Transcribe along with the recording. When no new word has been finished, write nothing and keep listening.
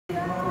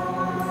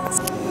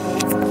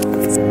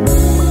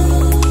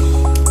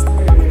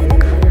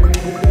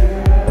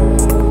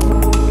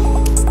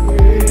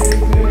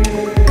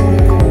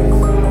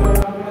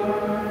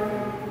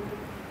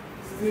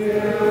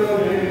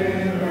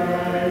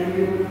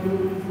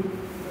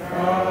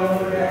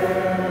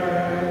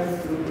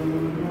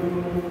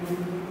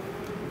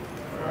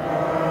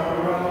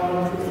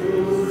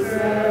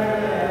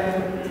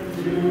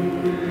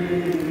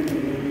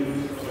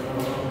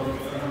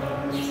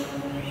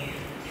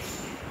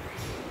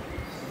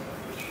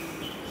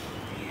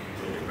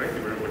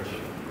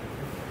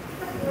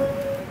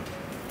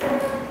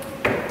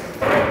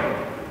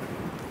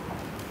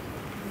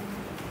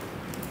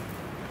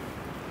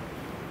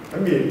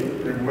Let me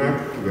remark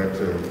that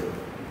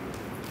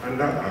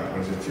under our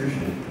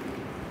Constitution,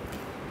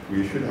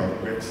 we should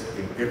have met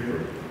in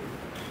April,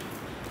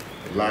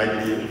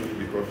 likely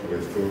because we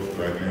were still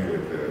struggling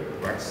with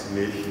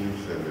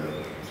vaccinations and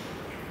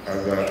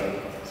other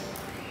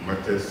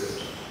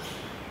matters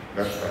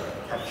that have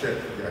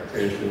captured the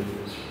attention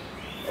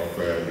of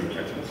the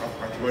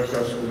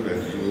Atlanta School and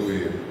the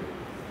OAA.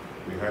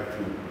 We had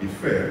to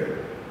defer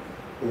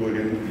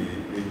holding the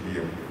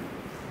AGM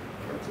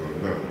until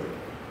now.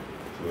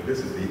 So this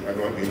is the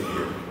annual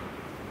AGM,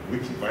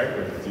 which by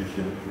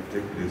Constitution will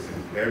take place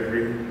in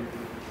every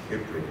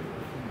April.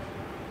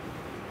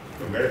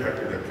 I'm very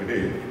happy that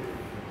today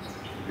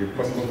it is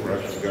possible for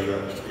us to gather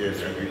here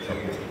at every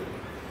chapel.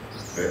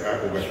 There are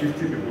over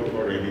 50 people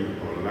already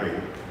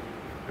online,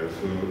 and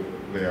so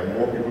there are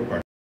more people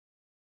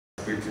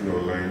participating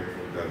online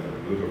than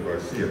those of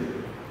us here.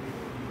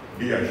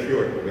 Be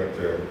assured that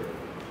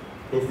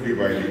hopefully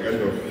by the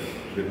end of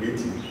the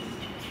meeting,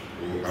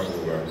 we will have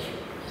over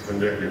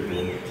 100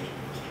 people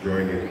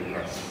joining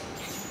us.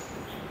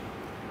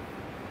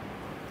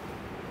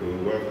 So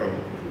welcome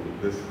to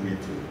this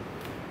meeting.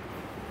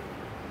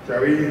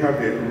 Shall we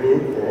have a roll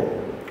call?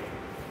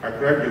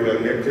 Accra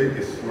Joel-Nete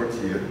is not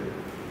here,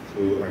 so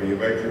I'm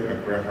inviting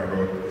Accra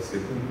Harold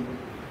Seku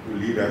to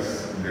lead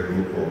us in the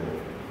roll call.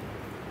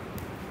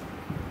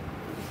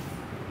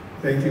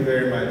 Thank you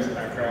very much,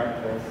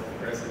 Accra Prof.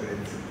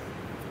 President.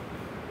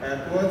 I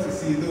want to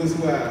see those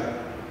who are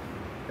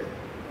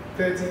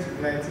 30 to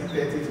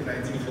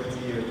 1940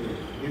 years old,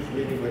 if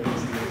anybody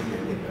is here.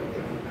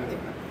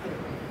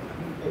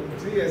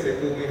 2 years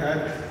ago, we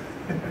had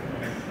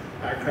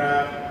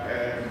Accra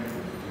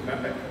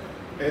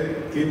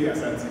Kedi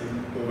Asante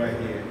over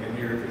here, and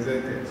he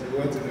represented. So we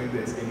want to know if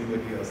there's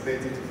anybody else,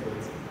 30 to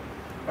 40.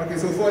 Okay,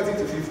 so 40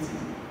 to 50.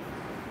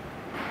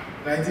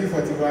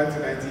 1941 to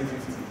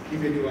 1950,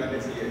 if anyone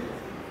is here.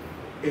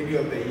 Any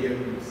of the year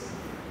groups.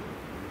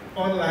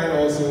 Online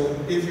also,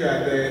 if you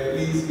are there,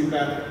 please, you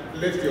can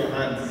lift your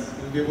hands.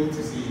 You'll be able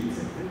to see it.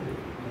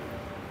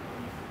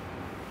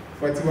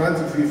 41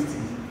 to 50.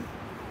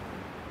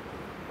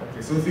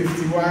 Okay, so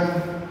 51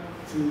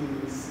 to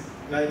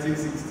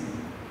 1960.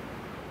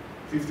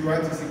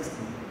 51 to 60.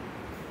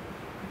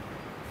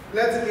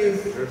 Let's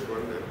give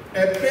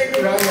a big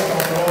round of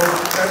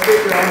applause. A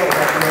big round of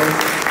applause.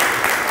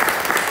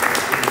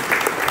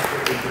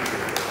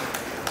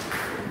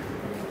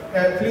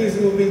 Please,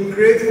 we'll be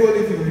grateful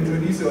if you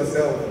introduce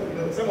yourself. You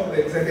know, some of the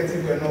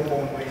executives were not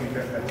born when you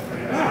got that.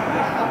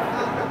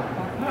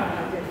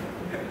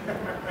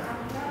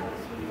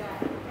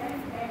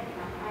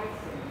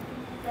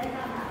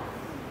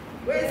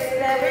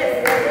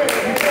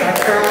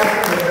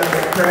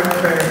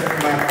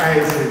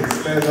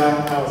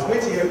 House.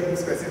 Which year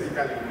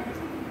specifically?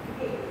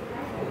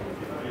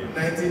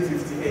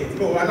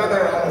 1958. Oh,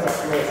 another round of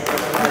applause.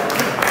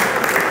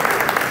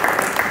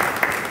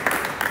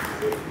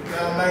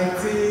 Now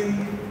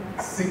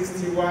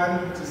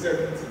 1961 to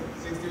 70.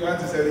 61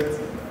 to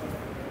 70.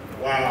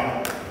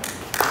 Wow. A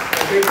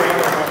big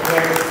round of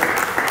applause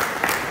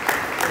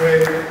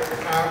with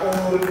our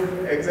own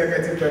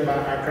executive member,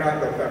 Accra,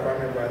 Dr.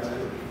 Kwame Bachi,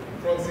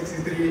 from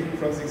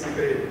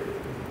 63.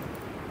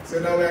 So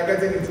now we are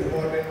getting into the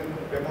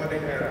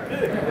modern era.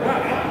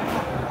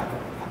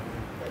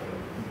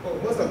 Oh,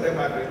 most of them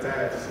have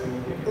retired. So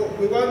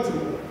we want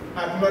to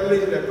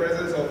acknowledge the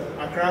presence of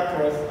Accra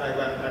Prof.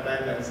 Ivan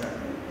Adai-Mensah.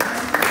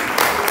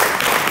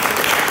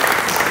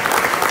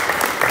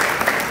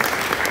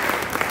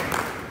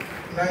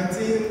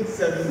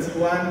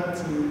 1971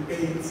 to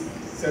 80.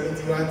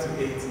 71 to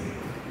 80.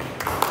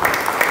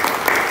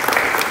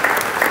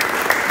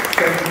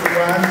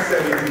 71,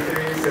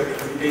 73,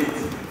 78.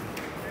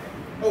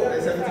 Oh,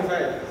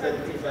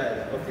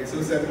 75. Okay,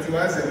 so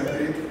 71,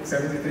 73,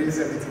 73,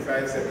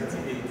 75,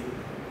 78.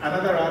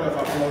 Another round of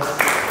applause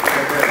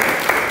for them.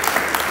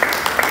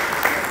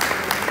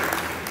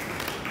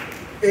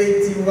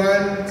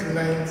 81 to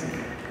 90.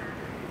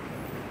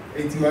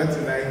 81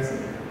 to 90.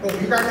 Oh,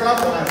 you can clap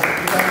for us.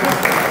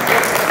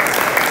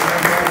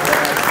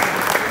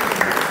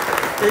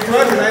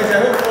 81 to 90, I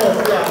hope all of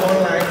you are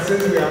online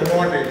since we are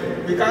mourning.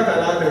 We can't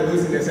allow the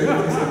those in the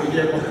 70s to be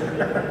here.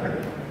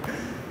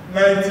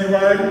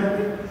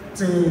 91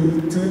 to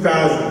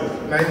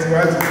 2000.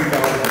 91 to 2000.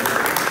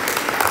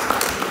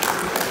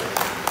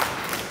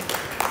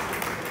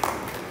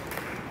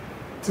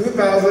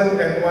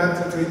 2001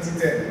 to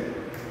 2010.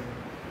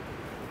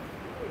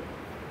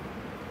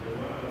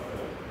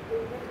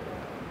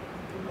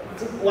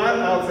 One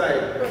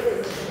outside.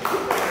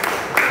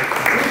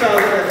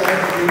 2001 to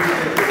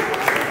 2010.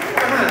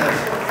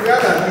 We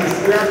have at least.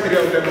 We have 3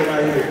 of them over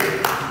here.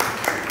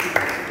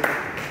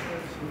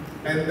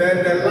 And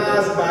then the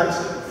last batch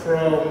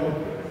from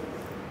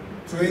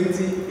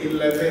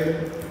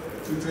 2011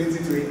 to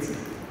 2020.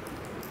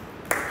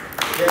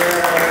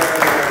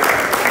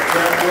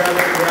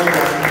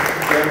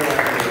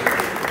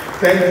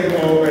 Thank you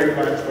all very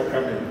much for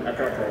coming.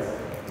 Accra Prof.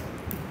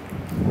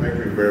 Thank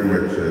you very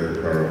much,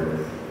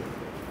 Harold.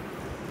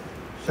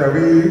 Shall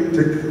we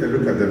take a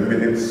look at the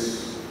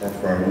minutes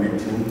of our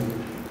meeting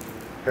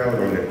held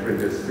on the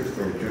 26th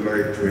of July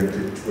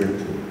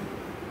 2020?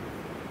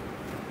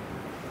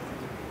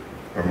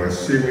 I'm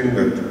assuming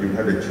that you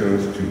had a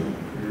chance to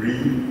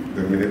read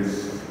the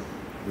minutes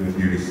since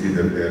you received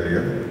them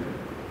earlier.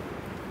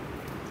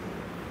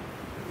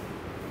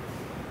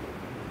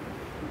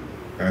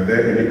 Are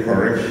there any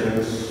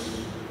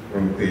corrections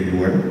on page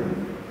 1?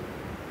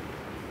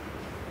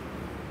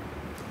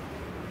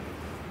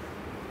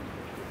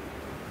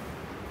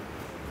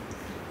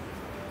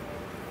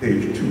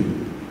 Page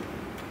 2.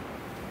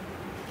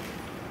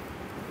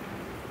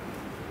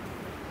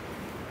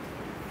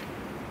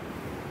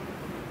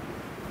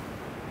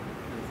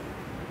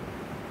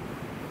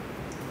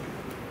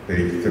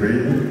 Page 3.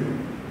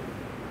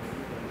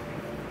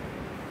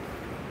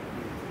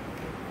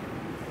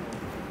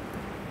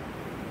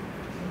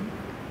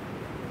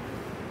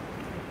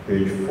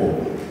 Page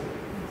 4.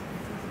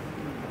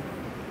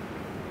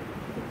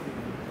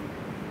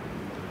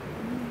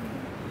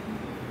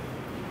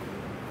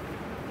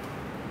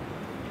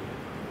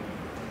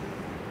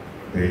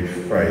 Page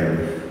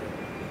 5.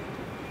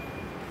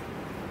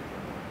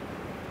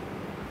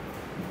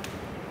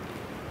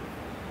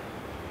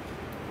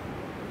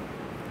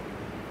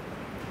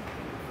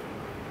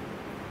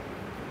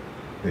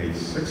 Page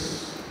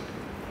 6.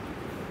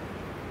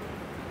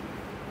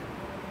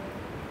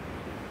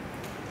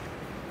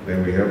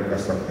 Then we have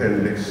as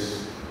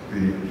appendix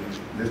the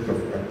list of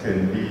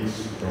attendees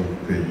on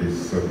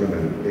pages 7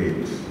 and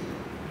 8.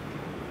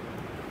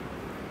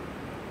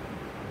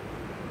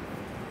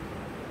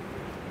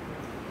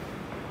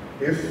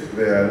 If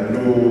there are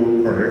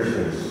no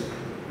corrections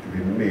to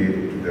be made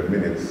to the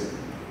minutes,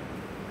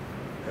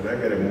 can I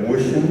get a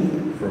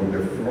motion from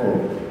the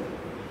floor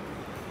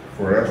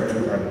for us to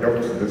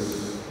adopt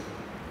this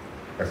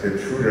as a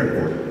true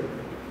record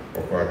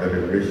of our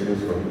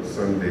deliberations on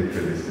Sunday,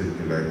 26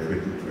 July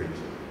 2020?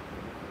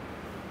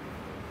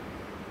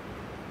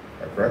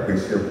 Accra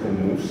Kwesiapon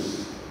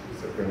moves,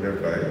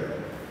 seconded by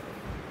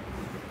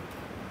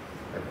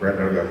Accra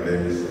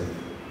Dalamnemisa.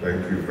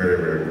 Thank you very,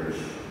 very much.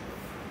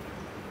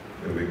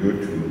 Then we go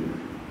to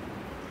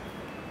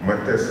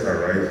matters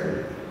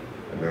arising,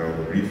 and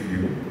I'll brief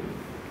you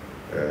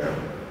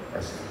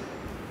as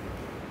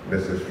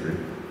necessary.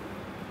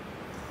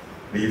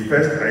 The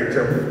first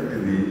item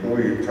is the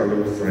OAA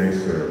Tallow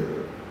Science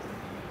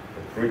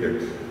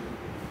project.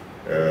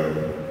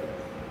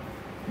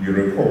 You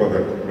recall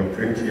that on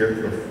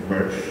 20th of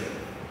March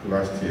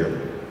last year,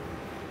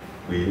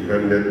 we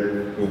handed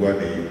over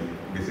the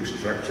basic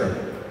structure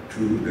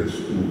to the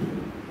school.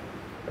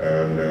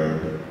 And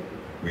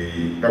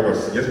that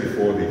was just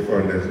before the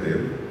Founders Day,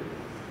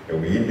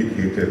 and we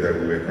indicated that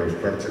we were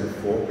constructing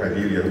 4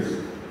 pavilions,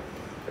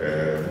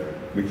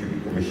 which will be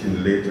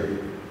commissioned later.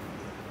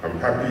 I'm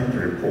happy to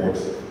report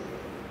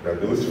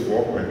that those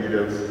 4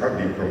 pavilions have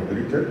been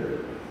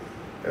completed,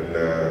 and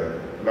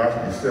last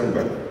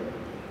December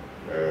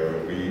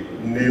we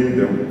named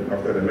them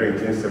after the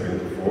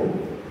 1974,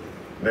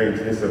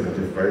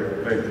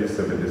 1975,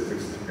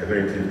 1976, and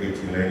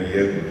 1989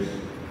 year groups.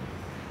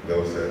 There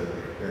was a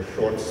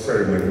short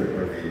ceremony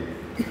at the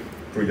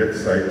project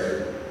site,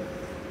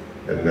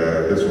 and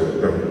this was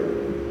done.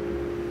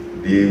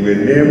 They were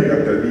named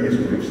after these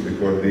groups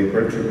because they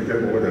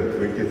contributed more than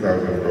 $20,000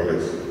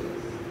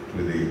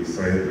 to the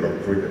science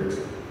block project.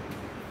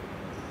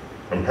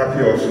 I'm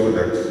happy also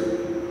that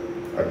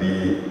at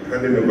the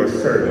handing over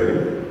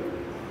ceremony,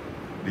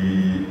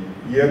 the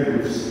year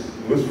groups,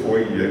 those 4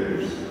 year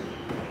groups,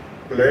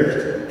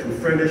 pledged to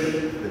furnish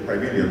the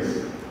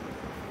pavilions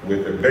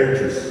with the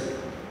benches.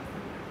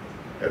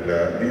 And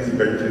these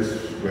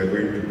benches were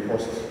going to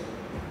cost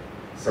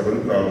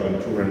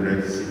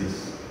 7,200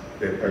 cedis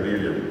per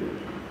pavilion.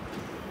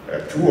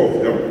 2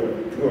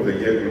 of the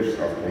year groups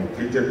have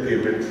completed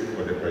payments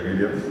for the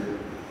pavilions,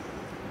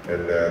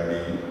 and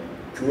the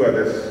 2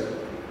 others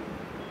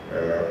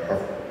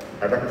have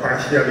either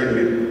partially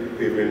made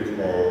payment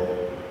or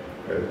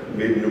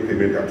made no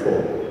payment at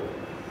all.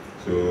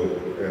 So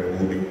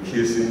we'll be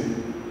chasing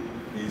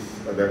these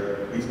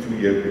 2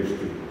 year groups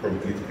to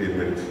complete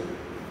payment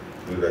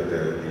so that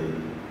the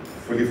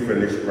fully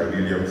furnished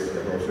pavilions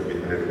can also be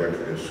handed over to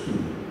the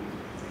school.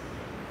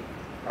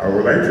 I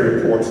would like to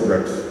report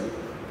that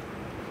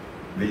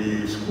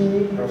the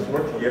school has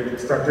not yet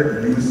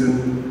started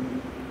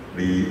using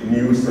the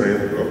new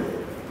science block.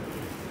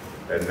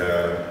 And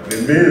the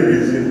main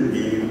reason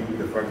being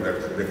the fact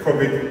that the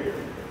COVID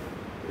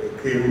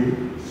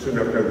came soon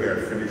after we had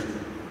finished,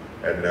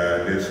 and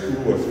the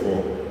school was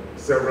for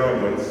several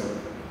months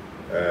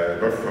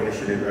not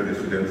functioning as the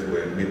students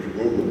were made to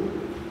go home.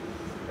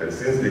 And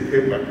since they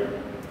came back,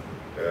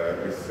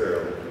 is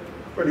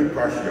very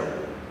partial.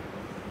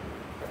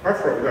 Apart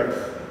from that,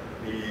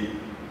 the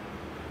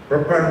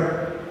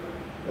proper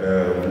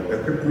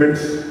equipment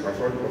has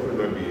also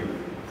not been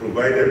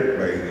provided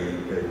by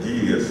the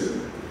GES,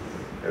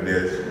 and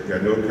there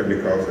are no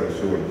chemicals and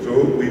so on. So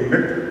we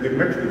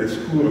met with the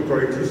school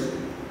authorities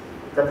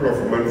a couple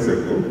of months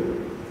ago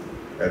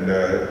and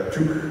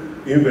took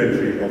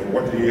inventory of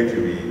what needed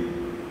to be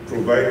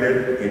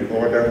provided in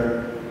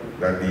order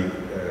that the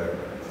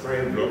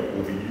science block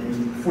will be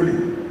used fully.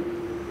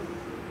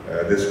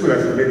 The school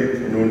has made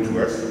it known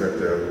to us that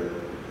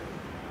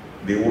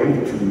they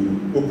want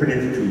to open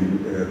it to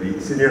the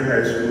senior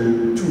high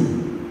school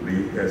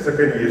 2, the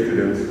second year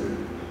students,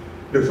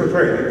 the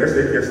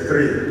SHS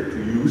 3 to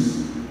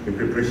use in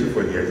preparation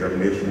for the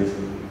examinations,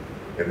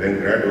 and then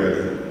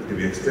gradually to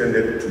be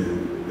extended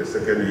to the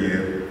second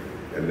year,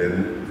 and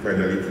then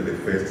finally to the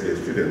first year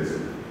students.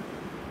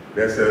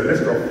 There's a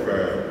list of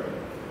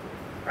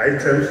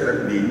items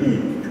that they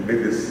need to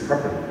make this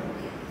happen.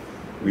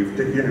 We've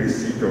taken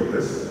receipt of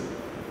this,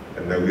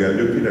 and we are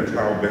looking at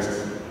how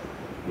best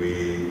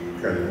we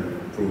can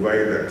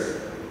provide that.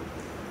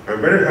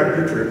 I'm very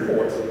happy to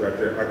report that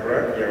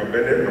Accra,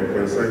 Bennett and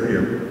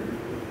Consortium,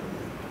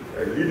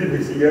 leading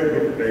his year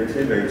group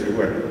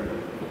 1991,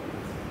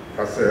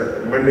 has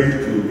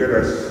managed to get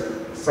us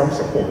some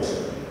support.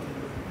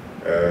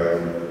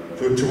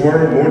 So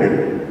tomorrow morning,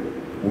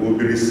 we will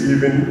be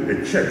receiving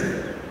a check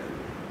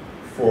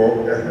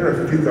for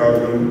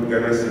 150,000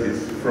 Ghana cedis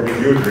from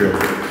Geodrill.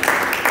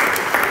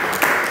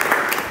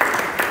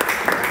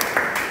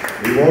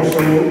 We've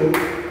also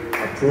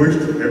approached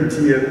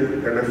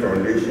MTN Ghana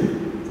Foundation,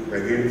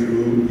 again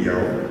through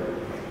YAO,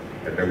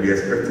 and we are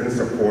expecting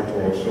support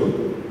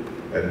also.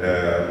 And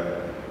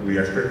we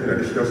are expecting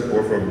additional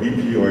support from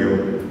BP Oil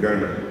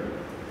Ghana.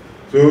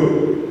 So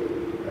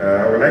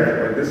I would like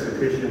on this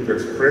occasion to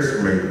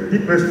express my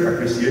deepest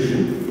appreciation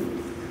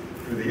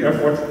to the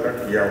effort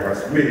that YAO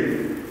has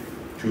made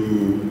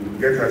to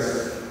get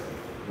us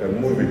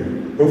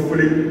moving.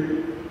 Hopefully,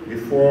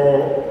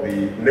 before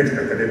the next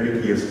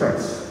academic year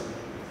starts,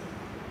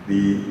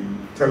 the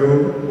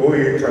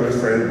OAA Talent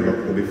Science block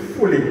will be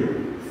fully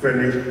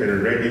furnished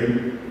and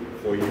ready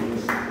for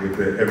use with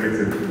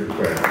everything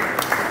required.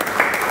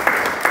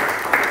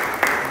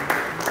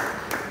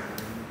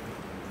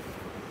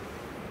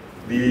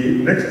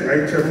 The next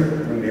item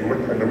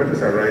on the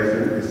matters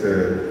arising is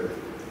the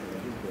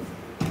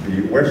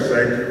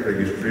website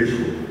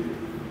registration.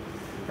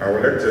 I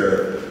will let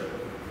the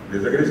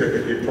Executive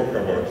Secretary talk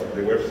about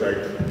the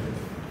website,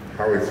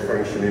 how it's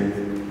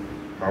functioning,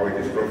 how it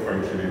is not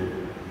functioning,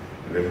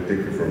 and then we'll take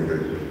it from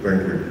there.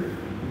 Thank you.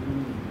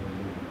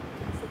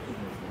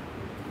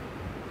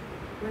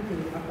 Thank you,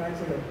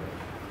 Apache.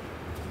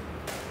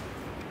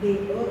 The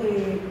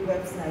OAA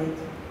website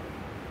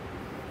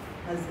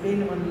has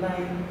been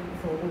online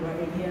for over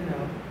a year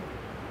now,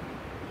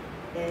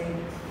 and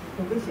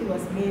provision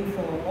was made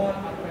for all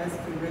Accras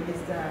to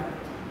register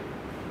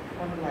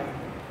online.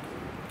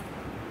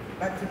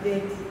 But to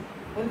date,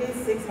 only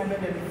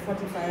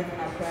 645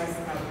 Accras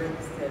have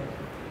registered,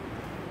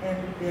 and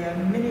there are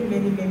many,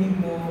 many, many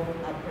more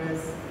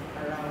Accras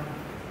around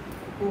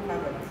who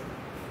haven't.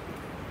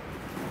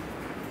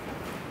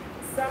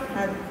 Some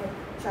had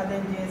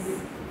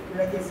challenges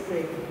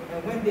registering,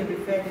 and when they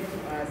referred it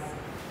to us,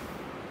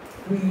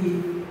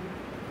 we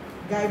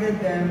guided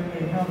them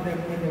and helped them,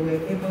 and they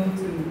were able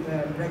to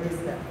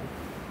register.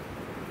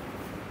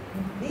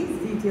 These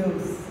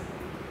details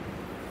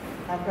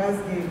Accras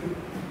gave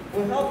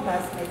will help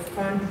us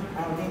expand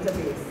our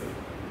database.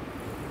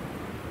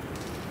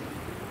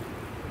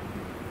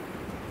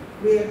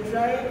 We are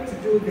trying to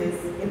do this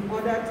in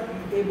order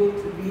to be able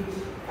to reach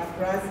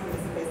Accras in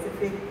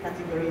specific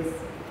categories,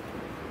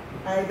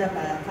 either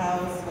by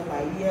house or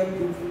by year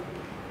group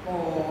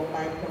or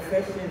by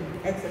profession,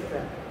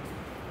 etc.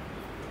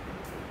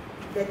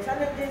 The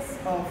challenges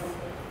of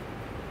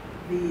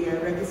the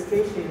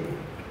registration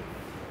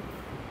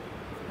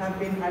have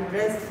been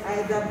addressed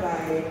either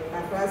by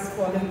Accras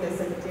calling the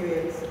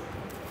Secretariat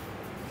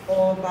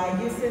or by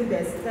using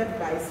the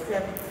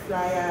step-by-step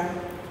flyer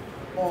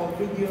or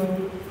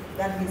video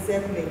that we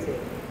circulated.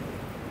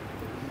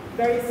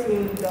 Very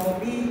soon there will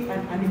be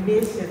an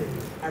animation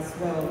as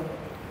well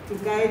to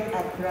guide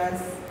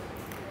Accras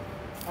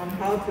on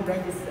how to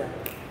register.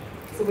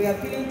 So we are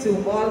appealing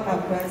to all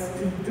Accras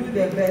to do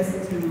their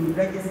best to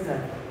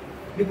register,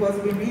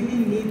 because we really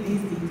need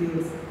these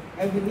details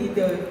and we need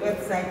the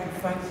website to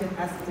function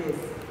as it is.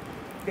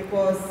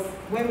 Because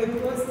when we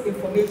post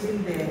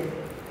information there,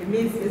 it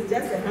means it's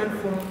just a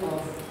handful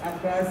of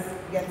Accras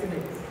getting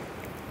it,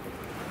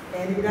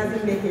 and it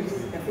doesn't make it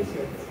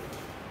efficient.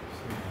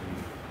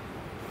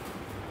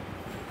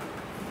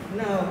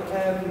 Now,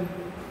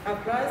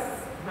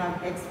 Accras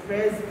have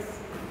expressed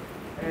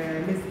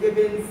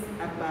misgivings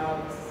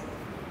about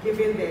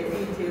giving their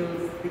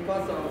details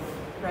because of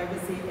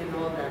privacy and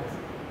all that.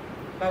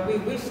 But we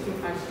wish to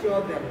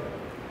assure them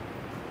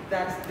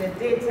that the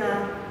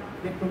data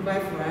they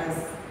provide for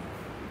us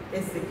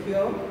is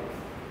secure,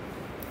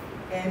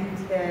 and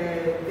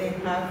they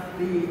have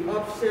the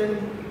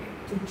option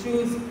to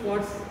choose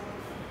what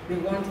they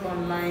want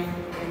online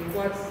and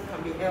what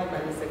can be held by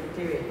the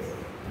Secretariat.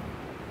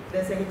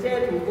 The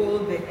Secretariat will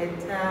hold the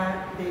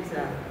entire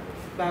data,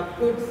 but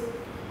put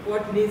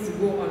what needs to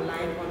go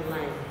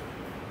online.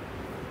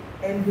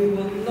 And we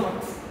will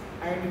not,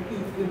 I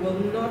repeat, we will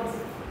not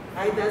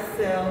either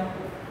sell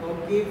or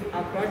give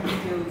our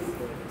details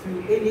to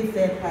any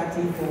third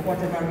party for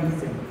whatever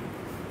reason.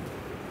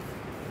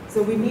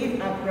 So we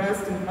need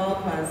APRAS to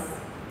help us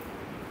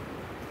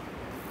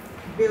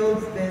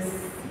build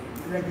this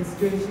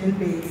registration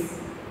base,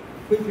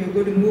 which we're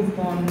going to move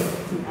on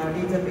to our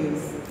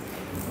database.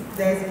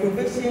 There's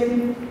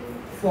provision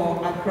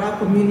for Accra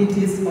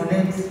communities on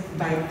it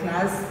by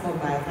class or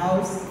by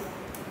house,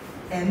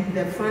 and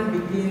the fund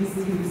begins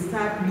to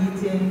start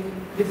meeting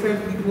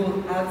different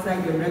people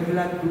outside your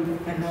regular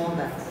group and all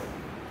that.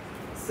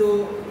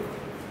 So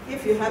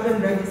if you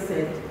haven't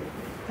registered,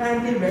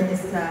 kindly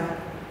register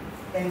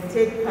and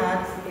take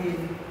part in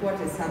what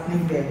is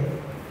happening there.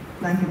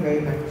 Thank you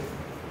very much.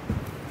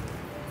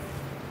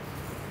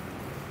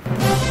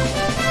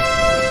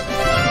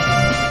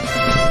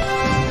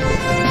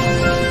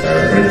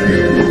 Thank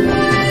you.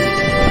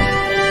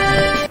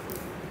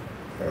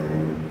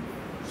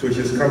 So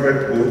she's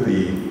covered both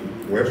the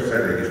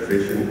website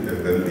registration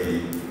and then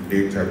the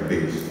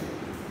database.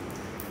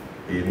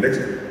 The next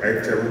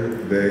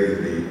item there is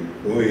the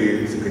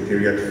OAA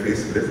Secretariat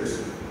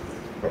facelift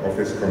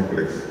office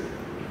complex.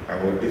 I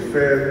will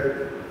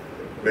defer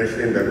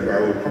mentioning that I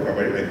will talk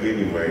about it again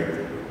in my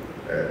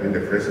in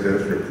the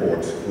President's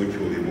report, which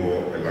will be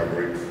more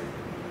elaborate.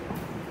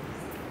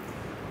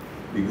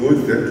 We go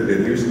then to the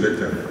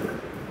newsletter.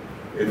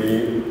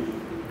 Any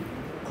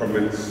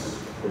comments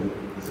from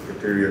the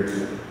Secretariat?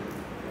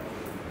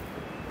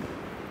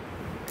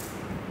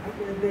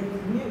 The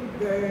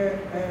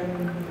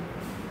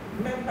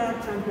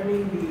member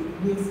championing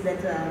the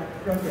newsletter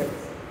project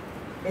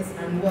is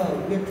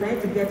unwell. We're trying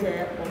to get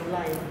her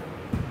online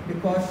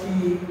because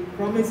she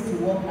promised to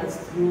walk us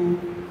through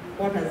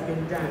what has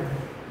been done.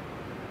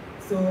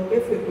 So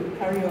if we could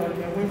carry on,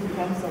 and when she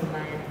comes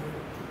online,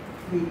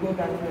 we go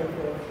back to her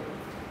for.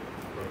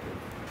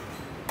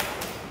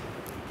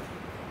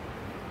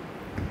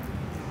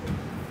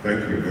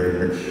 Thank you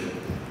very much.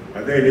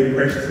 Are there any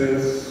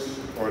questions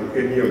on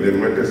any of the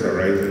matters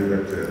arising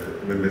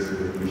that members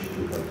wish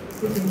to have?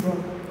 Sitting Rock,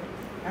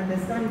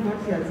 understand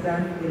what she has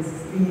done is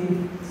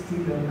being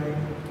streamed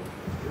online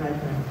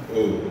right now.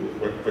 Oh,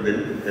 what for the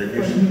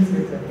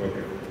newsletter?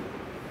 Okay.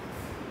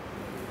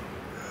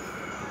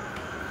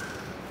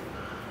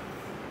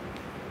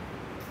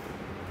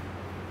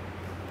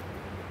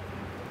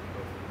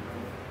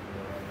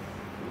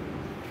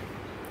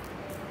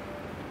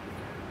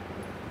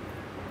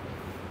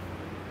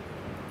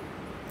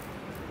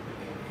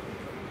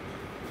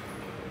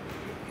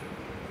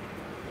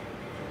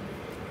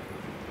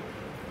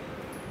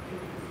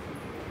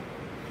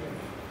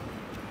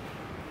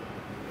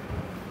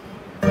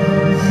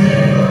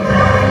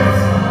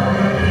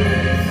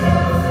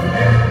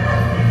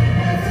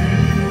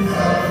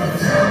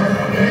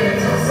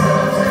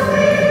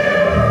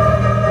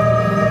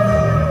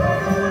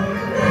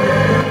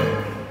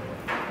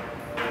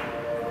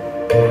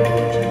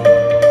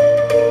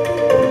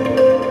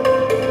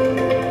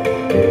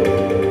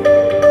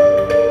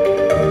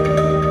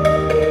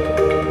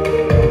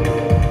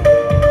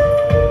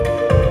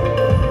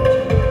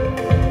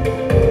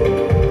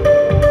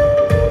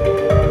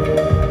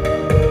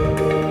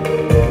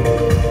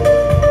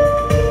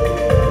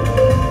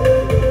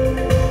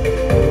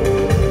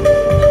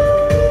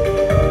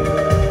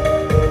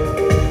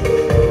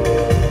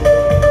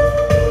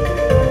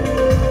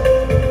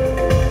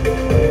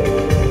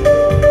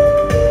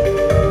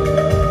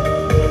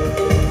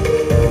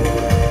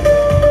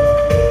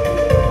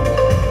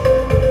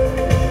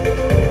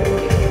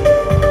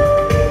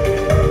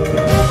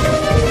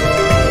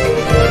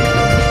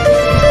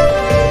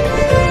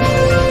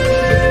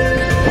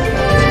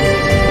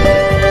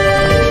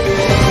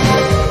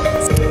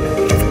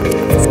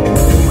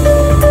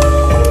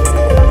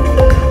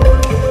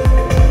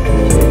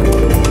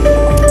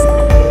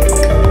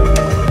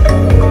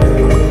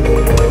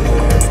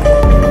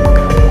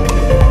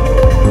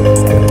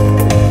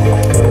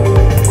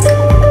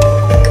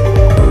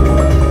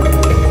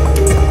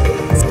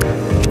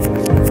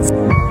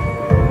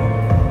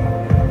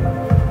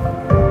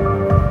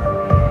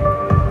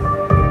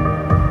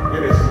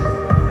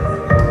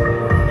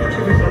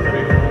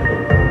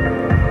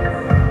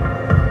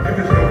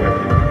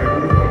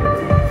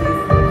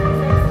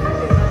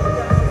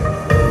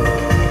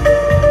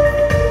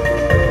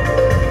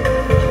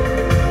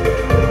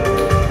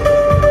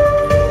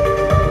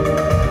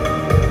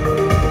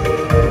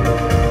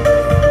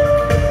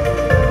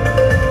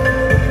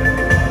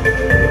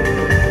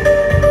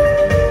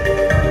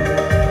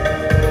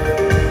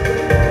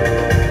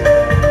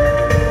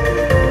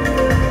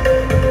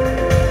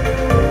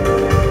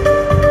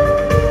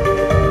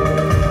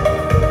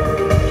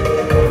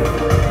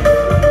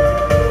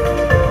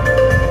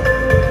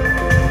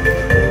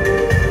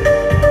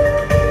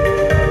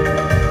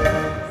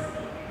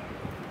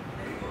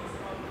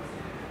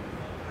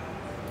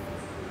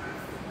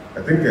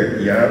 I think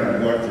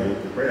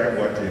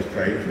what is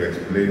trying to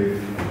explain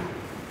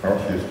how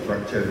she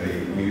structured the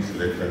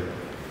newsletter.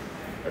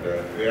 And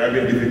we're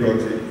having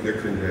difficulty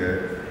getting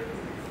her.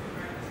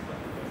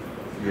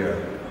 Yeah.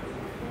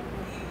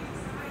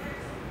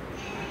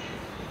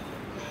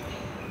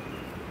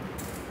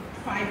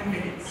 .5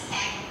 minutes.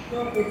 So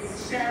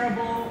it's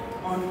shareable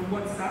on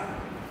WhatsApp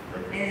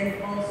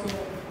and also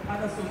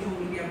other social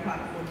media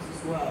platforms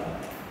as well.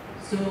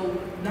 So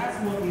that's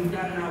what we've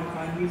done now with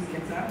our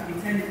newsletter. We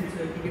turned it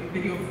into a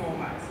video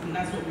format, and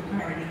that's what we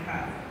currently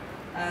have.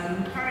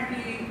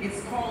 Currently,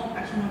 it's called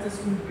Achimota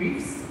School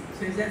Briefs.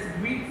 So it's just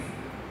brief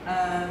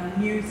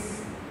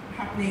news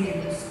happening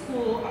in the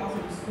school, out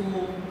of the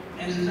school,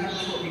 and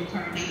that's what we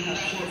currently have.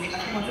 So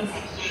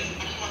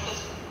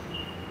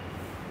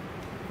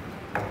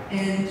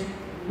and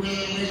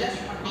we're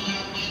just wrapping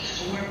up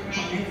a work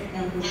on it,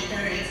 and we'll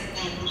share it.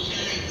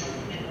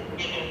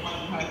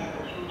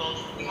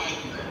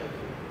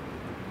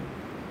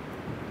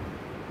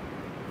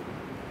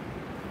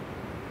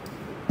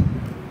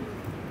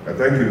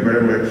 Thank you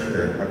very much,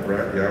 Akra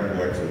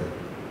Yabuatu.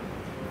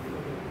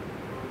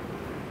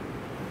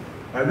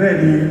 Are there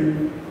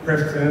any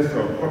questions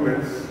or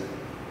comments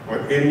on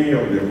any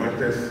of the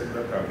matters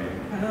that have been?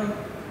 Hello.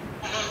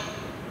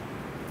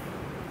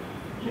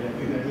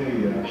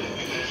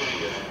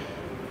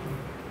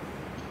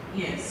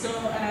 Yes, so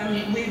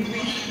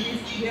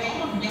we're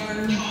almost done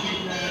with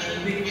the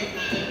video.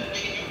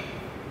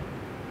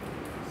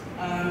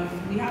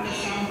 We have a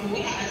sample. I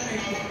don't know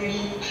if you're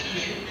able to see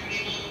it.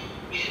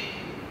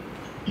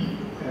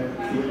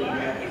 If you can look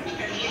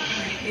at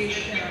my page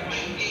there.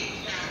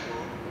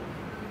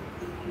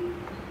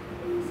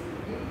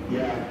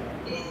 Yeah.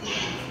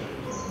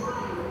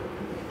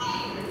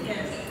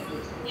 Yes.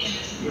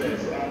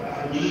 Yes,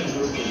 I need to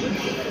go to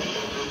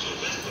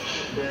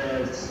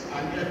there's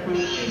an echo in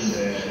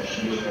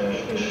your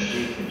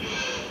presentation.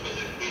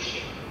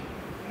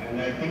 And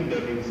I think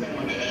there is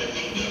someone else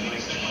in the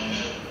microphone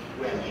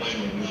who has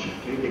joined the meeting.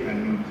 Maybe they can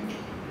mute.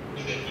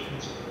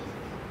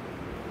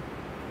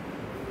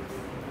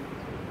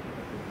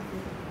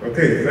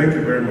 Okay, thank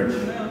you very much.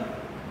 Hello.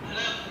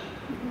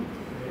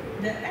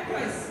 The echo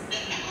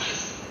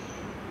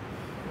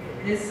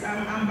is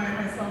I'm by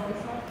myself.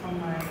 It's not on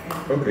my end.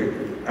 Okay,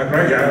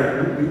 Akra,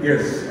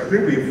 yes, I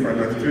think we've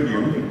understood you.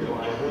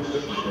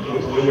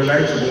 We would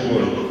like to move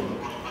on.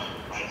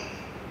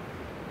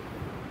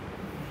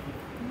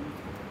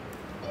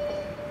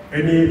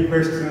 Any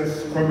questions,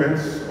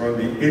 comments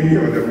on any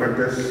of the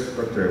matters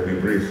that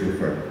we've raised so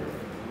far?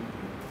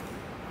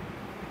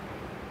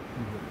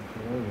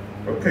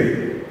 Okay.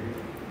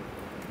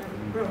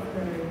 Prof,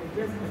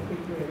 just a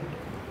quick word.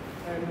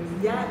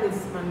 Yeah, is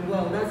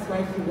Manuel, that's why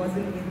she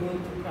wasn't able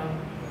to come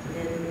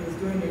and is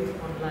doing it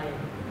online.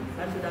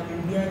 I should have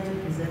been here to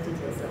present it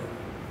herself.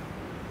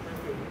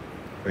 Thank you.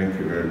 Thank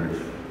you very much.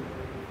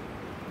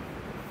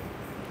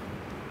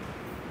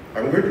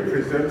 I'm going to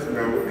present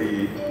now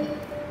the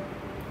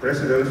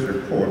President's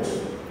report.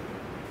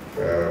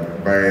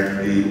 By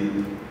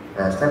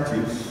our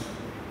statutes.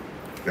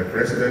 The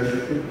President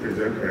should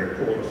present a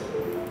report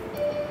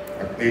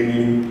at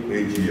any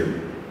AGM.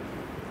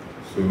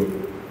 So,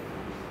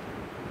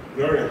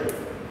 Gloria,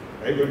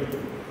 are you good?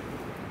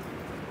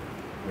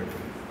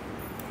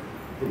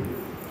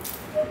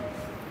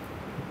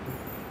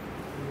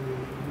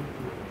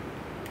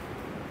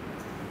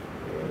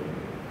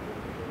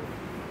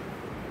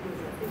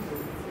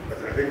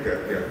 I think that,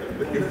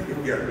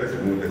 let's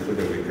move this so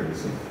that we can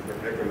see.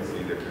 I can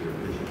see the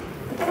presentation.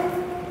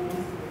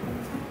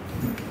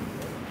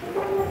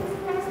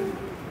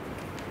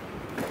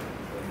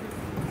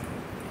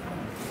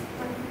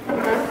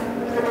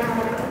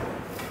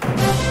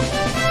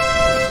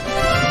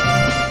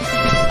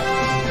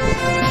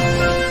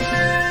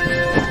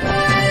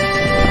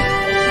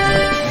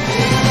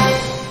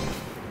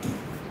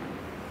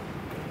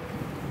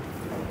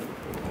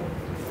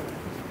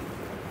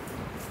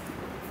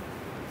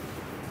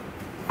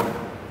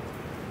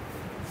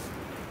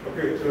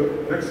 Okay, so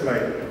next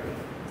slide.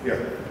 Yeah.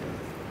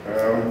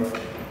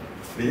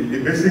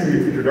 The basic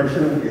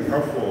introduction we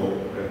have for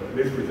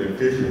this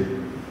presentation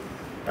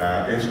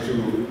is to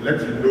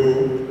let you know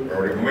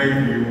or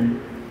remind you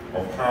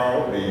of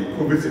how the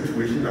COVID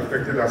situation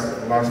affected us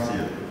last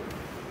year.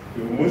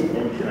 So most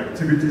of the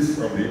activities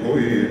of the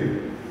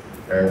OAA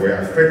were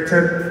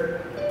affected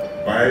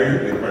by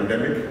the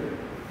pandemic,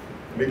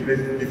 making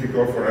it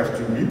difficult for us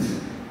to meet.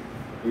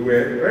 We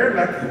were very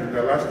lucky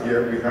that last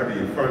year we had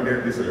the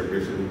Founders Day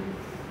celebration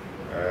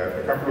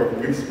a couple of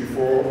weeks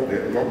before the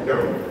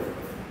lockdown.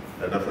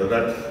 And after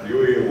that, the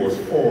OAA was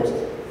forced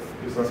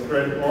to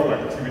suspend all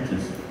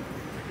activities.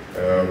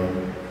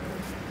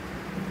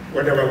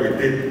 Whatever we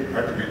did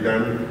had to be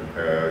done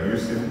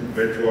using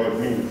virtual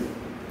means.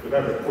 So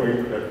that's the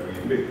point that we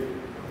make.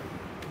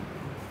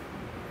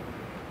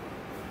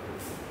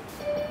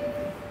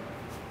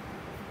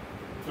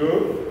 So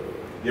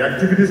the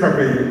activities have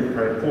been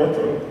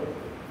reported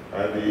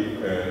at the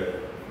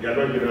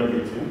annual general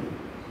meeting,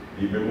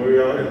 the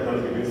memorial and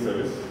Thanksgiving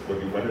service for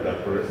the departed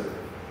actors,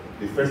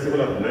 the Festival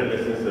of Nine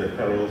Lessons and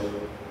Carols,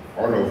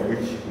 all of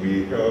which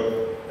we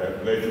held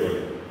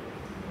virtually.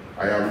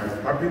 I am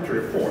happy to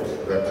report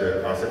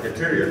that our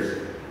secretariats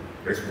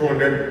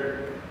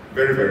responded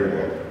very, very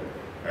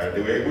well.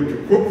 They were able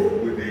to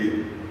cope with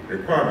the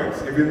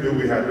requirements, even though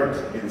we had not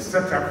been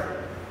set up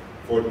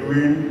for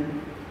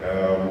doing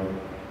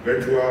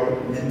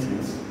virtual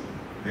meetings.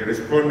 They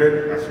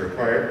responded as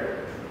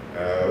required.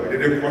 It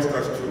didn't cost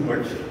us too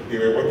much. They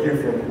were working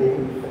from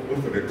home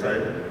most of the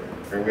time,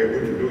 and we were able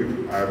to do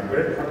it. I'm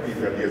very happy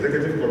that the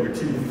executive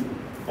committee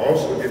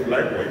also did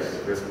likewise,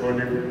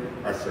 responding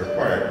as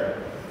required,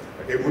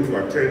 able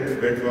to attend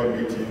virtual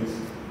meetings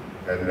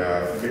and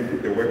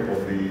made the work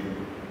of the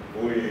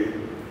OAA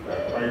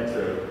quite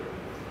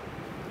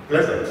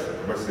pleasant,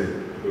 I must say.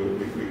 So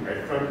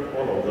I thank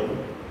all of them,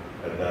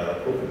 and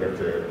hope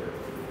that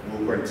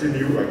we'll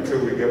continue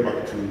until we get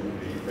back to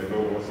the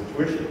normal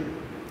situation.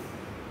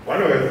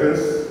 One of the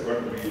things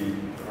that we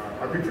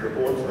are happy to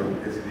report on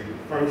is the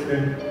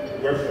functioning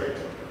website,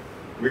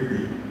 which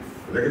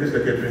the Executive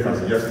Secretary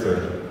has just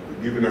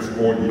given us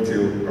more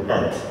detail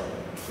about.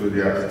 So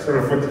there are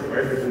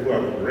 645 people who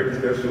have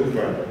registered so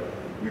far.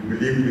 We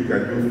believe we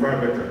can do far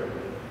better.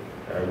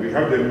 We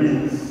have the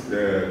means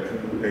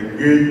to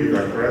engage with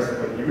our press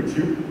on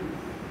YouTube.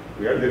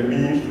 We have the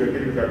means to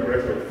engage with our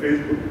press on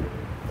Facebook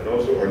and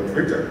also on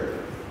Twitter.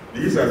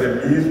 These are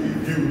the means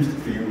we've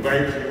used to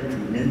invite you to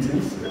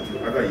meetings and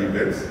to other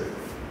events.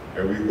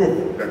 And we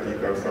hope that you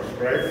can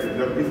subscribe to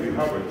them if you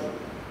haven't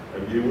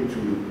and be able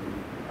to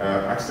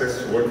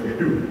access what we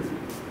do.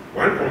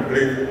 One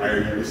complaint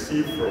I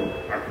received from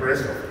our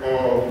press of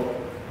all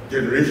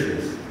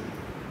generations,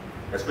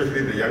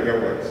 especially the younger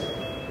ones,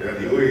 that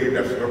the OAA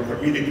does not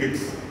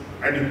communicate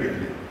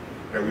adequately,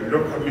 that we do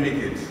not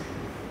communicate.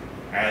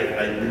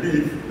 I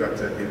believe that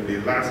in the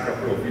last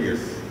couple of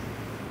years,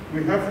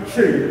 we have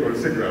changed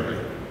considerably.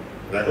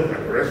 And I hope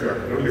our press will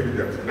acknowledge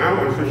that.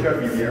 Now on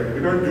social media, we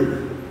don't joke.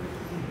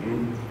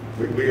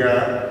 We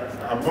are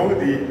among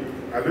the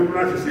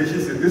alumni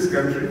associations in this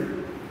country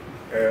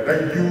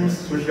that use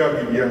social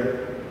media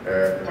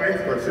quite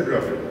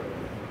considerably.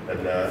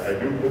 And I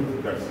do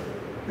hope that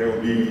there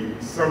will be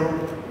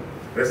some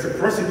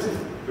reciprocity.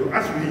 So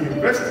as we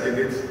invest in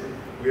it,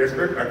 we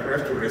expect our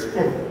press to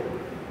respond.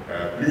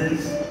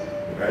 Please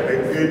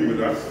engage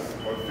with us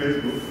on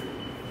Facebook,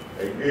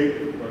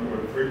 engage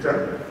on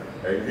Twitter,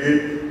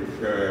 engage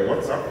with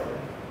WhatsApp.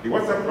 The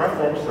WhatsApp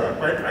platforms are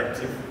quite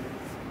active,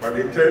 but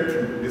they tend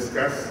to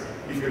discuss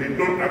usually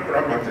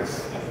non-Accra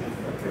matters.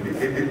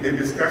 They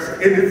discuss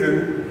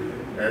anything,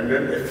 and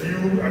then a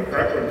few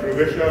Accra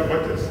controversial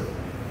matters.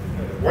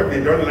 What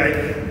they don't like,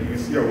 you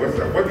see on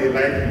WhatsApp. What they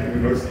like,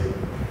 you will not see.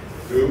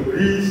 So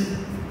please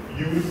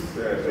use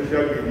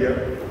social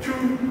media to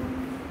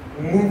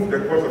move the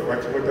course of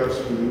Achimota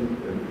School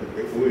and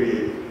the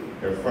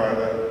OAA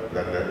further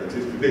than it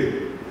is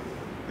today.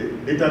 The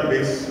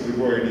database, we've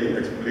already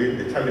explained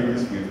the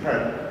challenges we've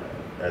had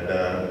and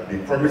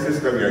the promises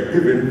that we are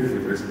given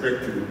with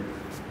respect to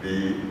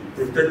the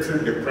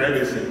protecting the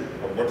privacy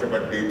of whatever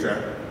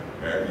data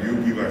you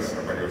give us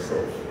about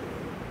yourselves.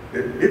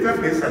 The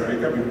database has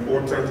become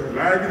important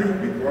largely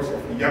because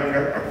of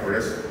younger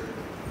Accras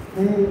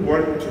who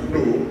want to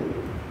know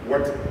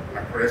what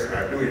Accras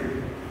are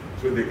doing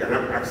so they can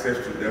have access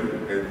to them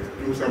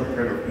and do some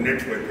kind of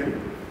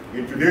networking.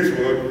 In today's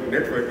world,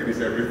 networking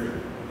is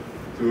everything.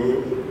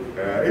 So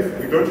if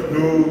we don't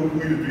know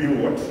who is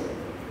doing what,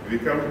 it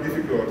becomes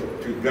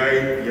difficult to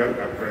guide young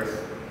Accras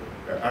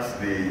as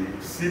they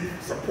seek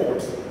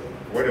support,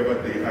 whatever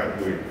they are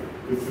doing.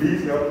 So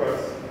please help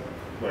us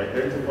to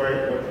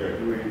identify what we are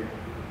doing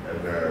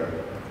and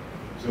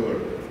so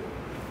on.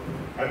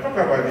 I talk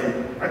about the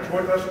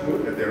Achimota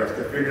School and the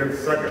Rastafarian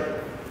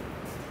saga.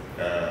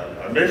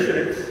 I mention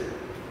it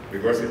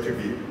because it would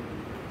be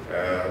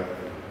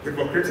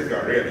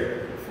hypocritical,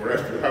 really, for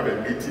us to have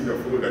a meeting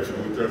of all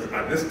Achimatas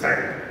at this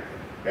time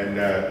and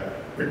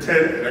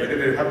pretend that it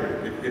didn't happen.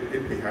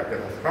 It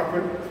has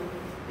happened.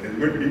 It is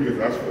going to be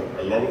with us for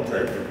a long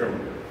time to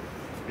come.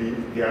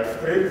 There are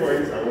 3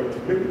 points I want to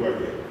make over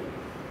here.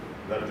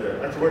 That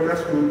Achimota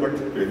School got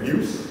the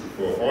news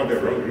for all the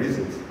wrong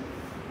reasons.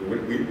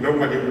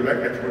 Normally we like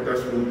Achimota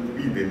School to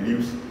be in the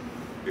news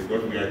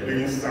because we are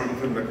doing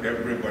something that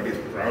everybody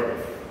is proud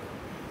of.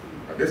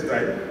 At this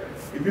time,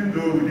 even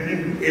though we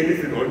didn't do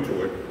anything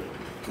onto it,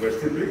 we were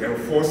simply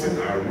enforcing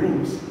our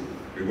rules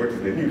with what is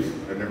in the news,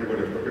 and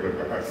everybody is talking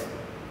about us.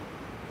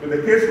 So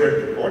the case went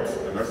to court,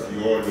 and as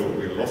you all know,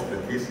 we lost the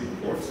case in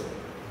court.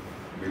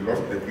 We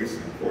lost the case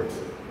in court.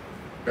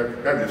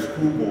 That's the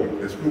school board.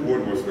 The school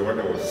board was the one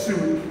that was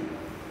sued.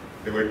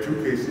 There were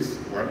 2 cases,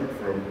 one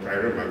from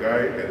Tyrone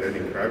Magai and then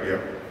in Krabia.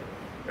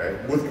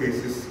 Both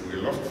cases we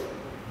lost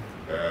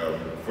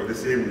for the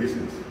same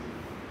reasons.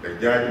 The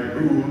judge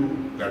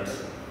ruled that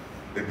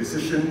the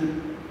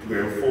decision to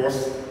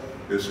enforce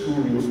the school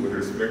rules with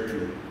respect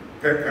to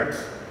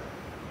haircuts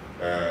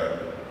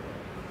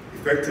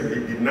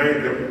effectively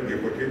denied them the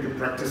opportunity to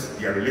practice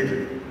their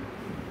religion.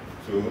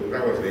 So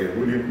that was the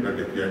ruling that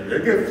the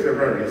judge gave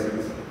several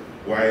reasons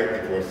why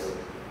it was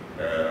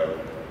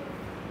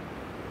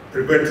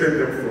prevented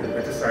them from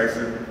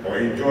exercising or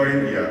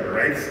enjoying their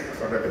rights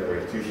as under the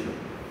Constitution.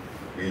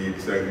 We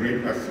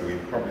disagreed, as we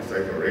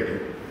publicized already,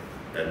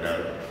 and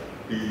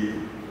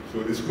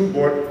so the school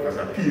board has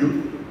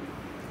appealed,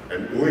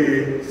 and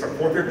OAA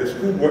supported the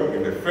school board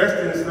in the first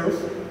instance,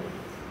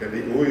 and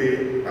the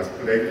OAA has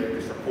pledged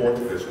to support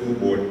the school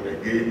board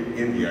again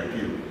in the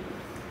appeal.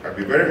 I'd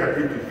be very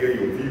happy to hear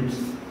your views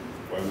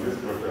on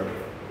this matter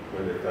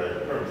when the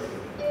time comes.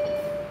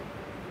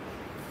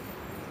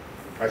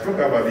 I spoke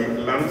about the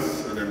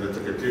lands and then the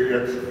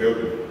Secretariat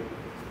building.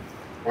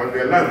 On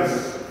the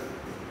lands,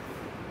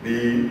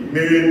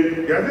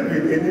 there hasn't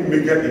been any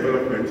major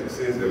development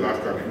since the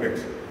last time we met.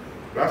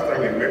 Last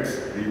time we met,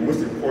 the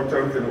most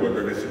important thing was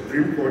that the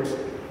Supreme Court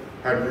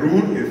had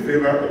ruled in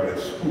favor of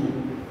the school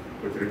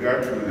with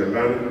regard to the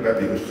land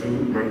that the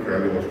Usu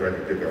Mankrali was trying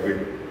to take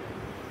away.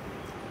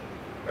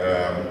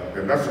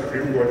 And that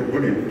Supreme Court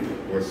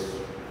ruling was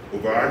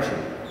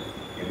overarching.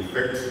 In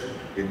fact,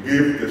 it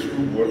gave the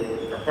school board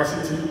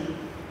capacity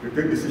to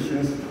take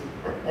decisions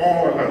on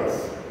all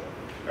lands,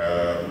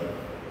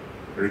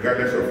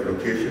 regardless of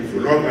location, so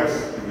long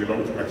as it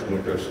belonged to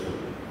Achimota School.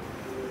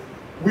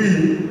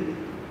 We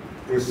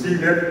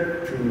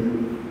proceeded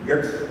to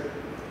get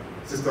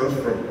assistance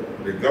from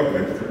the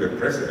government through the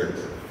president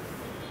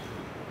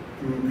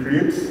to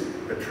create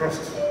a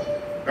trust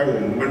that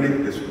will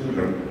manage the school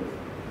land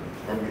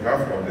on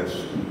behalf of the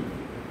school,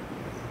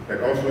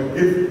 and also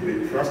give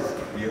the trust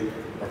the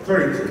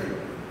authority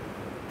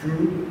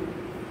to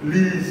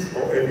lease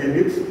or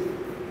alienate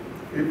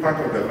a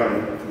part of the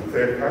land to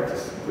third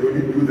parties. We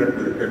only do that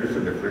with the permission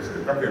of the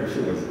president. That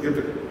permission was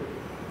given.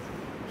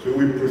 So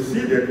we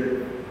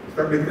proceeded to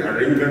start making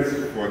arrangements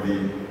for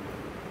the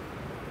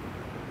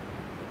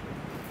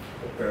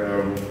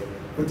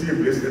putting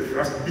in place the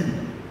trust deed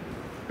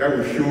that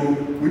will show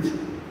which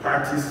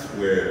parties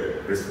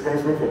were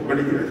responsible for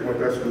managing the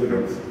Achimota school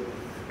lands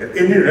and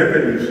any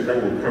revenues that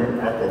will come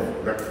out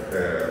of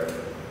that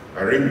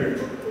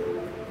arrangement.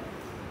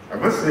 I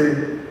must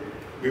say,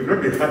 we've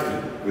not been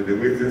happy with the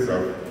way things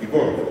have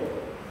evolved.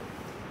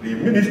 The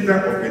Minister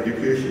of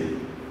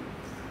Education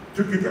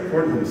took it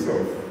upon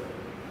himself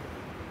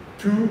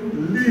to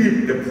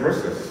lead the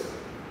process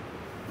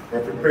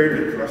of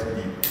preparing the trust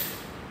deed.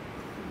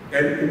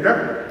 And in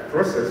that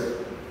process,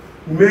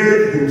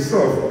 made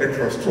himself the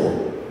trustor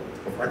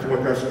of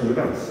Achimota school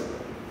lands,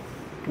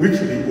 which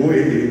the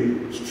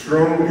OAA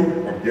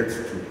strongly objects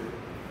to.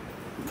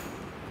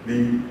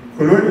 The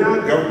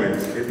colonial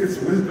government, in its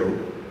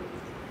wisdom,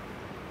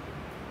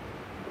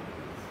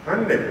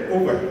 handed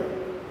over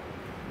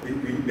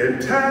the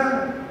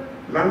entire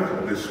land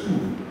of the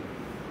school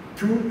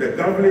to the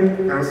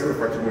governing council of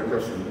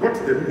Achimota School,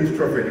 not the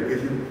Ministry of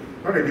Education,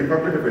 not the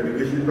Department of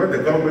Education, not the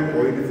government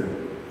or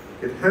anything.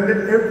 It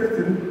handed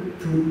everything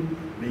to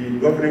the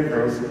governing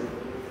council.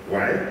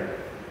 Why?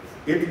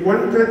 It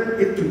wanted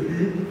it to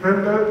be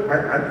handled by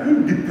an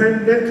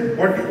independent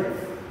body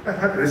that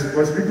had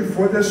responsibility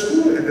for the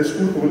school and the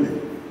school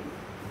only.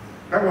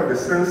 That was the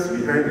sense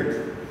behind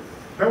it.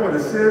 That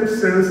was the same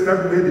sense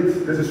that made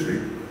it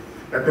necessary.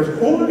 That was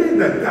only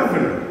the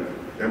governor,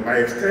 and by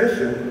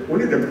extension,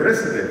 only the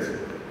president,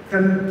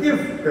 can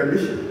give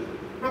permission,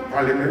 not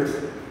parliament,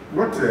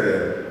 not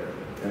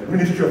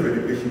Ministry of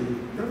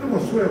Education, nothing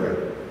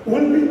whatsoever.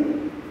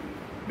 Only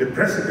the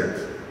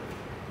president.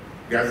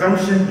 The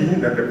assumption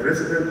being that the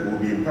president will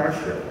be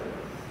impartial.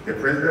 The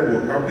president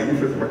will have the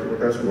interest of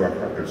Achimota School at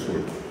heart and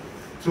soul.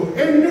 So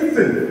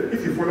anything,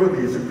 if you follow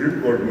the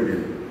Supreme Court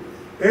ruling,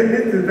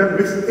 anything that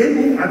makes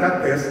any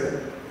other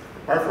person,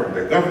 apart from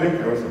the governing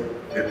council,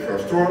 the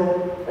trustor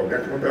of the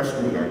Achimota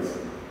school lands,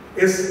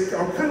 is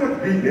or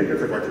cannot be in the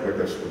interest of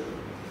Achimota school.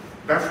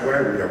 That's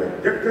why we have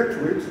objected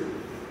to it,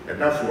 and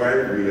that's why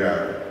we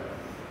are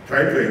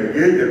trying to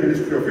engage the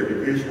Ministry of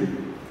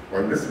Education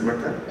on this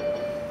matter.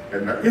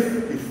 And that if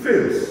it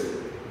fails,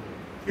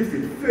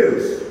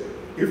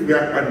 if we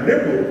are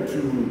unable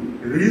to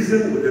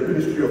reason with the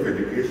Ministry of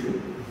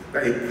Education,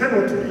 that it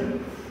cannot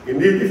be.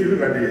 Indeed, if you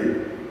look at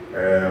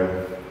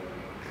the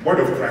Board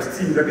of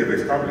Trustees that they've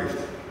established,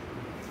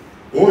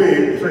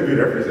 OAA is not being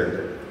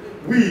represented.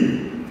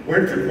 We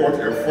went to court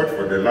and fought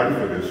for the land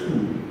for the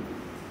school,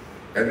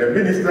 and the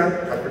minister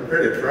has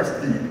prepared a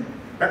trust deed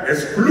that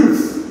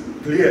excludes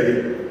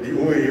clearly the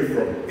OAA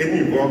from any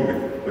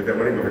involvement with the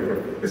money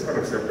management. It's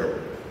unacceptable.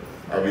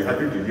 I'll be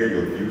happy to hear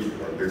your views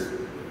on this.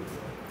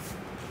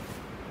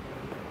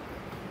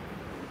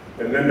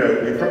 And then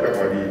we talked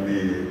about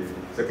the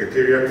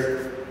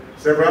Secretariat.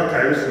 Several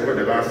times over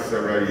the last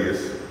several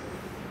years,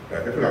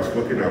 people have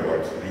spoken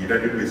about the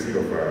inadequacy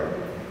of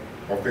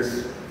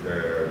office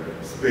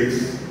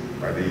space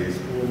at the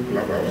school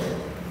clubhouse.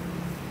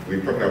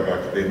 We talked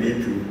about the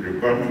need to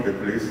revamp the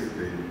place,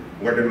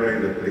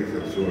 modernize the place,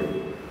 and so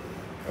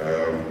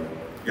on.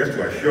 Just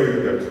to assure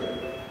you that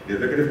the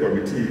executive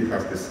committee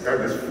has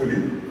discussed this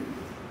fully,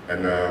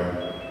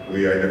 and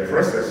we are in the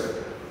process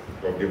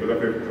of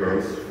developing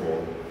plans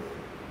for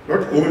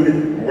not only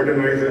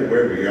modernizing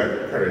where we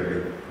are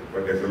currently,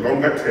 but there's a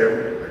longer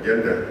term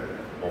agenda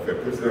of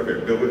putting up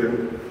a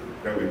building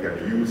that we can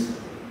use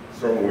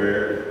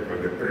somewhere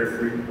on the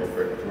periphery of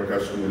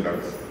Achimota school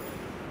lands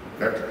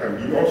that can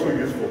be also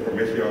used for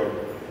commercial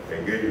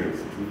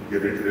engagements to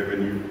generate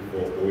revenue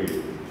for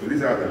OAA. So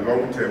these are the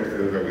long-term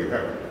things that we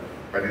have.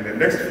 But in the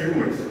next few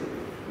months,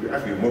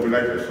 as we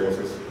mobilize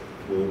resources,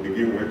 we'll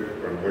begin work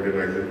on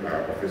modernizing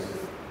our office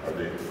at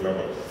the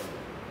levels.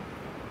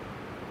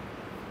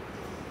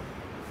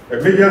 A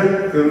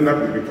major thing that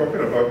we'll be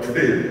talking about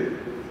today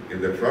is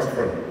the trust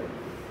fund.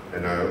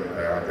 And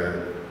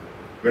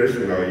very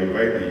soon I'll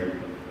invite the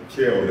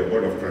chair of the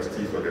Board of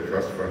Trustees of the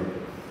Trust Fund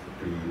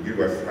to give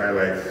us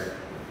highlights.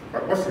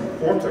 But what's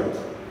important,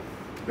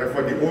 that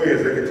for the OAA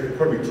Executive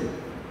Committee,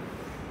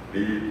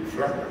 the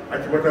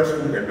Achimota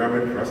School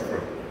Endowment Trust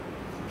Fund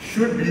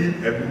should be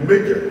a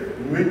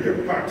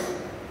major part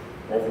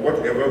of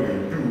whatever we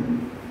do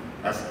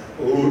as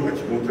all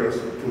Achimotas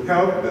to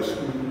help the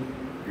school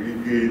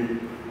regain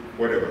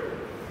whatever.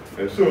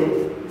 And so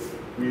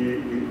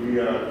we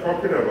are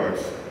talking about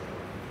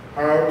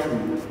how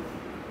to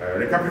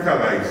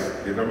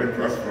recapitalize the Endowment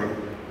Trust Fund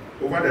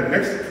over the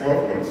next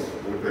 12 months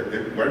with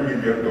 $1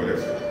 million,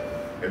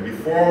 and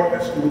before the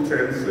school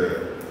turns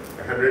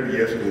 100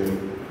 years old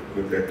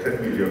with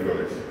 $10 million.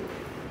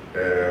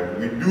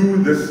 We do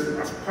this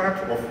as part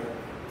of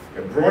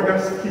a broader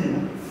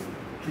scheme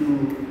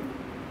to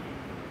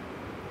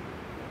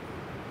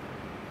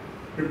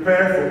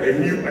prepare for a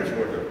new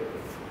Achimota.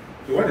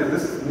 So what is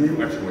this new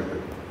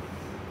Achimota?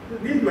 The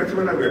new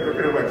Achimota we are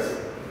talking about is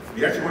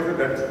the Achimota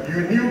that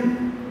you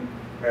knew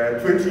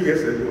 20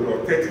 years ago,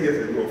 or 30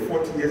 years ago, or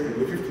 40 years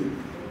ago, 50.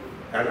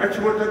 An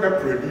Achimota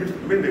that produced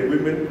men and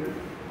women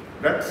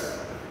that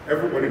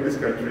everybody in this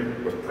country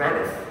was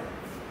proud of.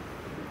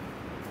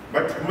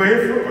 But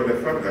mindful of the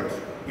fact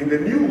that in the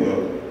new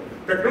world,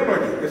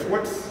 technology is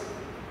what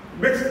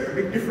makes a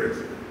big difference.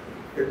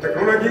 The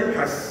technology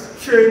has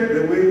changed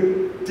the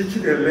way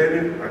teaching and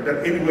learning are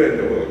done anywhere in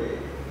the world.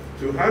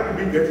 So how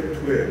do we get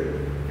to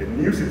a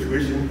new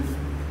situation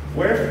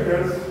where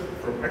students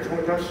from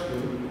Achimota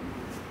School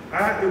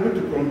are able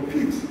to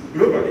compete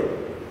globally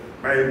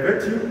by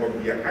virtue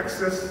of their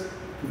access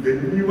to the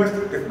newest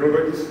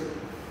technologies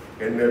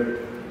and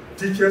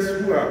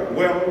teachers who are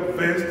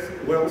well-versed,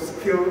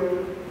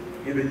 well-skilled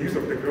in the use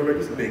of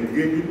technologies and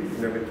engaging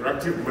in an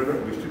interactive manner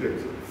with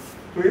students.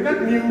 So in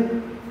that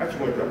new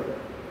Achimota,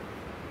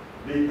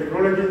 the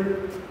technology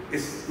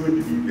is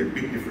going to be a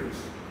big difference.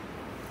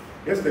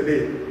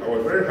 Yesterday, I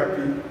was very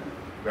happy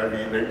that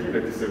the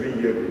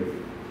 1997 year group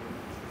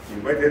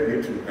invited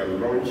me to a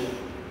launch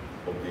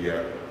of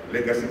their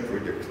legacy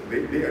project.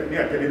 They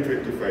are turning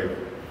 25,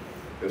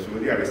 and so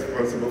they are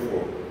responsible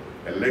for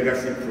a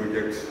legacy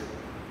project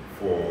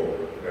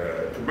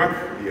to mark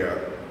their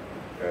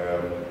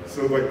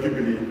Silver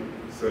Jubilee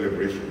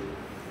celebration.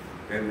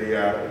 And they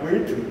are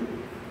going to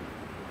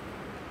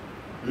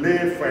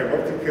lay fiber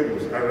optic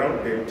cables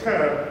around the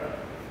entire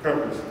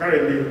campus.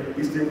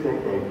 Currently, Eastern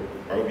Compound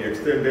will be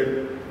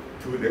extended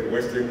to the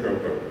Western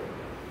Compound.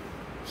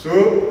 So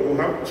we'll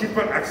have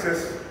cheaper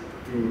access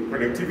to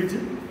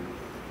connectivity,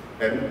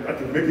 and that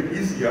will make it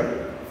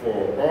easier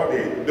for all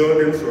the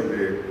buildings on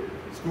the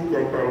school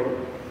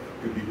compound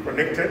to be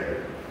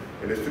connected,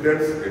 and the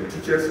students and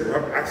teachers will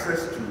have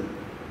access to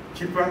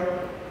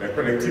cheaper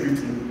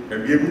connectivity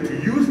and be able to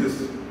use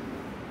this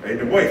in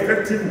a more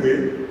effective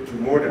way to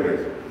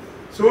modernize.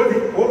 So the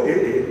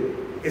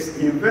OAA is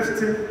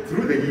investing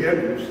through the year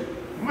groups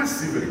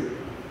massively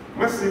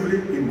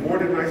in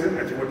modernizing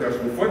Achimota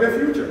School for the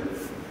future.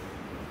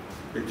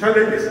 The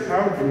challenge is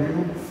how do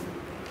you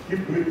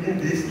keep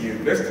making these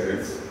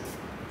investments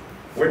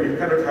when you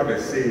cannot have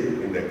a say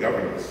in the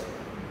governance.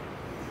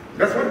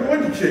 That's what we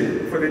want to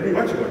change for the new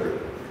Achimota.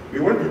 We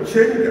want to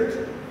change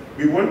that.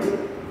 We want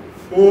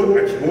all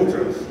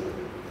Achimotas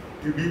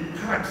to be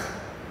part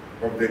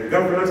of the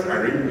governance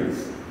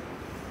arrangements.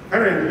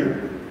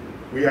 Currently,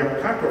 we are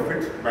part of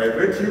it by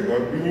virtue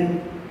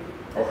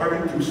of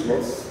having 2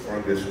 slots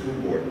on the school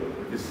board,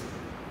 which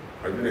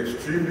has been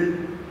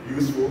extremely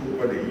useful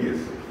over the years.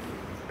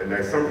 And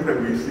that's something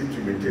that we seek to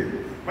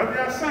maintain. But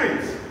there are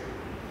signs.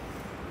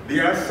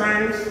 There are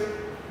signs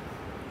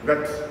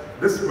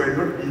that this might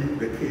not be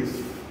the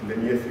case in the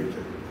near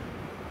future.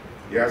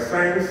 There are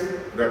signs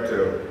that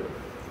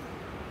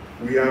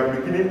we are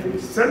beginning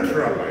to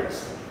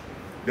centralize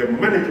the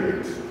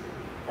management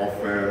of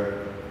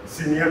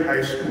senior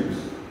high schools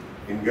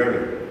in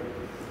Ghana.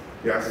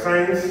 There are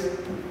signs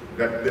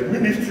that the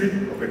Ministry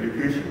of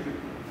Education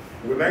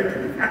would like to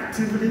be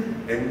actively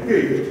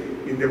engaged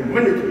in the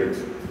management,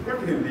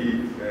 not in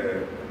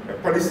the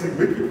policy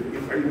making,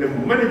 in the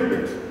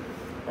management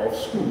of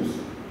schools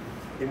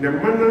in a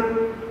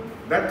manner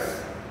that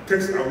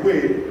takes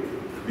away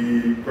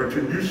the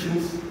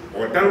contributions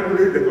or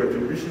downplay the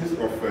contributions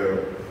of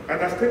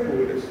other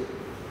stakeholders.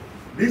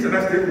 These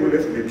other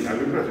stakeholders may be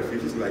alumni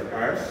associations like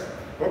us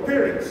or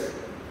parents.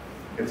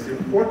 And it's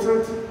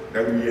important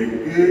that we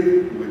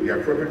engage with the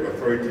appropriate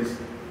authorities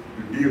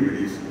to deal with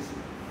these things.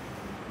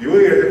 The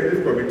OAA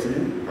Executive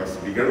Committee has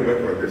begun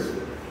work on this.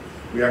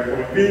 We are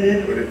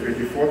convening on the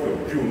 24th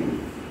of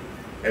June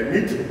a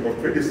meeting of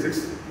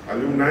 26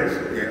 alumni,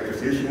 the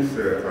associations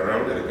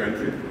around the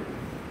country,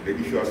 the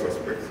usual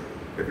suspects,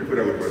 the people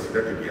that we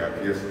consider to be our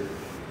peers.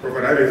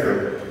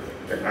 Professionalism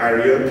are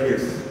real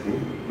peers,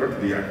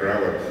 not the Accra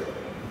ones.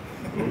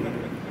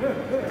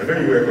 I know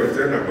you were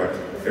concerned about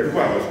the people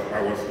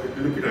I was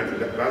looking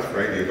at last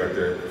Friday, but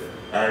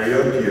are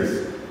real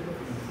peers.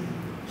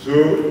 So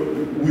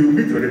we'll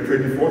meet on the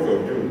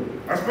 24th of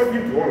June. I spoke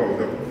to all of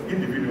them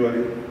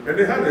individually, and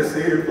they have the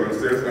same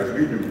concerns as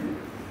we do.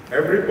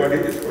 Everybody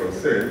is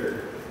concerned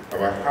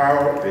about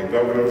how the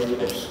governance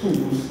of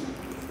schools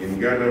in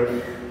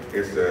Ghana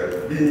is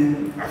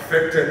being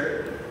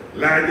affected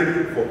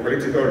largely for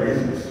political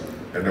reasons,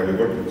 and that we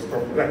want to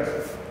stop that.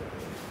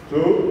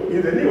 So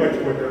in the new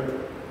Achimota,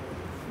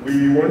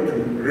 we want to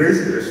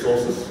raise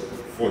resources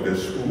for the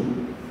school,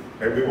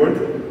 and we want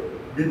to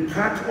be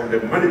part of the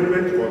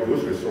management of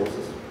those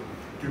resources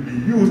to be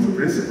used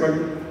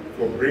principally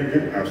for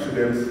bringing our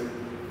students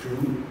to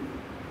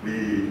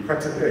the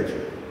cutting edge.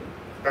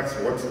 That's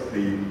what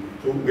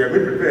so we are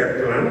going to prepare a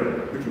plan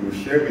which we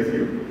will share with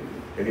you,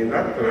 and in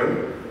that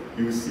plan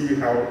you will see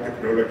how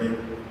technology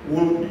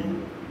will be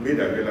made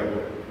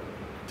available,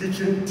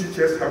 teaching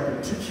teachers how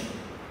to teach,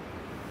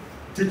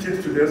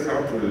 teaching students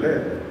how to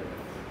learn,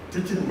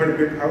 teaching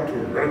management how to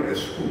run a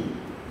school,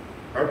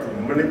 how to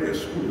manage a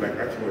school like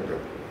Achimota.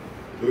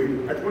 So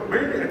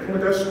managing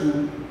Achimota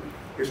school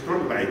is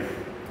not like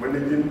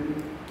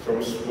managing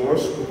some small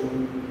school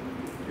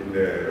in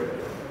the,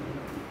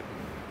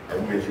 I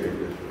won't mention it.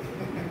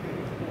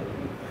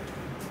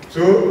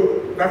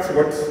 So that's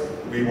what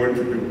we want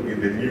to do in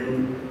the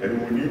new,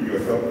 and we need your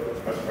help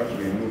as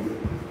we move.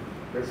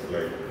 Next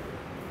slide.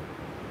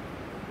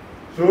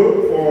 So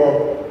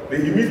for the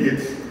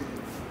immediate,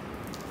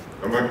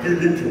 I'm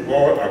appealing to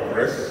all our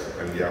press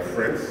and their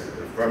friends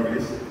and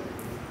families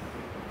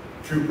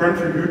to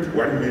contribute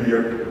 $1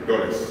 million.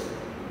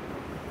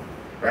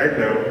 Right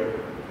now,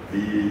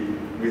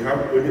 we have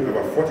only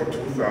about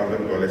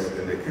 $42,000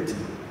 in the kitty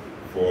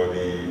for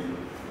the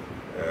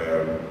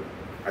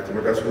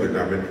Achimota School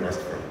Endowment Trust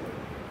Fund.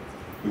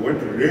 We want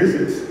to raise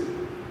it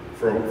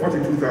from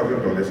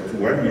 $42,000 to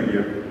 $1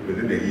 million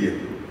within a year.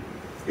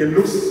 It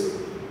looks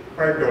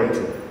quite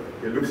daunting.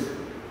 It looks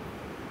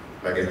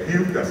like a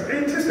huge task.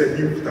 It is a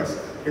huge task.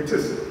 It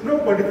is.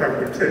 Nobody can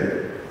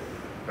pretend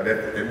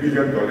that $1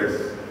 million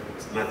is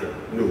nothing.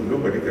 No,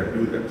 nobody can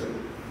do that.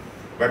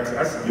 But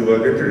as you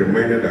already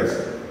reminded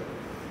us,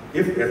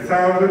 if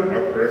 1,000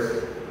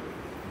 operas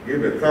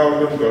give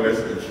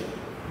 $1,000 each,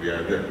 we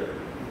are there.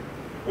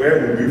 Where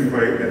will we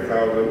find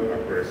 1,000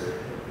 operas?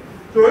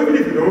 So even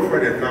if you don't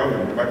find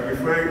 1,000, but you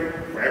find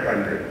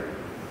 500,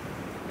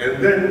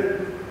 and then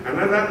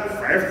another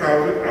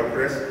 5,000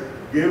 operas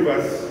give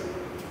us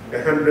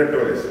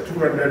 $100, $200,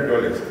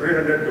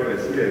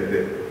 $300 here and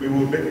there, we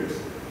will make it.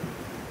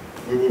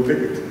 We will make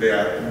it. There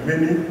are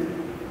many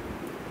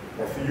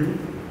of you,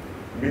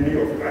 many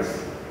of us,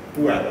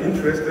 who are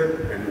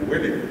interested and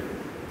willing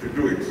to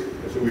do it,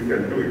 and so we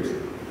can do it.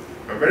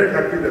 I'm very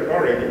happy that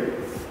already,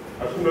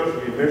 as soon as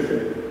we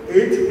mentioned it,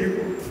 8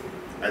 people,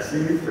 I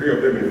see 3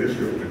 of them in this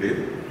room today,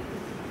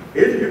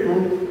 8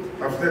 people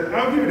have said,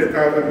 I'll give you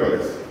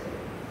 $1,000.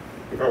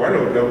 If I one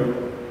of them,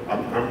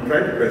 I'm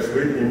trying to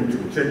persuade him to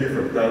change it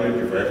from 1,000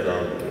 to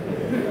 5,000.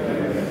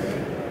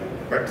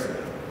 But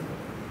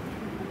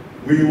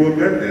we will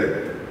get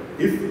there.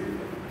 If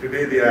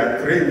today there are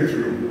 3 in this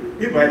room,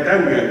 if by the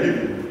time we are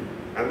leaving,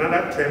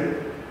 another 10,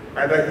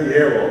 either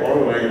here or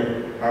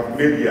online, have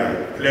made their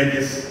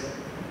pledges,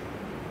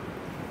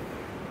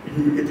 it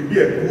will be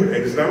a good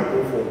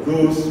example for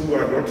those who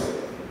are not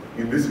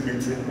in this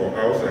meeting or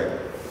outside.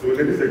 So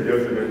ladies and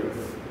gentlemen,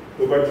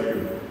 over to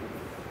you.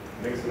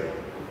 Next slide.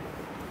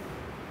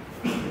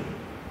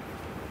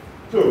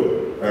 So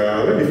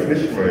let me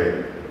finish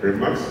my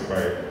remarks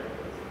by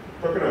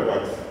talking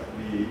about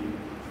the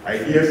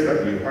ideas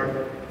that we have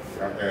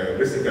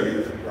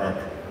basically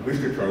wish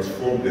to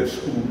transform the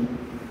school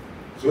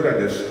so that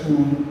the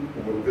school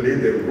will play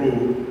the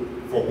role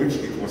for which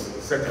it was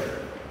set up.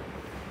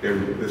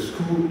 The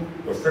school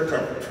was set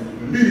up to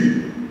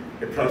lead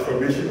the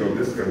transformation of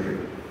this country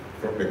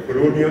from a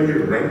colonially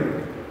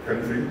run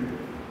country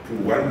to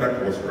one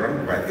that was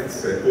run by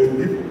its own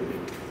people.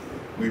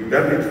 We've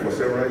done it for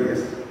several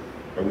years,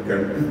 but we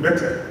can do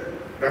better.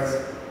 That's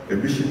the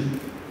mission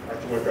at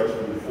Achimota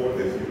School for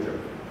the future.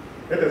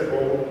 Let us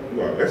all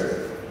do our best,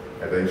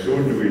 and in so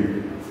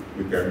doing,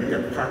 we can be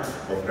a part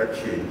of that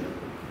change.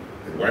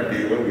 And one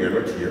day when we are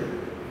not here,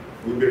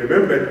 we'll be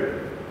remembered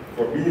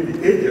for being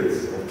the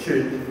agents of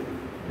change,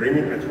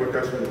 bringing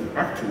Achimota School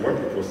back to what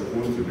it was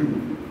supposed to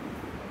do,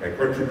 and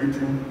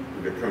contributing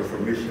to the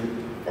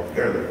transformation of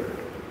Ghana.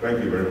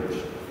 Thank you very much.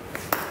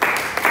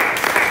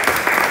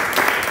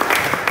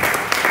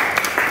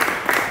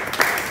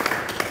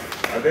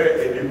 Are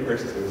there any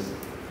questions?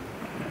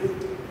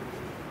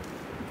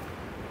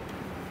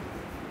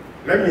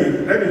 Let me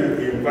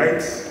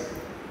invite,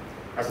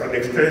 as an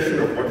extension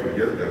of what we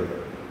just done,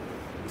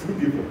 2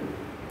 people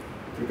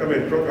to come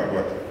and talk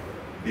about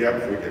their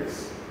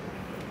projects.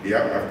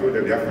 I've told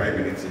them they have 5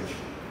 minutes each.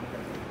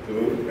 So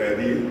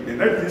the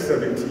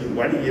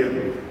 1971 year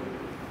group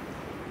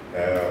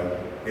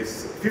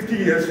is 50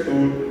 years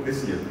old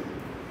this year.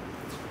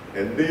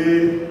 And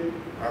they,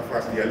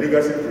 as their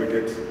legacy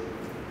project,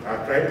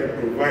 are trying to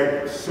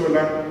provide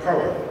solar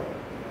power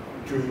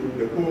to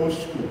the whole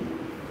school,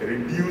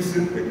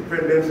 reducing the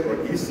dependence on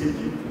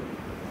ECG.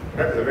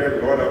 That's a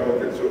very lot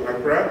about it. So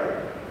Accra,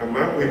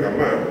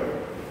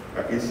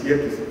 is here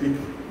to speak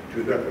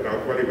to that, and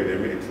I'll call him in a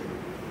minute.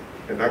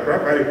 And Accra,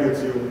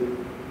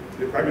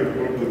 the party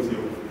will go to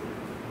you.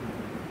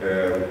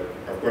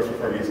 Of course,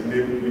 from his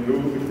name, we know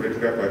which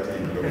political party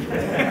he belongs to.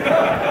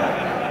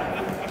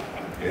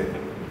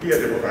 Here,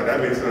 the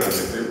Prophet is the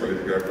same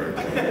political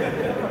party.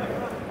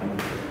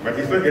 But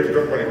he's not here to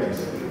talk politics.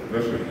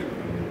 No, sir.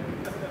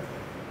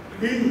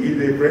 He is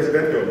the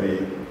president of the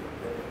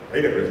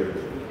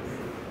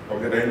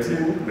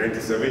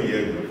 1997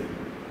 year group,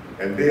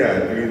 and they are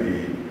doing the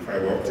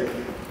fiber optic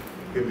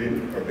building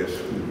of the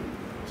school.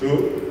 So,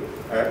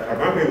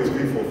 Amame will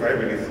speak for 5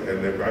 minutes, and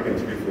then Brahmin will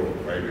speak for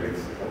 5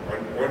 minutes on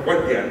what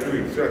they are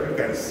doing, so that you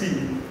can see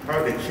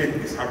how the change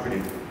is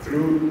happening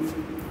through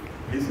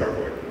this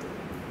record.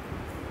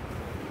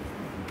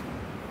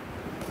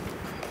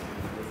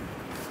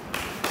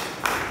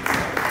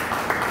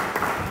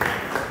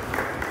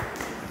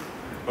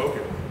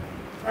 Okay.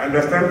 I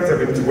understand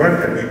 71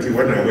 and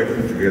 81 are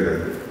working together.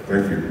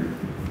 Thank you.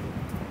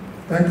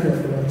 Thank you,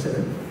 Honorable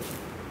Chair.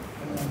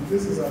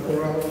 This is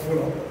Akora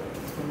Bullock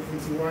from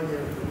 81 year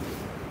group.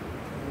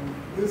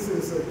 This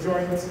is a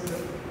joint, the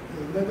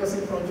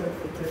legacy project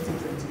for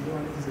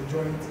 2021 is a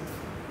joint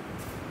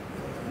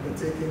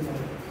undertaking of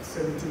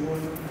 71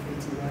 and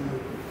 81 year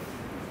group.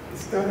 It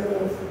started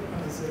off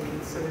as a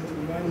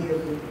 71 year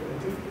group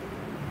project,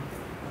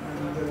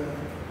 and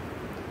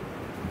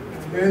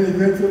then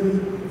eventually,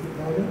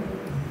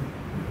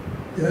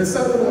 it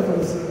started off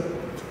as a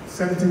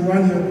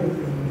 71 year group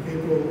in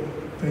April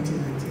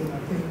 2019. I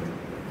think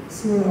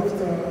soon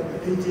after the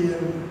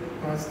AGM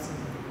passed,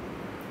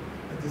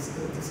 the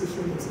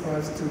decision was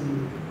passed to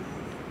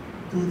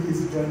do this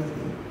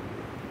jointly,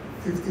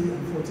 50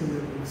 and 40 year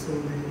group. So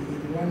the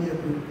 81 year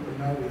group are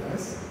now with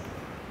us.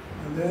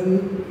 And then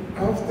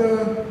after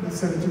the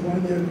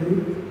 71 year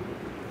group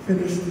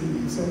finished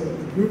the sort of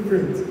the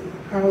blueprint,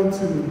 how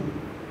to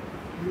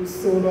use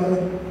solar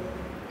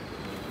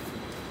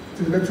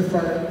to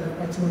electrify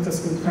the Achimota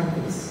School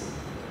campus.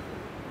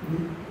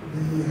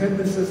 The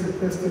headmistress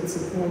requested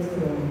support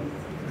from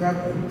the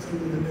government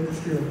through the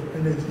Ministry of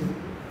Energy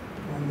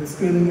on the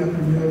scaling up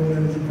renewable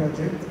energy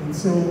project. And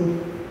so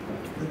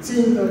the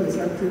team that is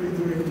actually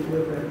doing the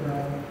work right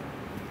now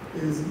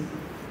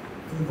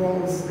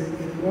involves the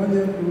 81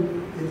 year group,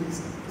 the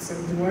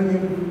 71 year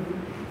group,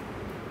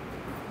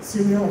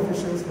 senior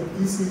officials from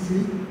ECG,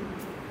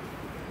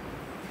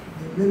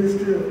 the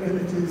Ministry of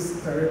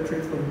Energy's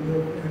Directorate for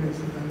Renewable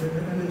Energy, and then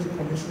the Energy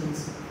Commission's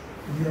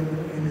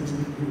Renewable Energy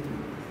Group.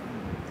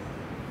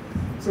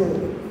 So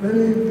let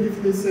me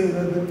briefly say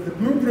that the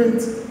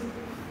blueprint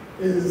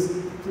is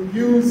to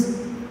use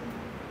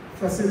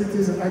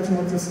facilities at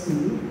Achimota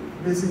School,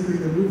 basically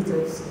the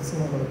rooftops in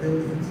some of our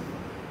buildings,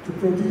 to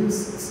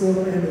produce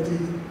solar energy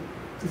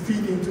to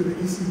feed into the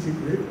ECG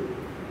grid.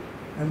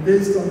 And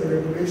based on the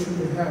regulation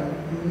we have,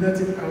 you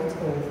net it out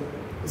of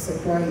the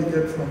supply you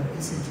get from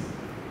ECG.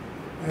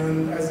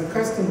 And as a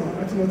customer,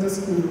 Achimota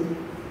School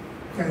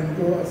can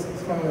go as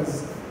far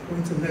as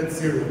going to net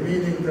zero,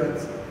 meaning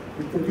that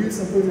we produce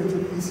and put into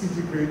the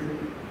ECG grid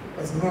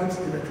as much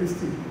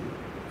electricity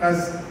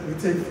as we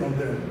take from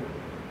them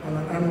on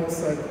an annual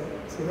cycle.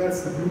 So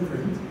that's the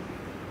blueprint.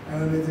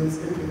 And it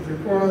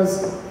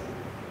requires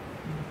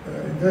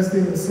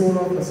investing in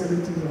solar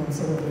facilities on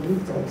some of the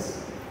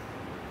rooftops,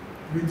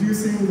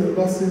 reducing the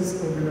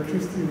losses of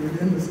electricity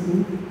within the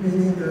school,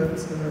 meaning that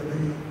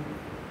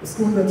the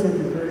school network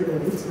is very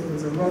old, so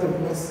there's a lot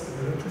of loss of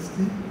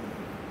electricity.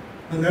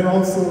 And then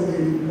also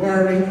the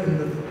wiring in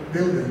the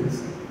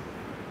buildings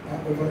are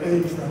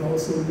overaged and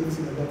also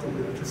losing a lot of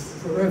electricity.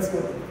 So that's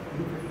what the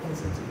blueprint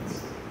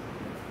constitutes.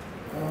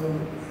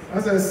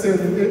 As I said,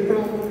 in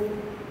April,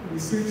 we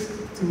switched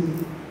to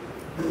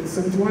the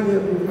 71-year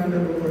group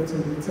handed over to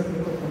the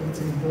technical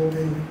committee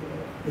involving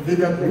the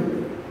bigger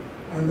group,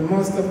 and the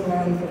master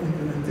plan for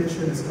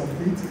implementation is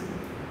complete,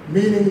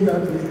 meaning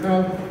that we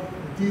have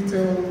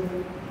detailed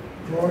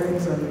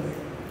drawings and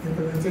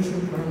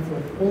implementation plan for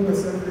the old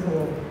assembly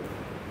hall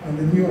and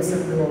the new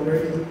assembly hall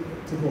ready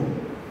to go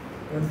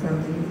when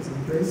funding is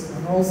in place.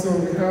 And also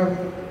we have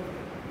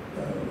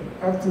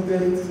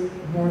up-to-date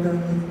modern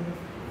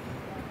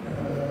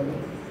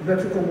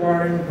electrical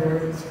wiring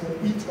drawings for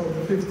each of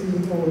the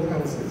 15 old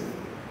houses,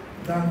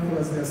 done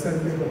plus the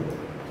assembly hall.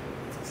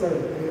 Sorry,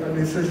 the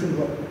administration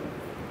hall.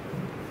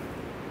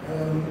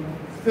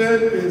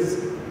 Third is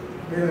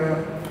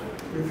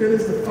we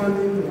finished the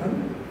funding plan,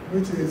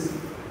 which is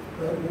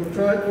we'll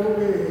try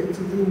OAA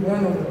to do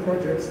one of the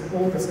projects, the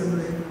old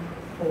assembly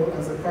hall,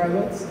 as a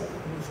pilot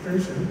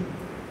demonstration.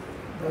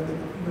 But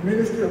the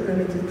Ministry of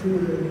Energy, through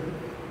the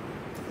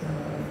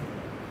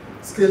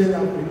Scaling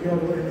Up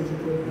Renewable Energy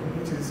Program,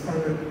 which is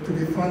to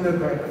be funded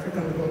by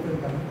African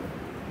Development Bank,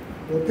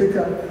 will pick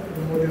up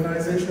the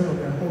modernization of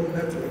the whole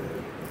network,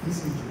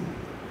 ECG.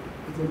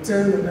 It will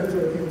turn the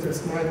network into a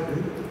smart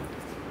grid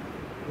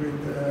with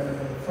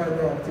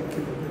fiber optic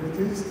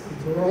capabilities.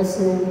 It will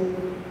also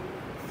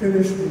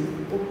finish the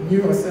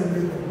new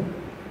assembly hall,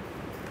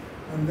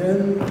 and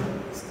then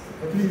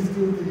at least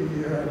do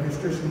the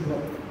administration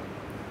block.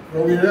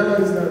 But we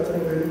realized that for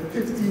the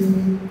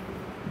 15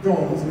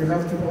 dorms, we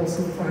have to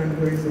also find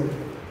ways of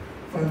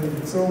funding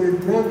it. So we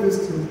brought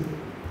this to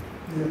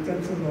the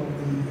attention of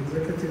the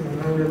executive, and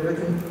now we're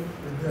working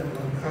with them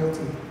on how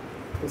to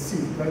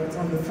proceed. But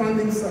on the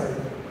funding side,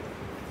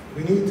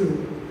 we need to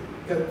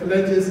get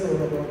pledges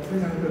of about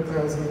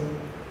 300,000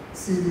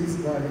 CDs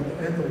by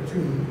the end of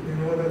June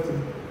in order to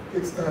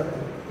kickstart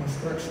the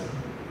construction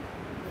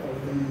of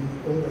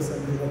the old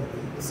assembly hall,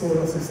 the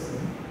solar system.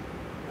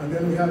 And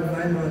then we have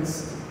 9 months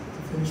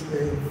to finish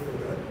paying for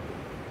that.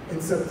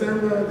 In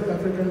September, the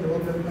African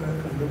Development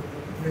Bank and the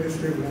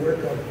Ministry will work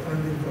out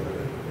funding for the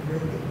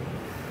remainder.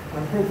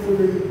 And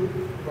hopefully,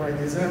 by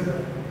December,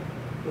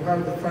 we'll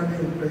have the funding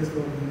in place for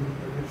the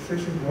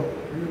administration block,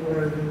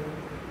 rewiring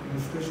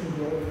administration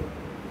block,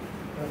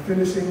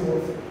 finishing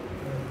off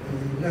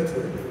the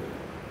network.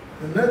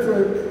 The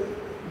network,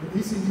 the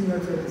ECG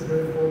network is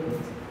very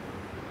important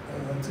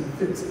to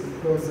fix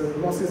because the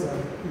losses are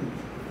huge.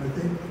 I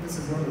think this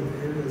is one of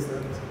the areas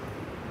that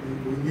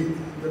we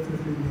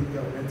definitely need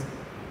government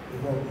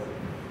involvement.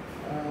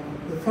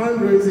 The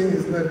fundraising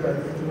is led by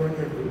the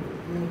 81-year group.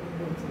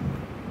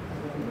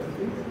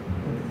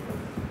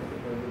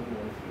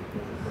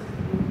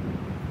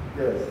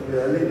 Yes, we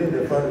are leading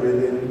the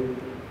fundraising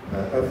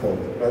effort,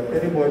 but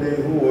anybody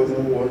who also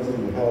wants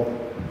to help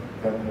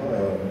can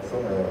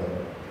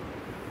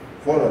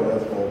follow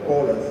us or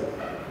call us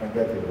and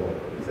get involved.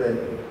 It's a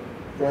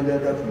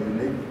project that we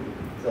need.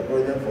 It's a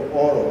project for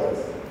all of us.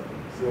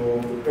 So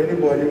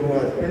anybody who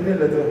has any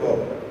little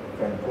help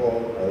can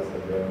call us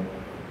and then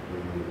we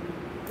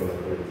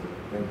collaborate.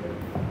 Thank you.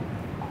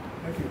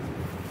 Thank you.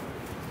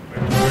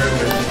 Thank you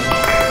very much.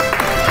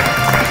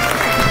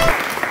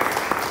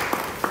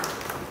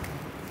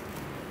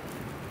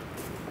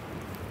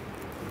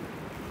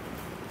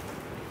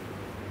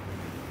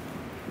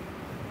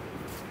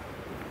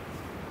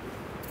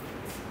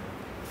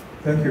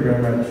 Thank you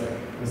very much,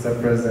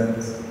 Mr. President,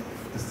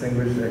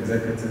 distinguished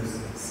executives,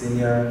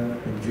 senior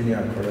and junior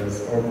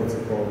actors, all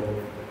protocol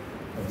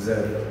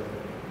observed.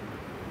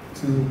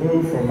 To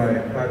borrow from my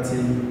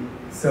party,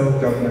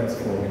 self-government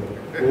for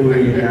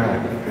OAA now.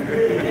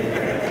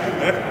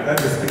 That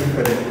is speaking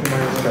for the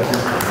human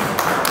tradition.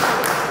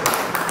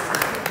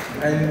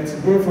 And to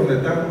borrow from the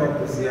Dankwa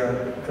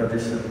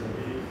tradition,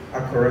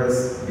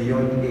 Akoras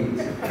beyond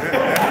age.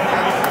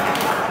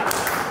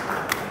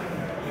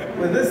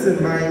 With this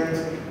in mind,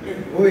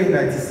 OAA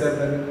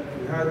 97,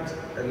 we had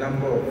a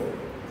number of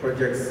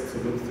projects to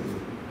look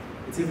through.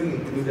 It even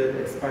included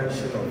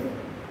expansion of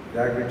the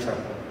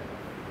agri-chapel.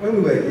 When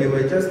we were here,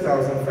 we were just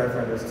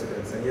 1,500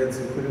 students, and yet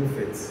we couldn't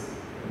fit.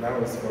 And now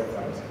it's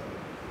 4,000.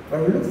 But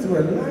we looked through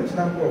a large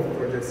number of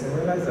projects and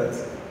realized that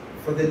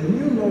for the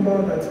new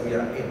normal that we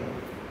are in,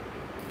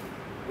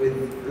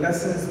 with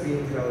lessons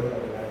being held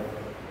online,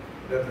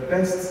 the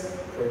best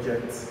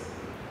project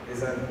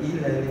is an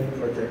e-learning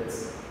project,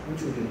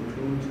 which would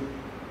include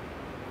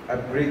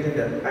upgrading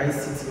the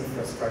ICT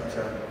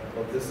infrastructure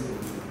of the school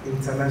to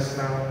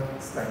international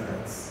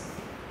standards.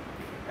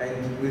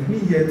 And with me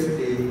here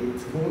today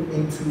to go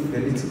into the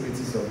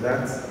nitty-gritties of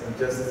that in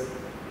just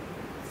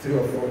 3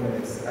 or 4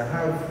 minutes, I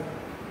have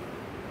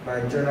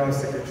my General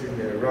Secretary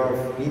here,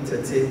 Ralph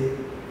Nitete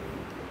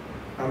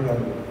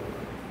Amlamu,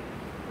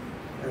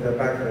 in the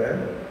back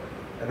there.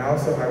 And I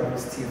also have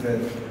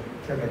Stephen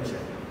Kemeche,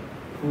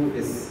 who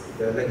is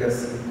the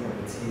Legacy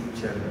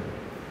Committee Chairman.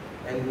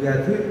 And we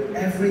are doing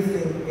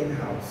everything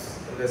in-house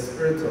in the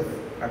spirit of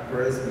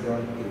Across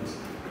Beyond Age.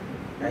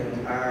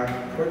 And our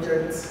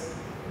project,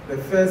 the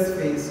first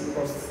phase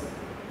costs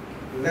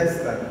less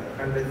than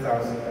 100,000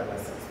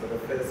 dollars for the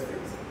first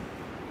phase.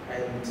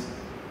 And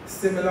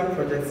similar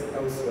projects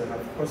elsewhere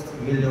have cost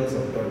millions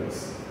of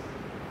dollars,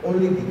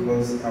 only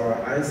because our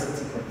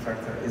ICT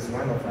contractor is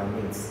one of our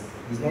mates.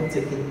 He's not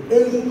taking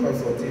any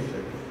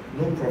consultation,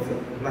 no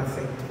profit,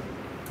 nothing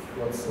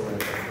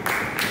whatsoever.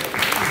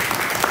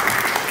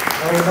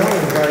 I will now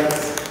invite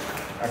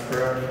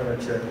Akra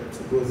Kemeche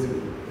to go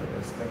through the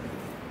rest.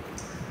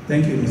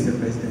 Thank you, Mr.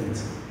 President.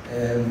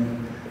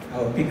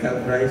 I'll pick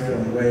up right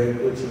from where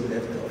Ochi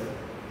left off.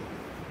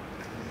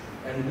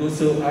 And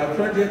also, our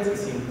project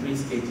is in 3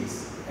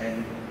 stages,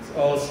 and it's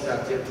all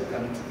structured to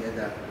come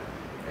together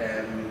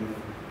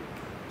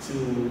to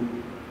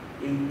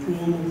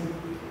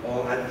improve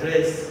or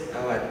address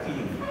our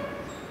theme,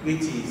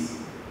 which is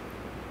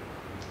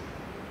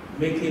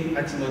making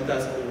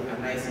Achimota School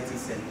an ICT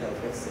Center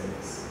of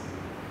Excellence.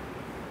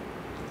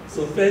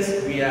 So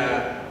first, we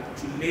are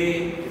to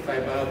lay the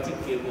fiber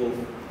optic cable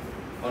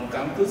on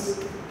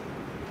campus,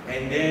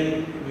 and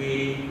then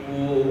we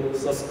will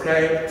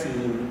subscribe to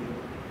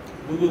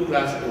Google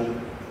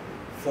Classroom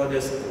for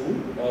the school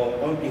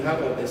or on behalf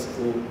of the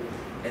school,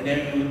 and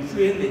then we will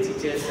train the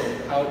teachers on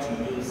how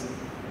to use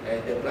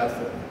the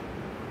platform.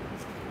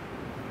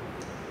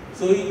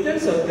 So in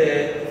terms of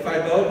the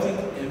fiber optic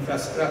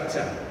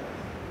infrastructure,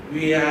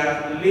 we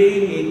are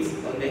laying it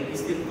on the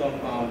eastern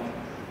compound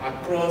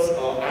across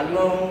or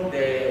along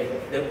the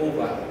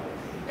oval,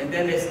 and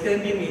then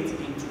extending it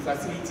into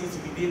facilities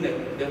within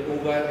the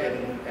oval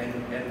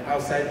and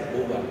outside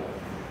the oval.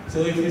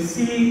 So if you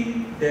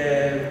see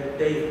the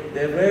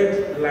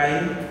red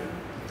line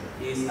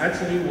is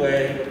actually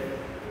where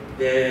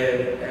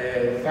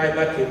the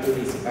fiber cable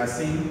is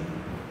passing.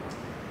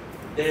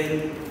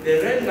 Then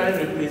the red line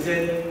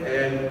represents,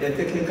 the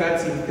technical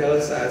team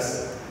tells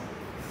us,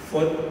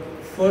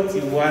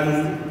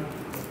 41,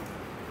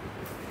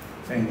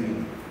 thank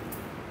you.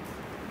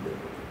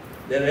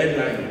 The red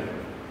line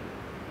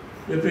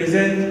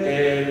represents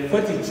a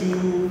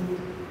 42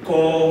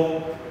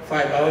 core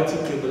fiber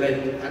optic cable,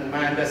 and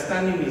my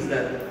understanding is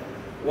that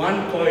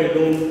one core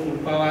alone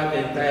could power the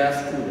entire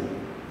school,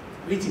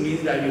 which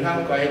means that you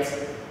have quite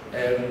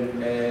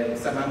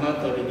some amount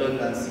of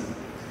redundancy.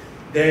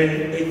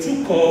 Then a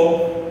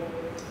 2-core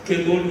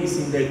cable is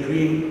in the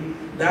green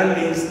that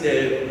links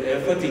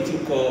the 42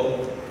 core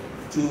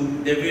to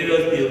the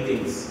various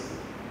buildings.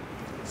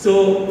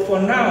 So for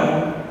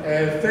now,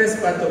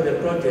 first part of the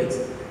project,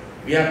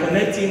 we are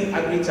connecting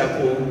Agri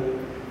Chapel,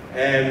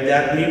 the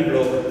admin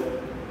block,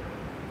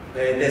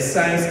 the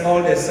science,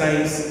 all the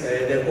science,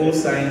 the old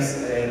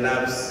science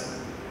labs,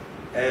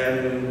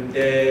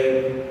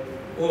 the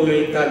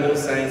OAA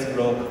science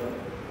block,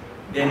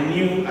 the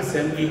new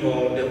assembly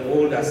hall, the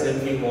old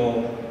assembly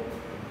hall,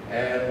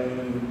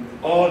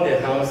 all the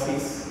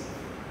houses,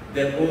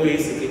 the OAA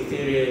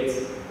secretariat.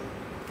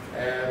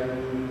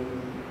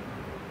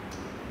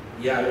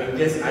 Yeah, we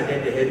just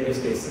added the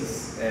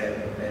headmistress's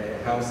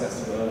house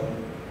as well.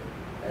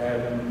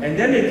 And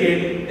then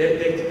again,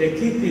 the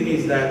key thing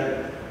is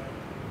that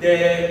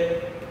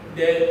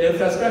the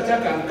infrastructure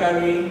can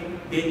carry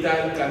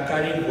data, it can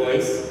carry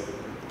voice,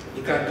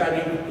 it can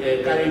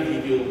carry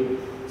video.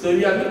 So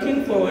we are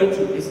looking forward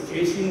to a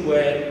situation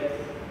where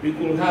we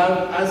could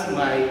have, as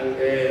my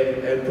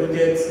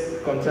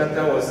project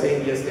contractor was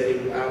saying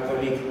yesterday, our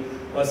colleague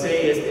was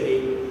saying yesterday,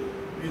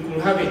 we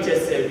could have a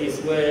chat service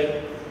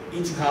where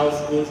each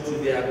house goes to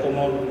their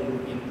common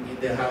room in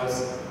the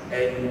house,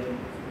 and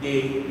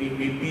we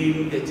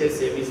build the chat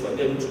service for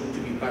them to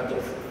be part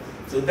of.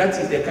 So that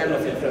is the kind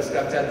of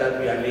infrastructure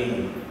that we are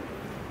laying.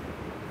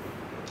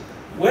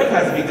 Work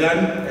has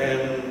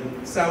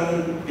begun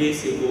some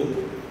days ago.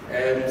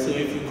 So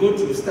if you go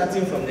to,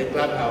 starting from the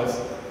clubhouse,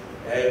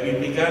 we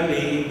began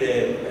laying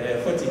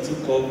the 42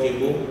 core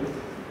cable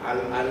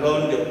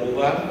along the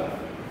oval.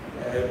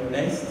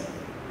 Next.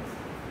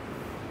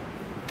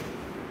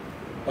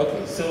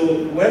 Okay,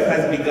 so work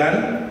has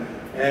begun.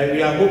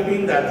 We are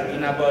hoping that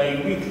in about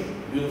a week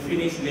we will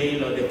finish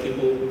laying on the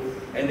cable,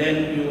 and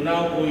then we will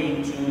now go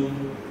into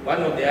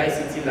one of the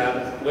ICT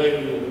labs where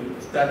we will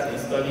start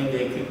installing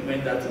the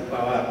equipment that will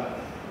power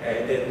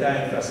the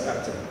entire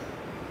infrastructure.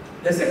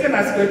 The second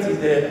aspect is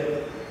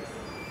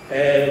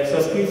the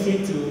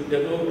subscription to the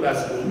Google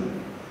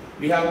Classroom.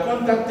 We have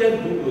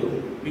contacted Google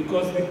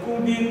because we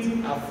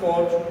couldn't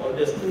afford, or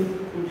the school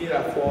couldn't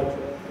afford,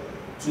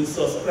 to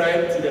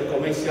subscribe to the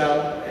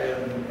commercial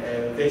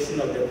version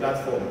of the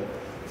platform.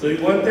 So we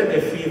wanted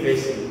the free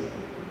version.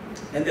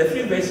 And the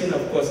free version,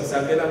 of course, is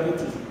available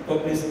to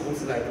public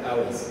schools like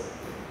ours,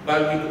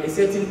 but with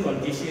certain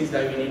conditions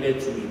that we needed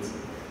to meet.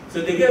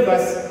 So they gave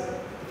us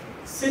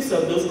 6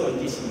 of those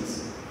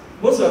conditions.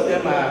 Most of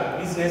them are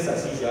business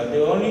as usual.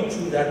 There were only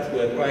 2 that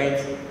were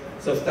quite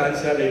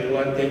substantial and we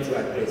wanted to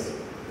address.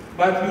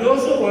 But we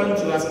also want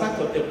to, as part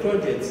of the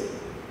project,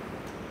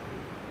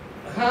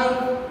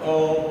 have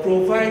or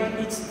provide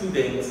each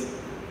student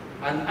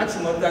an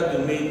Achimota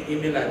domain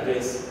email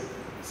address.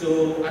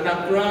 So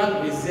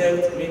Anakura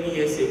reserved many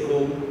years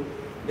ago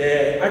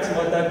the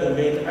Achimota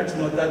domain,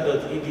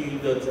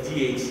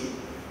 achimota.edu.gh,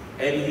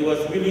 and he was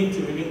willing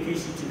to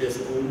relinquish it to the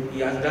school. He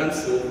has done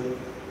so.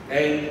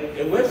 And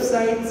a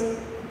website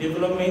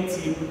development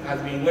team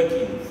has been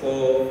working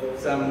for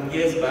some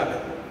years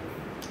back.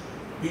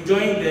 We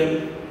joined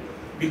them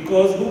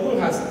because Google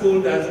has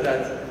told us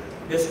that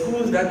the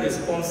schools that they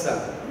sponsor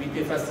with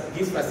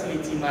this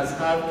facility must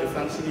have a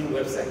functioning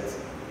website.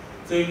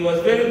 So it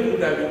was very good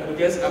that we could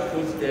just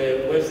approach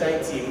the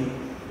website team,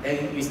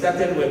 and we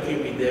started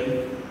working with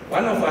them.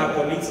 One of our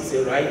colleagues is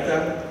a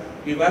writer.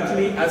 We've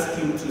actually asked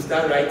him to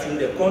start writing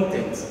the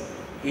content.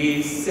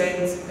 He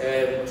sent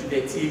to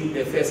the team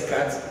the first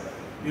cut.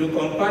 We'll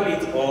compile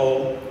it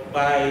all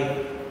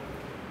by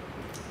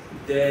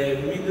the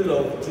middle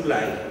of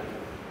July.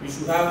 We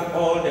should have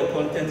all the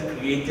content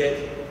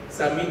created,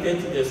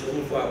 submitted to the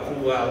school for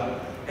approval,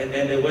 and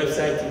then the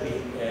website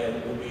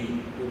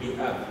will be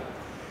up.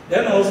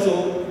 Then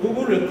also,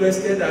 Google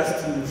requested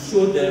us to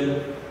show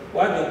them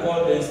what they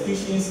call the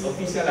institution's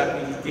official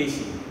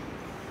accreditation.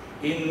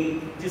 In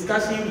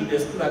discussion with the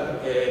school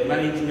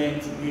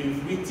management,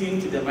 we've written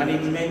to the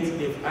management,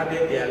 they've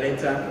added their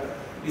letter.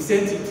 We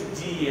sent it to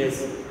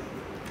GES,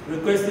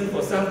 requesting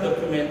for some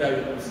document that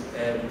we could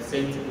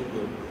send to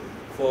Google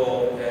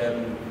for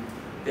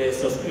the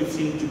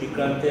subscription to be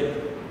granted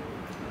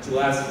to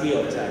us free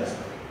of charge.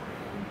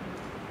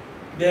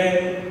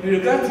 Then, with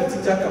regard to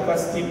teacher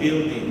capacity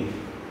building,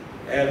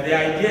 the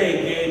idea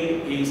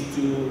again is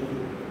to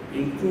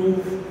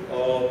improve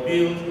or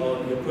build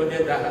on a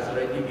project that has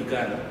already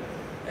begun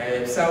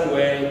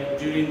somewhere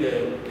during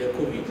the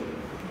COVID.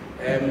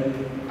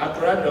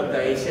 Accra,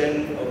 Dr.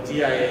 Asian of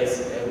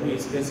GIS, who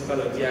is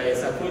principal of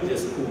GIS, approached the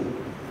school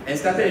and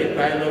started a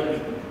pilot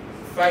with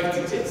 5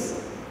 teachers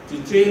to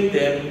train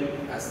them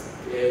as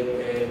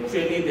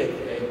training the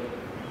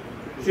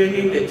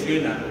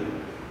trainer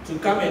to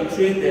come and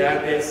train the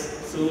others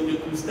so they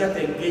could start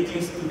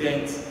engaging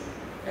students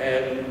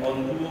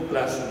on Google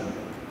Classroom.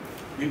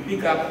 We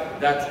pick up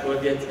that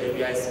project and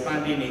we are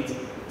expanding it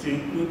to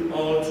include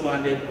all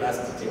 200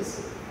 plus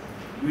teachers.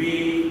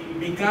 We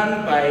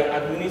began by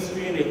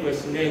administering a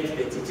questionnaire to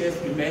the teachers.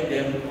 We met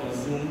them on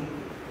Zoom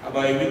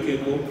about a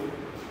week ago,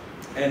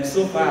 and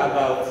so far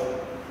about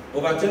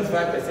over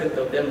 25%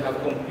 of them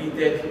have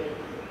completed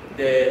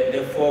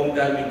the form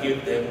that we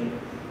gave them.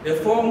 The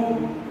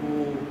form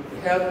will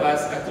help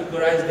us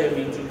categorize them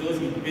into those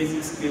with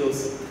basic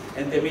skills,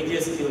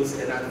 intermediate skills,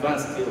 and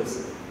advanced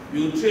skills.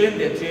 We will train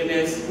the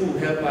trainers who will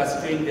help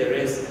us train the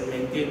rest and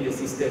maintain the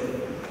system.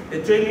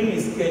 The training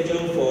is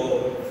scheduled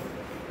for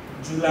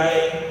July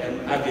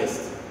and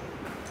August.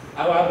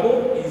 Our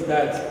hope is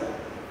that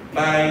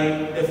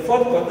by the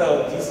 4th quarter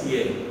of this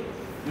year,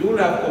 we will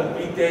have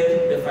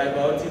completed the fiber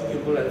optic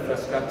cable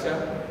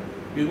infrastructure.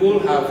 We will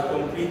have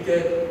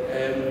completed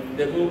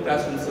the Google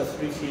Classroom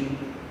subscription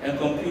and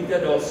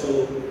completed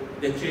also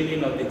the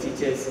training of the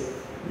teachers.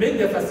 Make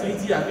the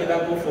facility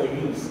available for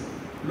use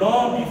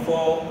long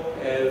before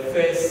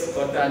 1st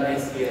quarter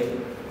next year,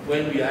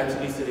 when we are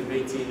actually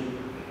celebrating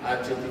our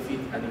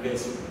 25th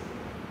anniversary.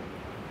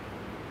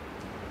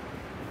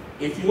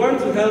 If you want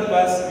to help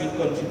us with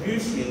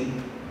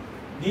contribution,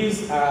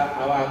 these are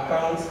our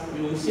accounts.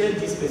 We will share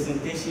this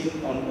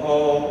presentation on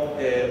all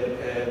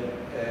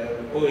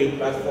OAA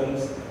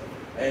platforms,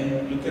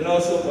 and you can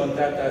also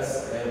contact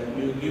us and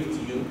we will give to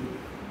you.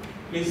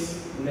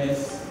 Please,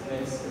 next.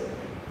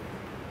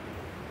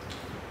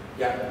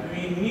 Yeah,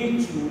 we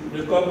need to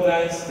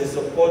recognize the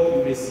support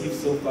we received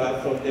so far.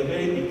 From the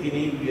very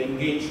beginning, we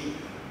engaged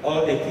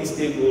all the key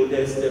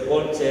stakeholders. The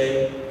board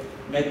chair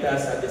met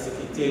us at the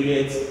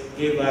secretariat,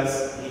 gave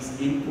us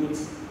his input.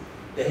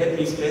 The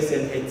headmistress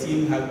and her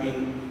team have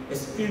been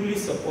extremely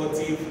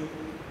supportive.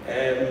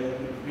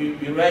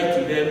 We write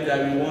to them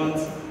that we want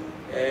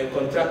a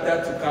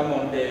contractor to come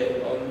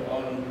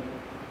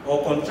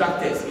or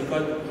contractors,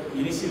 because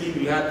initially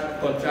we had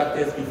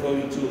contractors before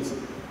we chose,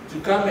 to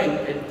come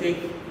and take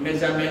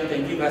measurement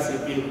and give us a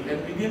bill.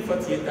 And within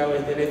 48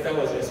 hours, the letter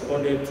was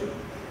responded to.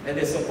 And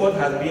the support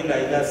has been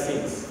like that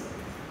since.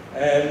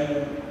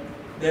 The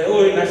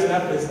OAA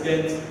National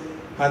President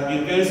has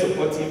been very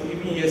supportive.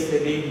 Even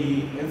yesterday,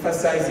 he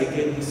emphasized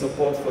again his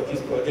support for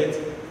this project.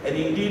 And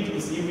indeed,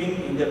 it's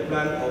even in the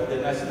plan of the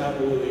National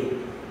OAA.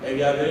 And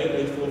we are very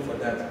grateful for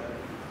that.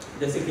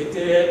 The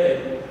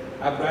Secretariat and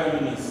Accra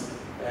units,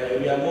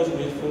 we are most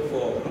grateful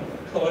for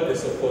all the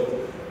support.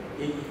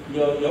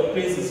 Your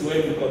place is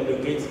where we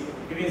congregate.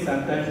 Even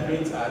sometimes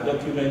print our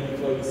document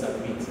before we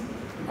submit.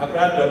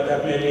 Accra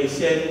Dr. Mary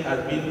Shen has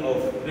been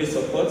of great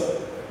support.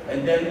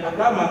 And then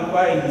Accra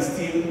Mankwa and his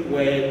team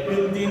were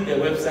building the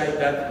website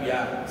that we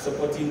are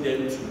supporting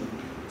them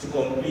to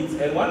complete.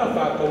 And one of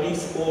our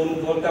colleagues owned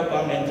Volta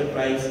Palm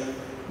Enterprise,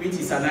 which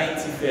is an IT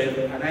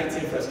firm, an IT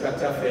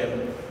infrastructure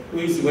firm, who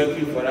is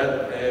working for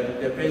that.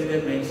 The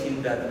president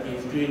mentioned that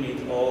he's doing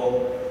it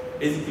all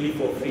basically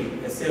for free,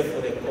 except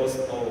for the cost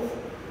of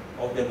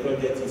the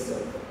project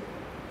itself.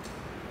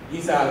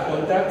 These are our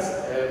contacts,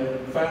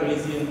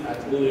 fundraising at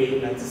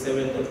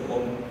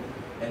OAA97.com,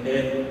 and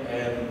then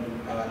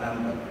our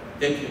number.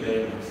 Thank you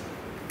very much.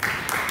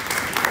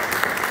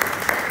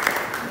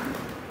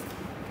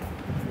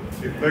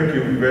 Thank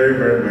you very,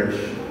 very much.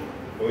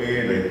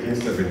 OAA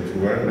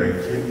 1971,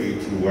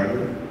 1981,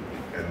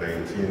 and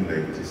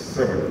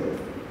 1997.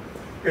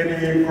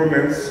 Any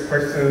comments,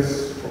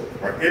 questions,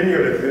 or any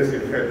of the things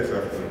you've heard this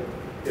afternoon?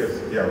 Yes,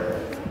 yeah.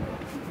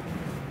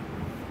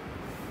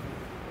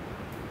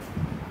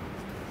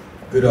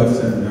 Good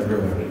afternoon,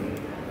 everyone.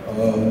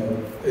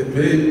 It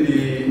may be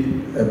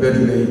a bit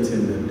late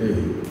in the day,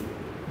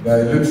 but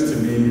it looks to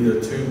me the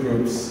two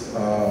groups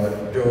are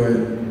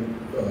doing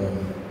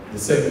the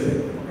same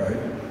thing, right?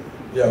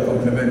 They are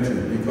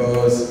complementary,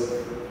 because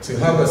to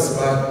have a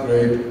smart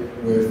grid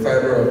with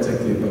fiber optic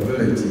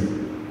capability,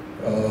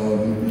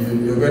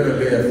 you're going to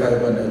lay a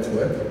fiber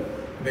network.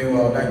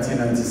 Meanwhile,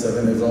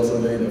 1997 is also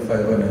laying a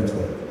fiber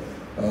network.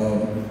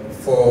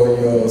 For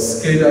your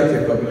SCADA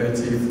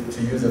capability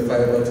to use a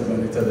fiber to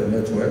monitor the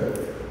network,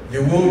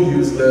 you will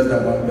use less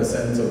than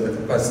 1% of the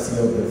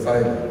capacity of the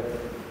fiber.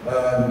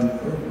 And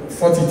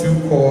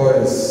 42 core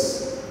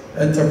is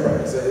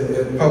enterprise,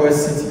 it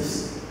powers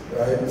cities,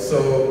 right?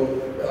 So,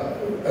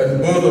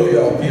 and both of you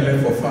are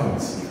appealing for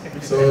funds.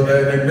 So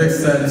then it makes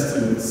sense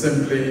to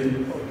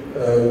simply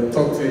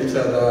talk to each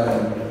other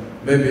and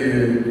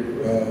maybe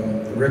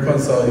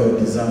reconcile your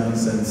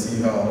designs and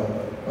see how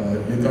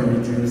you can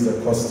reduce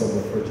the cost of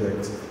a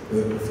project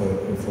for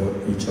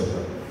each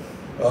other.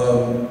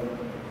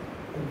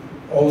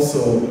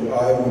 Also,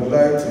 I would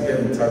like to get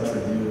in touch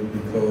with you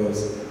because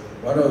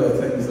one of the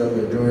things that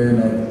we're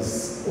doing on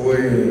this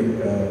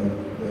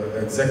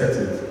OAA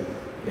executive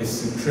is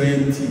to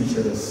train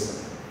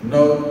teachers,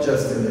 not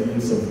just in the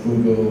use of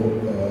Google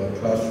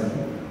Classroom,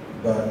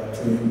 but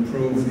to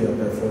improve their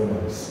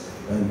performance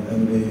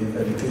and the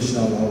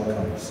educational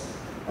outcomes.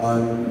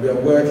 And we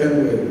are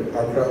working with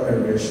Accra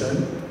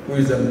Federation, who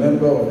is a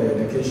member of the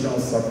educational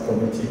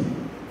subcommittee,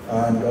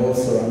 and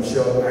also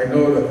I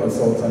know the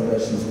consultant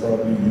that she's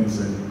probably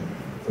using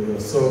for you.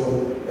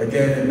 So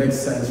again, it makes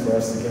sense for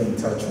us to get in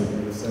touch with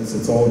you since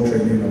it's all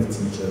training of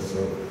teachers.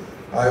 So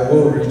I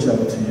will reach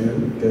out to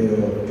you, get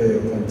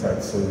your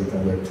contact so we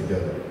can work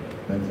together.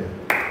 Thank you.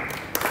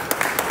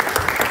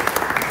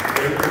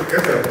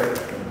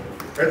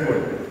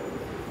 Edmund,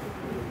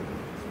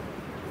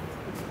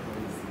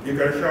 you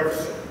can shout.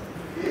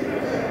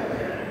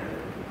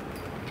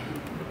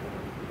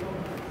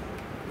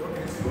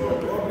 Okay, so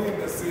probably in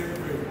the same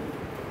way.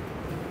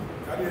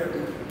 Can you hear me?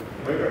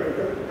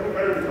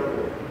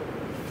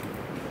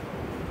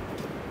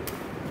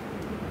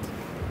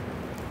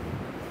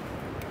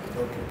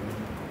 Okay.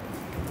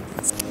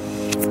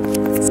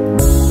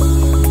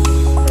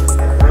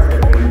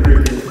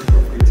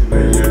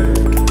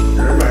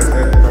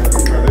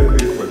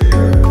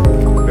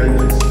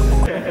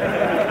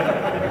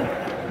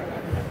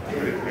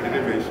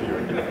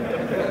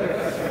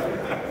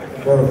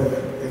 Well,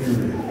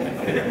 anyway,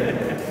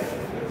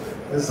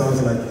 it sounds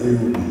like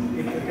AOB.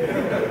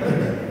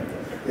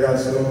 Yeah,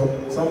 so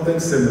something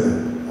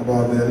similar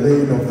about the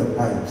laying of the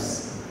pipes.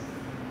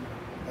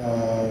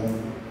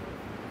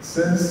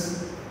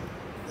 Since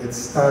it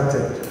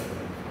started,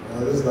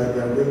 just like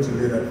we are going to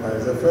lay the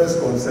pipes, the first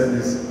concern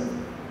is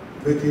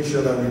making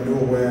sure that we know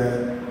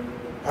where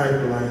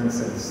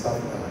pipelines and stuff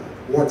are,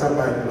 water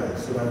pipelines,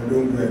 so that we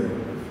don't go and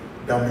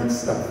damage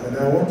stuff. And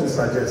I want to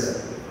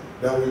suggest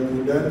that we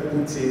could then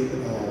put in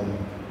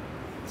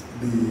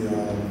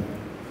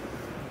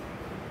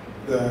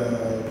the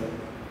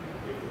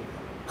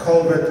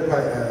culvert,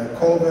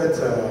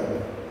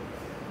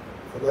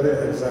 forgot the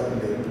exact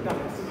name,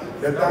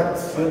 the duct,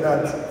 so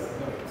that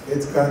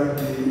it can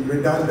be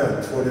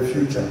redundant for the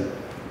future.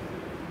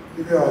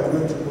 If you are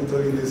going to put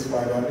only this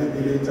pipe, and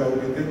maybe later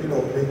we'll be thinking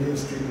of making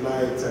street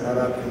lights and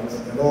other things,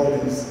 and all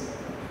these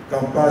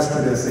can pass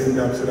through the same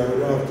dam so that we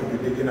don't have to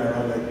be digging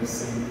around like we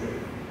see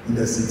in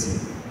the city.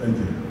 Thank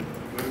you.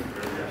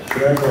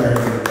 Should I go ahead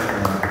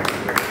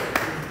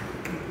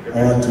and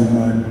our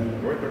two-man?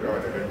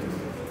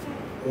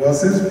 Well,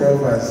 since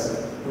Prof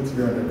has put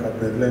me on the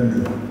carpet, let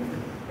me.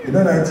 You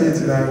know,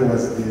 1989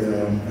 was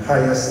the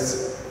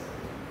highest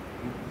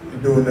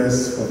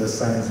donors for the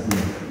science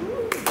group.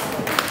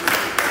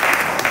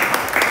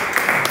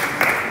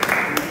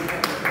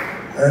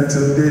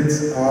 Until date,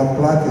 our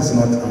plaque is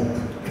not up.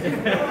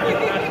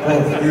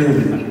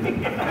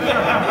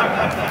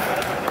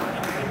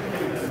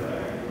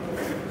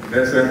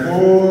 There's a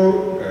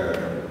whole,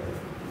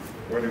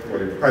 what do you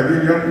call it,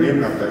 pavilion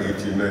named after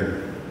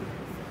 89.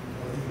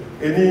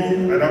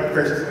 Any other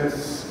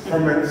questions,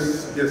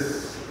 comments?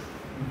 Yes.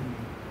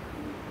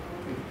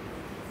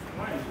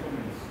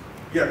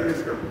 Yeah,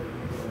 please come.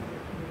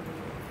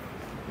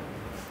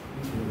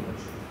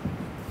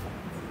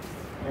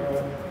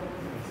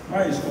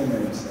 My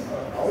comments. I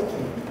want to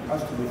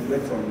ask to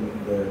reflect on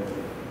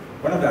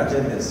one of the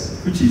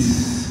agendas, which is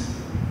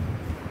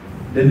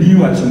the new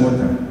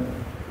Achimota.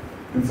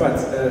 In fact,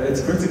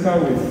 it's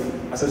critical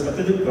as a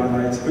strategic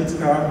planner, it's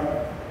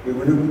critical we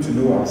were able to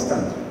know our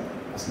stand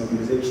as an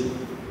organization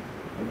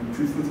and be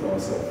truthful to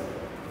ourselves.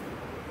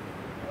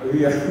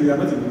 We are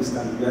not a good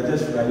stand, we are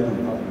just relying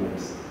on our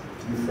words,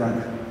 to be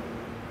frank.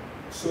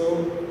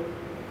 So,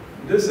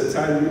 this is a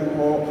time we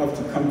all have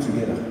to come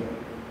together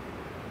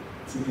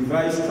to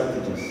devise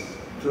strategies,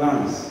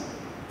 plans,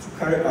 to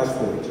carry us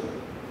forward.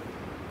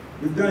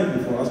 We've done it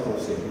before, as Paul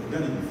said, we've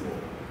done it before.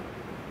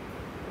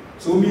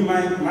 So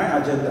my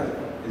agenda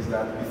is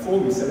that before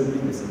we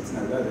celebrate the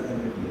centenary, that's the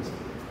 100 years,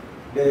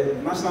 the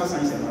National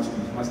Science and Maths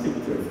Schools must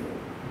take 12.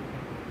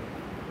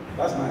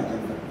 That's my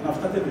agenda. And I've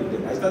started with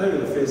them. I started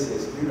with the first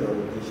years during the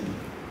orientation.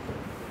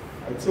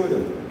 I told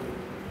them,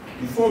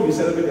 before we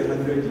celebrate the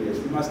 100 years,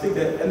 we must take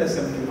the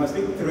NSM, we must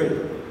take 3.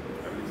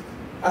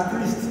 At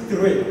least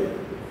 3.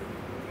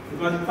 It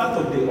must be part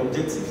of the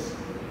objectives.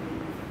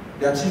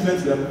 The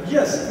achievements we have.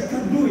 Yes, we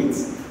can do it.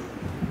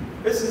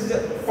 This is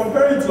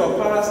comparing to our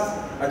past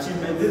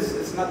achievement, this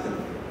is nothing.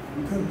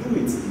 We can do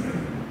it.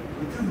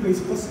 We can do it,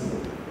 it's possible.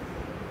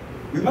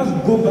 We must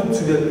go back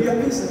to we are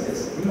pacesetters.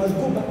 We must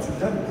go back to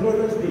that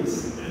glorious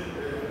days.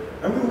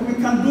 And we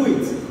can do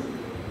it.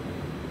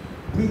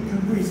 We can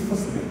do it, it's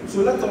possible.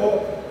 So let's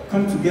all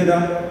come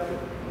together,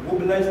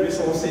 mobilize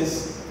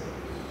resources,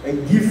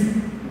 and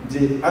give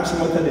the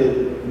Achimota the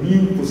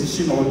new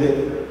position or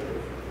the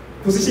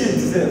position it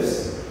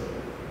deserves.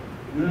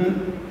 Well,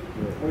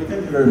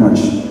 thank you very much.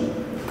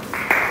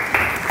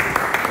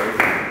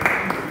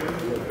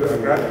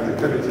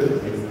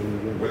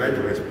 would like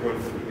to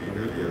respond to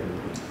the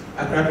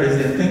Accra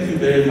President, thank you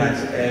very much.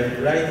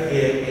 Right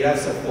here, we have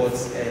support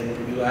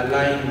and you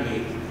align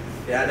with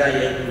the other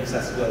year groups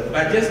as well.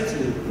 But just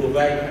to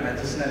provide an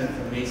additional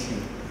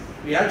information,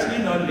 we are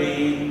actually not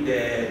laying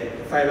the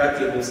fiber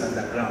cables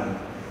underground.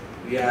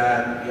 We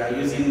are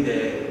using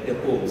the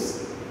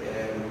poles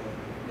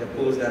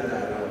that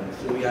are around.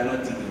 So we are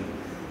not digging.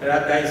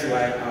 That is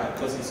why our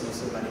cost is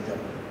also manageable.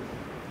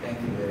 Thank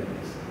you very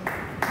much.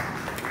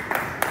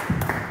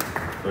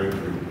 Thank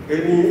you.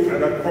 Any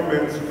other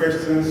comments,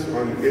 questions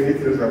on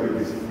anything that we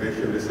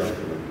mentioned this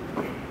afternoon?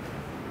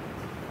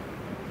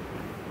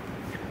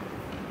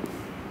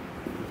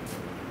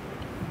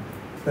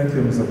 Thank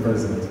you, Mr.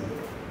 President.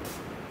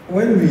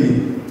 When we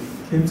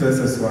came to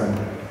SS1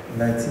 in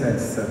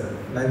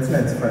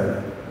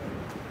 1995,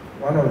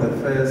 one of the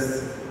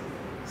first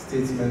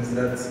statements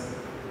that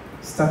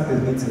stuck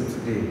with me till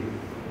today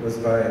was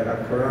by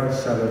Akora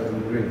Charlotte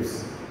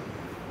Graves.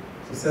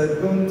 She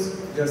said, don't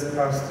just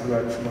pass through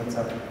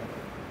Achimota,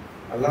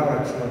 allow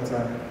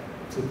Achimota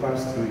to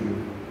pass through you.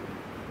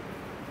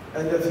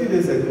 And a few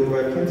days ago,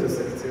 I came to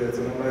Secretariat,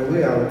 and on my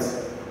way out,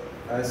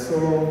 I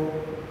saw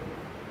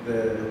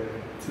the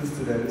two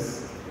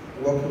students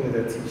walking with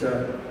a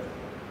teacher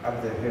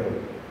up the hill.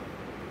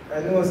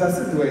 And it was as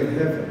if they were in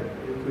heaven.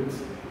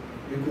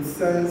 You could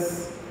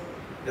sense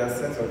their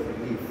sense of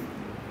relief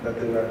that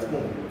they were at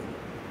home.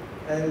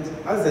 And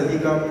as a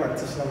legal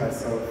practitioner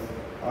myself,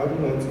 I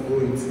wouldn't want to go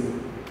into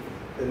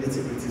the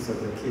nitty-gritties of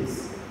the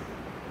case.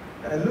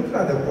 And looking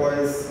at the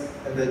boys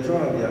and the joy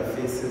on their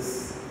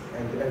faces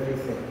and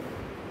everything,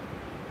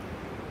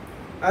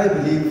 I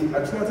believe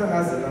Achimota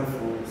has enough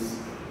rules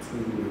to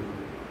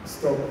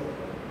stop,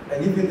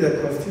 and even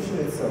the Constitution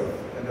itself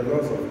and the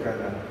laws of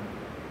Ghana.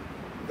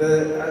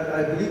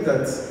 I believe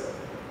that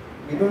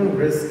we don't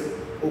risk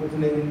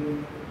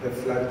opening the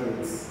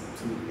floodgates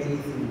to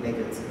anything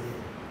negative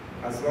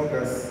as long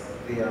as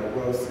they are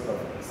well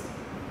supervised.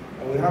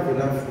 And we have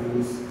enough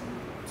rules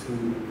to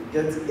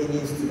get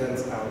any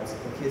students out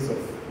in case of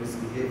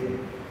misbehaving.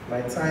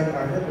 My time,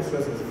 our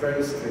headmistress was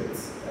very strict,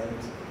 and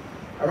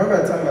I remember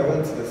a time I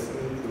went to the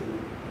swimming pool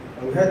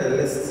and we had a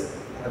list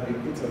had been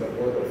put on the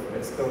board of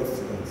expelled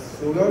students.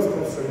 So we all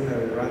come swimming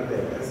and we ran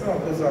there. And some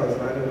of those I was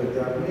running with,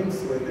 their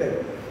names were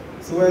there.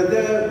 So we're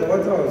there, the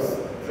water was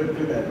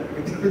dripping and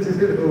we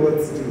didn't know what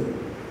to do.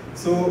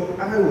 So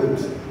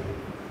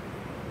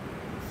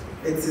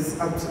it is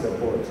up to the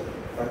board,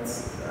 but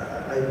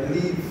I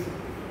believe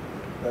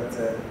that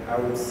I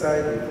would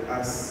side with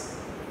us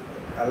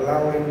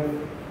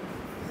allowing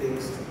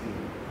things to be.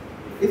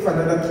 If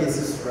another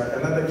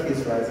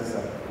case rises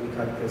up, we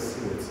can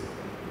pursue it.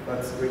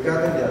 But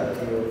regarding the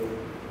appeal,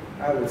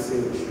 I would say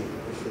we should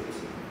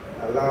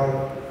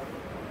allow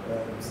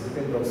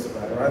sleeping dogs to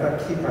rather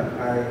keep an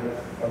eye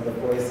on the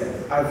boys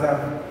and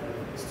other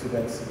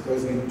students,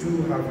 because we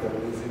do have the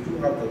rules, we do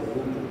have the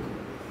rule book,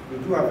 we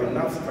do have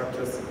enough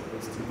structures in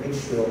place to make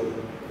sure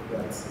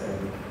that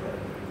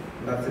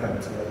nothing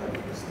untoward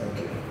happens. Thank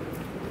you.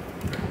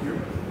 Thank you.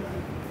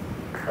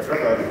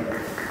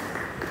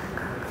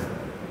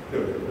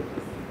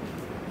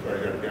 Sorry,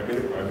 there are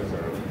many questions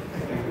around.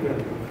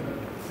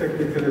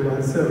 Technically,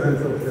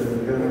 1/7 of the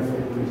Ghana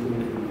population.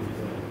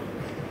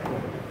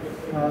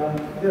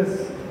 Yes,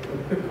 a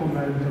quick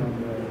comment on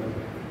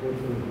what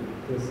you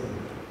just said.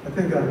 I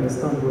think I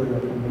understand where you're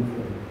coming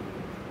from.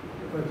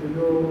 But you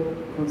know,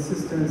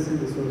 consistency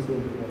is also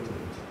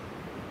important.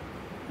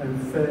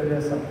 And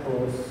fairness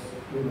across,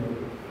 I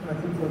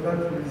think for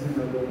that reason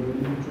alone, we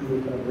need to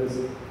look at this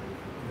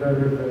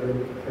very, very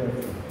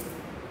carefully.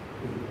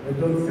 I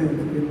don't think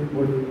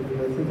anybody, and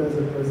I think as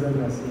the President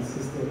has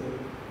insisted,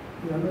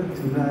 we are not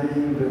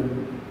denying them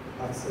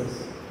access,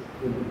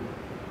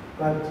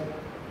 But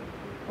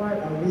why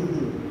are we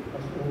here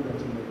as all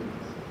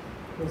Achimotas?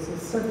 There's a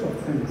set of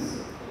things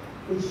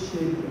which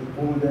shaped and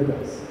molded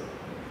us.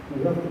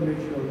 We have to make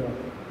sure that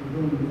we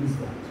don't lose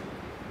that.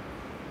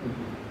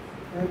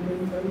 And in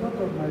a lot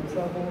of my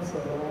travels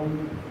around,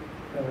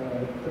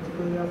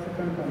 particularly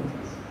African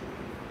countries,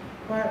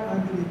 why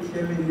aren't we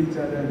killing each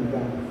other in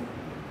Ghana?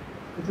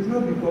 It is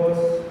not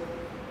because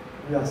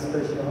we are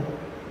special.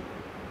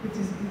 It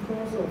is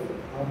because of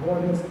our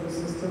boarding school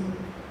system,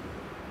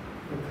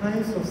 the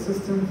kinds of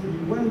systems we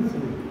went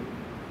through.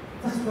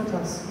 That's what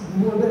has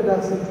molded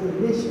us into a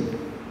nation,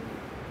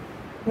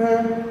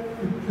 where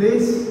we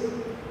place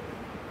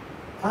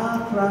our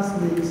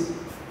classmates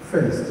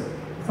first.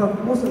 In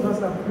fact, most of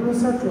us are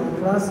closer to our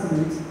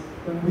classmates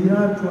than we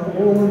are to our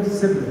own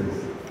siblings.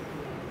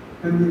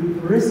 And we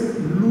risk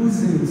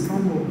losing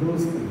some of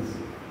those things.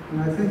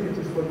 And I think it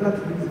is for that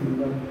reason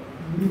that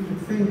we need to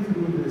think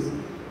through this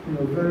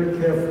very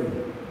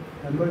carefully,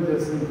 and not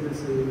just simply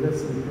say,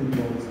 let's sleep in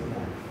balls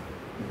tonight.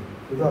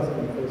 So that's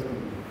my first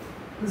point.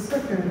 The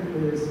second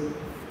is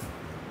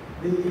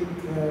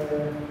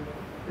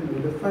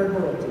the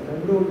fiber optic. I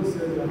know you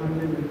said you're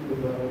handling it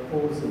with the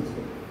poles and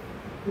so.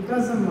 It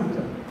doesn't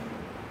matter.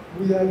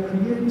 We are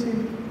creating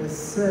a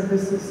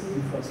services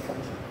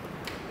infrastructure.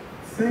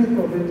 Think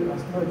of it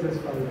as not just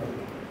fiber,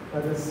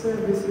 but a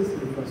services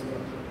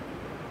infrastructure.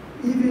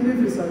 even if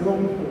it's a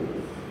long pole,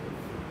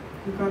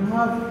 you can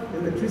have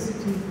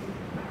electricity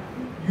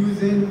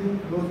using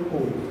those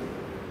poles.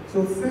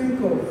 So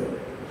think of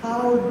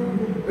how do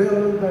you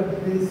build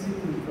that basic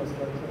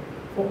infrastructure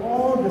for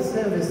all the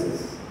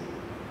services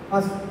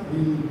as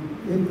we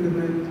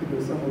implement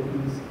some of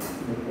these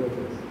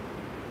projects.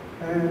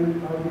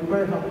 And I'll be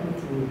quite happy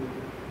to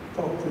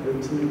talk to the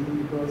team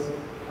because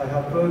I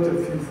have built a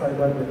few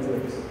fiber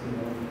networks,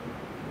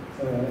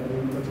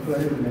 in particular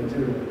in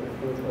Nigeria.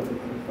 I've built all the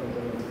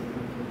fiber networks.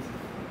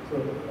 So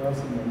I have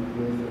some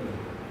ideas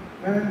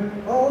there.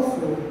 And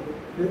also,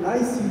 the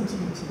ICT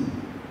team,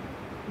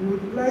 we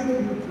would like you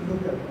to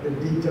look at the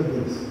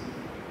database.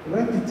 We'd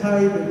like to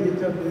tie the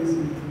database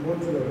into what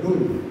we are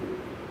doing.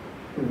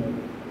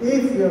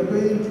 If we are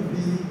going to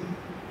be,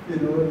 the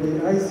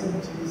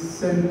ICT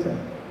center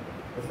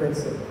of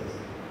excellence,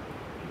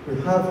 we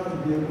have to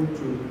be able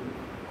to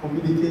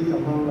communicate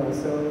among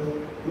ourselves.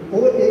 The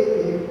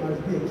OAA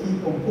must be a key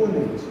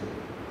component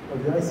of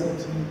the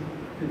ICT,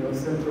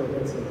 center of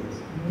excellence,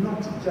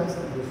 not just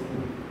the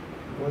school.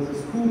 Because the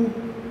school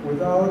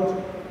without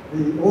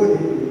the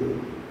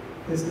OAA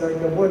is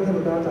like a body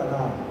without an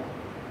arm.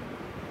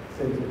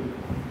 Thank you.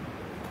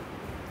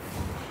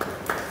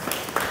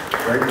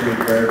 Thank you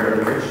very, very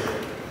much.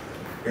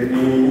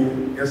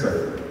 Yes, sir.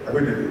 I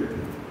will do.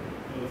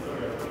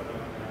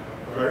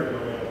 All right.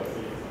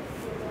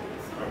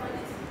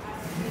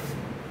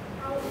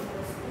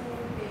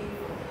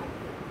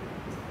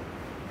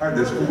 How is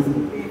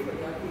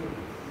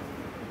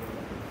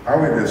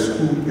the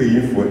school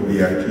paying for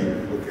their team?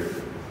 Okay.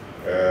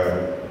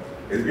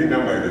 It's been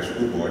done by the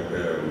school board.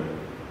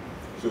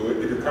 So it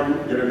will come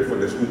generally for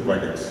the school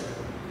budgets.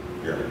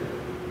 Yeah.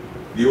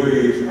 The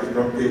OAA has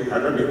not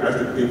been asked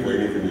to pay for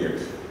anything yet.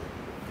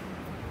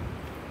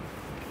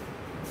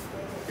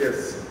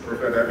 Yes,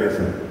 Professor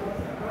Davidson.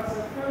 As a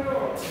fellow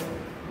of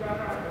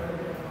Ghana,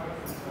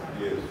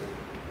 yes.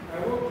 I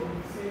hope you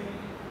see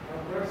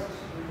abreast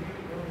with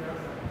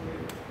you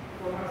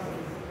former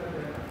solicitor.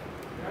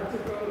 The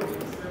article was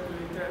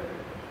circulated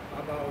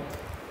about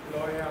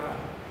lawyer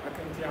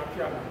Akinti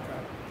Apiamanka.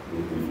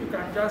 If you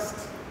can just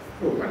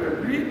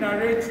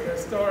re-narrate the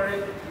story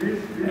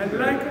and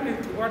liken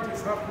it to what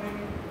is happening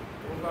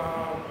over...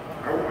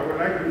 I would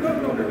like to... No,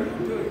 you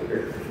do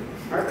it.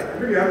 I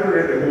really haven't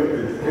read the whole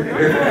thing.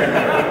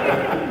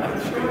 I'm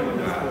sure you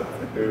have.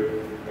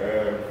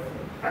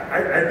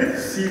 I did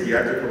see the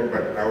article,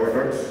 but I was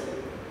not,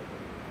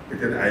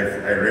 because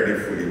I read it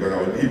fully, but I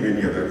will leave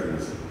many other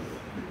things.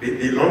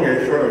 The long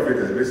and short of it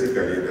is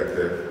basically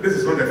that this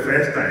is not the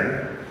first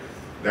time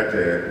that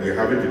we're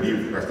having to deal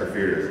with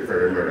Rastafarians, if I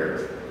remember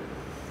right.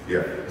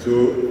 Yeah,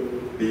 so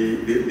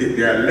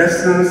there are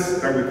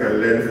lessons that we can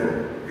learn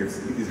from.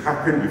 It's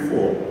happened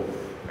before.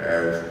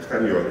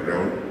 Stand your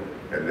ground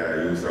and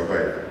you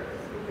survive.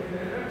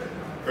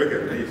 Okay,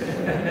 please.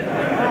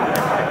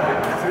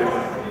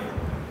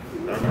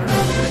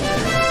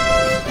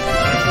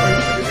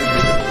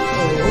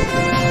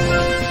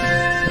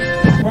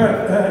 Well,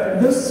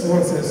 this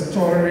was a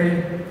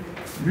story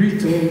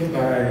retold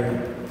by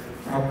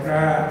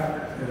Accra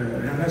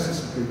Nanasu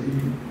Supedi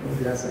of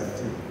the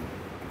Asante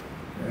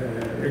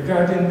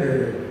regarding the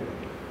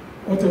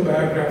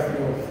autobiography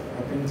of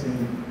Akinti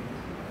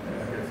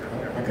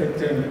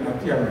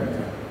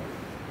Apiamanka.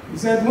 He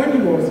said when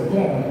he was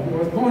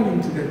born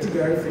into the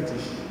Tigari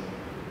fetish.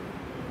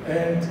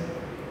 And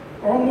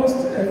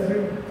almost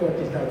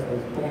everybody that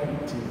was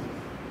born to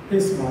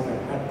his mother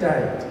had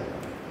died.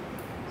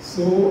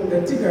 So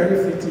the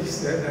Tigari fetish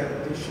said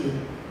that they should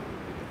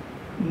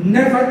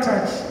never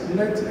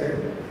let a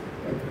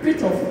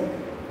bit of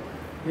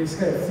his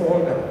hair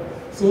fall down.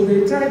 So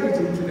they tied it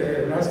into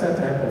the Rasta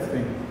type of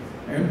thing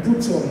and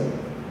put some,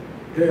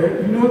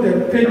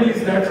 the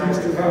pennies that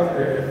used to have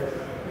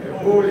the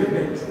hole in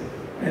it,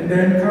 and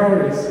then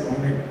cowries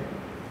on it.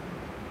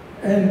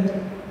 And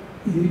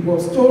he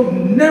was told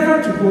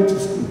never to go to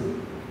school.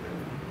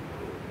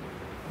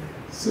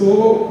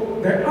 So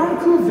the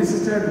uncle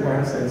visited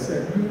once and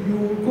said, you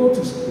will go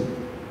to school.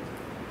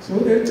 So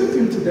they took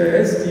him to the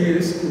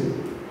SDA school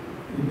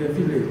in the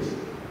village.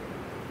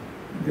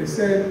 They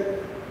said,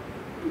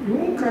 you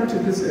won't come to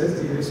this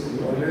SDA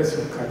school unless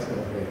you cut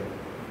your hair.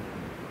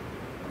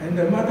 And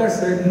the mother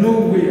said, no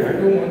way, I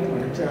don't want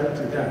my child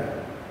to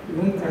die. You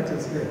won't cut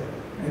his hair.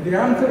 And the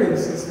uncle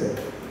insisted.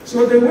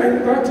 So they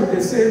went back to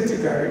the same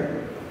Tigari,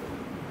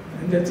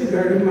 and the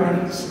Tigari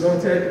man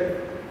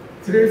slaughtered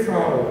 3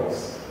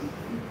 fowls.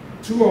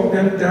 2 of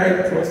them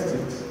died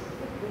prostrate.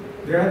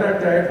 The other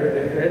died with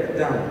the head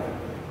down.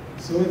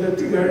 So the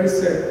Tigari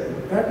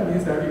said, that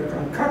means that you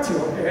can cut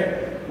your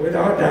hair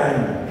without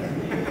dying.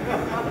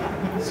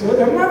 So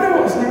the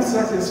mother was not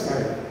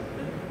satisfied.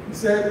 He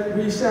said,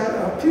 we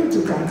shall appeal to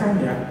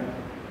Kankamia,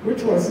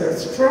 which was a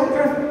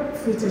stronger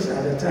fetish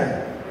at the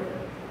time.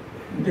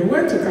 They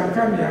went to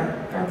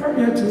Kankamia.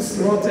 Kankamia too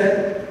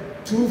slaughtered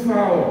 2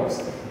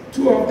 fowls.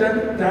 2 of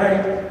them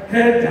died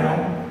head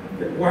down,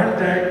 1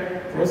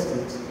 died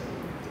prostrate.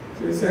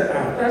 So he said,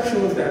 that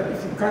shows that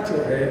if you cut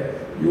your hair,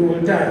 you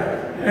will die.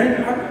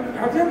 And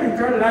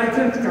Abiamenka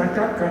likened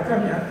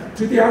Kakamia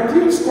to the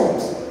appeals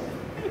court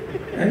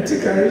and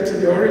Tikari to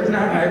the original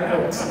high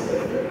court.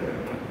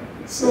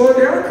 So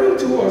the uncle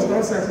too was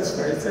not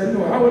satisfied. He said,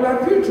 no, I will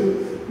appeal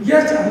to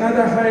yet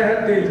another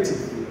higher deity.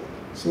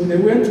 So they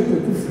went to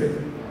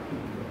Kokufre,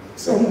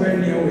 somewhere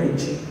near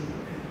Wenchi.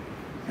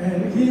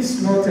 And he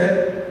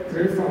slaughtered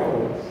 3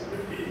 fowls.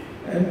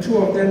 And 2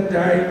 of them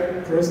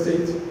died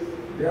prostate,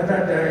 the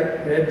other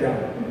died head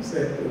down. He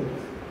said, oh,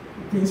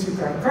 it means you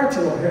can cut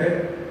your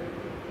hair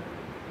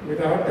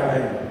without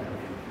dying.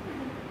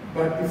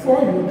 But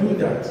before you do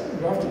that,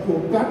 you have to go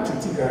back to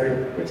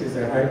Tigari, which is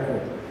the high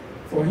court,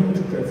 for him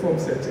to perform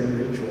certain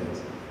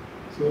rituals,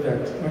 so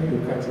that when you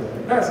cut your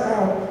hair. That's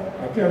how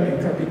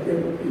Abiamenka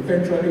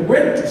eventually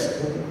went to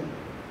school,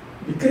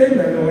 became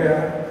a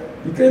lawyer,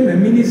 became a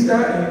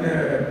minister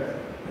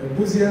in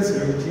Buzia's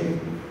regime,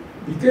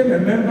 became a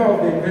member of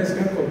the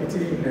investment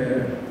committee in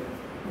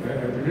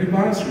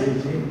Liban's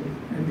regime,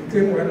 and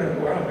became one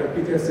of the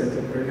biggest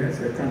entrepreneurs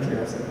the country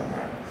has ever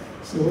had.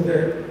 So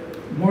the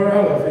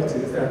moral of it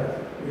is that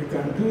we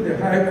can do the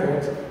High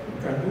Court,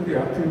 we can do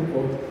the Appeal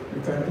Court,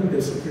 we can do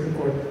the Supreme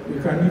Court, we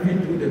can even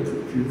do the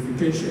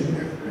purification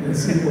and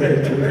see where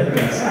it will end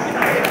us.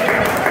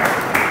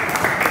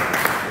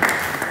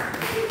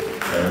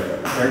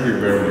 Thank you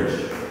very much.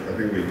 I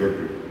think we got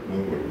to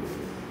move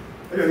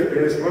on.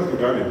 In response to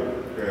that,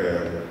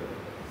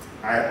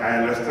 I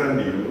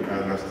understand you. I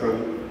understand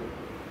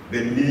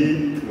the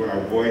need to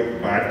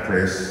avoid bad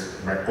press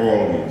by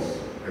all means,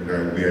 and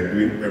we are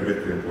doing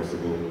everything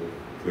possible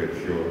to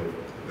ensure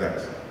that.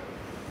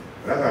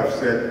 As I've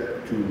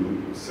said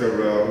to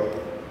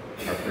several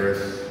press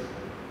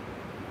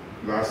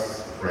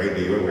last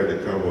Friday when we had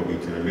the town hall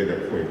meeting, I made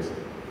a point.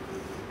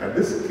 And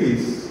this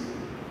case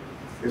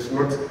is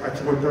not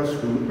Achimota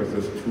School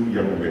versus 2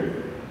 young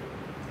men.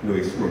 No,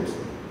 it's not.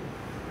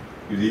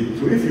 You see,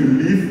 so if you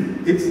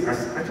leave it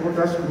as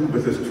Achimota School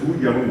versus 2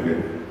 young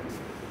men,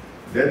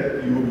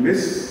 then you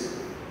miss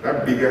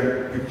that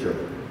bigger picture.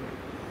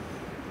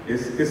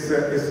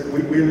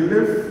 We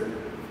live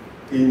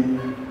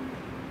in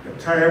a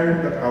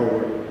time that I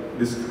would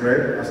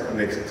describe as an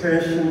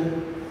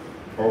extension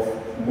of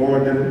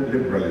modern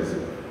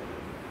liberalism.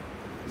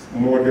 It's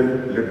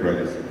modern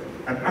liberalism,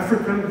 an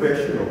African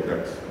version of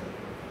that.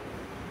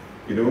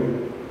 You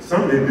know,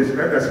 some may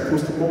describe as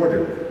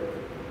post-modern.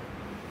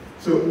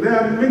 So there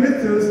are many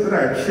things that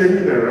are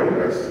changing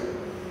around us,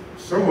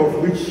 some of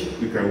which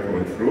we can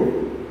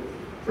control,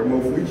 some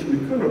of which we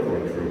cannot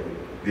control.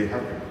 They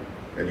happen,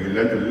 and you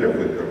learn to live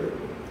with them.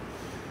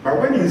 But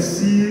when you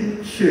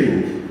see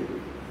change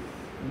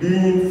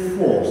being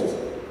forced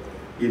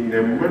in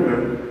a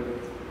manner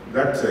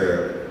that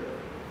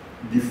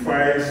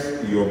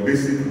defies your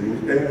basic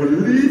rules and will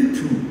lead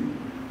to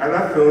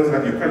other things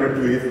that you cannot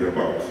do anything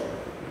about,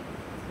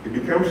 it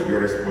becomes your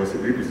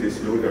responsibility to say,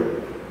 slow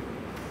down.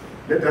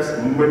 Let us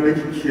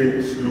manage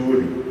change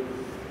slowly.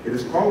 It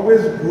is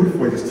always good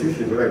for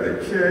institutions, whether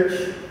it's the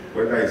church,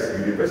 whether it's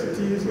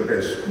universities, whether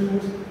it's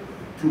schools,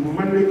 to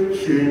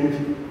manage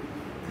change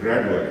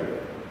gradually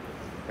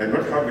and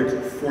not have it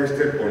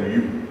foisted on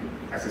you,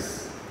 as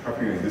is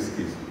happening in this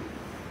case.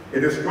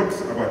 It is not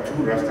about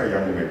 2 Rasta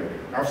young men.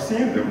 I've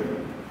seen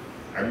them.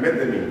 I met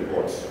them in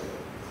courts.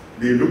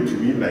 They look to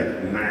me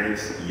like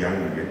nice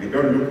young men. They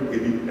don't look,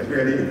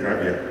 especially in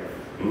Krabia.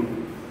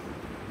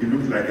 He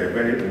looks like a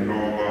very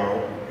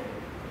normal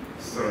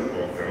son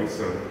or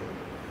grandson.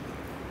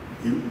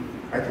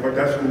 I thought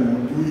that will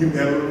do him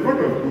a lot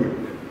of good.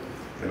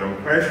 And I'm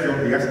quite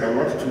sure he has a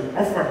lot to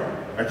offer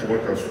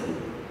Achimota School.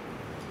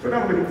 So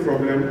that won't be a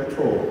problem at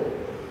all.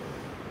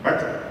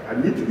 But I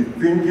need to be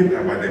thinking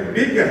about the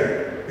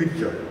bigger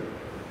picture.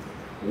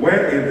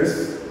 Where is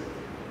this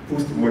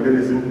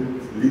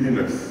postmodernism leading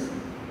us?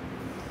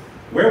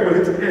 Where will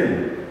it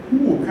end? Who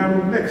will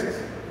come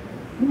next?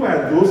 Who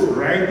are those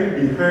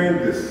riding behind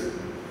this?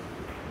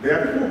 There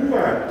are people who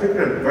are taking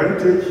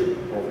advantage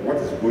of what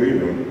is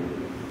going on,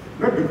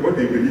 not because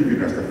they believe in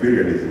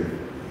Rastafarianism,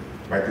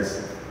 but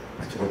it's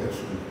Achimota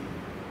School.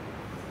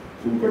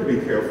 So we've got to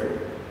be careful.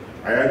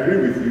 I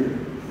agree with you.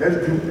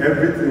 Let's do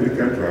everything we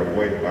can to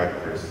avoid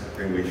bad press,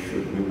 and we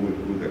should. We will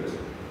do that.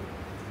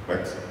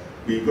 But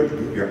we've got to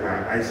keep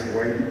our eyes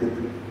wide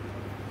open.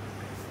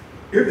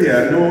 If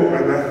there are no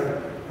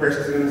other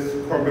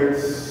questions,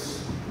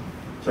 comments,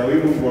 shall we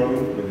move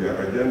on with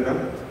the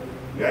agenda?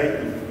 I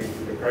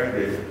encourage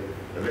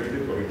the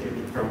executive committee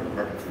to come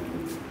back to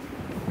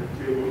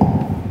the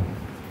table.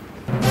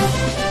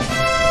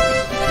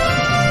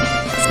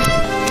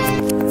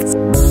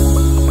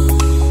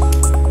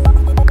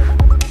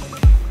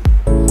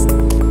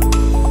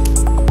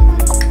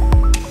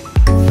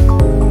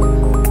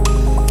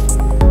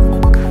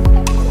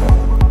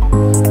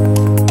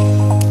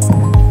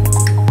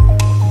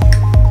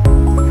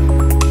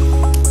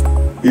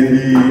 In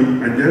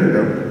the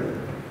agenda,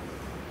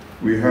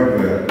 we have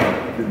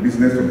the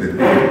business of the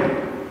day,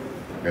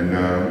 and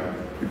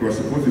it was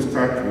supposed to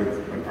start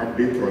with an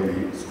update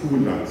on the school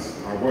lands.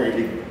 I've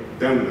already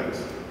done that.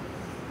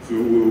 So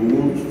we'll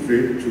move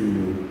straight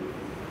to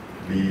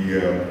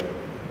the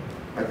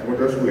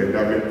Achimota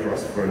Endowment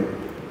Trust Fund,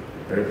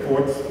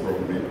 reports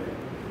from the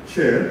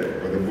chair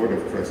of the Board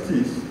of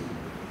Trustees,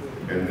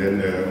 and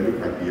then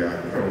look at the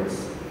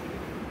accounts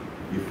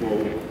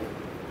before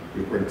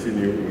we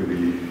continue with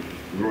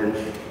the launch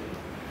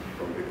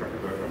of the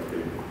capital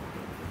campaign.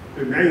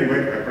 So now I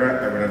invite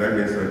Abraham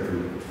Mensah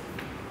to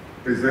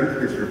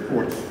present his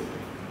report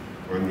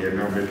on the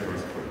Endowment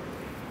Trust Fund.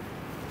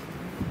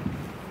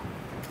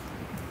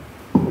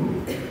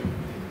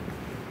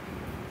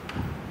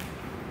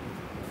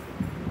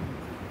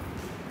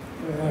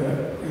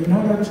 In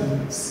order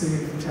to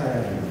save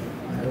time,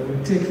 I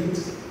will take it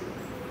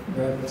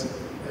that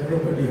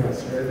everybody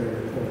has read the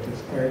report.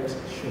 It's quite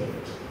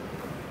short.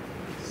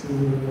 So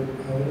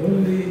I will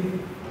only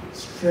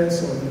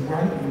stress on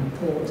one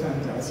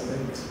important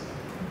aspect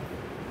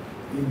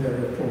in the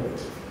report.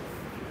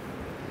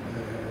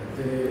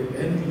 The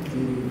NDK,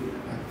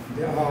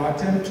 our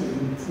attempt to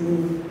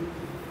improve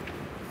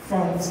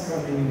funds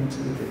coming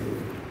into the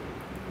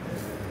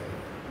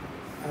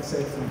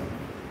asset fund.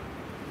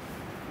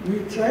 We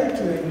tried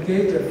to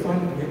engage a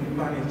fund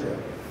manager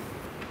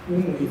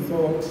whom we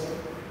thought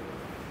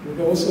would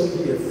also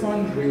be a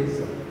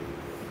fundraiser.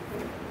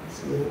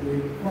 So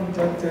we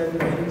contacted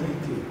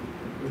NDK,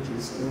 which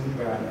is owned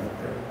by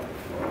Accra.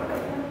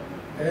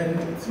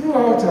 And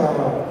throughout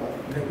our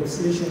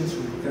negotiations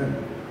with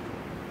them,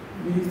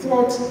 we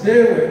thought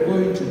they were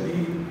going to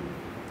be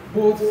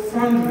both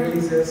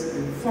fundraisers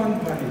and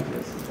fund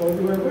managers, because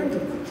we were going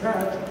to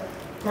charge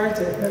quite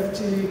a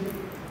hefty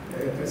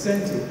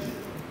percentage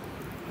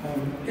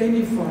on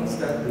any funds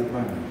that we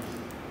manage.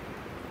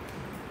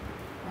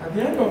 At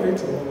the end of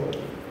it all,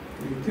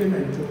 they came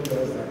and told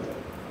us that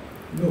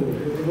no,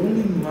 they would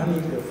only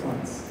manage the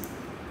funds,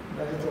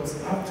 that it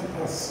was up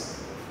to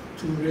us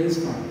to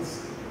raise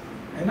funds.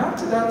 And up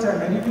to that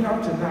time, and even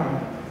up to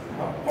now,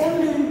 our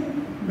only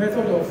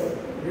method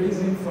of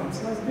raising funds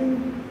has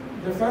been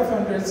the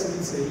 500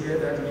 cedis a year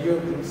that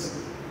Leo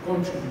groups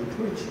contribute,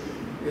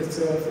 which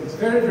itself is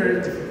very,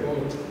 very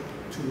difficult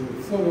to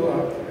follow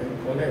up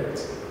and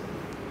collect.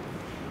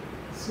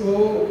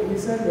 So we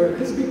said, well,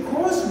 it's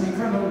because we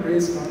cannot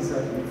raise funds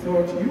that we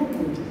thought you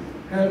could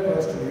help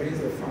us to raise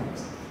the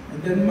funds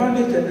and then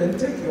manage and then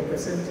take your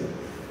percentage.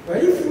 But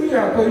if we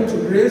are going to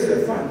raise the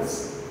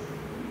funds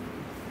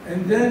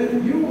and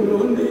then you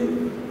will only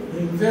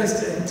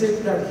invest and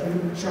take that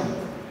huge chunk,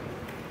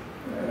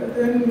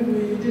 then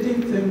we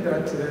didn't think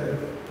that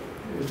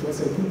it was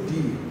a good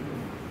deal.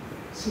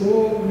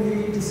 So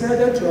we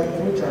decided to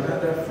approach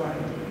another fund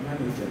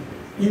manager,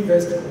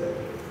 investor.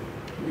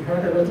 We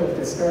had a lot of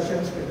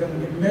discussions with them.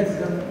 We met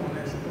them on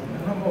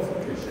a number of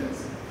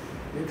occasions.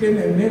 They came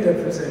and made a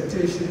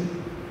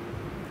presentation.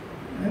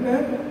 And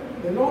then,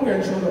 the long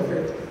and short of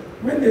it,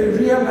 when they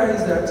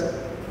realized that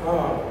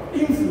our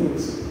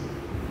inflows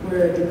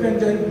were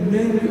dependent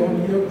mainly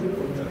on your group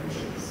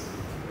contributions,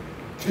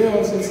 they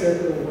also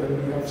said, oh, well,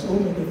 we have so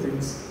many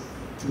things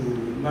to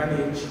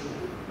manage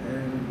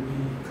and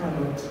we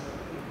cannot,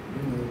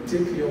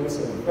 take yours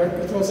on. But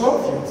it was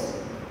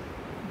obvious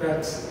that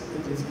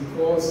it is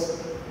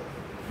because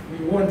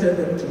we wanted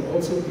them to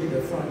also be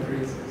the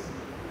fundraisers.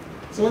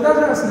 So that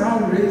has now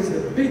raised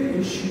a big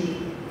issue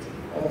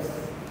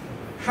of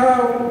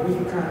how we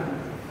can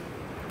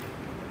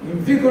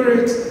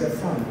invigorate the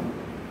fund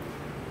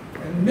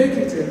and make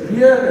it a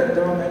real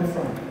endowment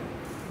fund.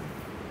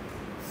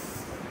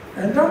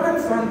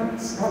 Endowment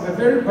funds have a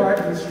very bad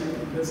history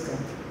in this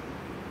country.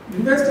 The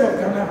University of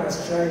Ghana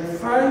has tried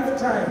 5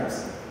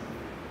 times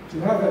to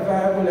have a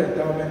viable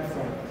endowment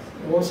fund.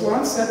 There was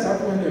one set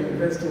up when the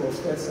university was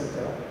first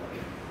set up.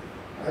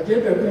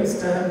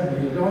 Adebayo's time,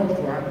 he launched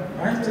one.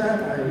 My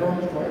time, I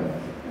launched one.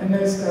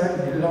 NS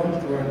time, he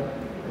launched one.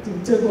 I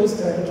think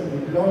Tego's time,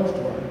 he launched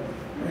one.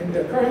 And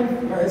the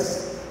current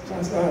vice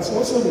chancellor has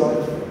also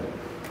launched one.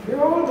 They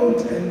all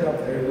don't end up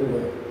very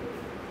well.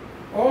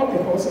 All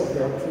because of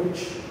the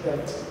approach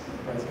that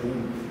has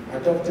been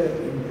adopted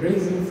in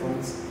raising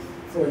funds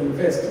for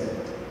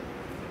investment.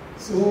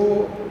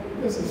 So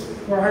this is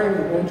why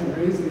we want to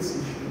raise this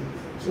issue,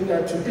 so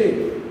that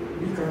today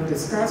we can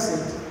discuss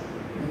it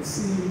and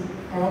see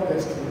how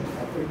best to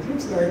approach. It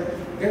looks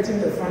like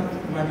getting the fund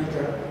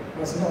manager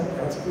has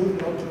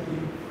proved not to be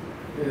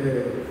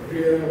the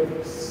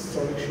real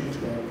solution to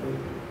our problem.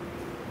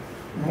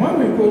 Now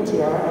when we go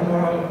to our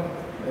annual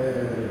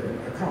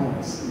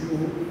accounts,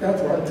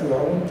 that one too,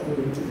 I won't go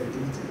into the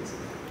details.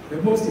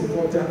 The most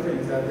important thing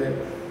is that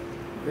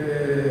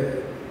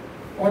the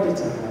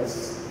auditor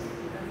has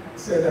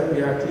said that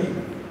we are clean.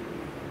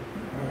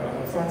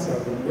 Our funds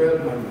have been well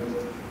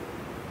managed.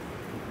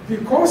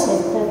 Because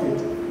of COVID,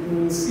 you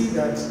will see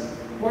that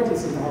what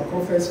is in our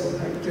coffers for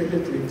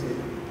 2020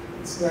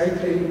 is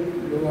slightly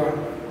lower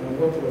than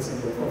what was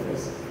in the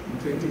coffers in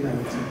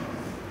 2019.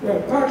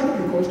 Well, partly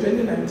because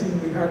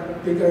 2019 we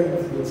had bigger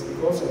inflows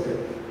because of the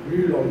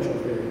relaunch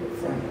of the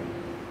fund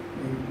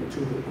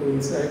to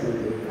coincide with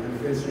the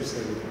anniversary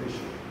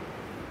celebration.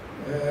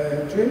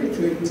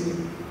 2020,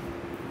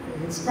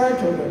 in spite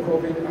of the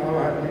COVID,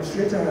 our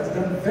administrator has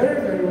done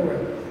very, very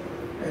well.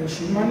 And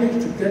she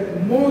managed to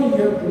get more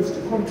year groups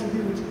to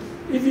contribute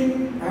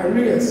even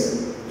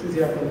arrears to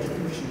their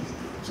contributions.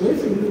 So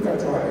if you look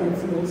at our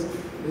inflows,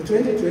 the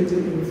 2020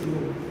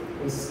 inflow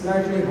was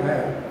slightly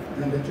higher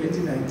than the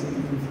 2019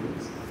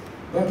 inflows.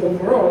 But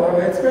overall,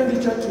 our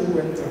expenditure too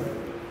went up.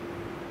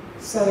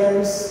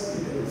 Salaries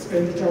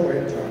expenditure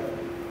went up.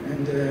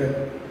 And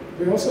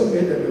we also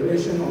made a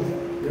donation of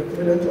the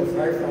equivalent of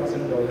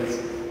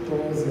 $5,000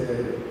 towards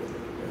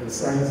the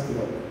science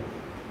block.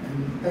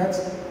 And that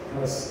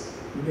has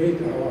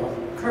made our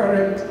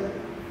current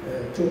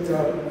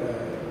total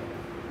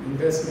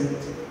investment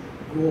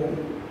go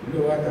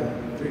lower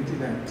than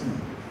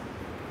 2019.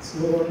 So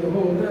on the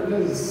whole, that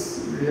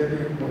is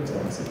really what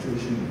our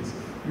situation is.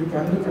 You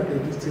can look at the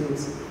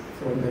details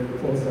from the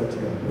reports that you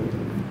have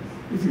holding.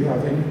 If you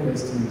have any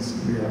questions,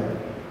 we are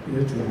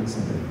here to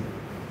answer them.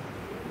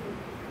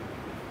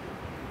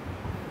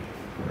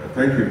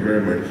 Thank you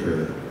very much,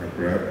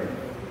 Accra.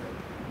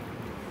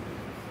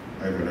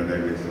 I'm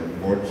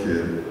an board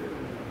chair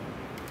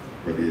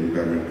for the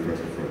Endowment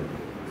Trust Fund.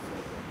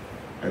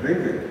 I think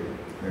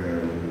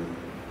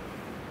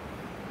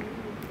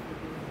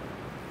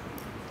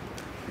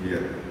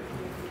yeah,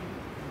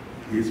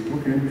 he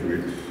spoke into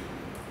it,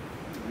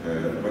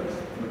 but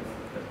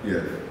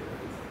yeah.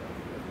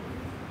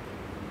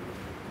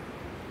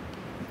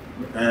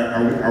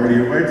 I will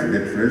invite the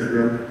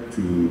treasurer to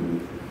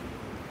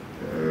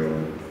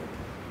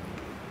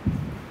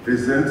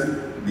present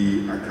the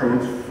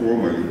accounts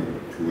formally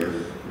to us,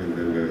 and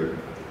then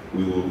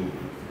we will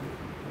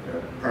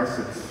pass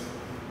it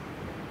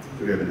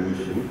to the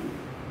motion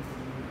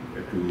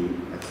to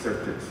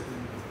accept it.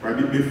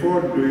 But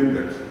before doing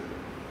that,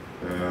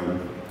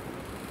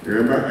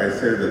 remember I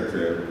said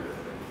that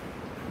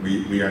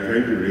we are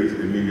trying to raise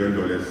 $1 million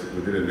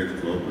within the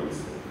next 12 months.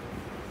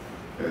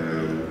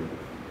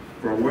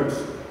 From what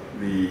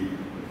the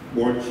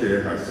board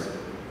chair has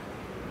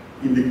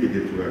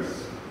indicated to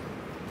us,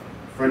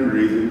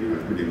 fundraising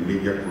has been a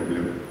major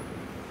problem.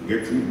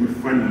 Getting good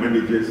fund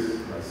managers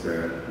has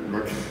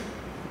not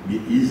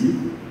been easy,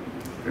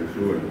 and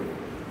so on.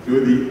 So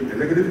the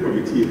executive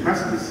committee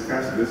has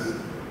discussed this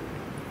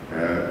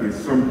in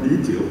some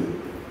detail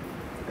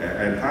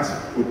and has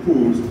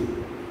proposed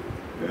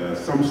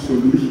some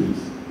solutions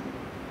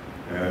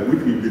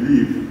which we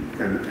believe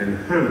can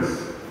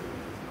enhance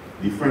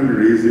the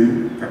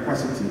fundraising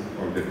capacity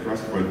of the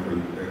trust fund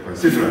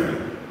considerably,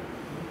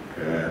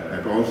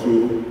 and also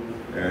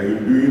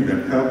in doing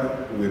that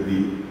help with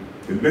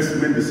the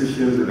investment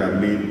decisions that are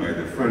made by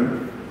the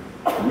fund,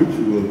 which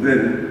will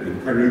then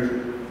encourage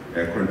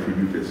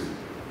contributors.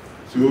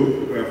 So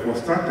for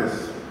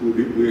starters,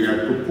 we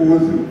are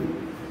proposing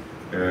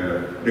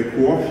the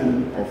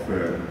co-option of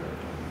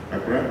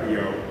Accra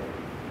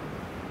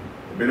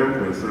Benham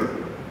Concern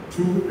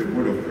to the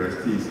Board of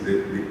Trustees.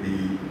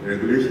 The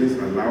regulations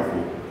allow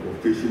for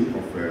quotation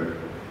of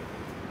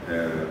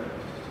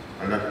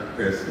other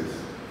persons.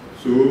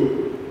 So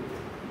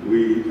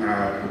we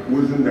are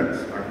proposing that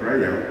Accra,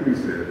 who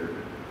is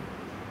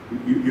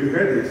you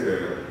heard his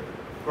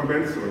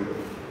comments on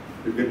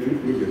the two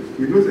projects.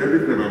 He knows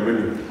everything about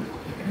money.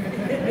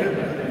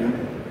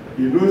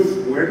 He knows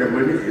where the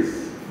money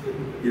is.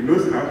 He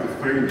knows how to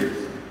find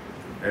it,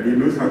 and he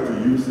knows how to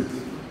use it.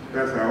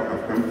 That's how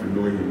I've come to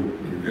know him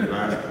in the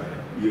last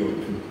year or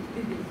two.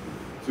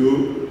 So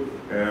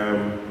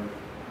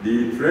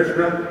the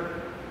treasurer,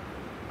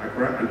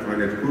 Accra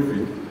Antoinette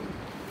Kofi,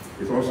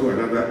 is also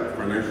another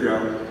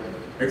financial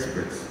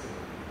expert.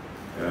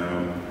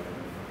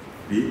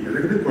 The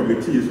executive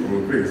committee is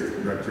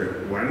convinced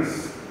that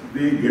once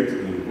they get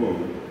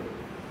involved,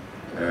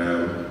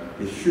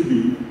 it should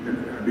be,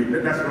 I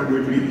mean, that's not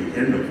going to be the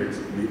end of it.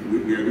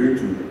 We are going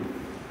to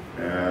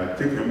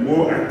take a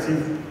more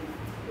active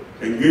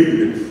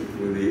engagement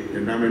with the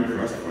Endowment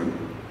Trust Fund.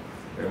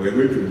 We're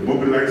going to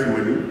mobilize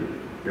money.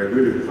 We are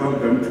going to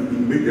help them to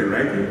make the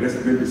right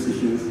investment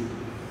decisions.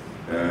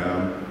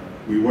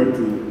 We want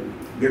to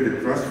get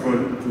the trust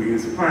fund to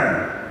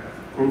inspire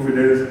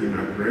confidence in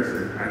our press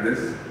and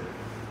others.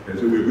 And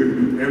so we're going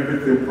to do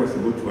everything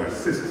possible to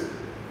assist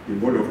the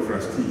Board of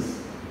Trustees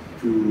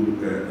to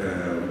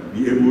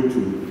be able to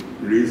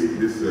raise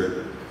this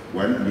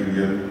 $1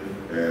 million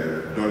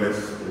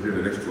within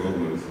the next 12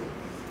 months.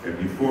 And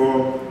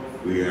before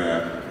we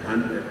are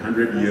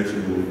 100 years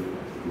old,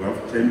 we have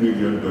 $10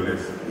 million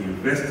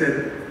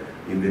invested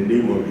in the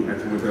name of the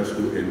Achimota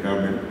School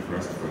Endowment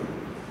Trust Fund.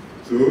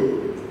 So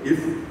if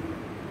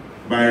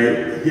by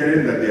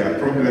hearing that there are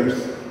problems,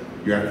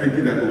 you are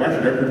thinking that, oh, why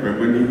should I put my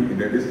money in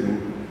this thing?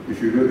 You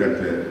should know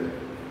that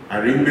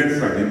arrangements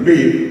have been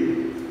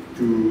made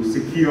to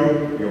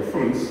secure your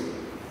funds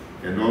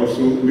and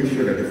also make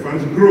sure that the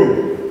funds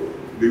grow.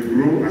 They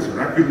grow as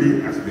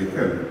rapidly as they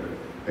can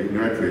in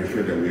order to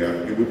ensure that we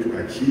are able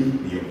to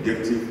achieve the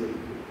objective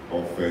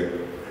of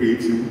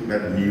creating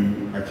that new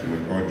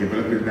Achimota or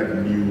developing that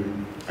new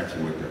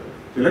Achimota.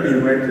 So let me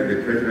invite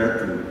the treasurer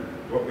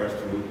to walk us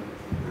through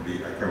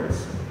the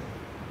accounts.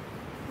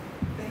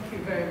 Thank you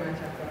very much,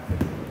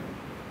 Accra.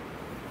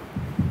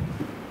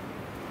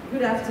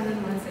 Good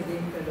afternoon once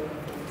again, fellow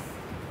members.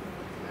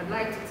 I'd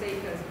like to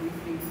take us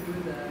briefly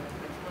through the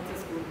Achimota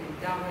Water School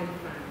Endowment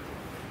Fund,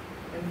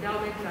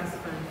 Endowment Trust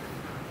Fund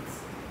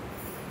accounts.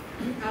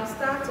 I'll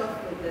start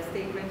off with the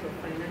statement of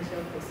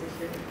financial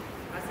position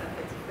as at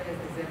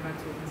 31st December 2020.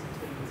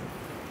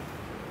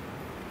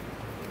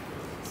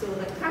 So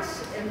the cash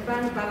and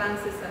bank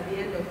balances at the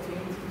end of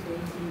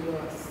 2020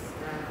 was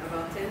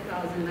about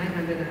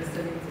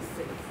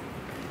 10,976,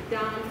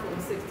 down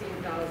from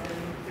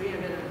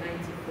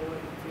 16,394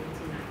 in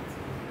 2019.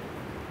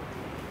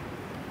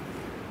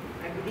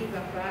 I believe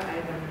Accra,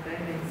 Ivan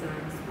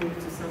Diamondson spoke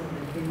to some of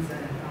the things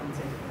that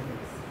accounted for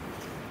this.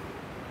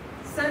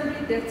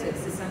 Sundry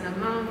debtors is an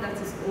amount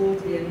that is owed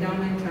the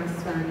Endowment Trust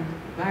Fund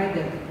by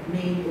the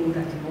main Old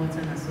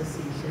Achimota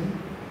Association,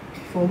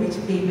 for which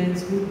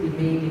payments would be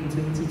made in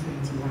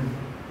 2021.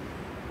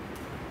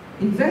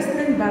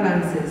 Investment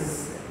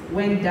balances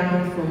went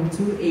down from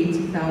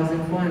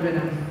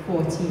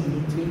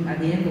 280,414 at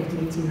the end of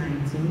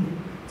 2019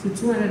 to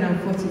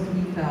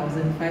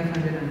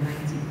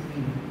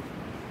 243,593.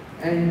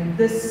 And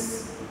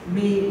this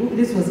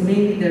was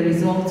mainly the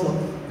result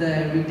of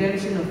the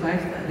redemption of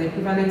the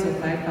equivalent of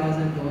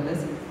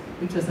 $5,000,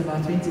 which was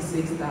about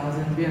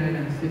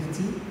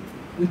 26,350,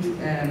 which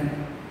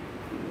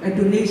a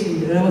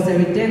donation, there was a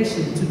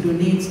redemption to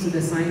donate to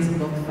the Science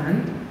Block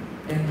Fund,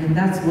 and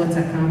that's what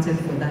accounted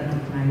for that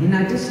decline. In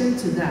addition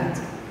to that,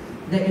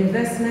 the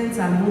investments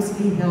are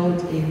mostly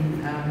held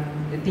in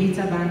the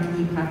Data Bank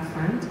EPAC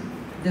Fund.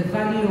 The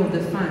value of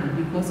the fund,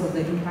 because of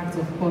the impact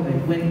of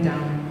COVID, went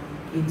down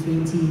in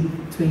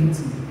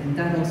 2020, and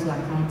that also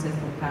accounted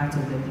for part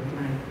of the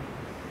decline.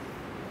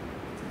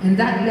 And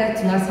that led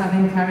to us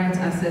having current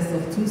assets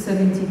of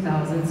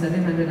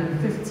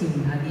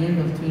 270,715 at the end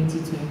of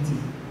 2020,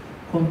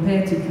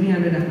 compared to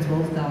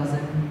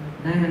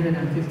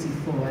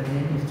 312,954 at the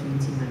end of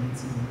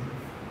 2019.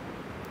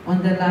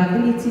 On the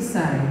liability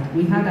side,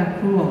 we had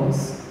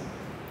accruals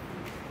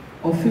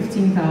of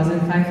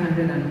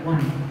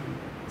 15,501,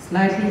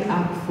 slightly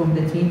up from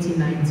the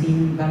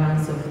 2019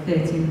 balance of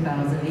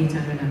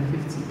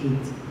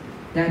 13,858.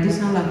 The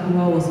additional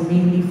accrual was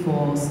mainly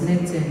for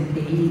SNET and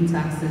payee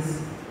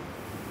taxes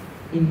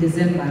in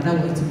December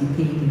that were to be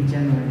paid in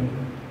January.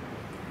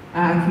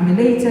 Our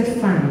accumulated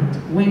fund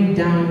went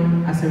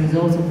down as a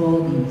result of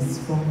all these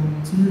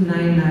from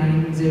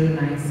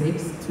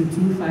 299,096 to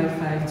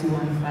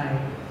 255,215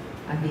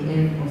 at the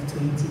end of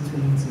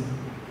 2020.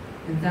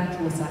 And that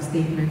was our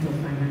statement of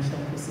financial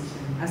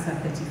position as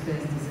at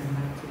 31st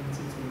December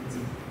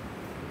 2020.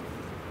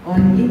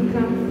 On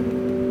income,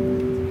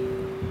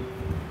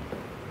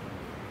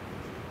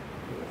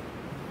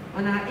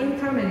 on our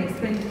income and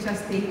expenditure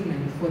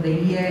statement for the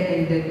year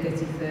ended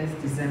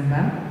 31st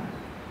December,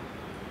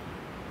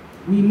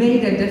 we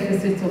made a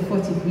deficit of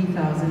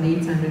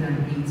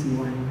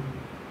 43,881.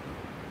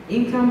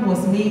 Income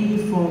was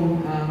mainly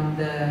from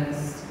the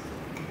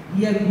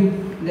year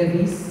group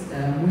levies,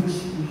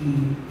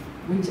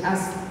 which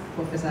as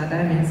Professor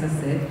Dimensa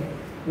said,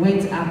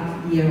 went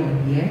up year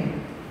on year.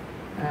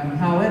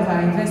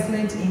 However,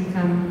 investment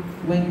income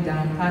went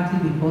down partly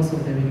because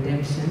of the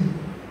redemption.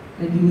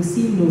 And you will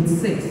see note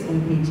 6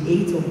 on page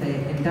 8 of the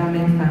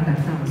endowment fund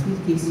accounts,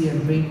 which gives you a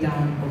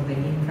breakdown of the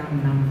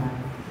income number.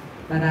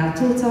 But our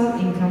total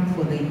income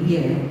for the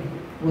year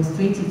was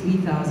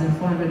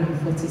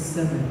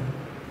 23,447,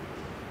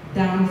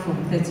 down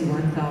from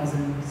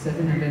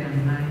 31,709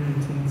 in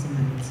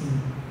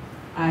 2019.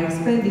 Our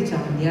expenditure,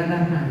 on the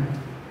other hand,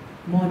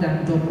 more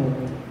than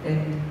doubled.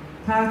 And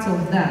part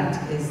of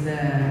that is the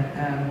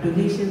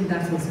donation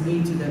that was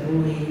made to the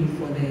OAA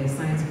for the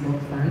Science Block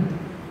Fund,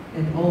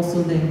 and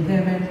also the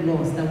impairment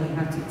loss that we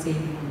had to take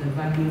on the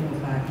value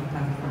of our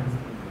impact fund.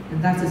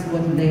 And that is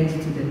what led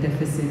to the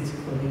deficit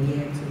for the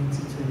year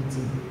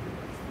 2020.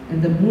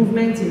 And the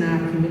movement in our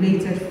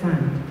accumulated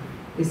fund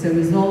is a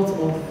result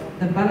of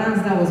the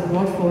balance that was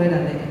brought forward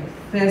at the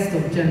 1st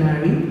of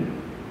January,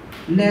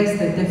 less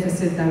the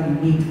deficit that we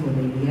made for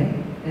the year,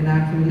 and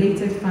our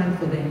accumulated fund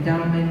for the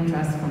Endowment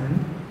Trust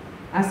Fund,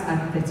 as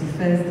at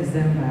 31st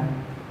December,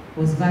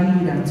 was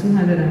valued at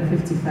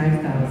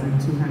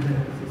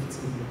 255,250.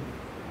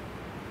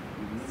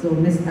 So,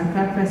 Mr.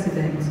 Accra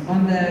President,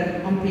 on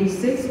page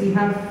 6, we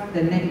have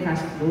the net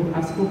cash flow.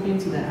 I've spoken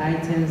to the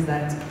items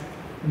that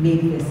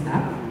make this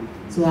up.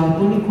 So I'll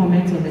only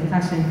comment on the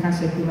cash and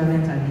cash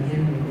equivalent at the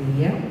end of the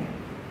year,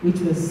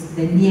 which was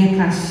the near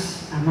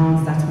cash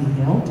amounts that we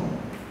held.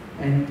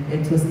 And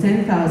it was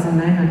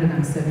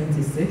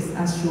 10,976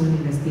 as shown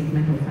in the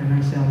statement of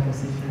financial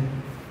position,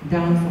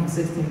 down from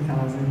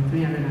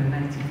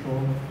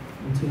 16,394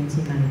 in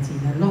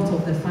 2019. A lot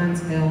of the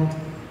funds held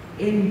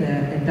in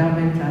the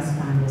Endowment Trust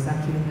Fund was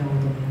actually held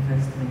on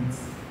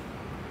investments.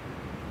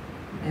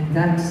 And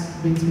that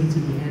brings me to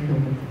the end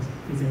of the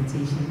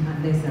presentation,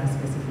 unless there are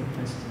specific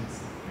questions.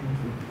 Thank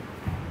you.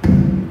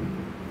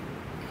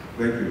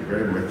 Thank you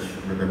very much,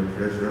 Madam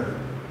Treasurer.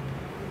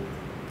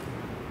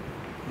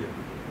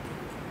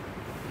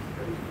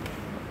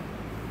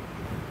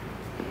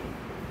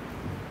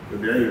 So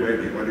then you invite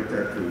the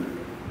auditor to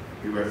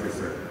give us his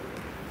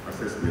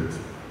assessment.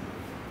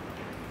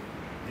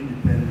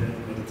 Independent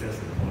auditor's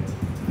report to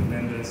the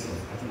members of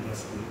Atlanta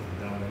School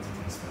Endowment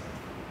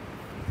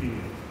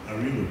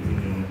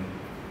opinion,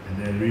 and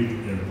then read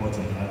a report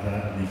on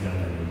other legal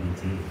and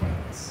regulatory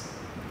requirements.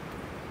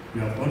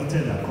 We have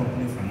audited our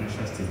company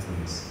financial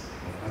statements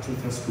of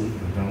Achota School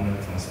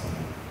Endowment Trust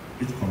Fund,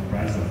 which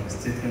comprise of a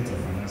statement of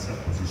financial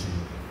position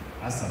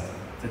as at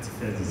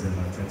 31st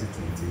December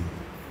 2020,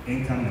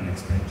 income and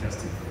expenditure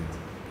statement,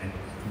 and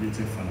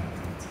accumulated fund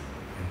account,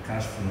 and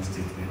cash flow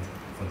statement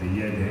for the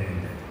year then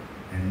ended,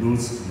 and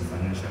notes to the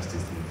financial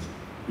statements,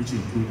 which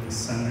include a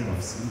summary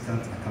of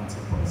significant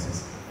accounting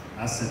policies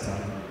as set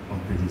out on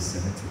pages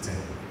 7 to 10.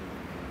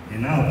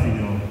 In our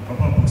opinion,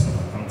 proper books of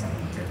account have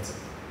been kept,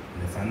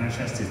 and the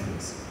financial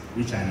statements,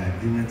 which are in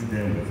agreement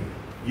therewith,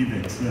 give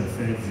a true and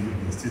fair view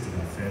of the state of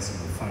affairs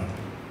of the fund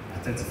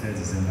at 31st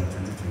December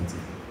 2020,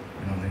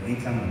 and on the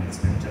income and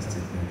expenditure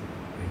statement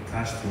and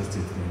cash flow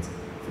statement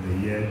for the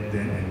year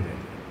then ended,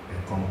 and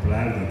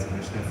comply with the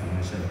International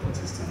Financial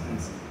Reporting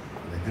Standards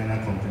and the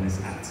Ghana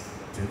Companies Act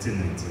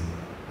 2019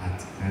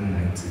 Act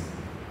 992.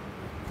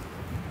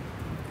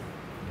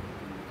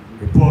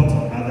 Report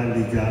on other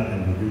legal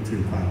and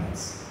regulatory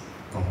requirements.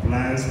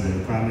 Compliance with the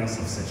requirements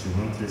of Section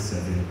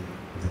 137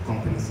 of the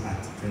Companies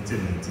Act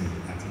 2019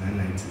 Act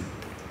 992.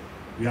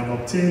 We have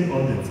obtained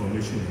all the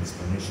information and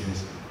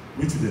explanations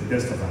which, to the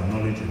best of our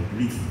knowledge and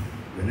belief,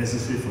 were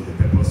necessary for the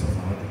purpose of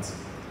our audit.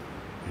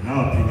 In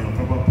our opinion,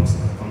 proper books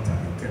of account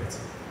have been kept,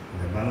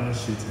 and the balance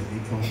sheet and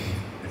income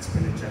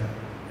expenditure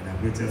and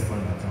updated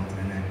fund account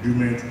and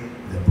agreement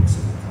with the books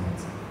of account,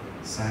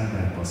 signed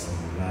by Pastor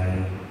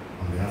Mulai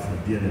on behalf of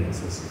BLM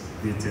Associates,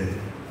 dated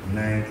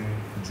 9th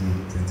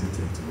June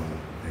 2021.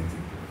 Thank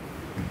you.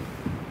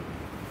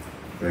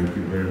 Thank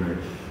you very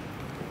much,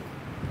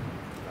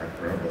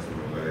 Accra Pastor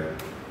Mulai.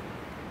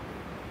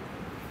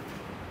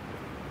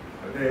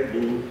 Are there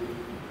any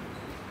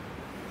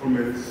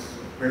comments,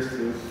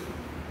 questions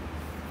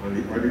on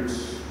the audit,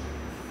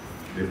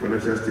 the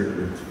financial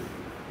statement?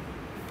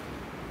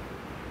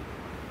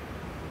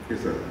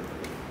 Yes, sir.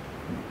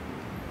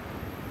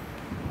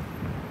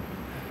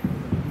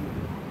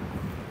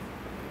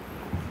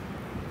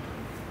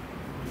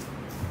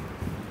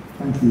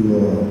 Thank you,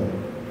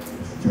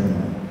 Mr.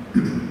 Chairman.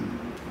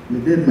 You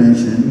did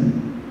mention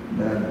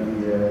that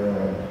the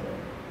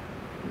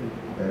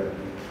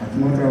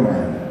Achimota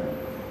line,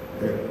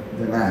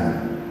 the land,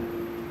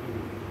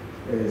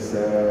 is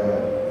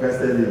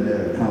vested in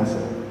the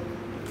council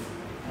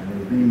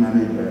and is being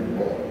managed by the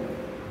board.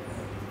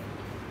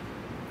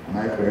 Am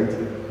I correct?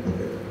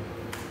 Okay.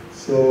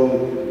 So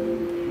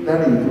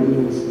that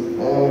includes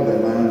all the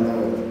land that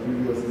was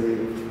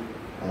previously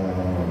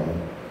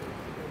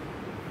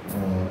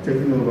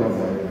taken over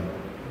by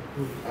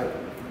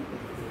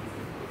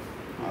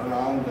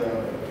around.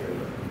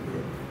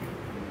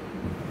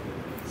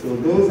 So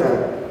those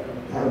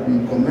have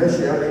been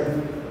commercially.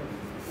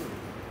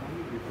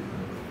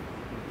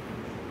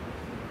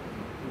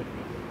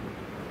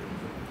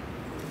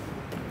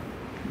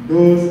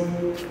 Those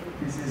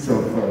pieces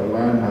of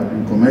land have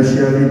been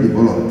commercially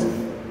developed,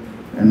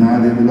 and now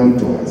they belong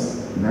to us.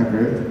 Is that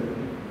correct?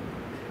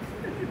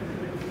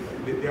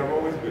 They have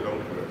always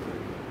belonged to us.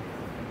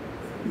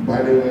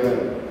 But they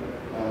were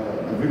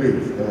a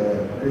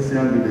village,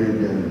 Christian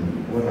village, and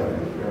what have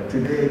you.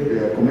 Today they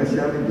are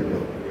commercially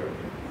developed.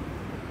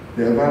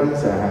 Their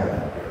values are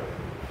high.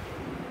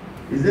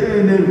 Is there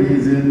any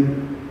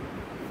reason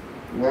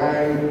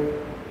why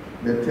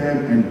the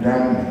term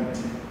endowment,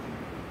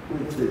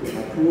 which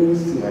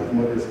accrues to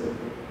Achimota School,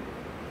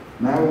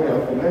 now we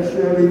are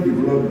commercially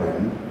developed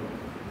land,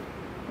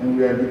 and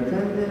we are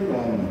depending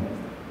on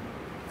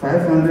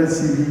 500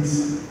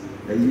 cedis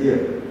a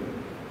year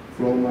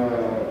from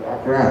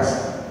Accra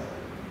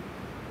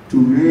to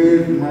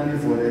raise money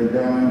for the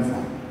endowment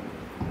fund?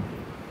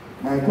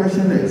 My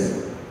question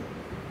is,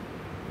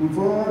 with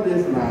all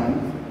this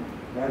land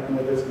that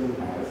Achimota School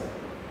has,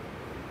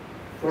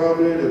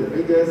 probably the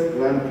biggest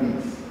land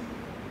piece,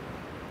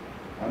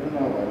 I don't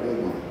know about that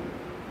one,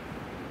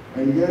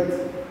 and yet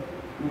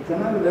we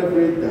cannot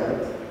leverage that,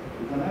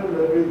 we cannot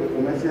leverage the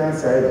commercial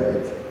side of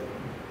it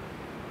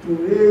to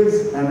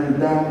raise an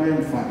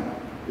endowment fund.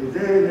 Is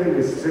there any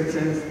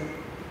restrictions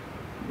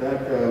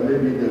that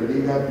maybe the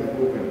legal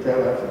people can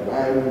tell us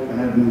why we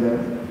cannot do that?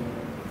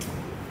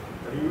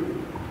 Can you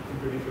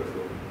introduce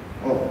yourself?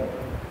 Oh,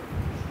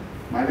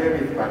 my name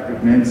is Patrick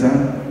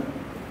Mensah.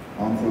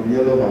 I'm from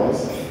Yellow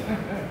House,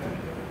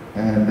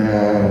 and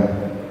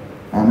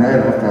I'm right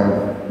after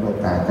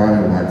Dr.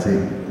 Akari Wache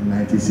in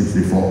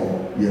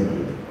 1964, Yellow.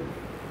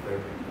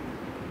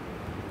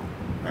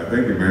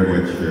 Thank you very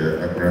much,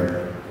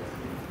 Accra.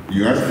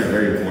 You asked a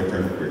very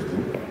important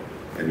question,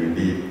 and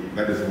indeed,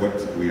 that is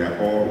what we are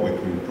all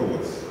working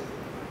towards.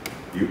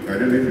 I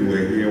don't know if you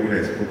were here when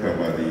I spoke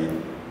about the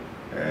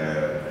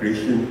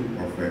creation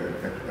of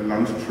a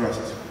land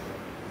trust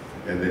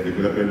and the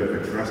development of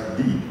a trust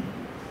deed,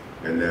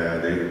 and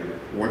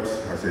what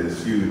has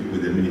ensued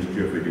with the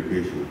Ministry of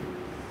Education.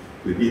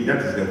 Indeed,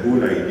 that is the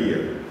whole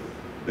idea,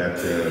 that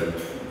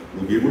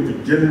we'll be able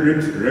to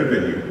generate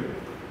revenue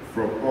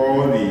from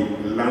all the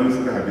lands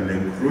that have been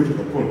encroached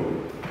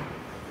upon.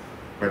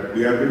 But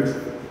we haven't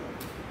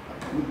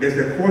there's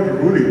a court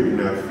ruling in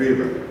our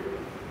favor,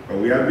 but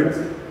we haven't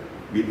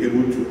been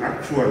able to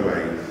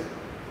actualize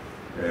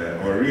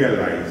or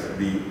realize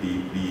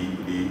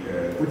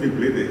put in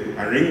place the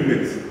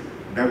arrangements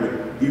that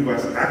would give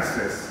us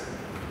access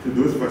to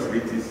those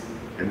facilities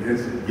and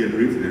hence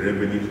generate the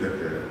revenues that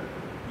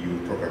you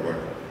talk about.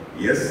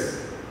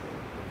 Yes,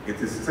 it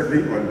is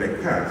certainly on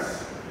the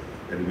cards,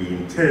 and we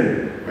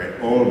intend by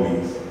all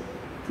means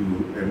to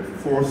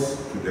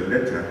enforce to the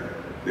letter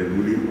the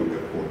ruling of the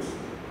court.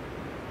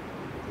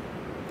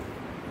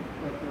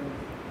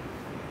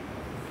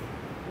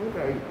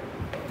 Okay.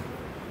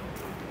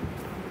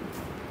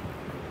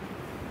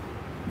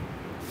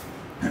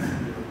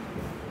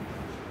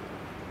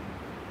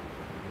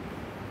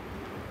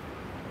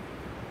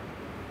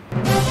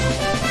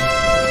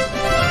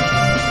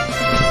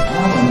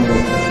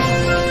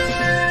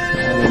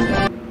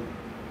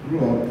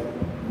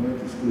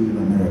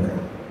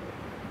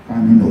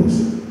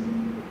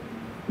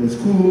 The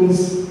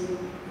schools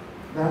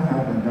that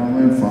have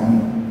endowment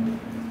fund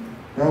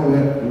that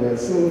were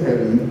so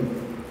heavy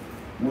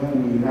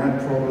when we had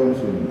problems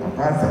with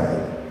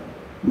apartheid,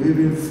 we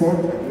even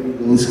fought against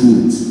those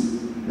schools,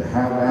 the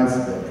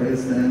Harvards, the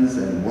Princetons,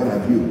 and what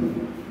have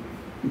you,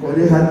 because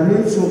they had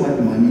raised so much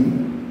money.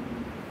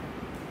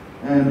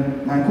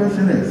 And my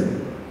question is,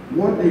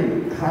 what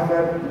did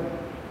Harvard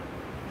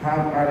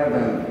have other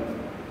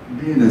than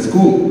being a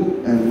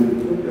school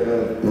and with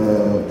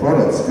the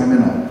products coming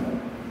out?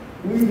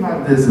 We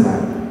have this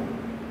land.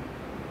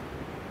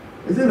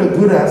 Is it a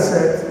good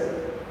asset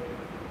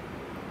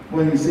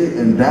when you say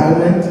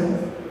endowment,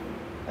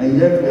 and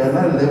yet we are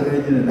not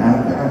leveraging it? I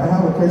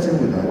have a question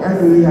with that. Why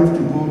do we have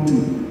to go to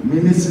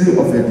Ministry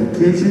of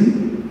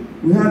Education?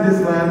 We had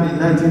this land in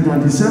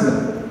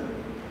 1927,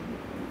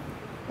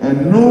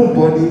 and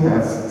nobody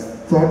has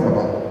thought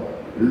about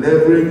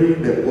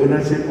leveraging the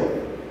ownership of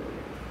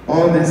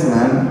all this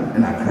land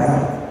in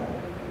Accra,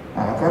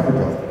 our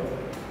capital.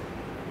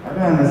 I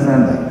don't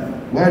understand that.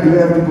 Why do we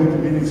have to go to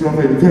Ministry of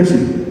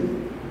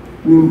Education?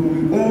 We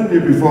owned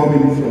it before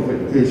Ministry of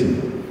Education.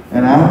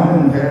 And I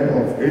haven't heard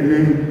of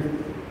any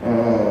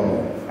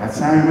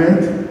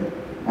assignment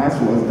as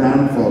was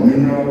done for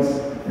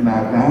minerals in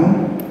our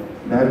ground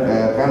that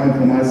Kwame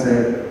Nkrumah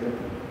said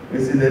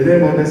is in the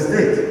name of the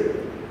state.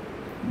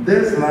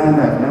 This land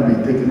has not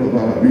been taken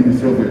over by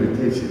Ministry of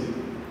Education.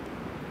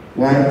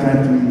 Why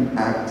can't we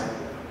act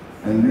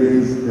and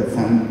raise the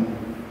fund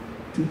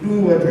to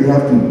do what we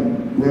have to?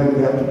 Well,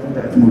 we have to put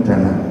that motor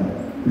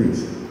now,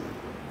 please.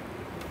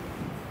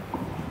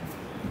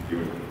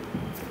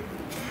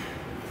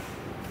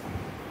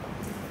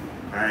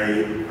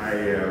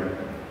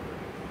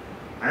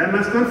 I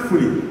understand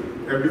fully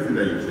everything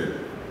that you said,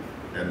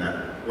 and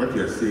what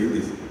you are saying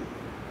is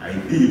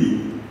ideally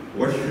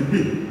what should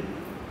be.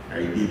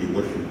 Ideally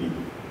what should be.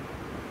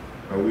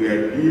 But we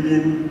are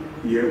dealing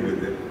here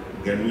with the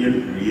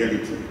Ghanaian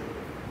reality.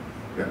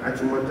 The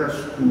Achimota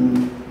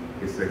School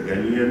is a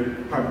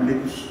Ghanaian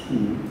public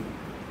school,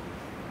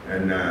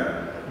 and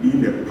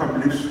being a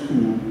public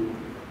school,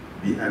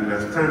 the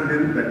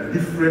understanding that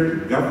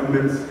different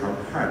governments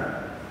have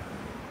had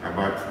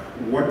about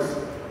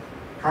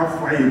how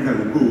far you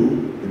can go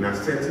in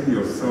asserting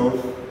yourself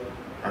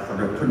as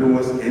an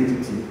autonomous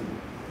entity.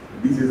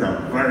 This is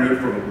a vary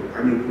from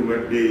Kwame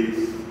Nkrumah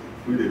days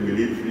through the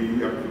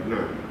military up to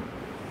now.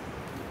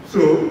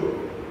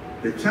 So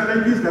the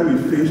challenges that we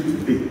face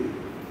today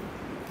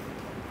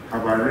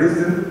have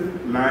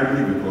arisen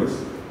largely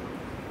because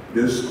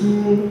the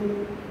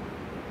school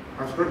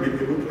has not been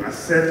able to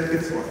assert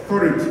its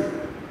authority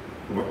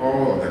over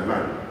all of the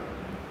land.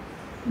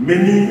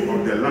 Many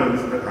of the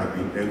lands that have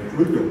been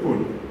encroached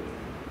upon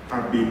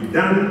have been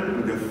done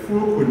with the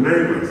full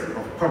connivance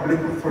of public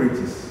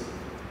authorities,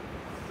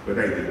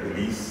 whether it's the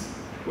police,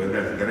 whether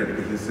it's the Ghana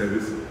Education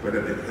Service,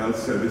 whether it's the health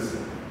service,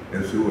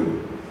 and so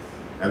on.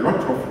 A lot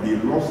of the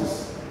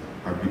losses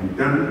have been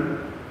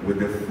done with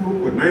the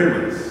full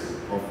connivance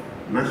of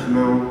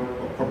national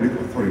or public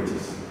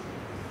authorities.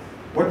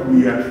 What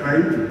we are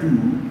trying to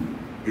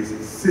do is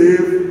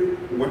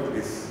save what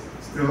is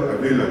still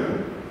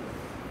available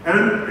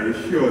and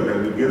ensure that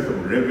we get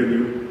some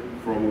revenue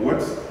from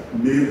what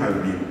may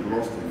have been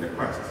lost in the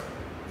past.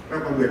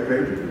 That's what we are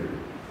trying to do.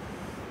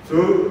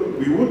 So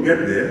we will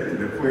get there to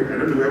the point, I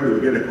don't know where we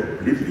will get there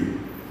completely,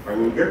 but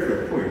we'll get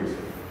to a point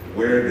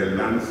where the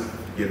lands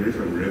generate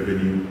some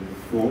revenue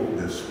for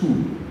the school.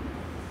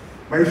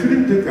 But it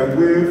shouldn't take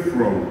away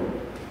from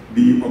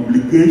the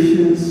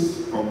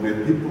obligations of the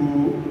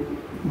people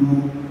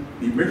who,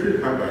 you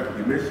mentioned Harvard,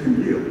 you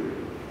mentioned Yale.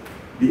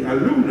 The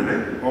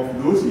alumni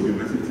of those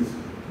universities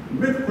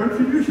make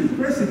contributions,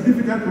 very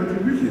significant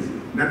contributions,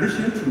 in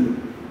addition to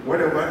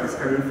whatever is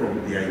coming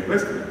from their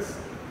investments.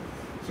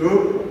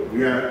 So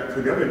we have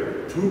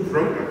a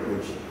two-pronged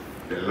approach,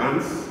 the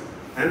lands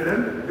and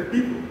then the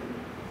people.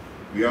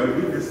 We are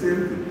doing the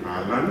same thing,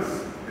 our lands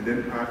and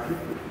then our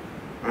people.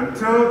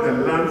 Until the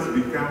lands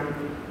become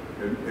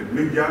a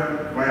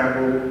major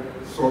viable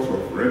source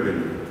of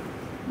revenue,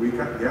 we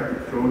have to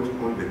count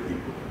on the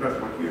people.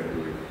 That's what we are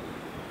doing.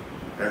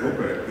 I hope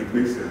it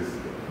makes sense.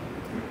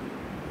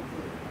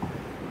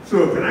 So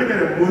can I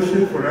get a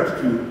motion for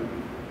us to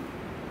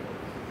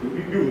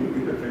we can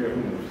take a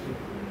move.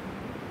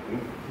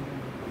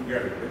 You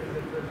got it.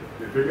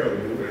 The figure of the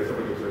move and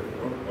somebody will say,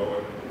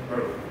 oh,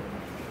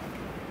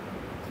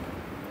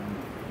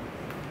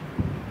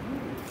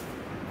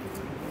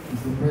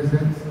 Mr.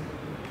 President,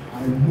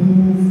 I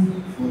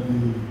move for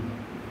the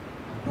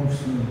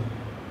adoption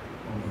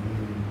of the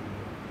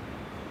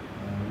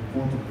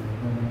report of the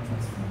Endowment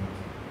Trust Fund,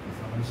 the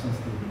financial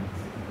statements.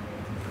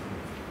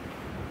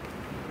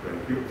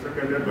 Thank you.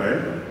 Seconded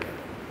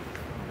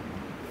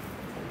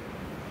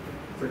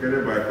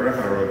by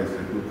Harold.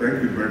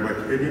 Thank you very much.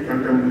 Any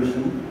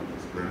counter-motion?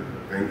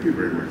 Thank you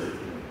very much.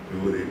 So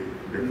the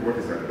report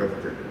is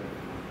adopted.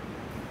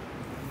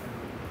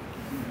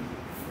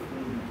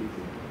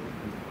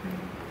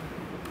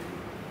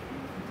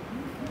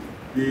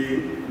 The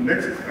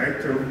next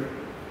item,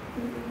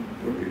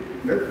 okay,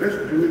 let's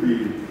do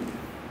the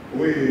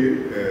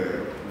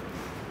OAA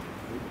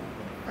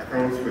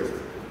accounts first.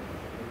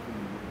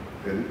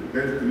 Then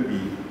let's do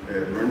the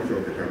launch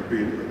of the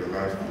campaign on the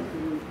last week.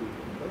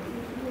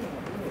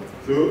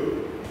 So,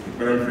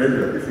 Madam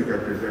Treasurer, if you can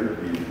present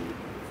the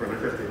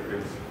financial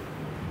statements.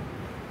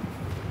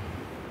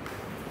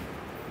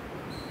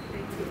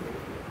 Thank you.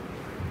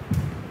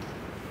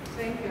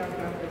 Thank you,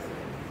 Honorable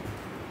President.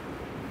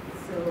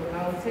 So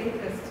I'll take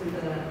us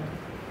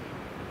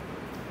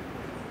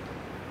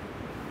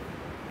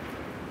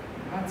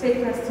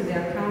to the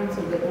accounts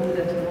of the Old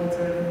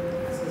Water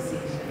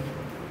Association.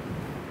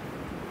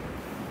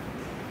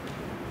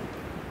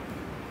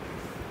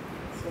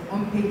 So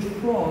on page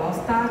 4,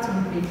 I'll start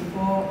on page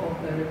 4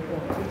 of the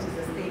report, which is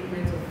a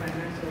statement of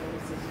financial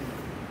position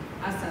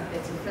as at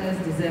 31st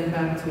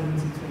December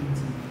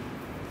 2020.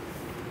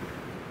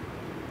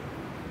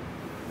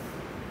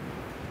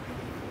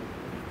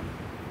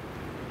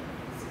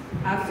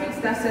 Our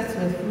fixed assets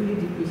were fully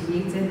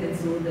depreciated, and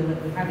so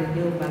we had a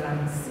nil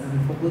balance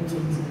for both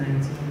 2019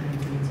 and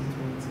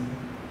 2020.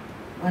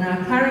 On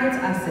our current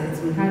assets,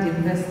 we had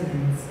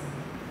investments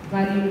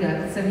valued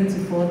at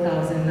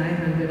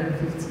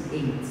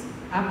 74,958,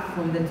 up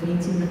from the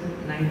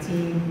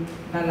 2019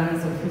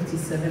 balance of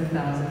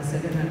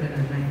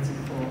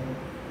 57,794.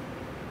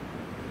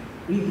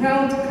 We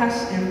held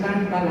cash and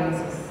bank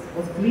balances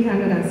of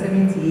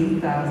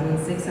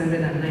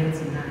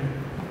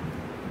 378,699,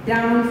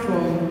 down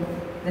from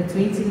the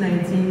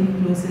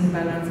 2019 closing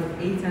balance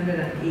of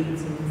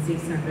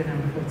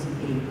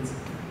 818,648.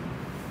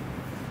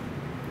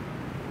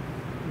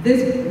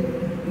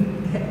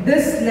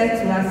 This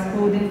led to us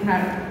holding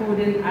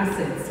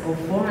assets of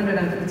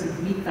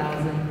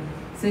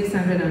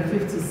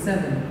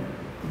 453,657,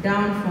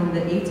 down from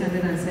the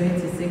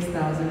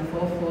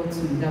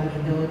 876,442 that we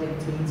held in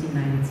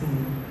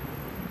 2019.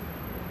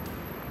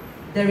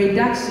 The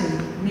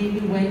reduction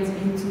mainly went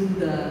into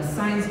the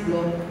science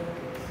block,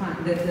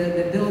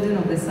 the building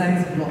of the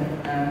science block.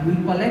 We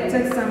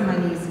collected some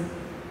monies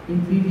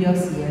in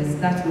previous years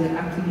that were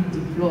actually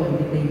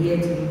deployed in the year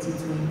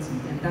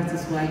 2020, and that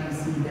is why you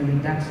see the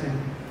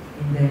reduction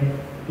in the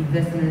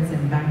investments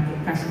and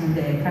cash and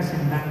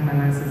bank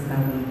balances that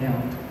we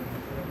held.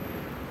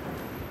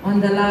 On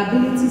the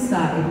liability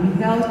side, we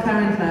held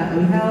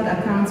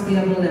accounts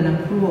payable and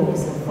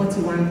accruals of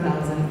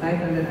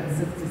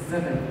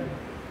 41,567,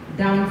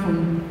 down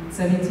from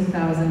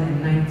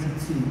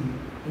 70,092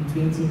 in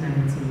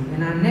 2019.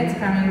 And our net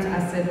current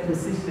asset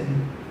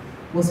position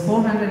was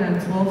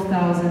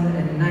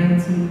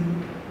 412,090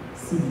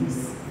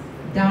 cedis,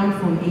 down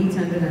from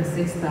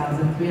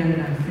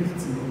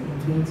 806,350 in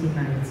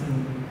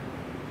 2019.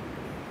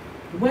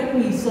 When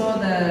we saw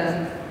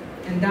the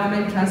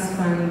Endowment Trust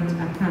Fund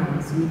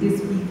accounts, we did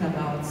speak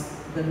about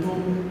the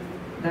loan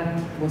that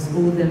was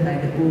owed them by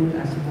the Old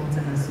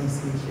Ashimoton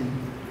Association.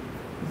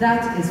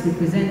 That is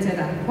represented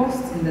at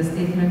cost in the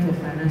statement of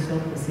financial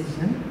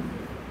position.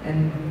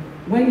 And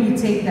when you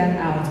take that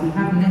out, we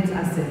have net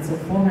assets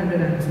of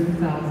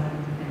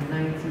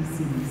 402,090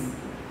 cedis,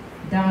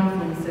 down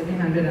from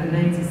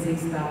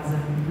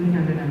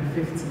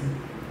 796,350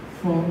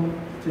 from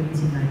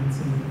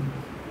 2019.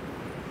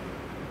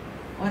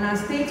 On our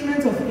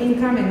statement of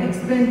income and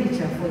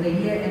expenditure for the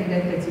year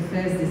ended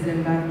 31st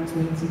December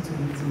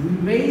 2020, we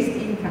raised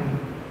income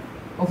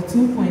of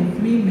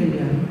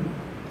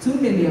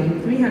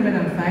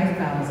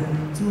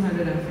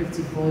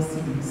 2,305,254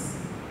 cedis.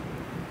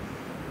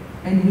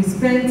 And we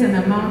spent an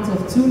amount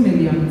of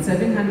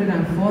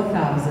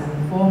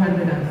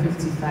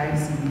 2,704,455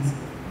 cedis,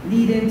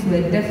 leading to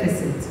a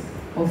deficit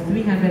of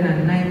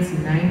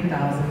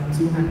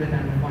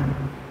 399,201.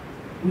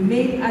 We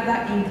made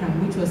other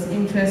income, which was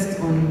interest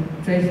on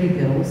treasury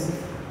bills,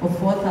 of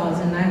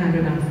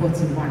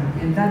 4,941,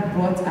 and that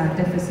brought our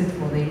deficit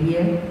for the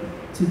year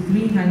to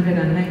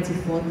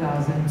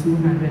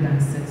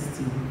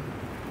 394,260.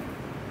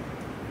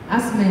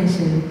 As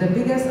mentioned, the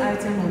biggest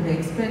item on the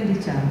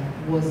expenditure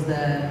was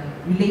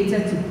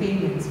related to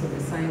payments for the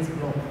science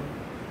block,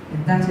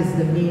 and that is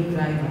the main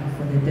driver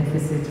for the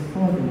deficit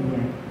for the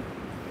year.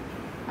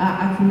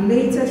 Our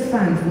accumulated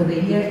fund for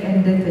the year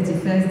ended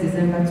 31st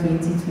December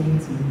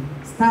 2020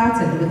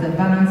 started with a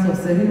balance of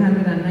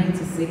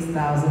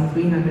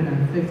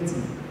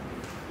 796,350.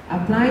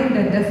 Applying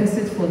the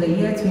deficit for the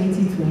year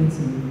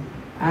 2020,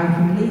 our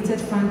accumulated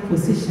fund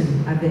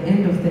position at the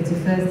end of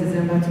 31st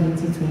December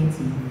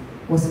 2020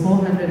 was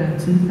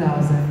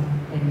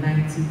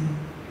 402,090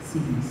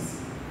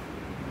 cedis.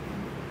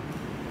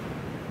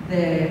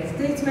 The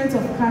statement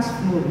of cash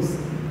flows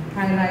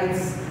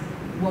highlights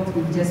what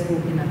we've just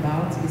spoken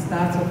about. It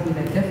starts off with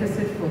a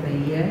deficit for the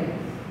year.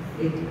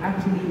 It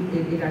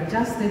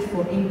adjusted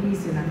for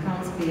increase in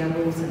accounts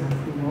payables and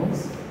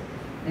accruals.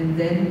 And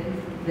then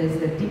there's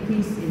the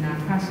decrease in our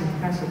cash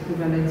and cash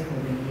equivalents for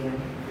the year.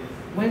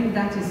 When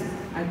that is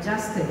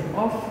adjusted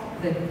off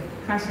the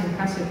cash and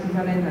cash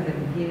equivalent at the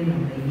beginning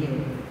of the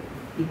year,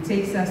 it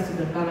takes us to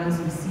the balance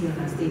we see on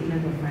our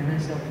statement of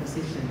financial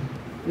position,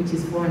 which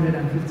is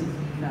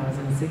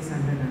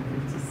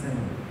 453,657.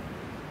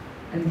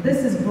 And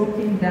this is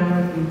broken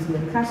down into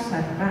a cash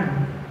at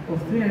bank of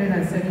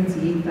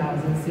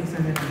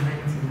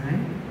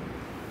 378,699,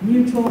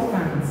 mutual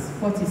funds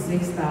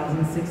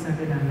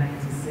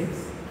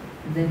 46,696,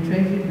 and then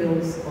treasury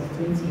bills of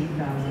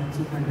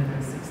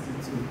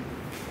 28,262.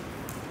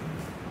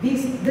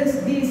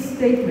 These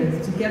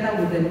statements, together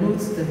with the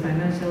notes to the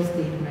financial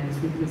statements,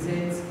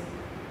 represent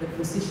the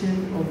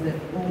position of the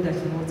Old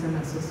Achimota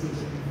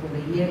Association for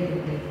the year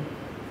ended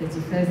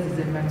 31st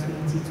December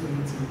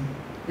 2020.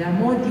 There are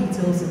more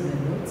details in the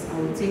notes. I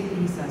will take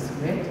these as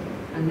read,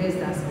 unless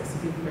there are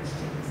specific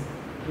questions,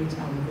 which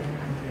I will then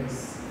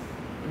address.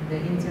 In the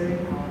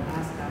interim, I will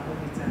ask our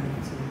auditor to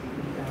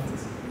read out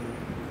this report.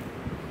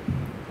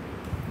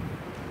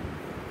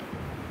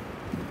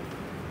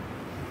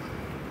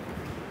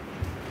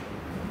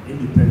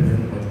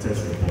 Independent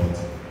Auditor's Report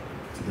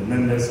to the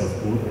members of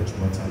Old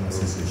Achimota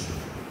Association.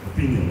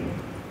 Opinion.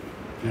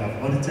 We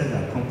have audited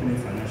our company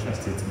financial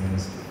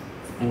statements of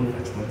Old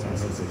Achimota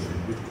Association,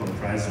 which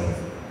comprise of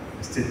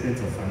a statement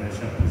of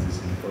financial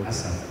position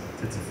as at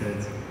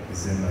 31st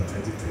December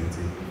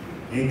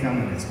 2020, income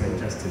and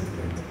expenditure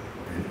statement,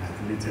 and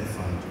accumulated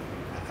fund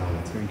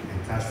account and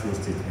cash flow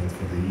statement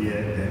for the year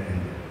then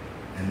ended,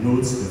 and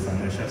notes to the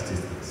financial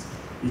statements,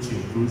 which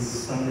includes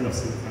summary of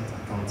significant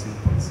accounting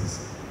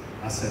policies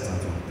as set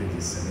out on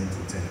pages 7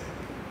 to 10.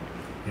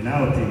 In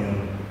our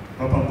opinion,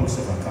 proper books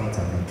of account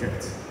have been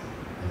kept,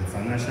 and the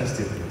financial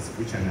statements,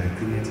 which are an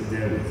agreement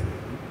therewith,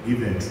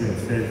 give a true and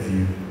fair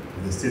view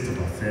of the state of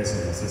affairs of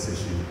the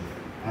association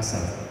as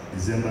at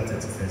December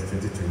 31st,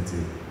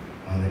 2020,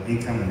 on the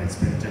income and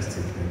expenditure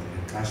statement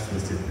and cash flow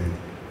statement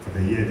for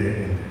the year they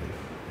ended,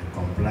 and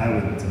comply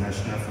with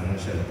international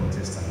financial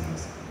reporting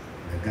standards,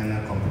 the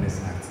Ghana Companies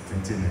Act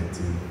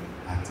 2019,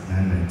 Act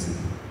 992.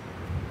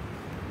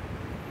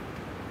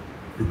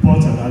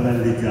 Report on other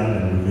legal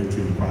and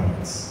regulatory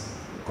requirements.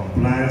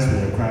 Compliance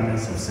with the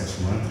requirements of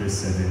Section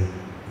 137 of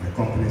the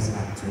Companies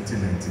Act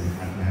 2019,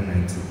 Act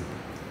 992.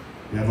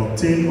 We have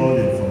obtained all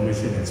the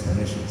information and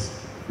explanations,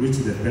 which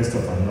to the best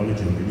of our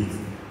knowledge and belief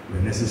were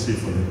necessary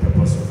for the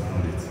purpose of our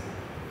audit.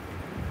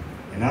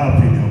 In our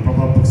opinion,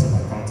 proper books of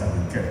account have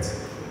been kept,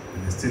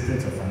 and the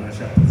statement of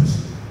financial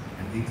position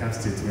and income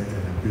statement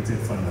and accumulated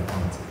fund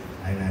account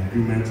are in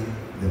agreement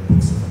with the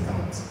books of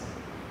account.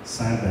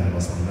 Signed by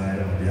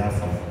Mosmandai on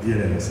behalf of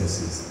DLN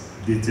Associates,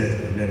 dated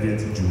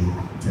 11th June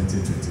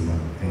 2021.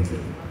 Thank you.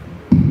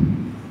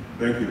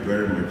 Thank you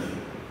very much.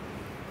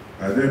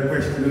 Are there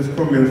questions,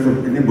 comments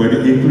from anybody,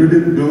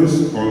 including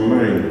those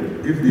online?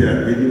 If there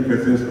are any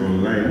persons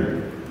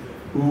online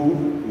who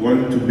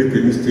want to make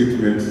any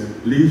statements,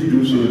 please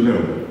do so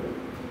now.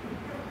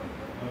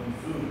 On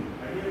Zoom.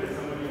 I hear there's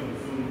somebody on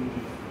Zoom.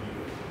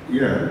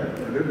 Yeah, I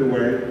don't know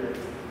why.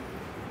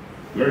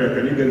 Gloria,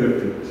 can you get them to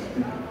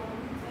speak?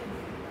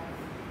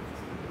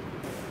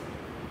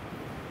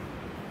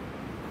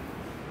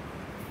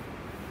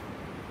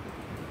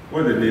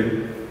 What's the name?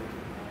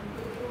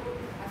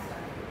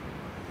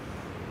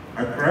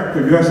 Accra,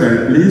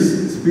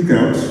 please speak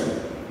out.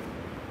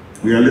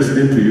 We are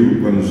listening to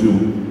you on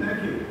Zoom.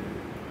 Thank you.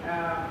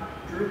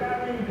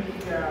 Regarding the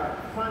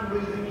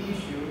fundraising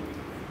issue,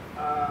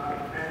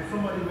 and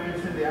somebody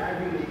mentioned the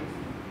Ivy League,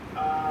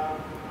 I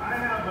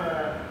have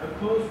a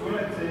close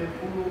relative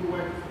who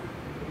worked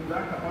in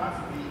that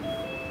capacity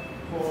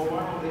for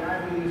one of the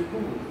Ivy League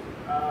schools.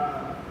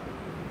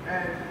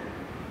 And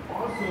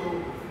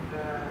also,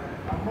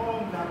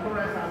 among the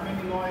chorus are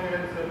many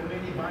lawyers and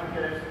many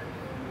bankers.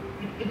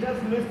 It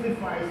just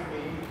mystifies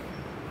me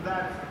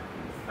that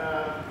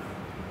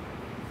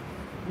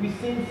we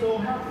seem so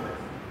helpless.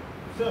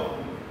 So,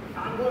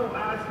 I'm going to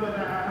ask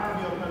whether I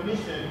have your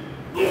permission.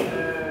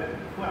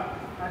 Well,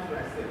 how should I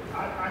say?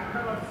 I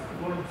cannot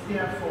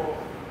volunteer for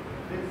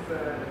this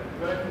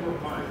relative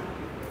of mine.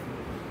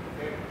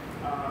 Okay?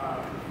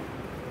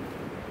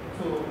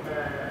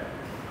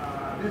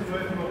 This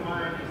relative of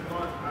mine is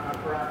not an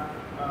Accra,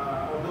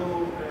 although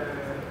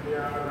they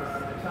are a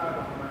child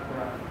of an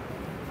Accra.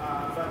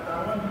 But I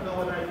want to know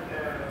whether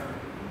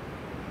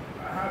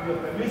I have your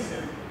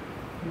permission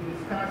to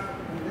discuss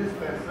with this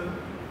person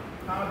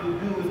how to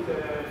do it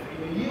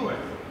the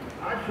U.S.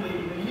 Actually,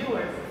 in the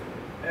U.S.,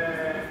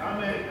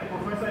 I'm a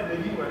professor in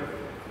the U.S.,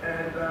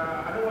 and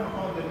I don't want to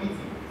call the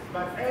meeting,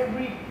 but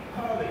every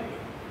college,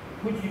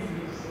 which is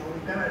in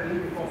Canada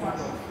before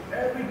faculty,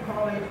 every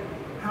college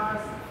has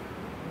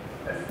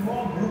a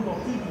small group of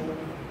people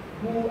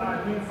who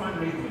are doing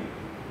fundraising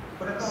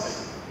for the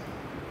college.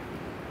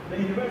 The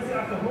university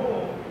as a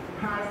whole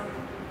has a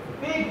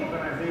big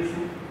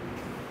organization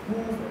who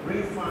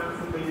raise funds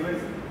for the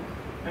university.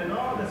 And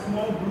all the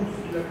small groups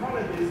in the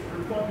colleges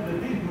report to the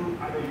big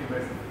group at the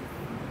university.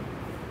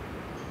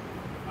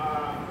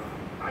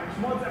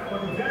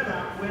 But in Ghana,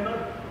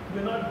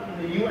 we're not in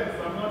the US,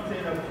 so I'm not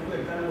saying that we should do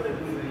exactly what they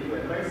do in the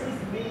US. But it seems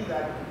to me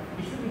that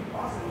it should be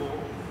possible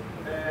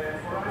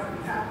for us to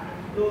tap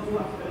those who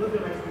have a little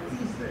bit of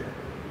expertise there.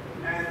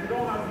 And they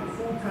don't have to be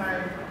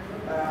full-time,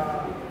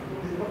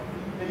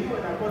 the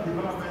US have got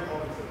development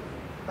officers.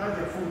 That's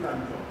their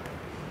full-time job.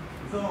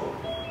 So,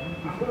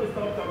 I'm going to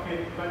stop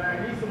talking, but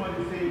I need someone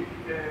to say,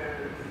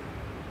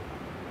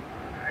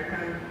 I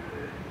can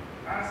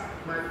ask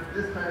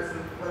this person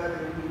whether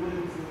they will be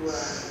willing to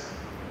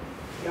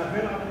be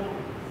available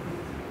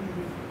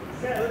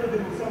to share a little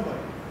bit with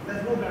somebody.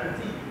 There's no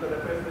guarantee that the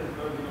person is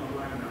going to be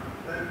online now.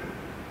 Thank you.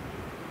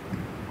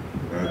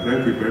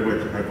 Thank you very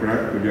much, Akra.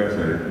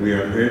 We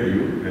have heard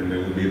you, and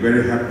we'll be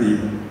very happy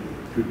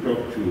to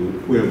talk to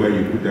whoever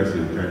you put us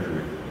in touch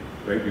with.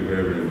 Thank you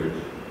very, very much.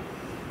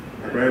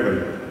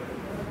 Akra.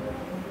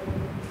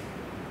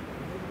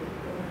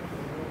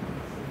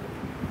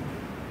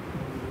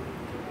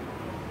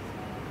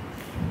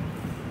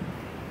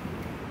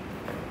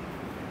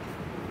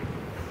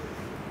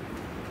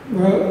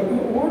 Well,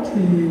 what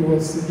he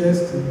was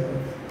suggesting,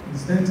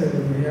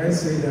 incidentally, may I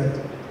say that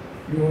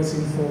he was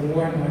in Form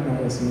 1 when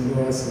I was in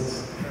Lower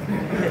 6.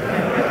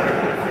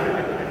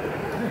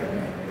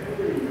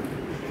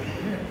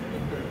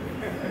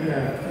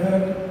 Yeah.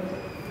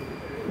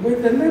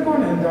 With the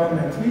Legon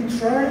endowment, we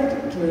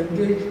tried to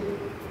engage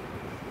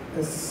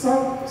a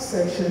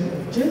subsection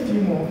of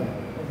JP Morgan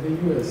of the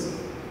US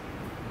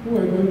who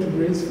are going to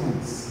raise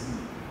funds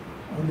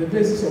on the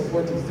basis of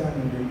what is done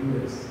in the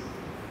US.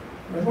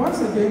 But once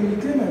again,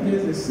 we came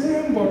against the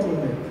same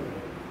bottleneck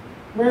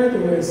where they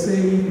were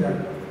saying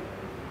that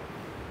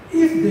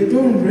if they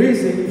don't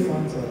raise any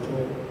funds at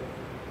all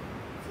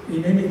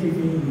in any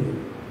given year,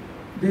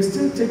 they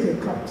still take a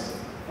cut,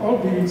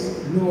 albeit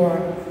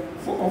lower,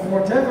 of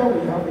whatever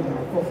we have in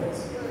our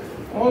coffers,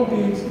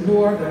 albeit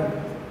lower than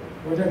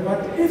whatever.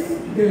 But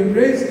if they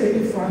raise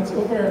any funds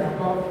over and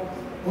above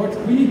what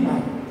we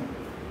have,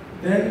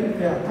 then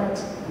their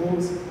cut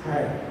goes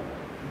higher.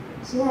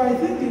 So I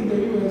think in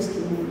the US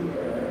too,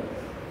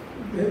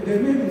 they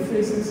may be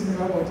facing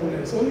similar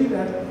bottlenecks, only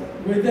that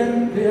with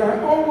them, they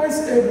are always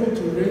able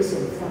to raise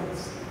some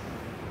funds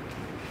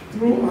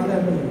through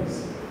other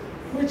means,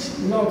 which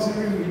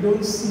luxury we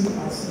don't see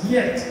as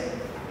yet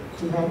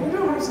to have. We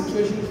don't have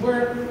situations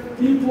where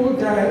people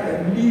die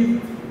and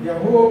leave their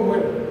whole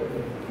wealth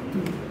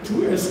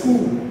to a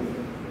school.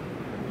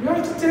 You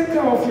have to take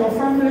care of your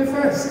family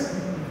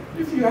first.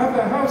 If you have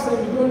a house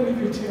that you don't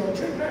leave it to your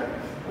children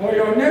or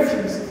your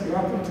nephews, if you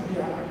happen to be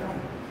an adult,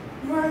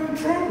 you are in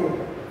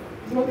trouble.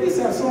 So these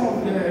are some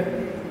of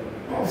the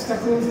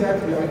obstacles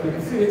that we have been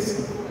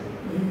facing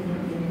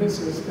in this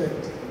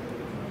respect.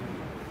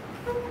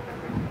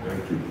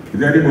 Thank you. Is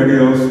there anybody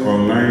else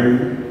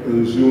online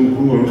on Zoom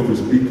who wants to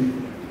speak?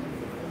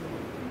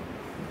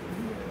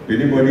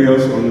 Anybody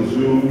else on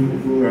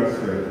Zoom who has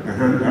a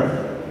hand up?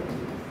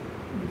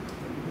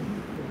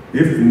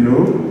 If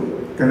no,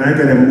 can I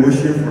get a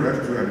motion for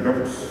us to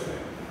adopt?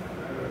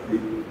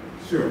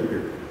 Sure.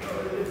 Okay.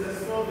 It's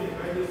a small thing,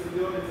 right? Just to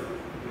the auditor.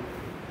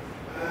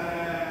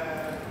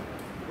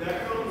 The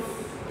accounts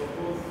of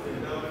both the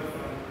endowment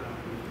fund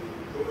and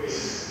the OAA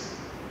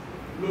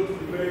look to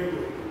be very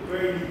good,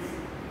 very neat,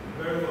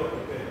 very well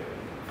prepared.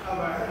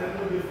 However, I had a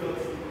little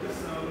difficulty just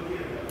now looking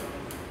at the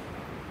accounts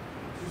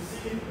to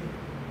see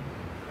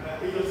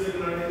in your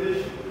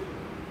synchronization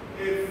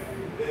if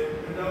the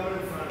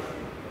endowment fund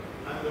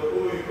and the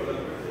OAA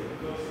collaborated,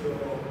 because your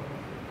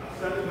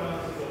outstanding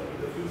balances of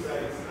the two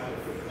sides are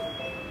different.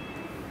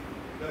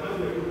 There must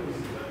be a good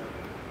reason.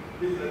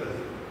 Please let us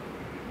know.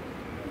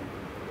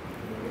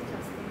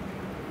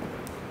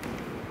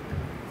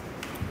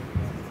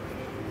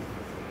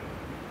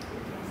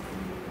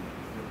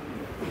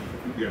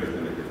 No,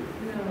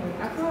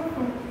 apart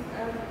from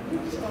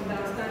which of the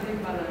outstanding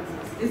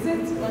balances? Is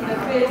it on the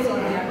face of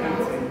the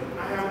account?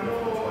 I have no,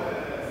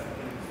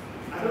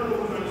 I don't know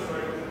which one is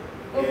correct.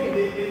 Okay.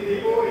 In the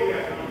OAA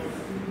accounts,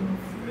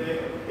 the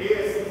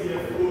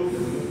ASTF owes,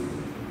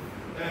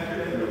 and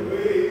the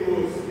OAA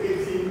owes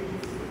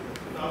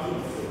 18,000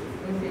 or so.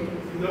 Okay.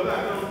 In the other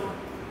account,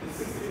 it's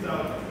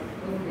 16,000.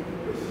 Okay.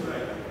 Which is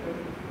right.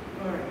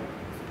 All right.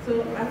 So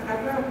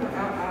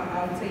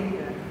I'll take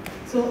that.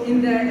 So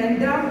in the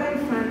endowment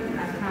fund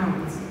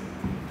account,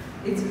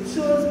 it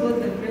shows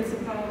both the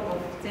principal of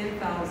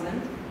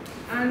 10,000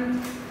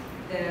 and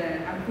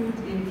the accrued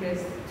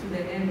interest to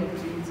the end of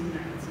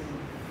 2019.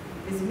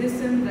 It's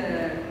missing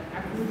the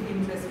accrued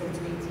interest for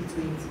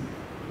 2020.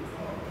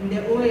 in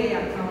the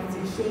OAA account,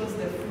 it shows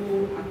the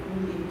full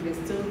accrued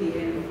interest till the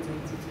end of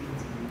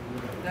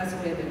 2020. That's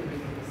where the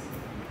break is.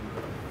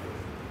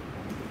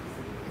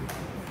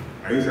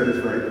 Are you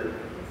satisfied?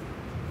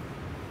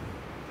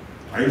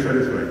 Are you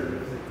satisfied?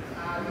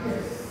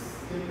 Yes,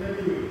 in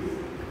many ways.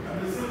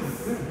 And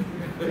since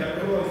the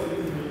applause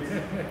is me,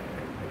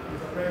 I'm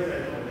surprised I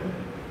don't know.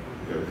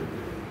 Yes.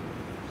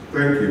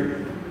 Thank you.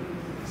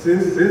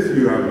 Since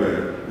you are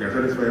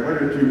satisfied, why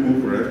don't you move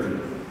for us to?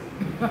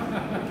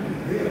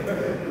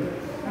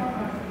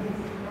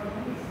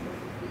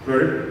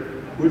 Sorry?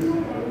 Good?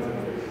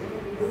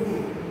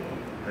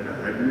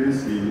 I didn't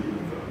see.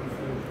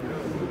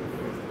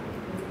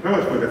 That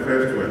was for the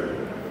first one.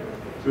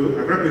 So,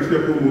 I grab the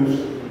step who moves.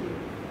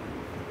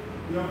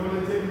 You are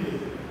volunteering me.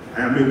 I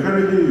am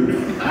encouraging you.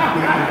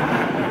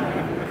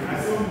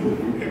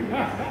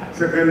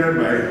 Seconded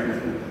by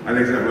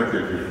Alexa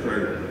Matthew.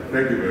 Sorry.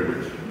 Thank you very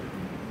much.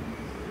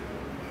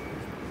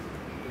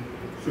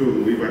 So,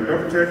 we've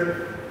adopted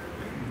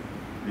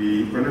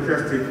the financial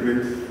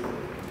statement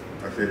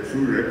as a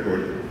true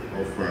record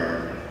of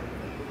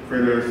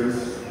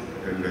finances,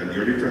 and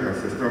the auditor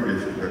has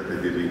established that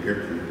they've been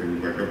kept, and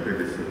we've adopted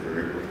this as a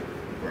record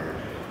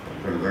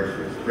of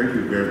transactions. Thank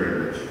you very, very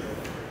much.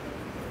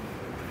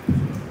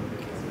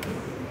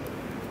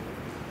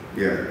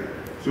 Yeah.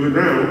 So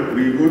now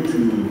we go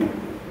to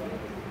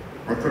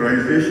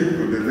authorization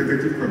of the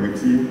executive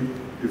committee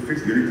to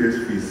fix the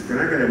auditor's fees. Can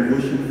I get a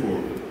motion for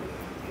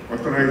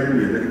authorizing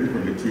the executive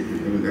committee to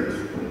do that?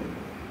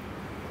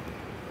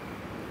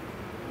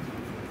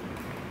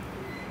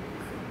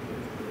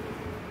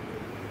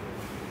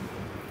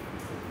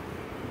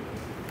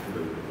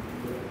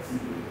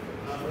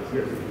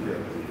 Yes, yeah.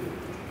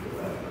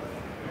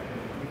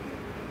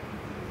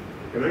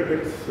 Can I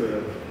get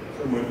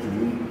someone to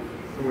move,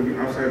 somebody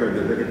outside of the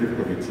executive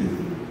committee?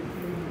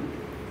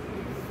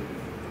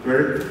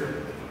 Sorry?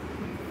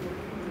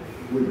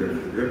 Who is that?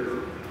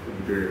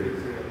 Yes.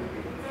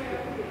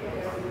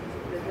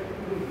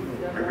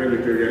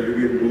 Secretary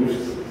Aggregate moves,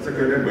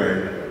 seconded by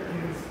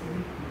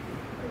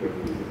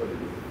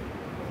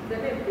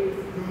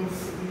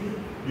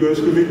Joe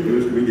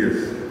Scooby, yes.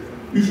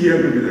 Each year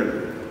will be that.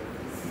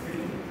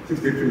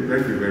 62,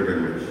 thank you very, very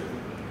much.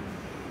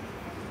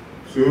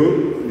 So,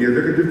 the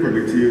executive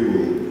committee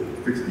will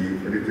fix the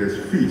auditor's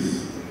fees.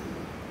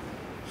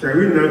 Shall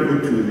we now go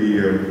to the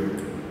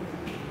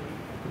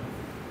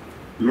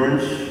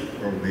launch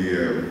of the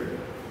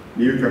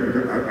new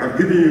capital? I've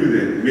given you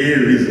the main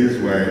reasons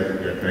why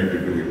we are trying to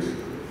do it.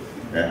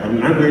 I'm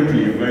now going to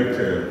invite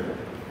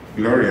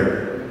Gloria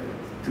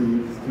to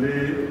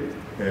play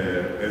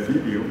a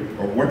video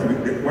of what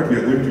we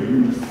are going to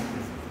use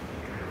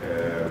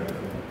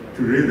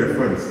to raise the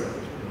funds.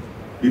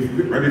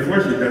 But before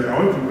she does, I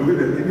want to know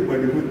that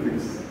anybody who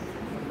thinks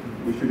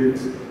we shouldn't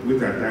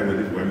waste our time with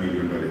this $1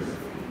 million.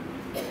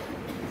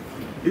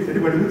 If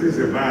anybody who thinks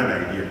it's a bad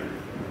idea,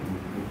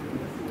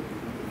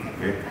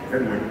 okay,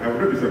 anyway, I would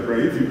not be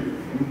surprised if you.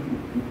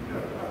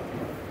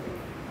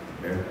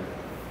 Yeah.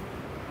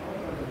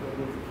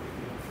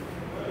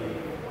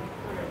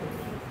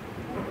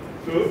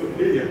 So,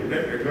 Lydia,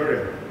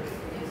 Gloria,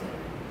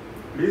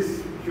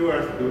 please show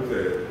us those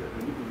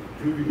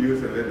 2 videos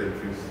and let them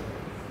choose.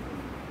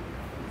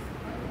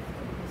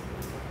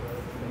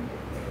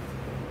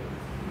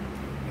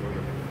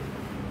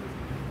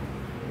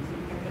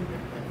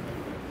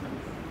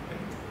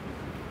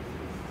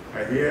 I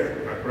hear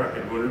Accra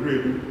and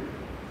Monterey,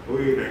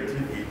 OAA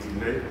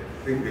 1989,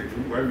 think that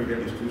 $1 million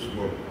is too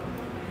small.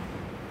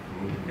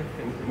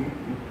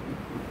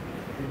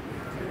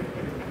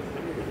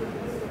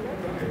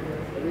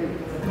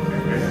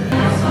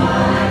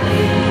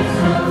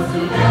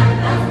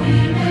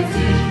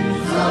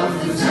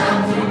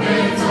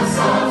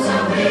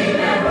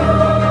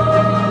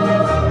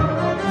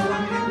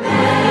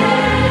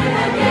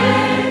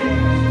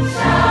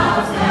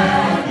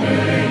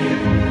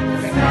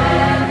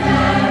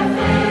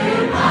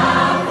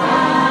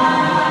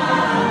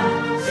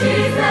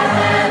 She's the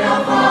head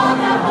of all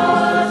the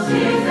hosts,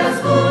 she's the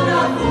spoon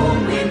of whom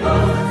we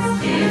boast.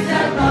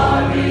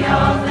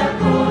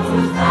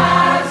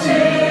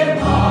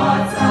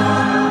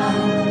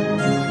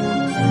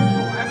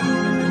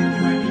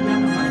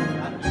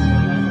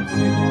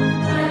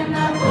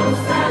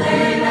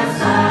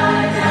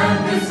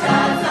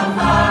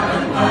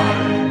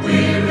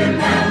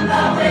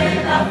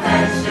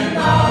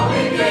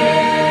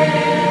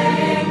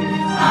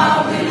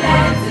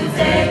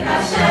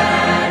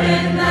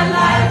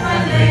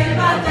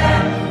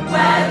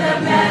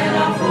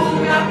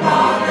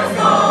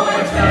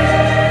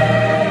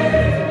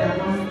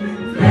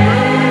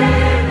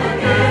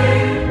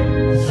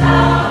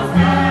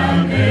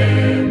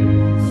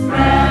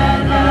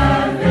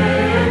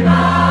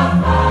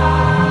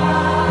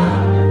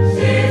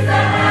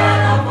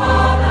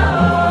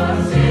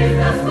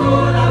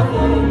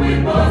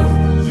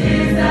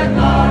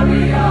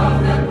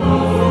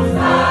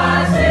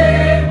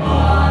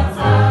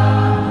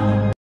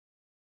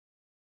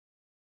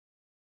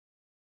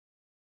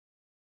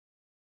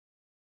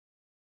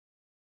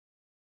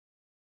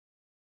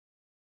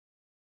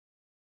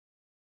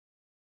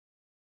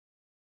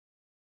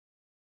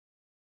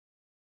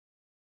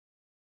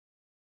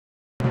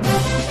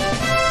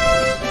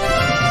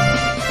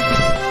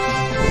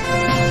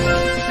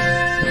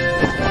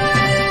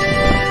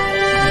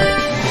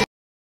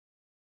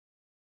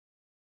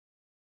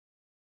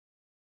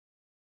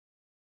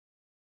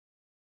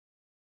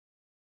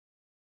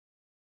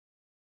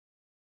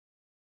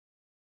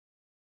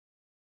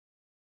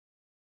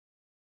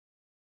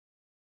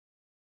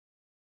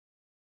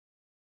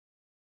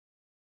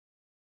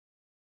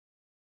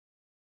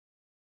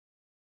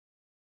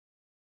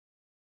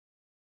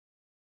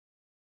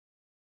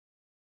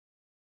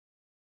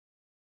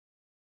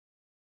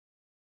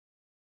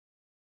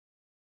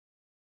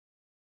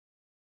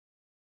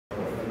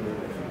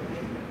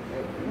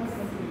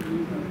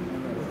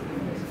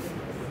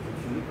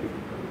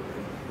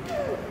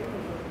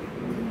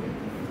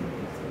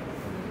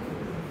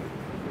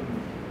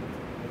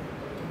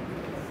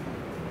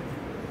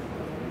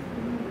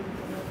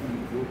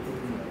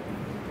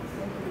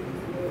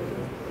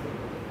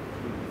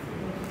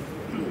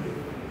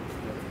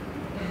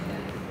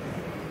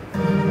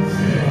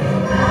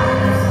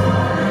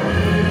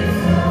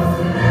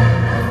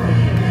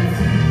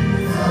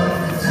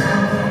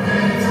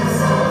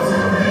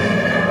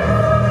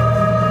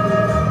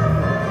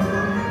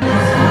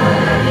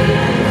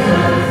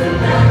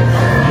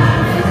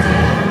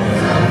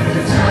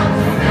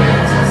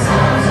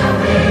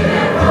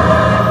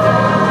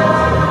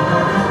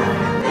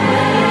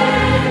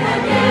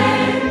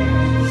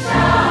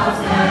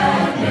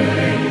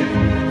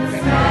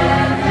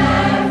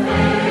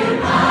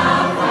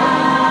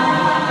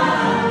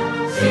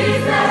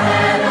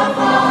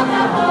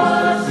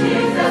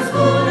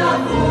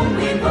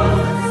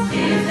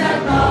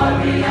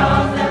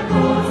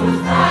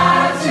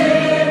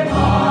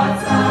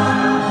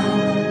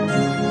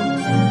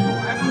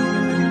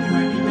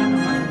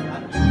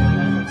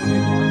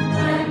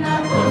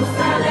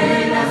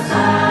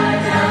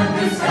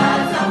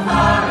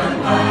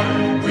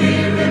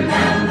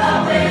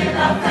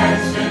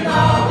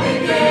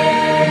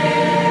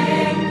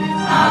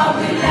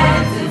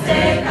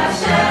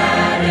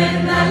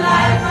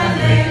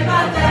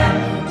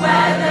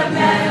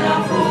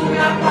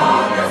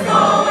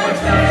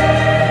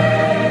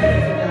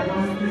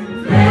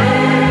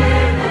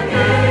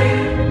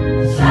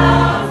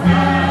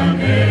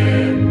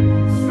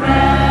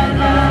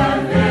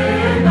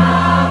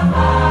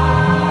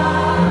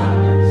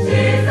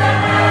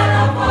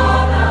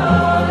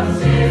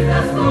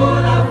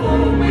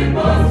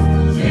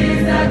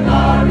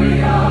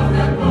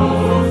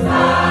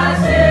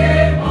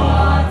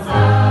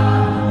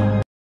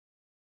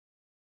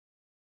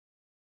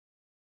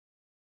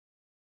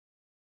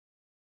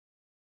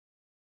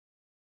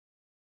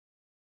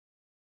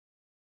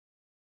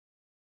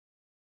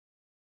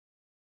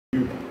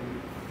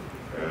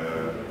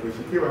 when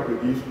she came up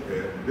with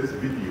this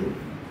video,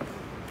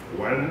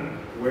 one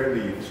where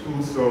the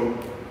school song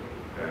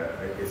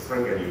is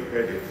sung and you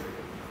heard it,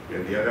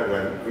 and the other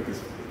one, which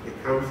is,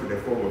 it comes in the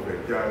form of a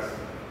jazz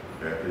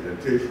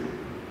presentation.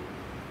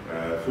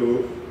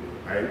 So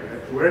I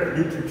wanted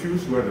me to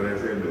choose one, and I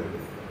said, no,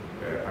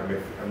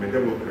 I'm a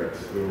Democrat,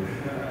 so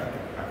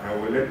I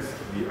will let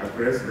the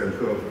oppressed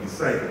themselves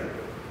decide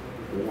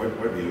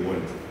what they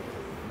want.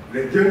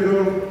 The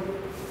general,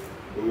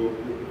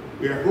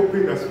 we are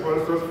hoping that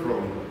sponsors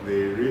from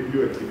the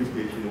radio and TV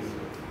stations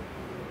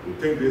will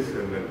take this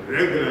and then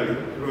regularly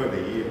throughout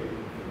the year,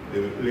 they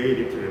will play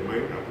it to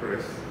remind our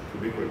press to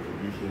make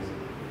contributions.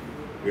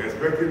 We are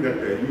expecting that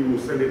you will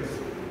send it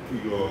to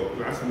your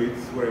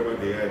classmates wherever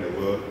they are in the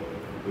world,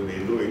 so they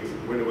know it.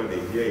 Whenever they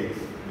hear it,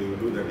 they will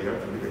know that they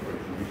have to make a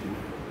contribution.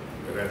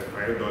 Whether it's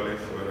 $5,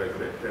 whether it's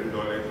 $10,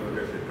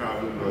 whether it's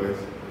 $1,000.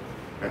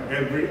 And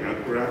every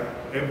Accra,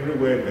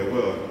 everywhere in the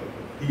world,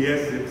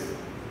 hears it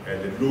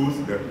and knows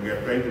that we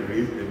are trying to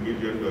raise $1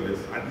 million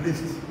at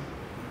least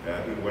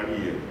in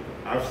 1 year.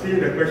 I've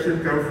seen a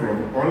question come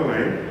from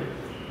online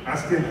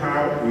asking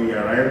how we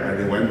arrived at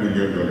the $1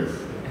 million.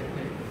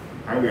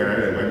 How we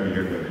arrived at $1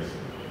 million.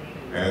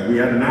 We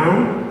are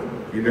now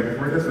in the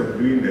process of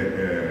doing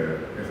the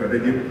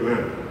strategic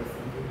plan.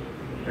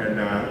 And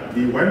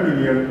the 1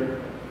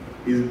 million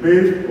is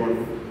based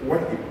on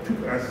what it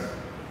took us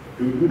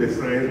to do the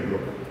science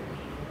block.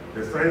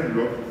 The science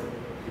block,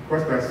 it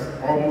cost us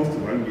almost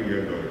 $1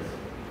 million.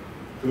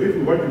 So if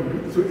we want to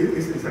do, so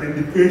it's an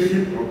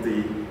indication of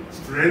the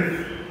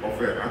strength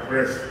of our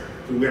press.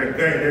 So we are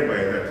guided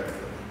by that.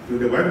 So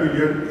the 1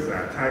 million is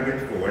our target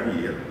for 1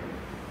 year.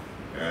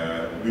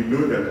 We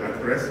know that our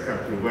press can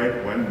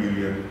provide 1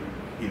 million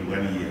in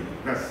 1 year.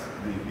 That's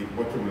the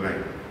bottom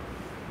line.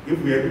 If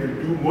we are able to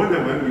do more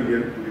than 1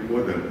 million, we'll be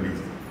more than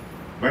pleased.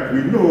 But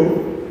we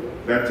know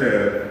that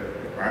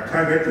our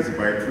target is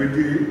by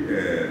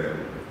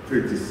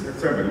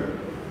 2027.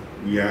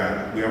 We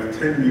have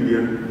 $10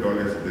 million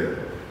there.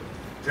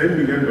 $10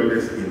 million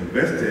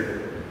invested.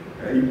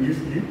 You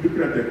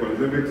looking at the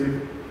conservative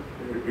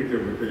rate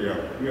of return,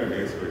 we are the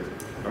experts.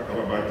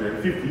 About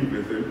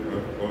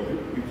 15% or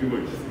too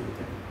much.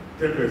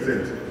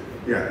 10%.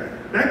 Yeah.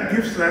 That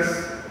gives us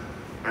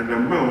an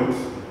amount.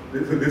 So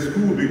the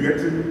school will be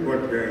getting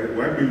what $1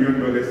 million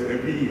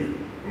every year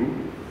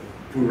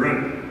to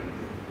run,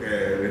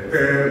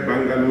 repair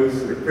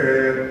bungalows,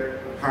 repair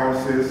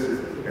houses,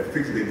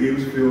 fix the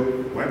games field,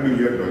 $1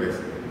 million.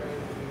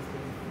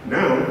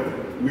 Now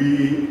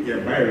we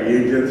buy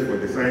reagents for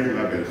the science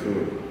lab and so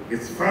on.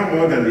 It's far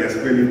more than they are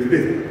spending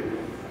today.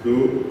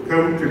 So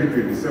come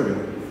 2027,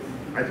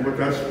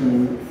 Achimota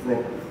School,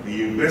 from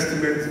the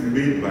investments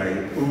made by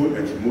old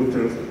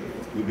Achimotans,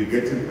 will be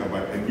getting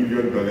about $1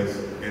 million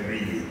every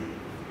year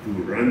to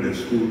run the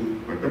school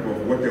on top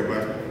of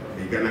whatever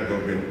the Ghana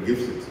government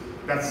gives it.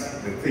 That's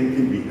the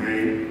thinking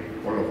behind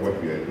all of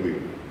what we are doing.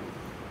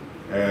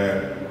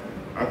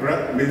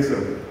 Abra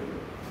Mason,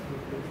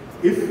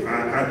 if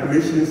our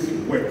calculations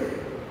work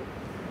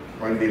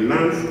on the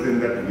lands then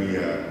that we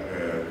are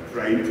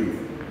trying to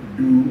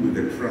do with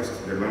the trust,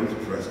 the land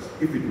trust,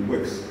 if it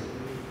works,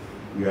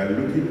 we are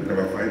looking at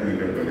about $5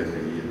 million a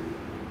year.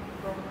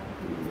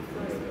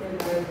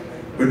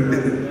 But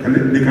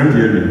they can't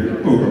hear me.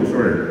 Oh, I'm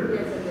sorry.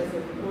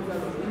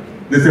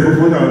 There's a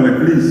proposal on the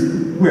please.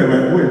 Whoever,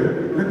 wait,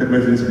 let the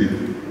person speak.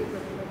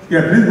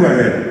 Yeah, please go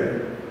ahead.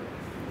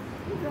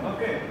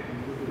 Okay,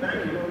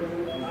 thank you.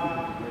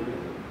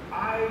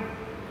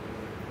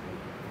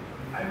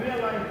 I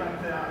realize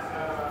that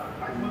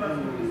Achimota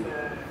School is a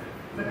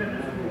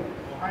secondary school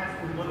or high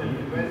school, not a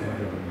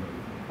university.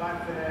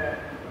 But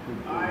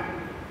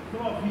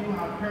some of you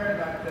have heard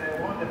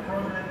that one of the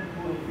prominent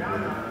people in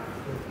Ghana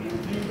is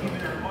being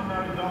given an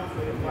honorary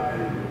doctorate by a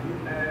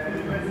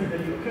university in the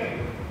UK.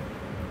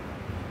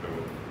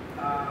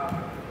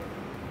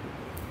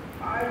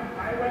 I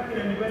work in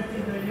a university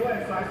in the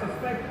US, so I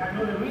suspect I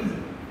know the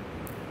reason.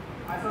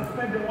 I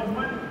suspect there was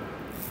money.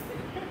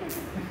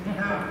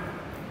 Now,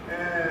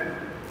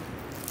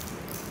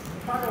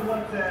 part of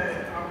what I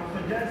would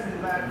suggest is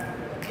that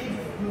if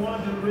we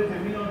want to raise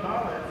 $1 million,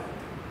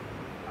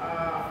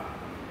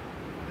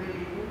 the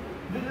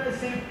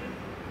leadership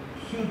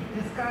should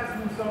discuss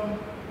with some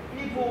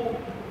people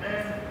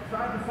and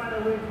try to find a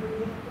way to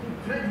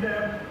trick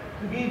them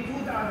to give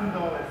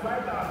 $2,000,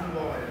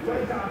 $5,000,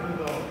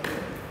 $20,000.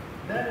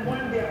 Then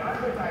when they're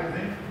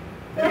advertising,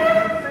 they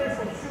can say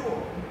for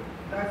sure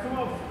that some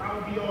of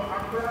your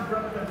Accra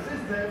brothers and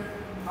sisters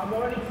have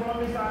already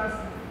promised us,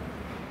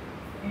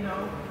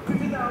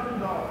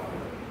 $50,000.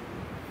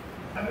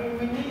 I mean,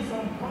 we need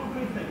some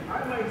concrete things.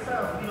 I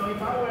myself,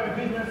 if I were a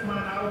businessman,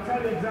 I would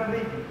tell you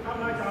exactly how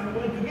much I'm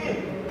going to give.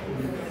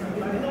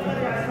 But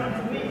nobody has come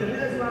to me. The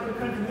leadership have to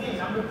come to me.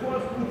 I'm a poor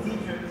school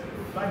teacher.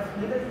 But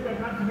the leadership can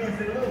come to me and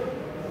say, look,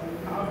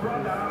 our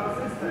brother, our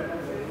sister,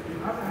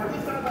 have you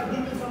started by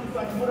giving some to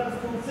Achimota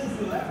School since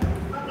you left?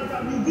 How much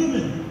have you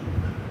given?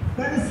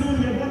 Very soon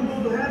you're going to go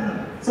to heaven.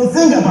 So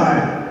think about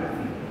it.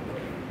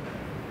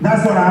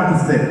 That's what I have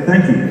to say.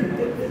 Thank you.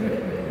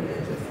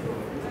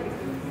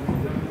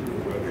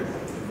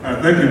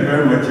 Thank you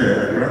very much,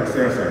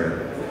 Sir.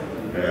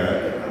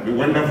 The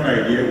wonderful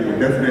idea, we'll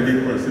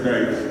definitely consider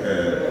it.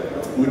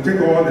 We'll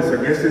take all the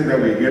suggestions that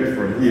we get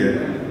from here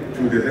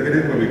to the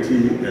executive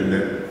committee and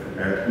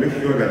make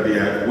sure that they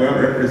are well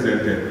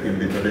represented in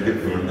the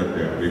strategic plan that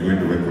we're going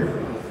to work on.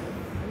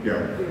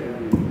 Yeah.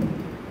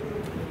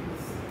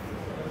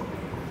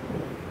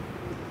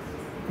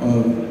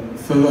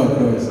 Fellow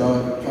Across,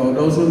 I would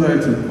also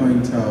like to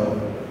point out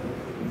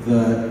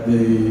that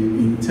the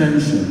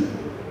intention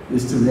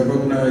is to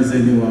recognize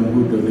anyone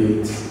who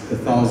donates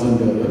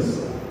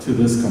 $1,000 to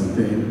this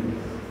campaign.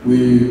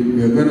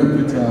 We are going to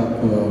put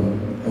up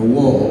a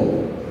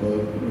wall,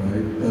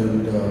 right,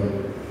 and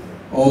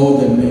all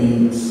the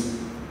names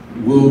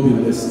will be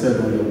listed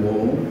on the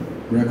wall,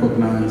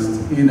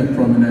 recognized in a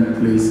prominent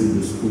place in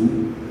the school.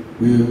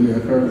 We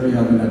are currently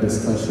having a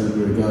discussion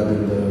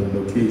regarding the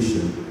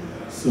location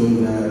so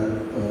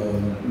that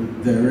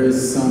there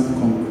is some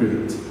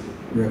concrete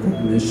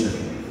recognition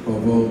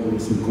of all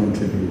those who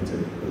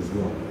contributed as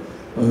well.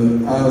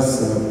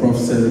 As Prof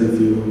said, if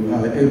you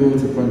are able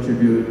to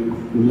contribute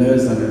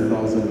less than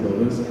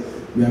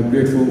 $1,000, we are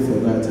grateful for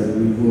that and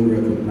we will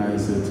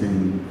recognize it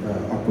in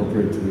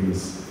appropriate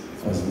ways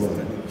as well.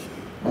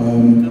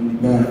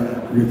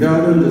 But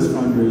regarding this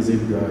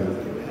fundraising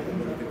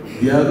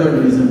drive, the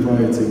other reason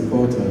why it's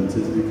important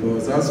is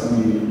because as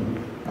we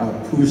are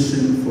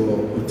pushing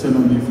for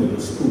autonomy for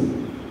the school,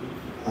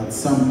 at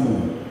some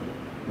point,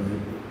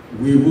 right,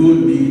 we will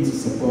need to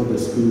support the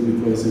school,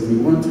 because if we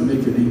want to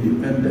make it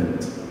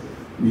independent,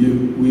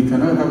 we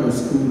cannot have a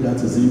school that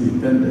is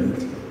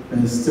independent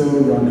and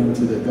still running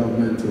to the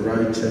government to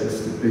write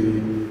checks to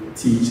pay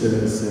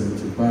teachers and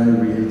to buy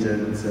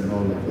reagents and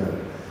all of that.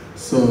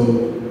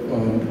 So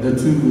the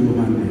two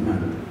go hand in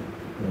hand.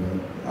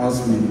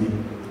 As we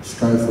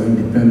strive for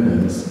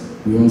independence,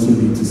 we also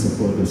need to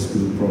support the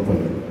school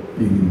properly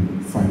in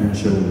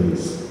financial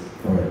ways.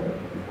 All right.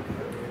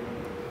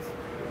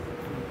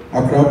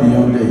 Accra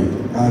Beyond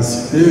Aid,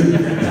 as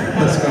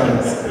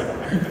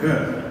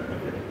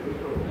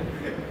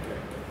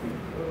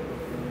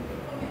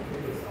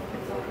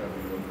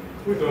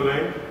Who's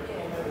online?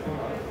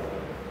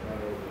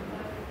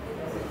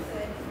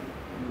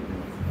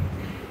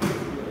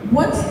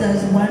 What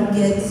does one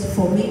get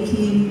for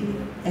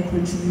making a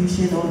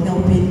contribution or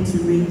helping to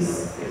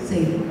raise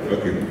savings?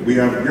 Okay, we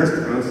have just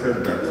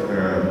answered that.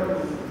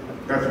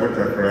 That's what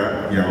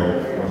Accra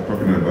was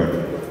talking about.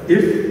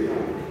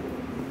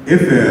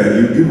 If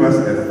you give us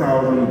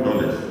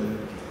 $1,000,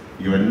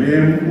 your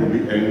name will be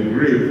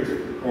engraved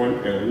on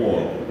a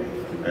wall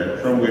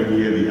somewhere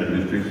near the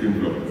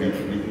administration block.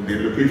 The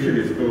location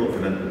is still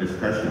under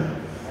discussion,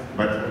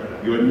 but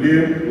your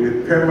name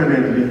will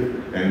permanently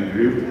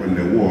engraved on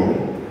the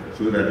wall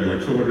so that your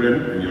children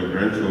and your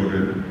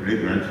grandchildren,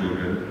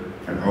 great-grandchildren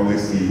can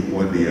always see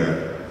what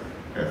their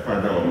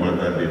father or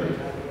mother did. Okay,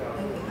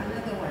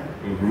 another one.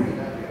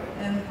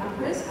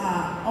 Acres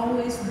are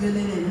always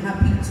willing and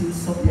happy to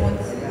support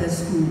the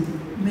school.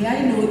 May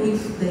I know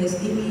if there's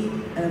any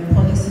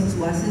policy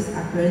to assist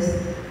Acres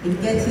in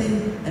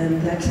getting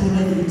their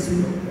children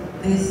into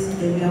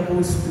this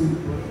amiable school?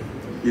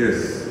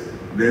 Yes,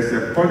 there's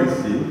a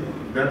policy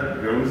that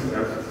grants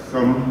us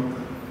some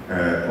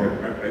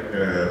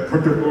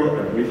protocol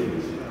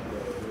admissions.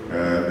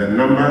 The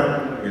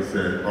number is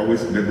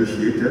always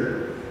negotiated.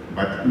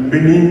 But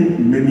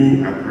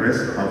many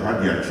Acres have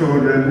had their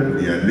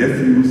children, their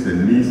nephews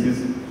and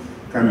nieces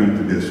come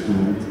into the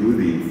school through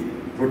the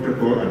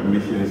protocol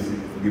admissions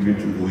given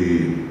to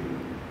OAA.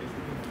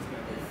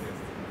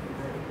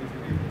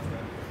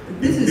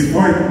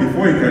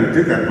 Before you can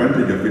take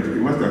advantage of it,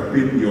 you must have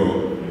paid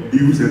your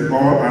dues and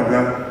all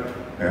other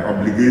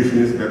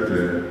obligations that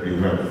you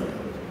have.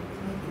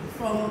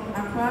 From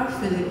Accra,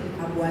 Philip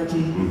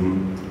Abuaji.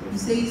 He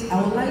says, I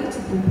would like to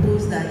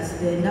propose that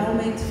the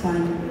endowment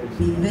fund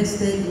be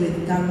invested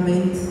with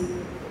government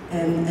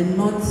and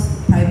not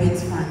private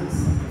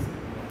funds.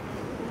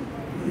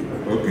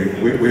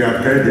 Okay, we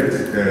have heard it.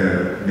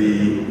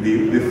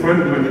 The fund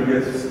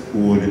managers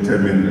will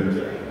determine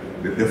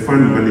that. The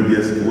fund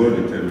managers will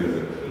determine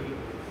that.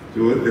 So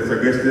the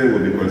suggestion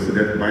will be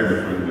considered by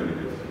the fund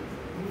managers.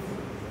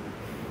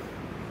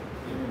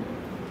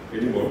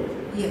 Any more?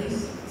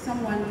 Yes,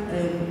 someone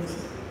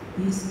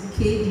is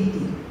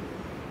KDD.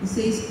 He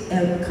says,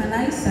 can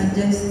I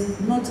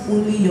suggest not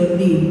only your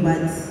name,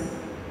 but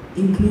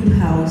include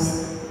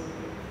house?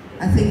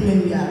 I think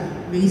when we are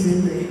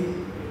raising the...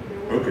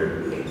 Okay.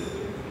 Yes.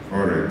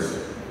 All right.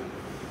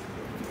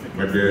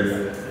 But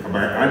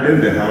by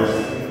adding the house,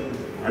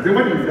 I think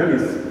what we've done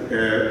is,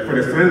 for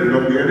the strength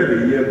block, we added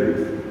the year group.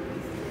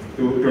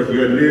 So it was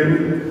your name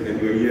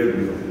and your year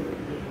group.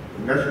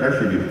 That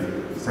should be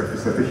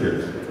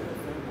sufficient.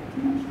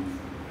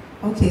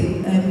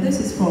 Okay, this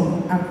is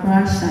from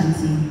Accra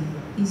Shanti.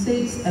 He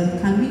says,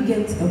 can we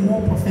get a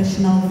more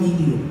professional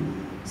video,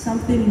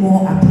 something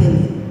more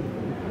appealing,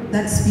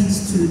 that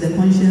speaks to the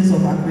conscience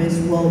of Acres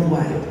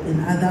worldwide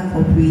and other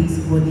corporate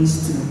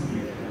bodies too?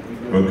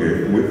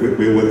 Okay,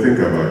 we will think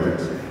about it.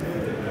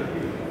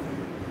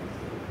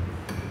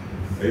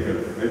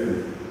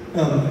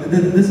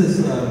 This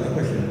is a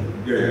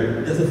question.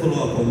 Yeah. Just a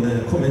follow-up on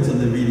the comments on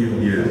the video.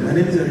 Yeah. My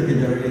name is Eric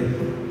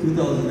Ejari,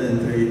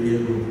 2003 year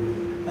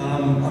group. I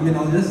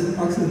was just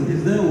asking,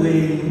 is there a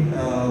way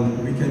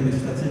we can be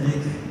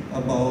strategic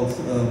about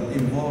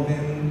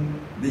involving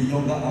the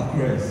younger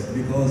actors?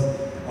 Because,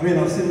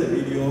 I've seen the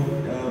video,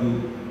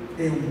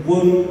 it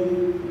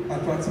won't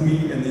attract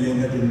me and the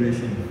younger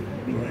generation.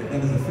 Right?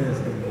 That is the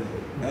first thing.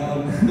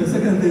 The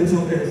second thing is,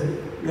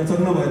 we are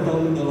talking about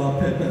 $1,000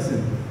 per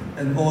person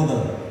and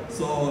order.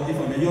 So if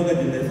I'm a younger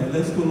generation,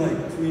 let's go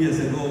like 2 years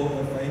ago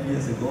or 5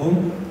 years ago,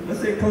 let's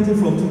say counting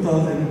from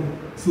 2000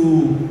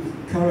 to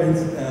current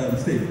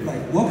state,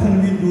 like what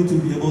can we do to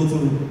be able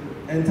to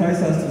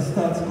entice us to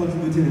start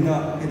contributing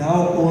in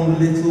our own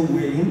little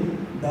way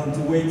than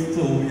to wait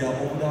till we are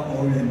older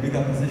or in a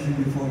bigger position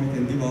before we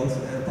can give out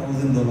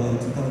 $1,000 or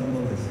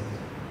 $2,000?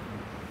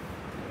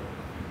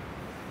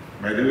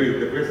 By the way,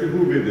 the person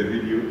who made the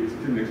video is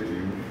still next to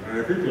you, and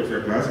I think it was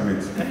your classmate.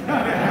 Is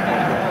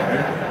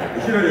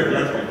she not your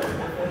classmate?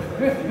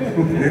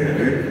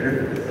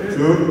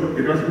 So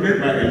it was made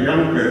by a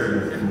young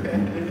person,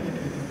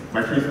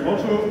 but she's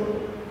also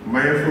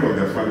mindful of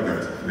the fact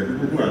that the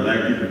people who are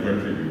likely to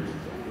contribute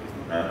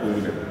are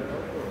older.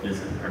 Yes,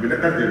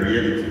 that's the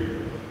reality.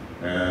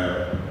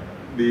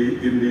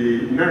 In the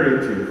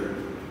narrative,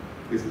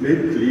 it's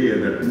made clear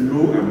that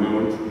no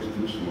amount is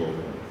too small.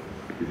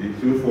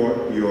 So for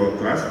your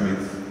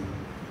classmates,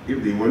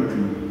 if they want to,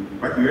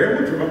 but you're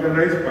able to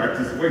organize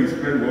parties where you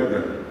spend more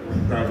than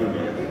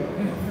 $1,000.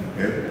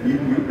 I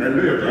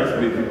know your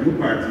classmates, you do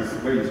parties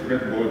where you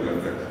spend more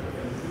than that.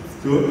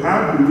 So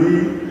how do we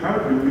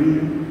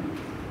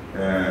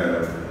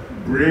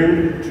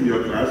bring to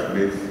your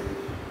classmates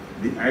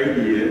the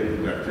idea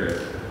that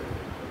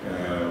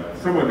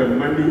some of the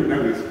money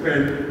that we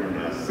spend on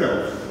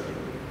ourselves,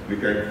 we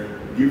can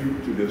give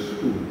to the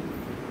school?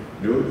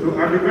 So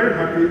I'll be very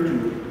happy to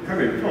come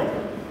and talk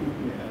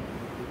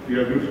to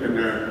your groups, and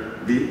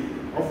the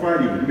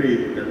offer you've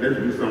made that let's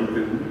do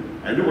something.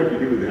 I know what you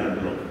did with the art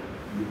block,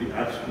 with the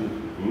art school.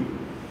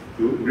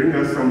 So bring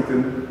us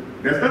something.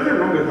 There's nothing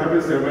wrong with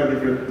having several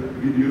different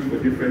videos for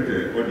different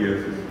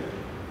audiences.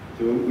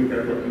 So we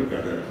can look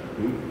at that.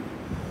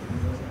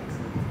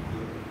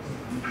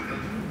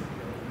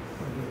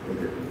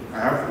 Okay. I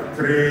have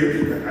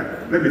three.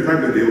 Let me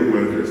start with the old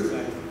one first.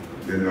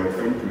 Then I'll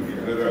come to the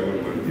other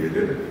old one here.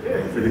 Then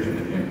I'll finish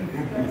with you.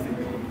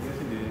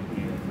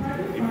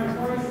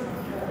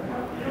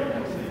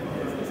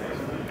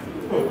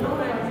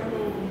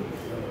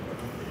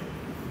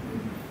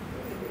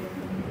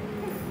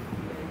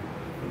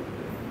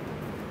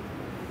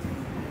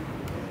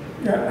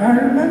 Yeah, I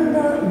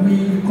remember we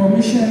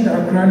commissioned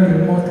a Granny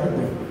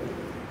Motorway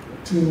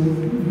to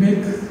make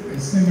a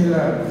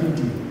similar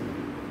video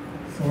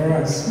for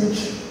us, which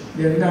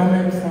the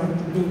endowment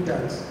fund looked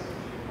at,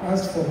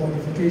 asked for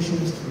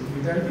modifications to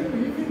it. I think we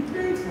even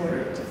paid for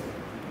it.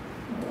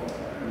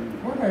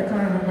 What I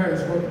can't remember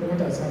is what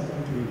has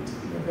happened to it.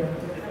 Whether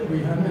we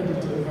handed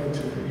it over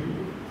to you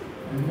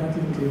and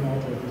nothing came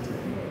out of it.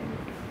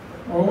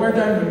 Or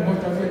whether the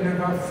motorway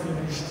never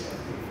finished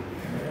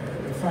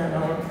the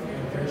final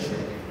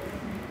version.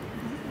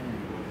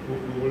 We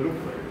will look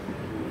for it.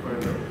 We'll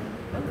find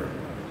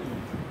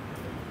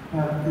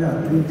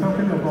out. In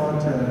talking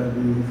about the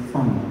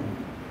fund,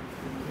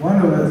 one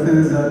of the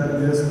things that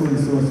the school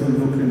is also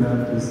looking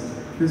at is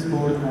this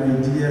whole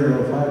idea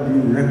of how do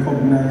you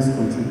recognize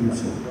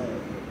contribution.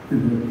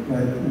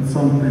 Like in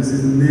some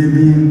places,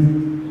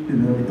 naming,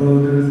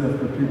 buildings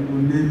after people,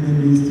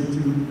 naming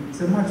institute.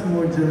 It's a much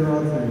more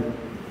general thing.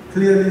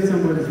 Clearly,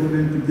 somebody is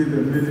willing to give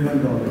 $1 million.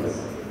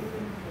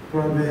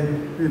 Probably,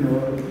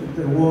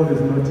 the world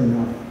is not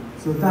enough.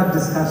 So that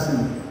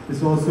discussion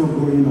is also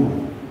going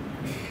on.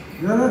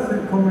 The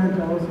other comment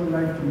I also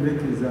like to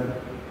make is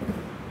that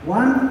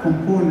one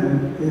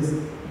component is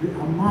the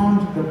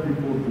amount that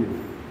people give.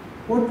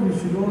 What we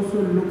should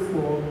also look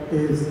for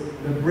is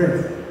the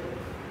breadth,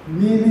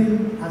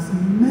 meaning as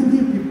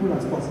many people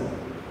as possible.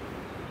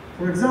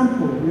 For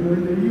example,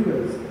 in the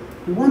US,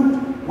 we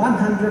want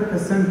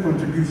 100%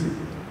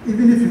 contribution,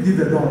 even if you give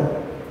 $1.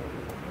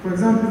 For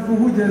example, people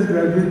who just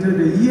graduated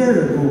a year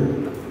ago,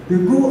 they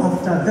go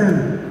after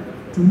them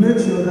to make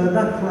sure that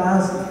that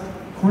class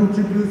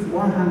contributes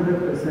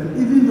 100%,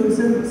 even though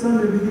some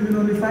may be giving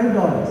only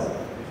 $5.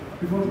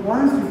 Because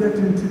once you get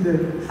into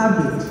the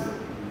habit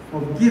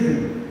of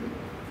giving,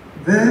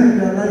 then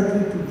they're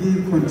likely to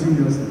give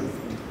continuously.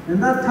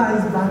 And that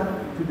ties back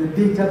to the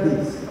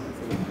database.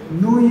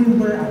 Knowing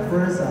where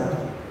affairs are,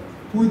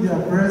 who the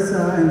affairs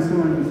are, and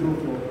so on and so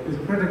forth, is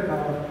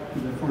critical to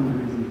the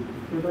fundraising.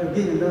 But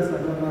again, that's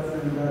another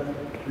thing that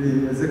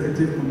the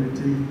executive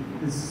committee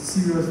is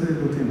seriously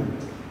looking at.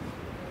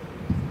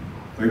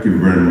 Thank you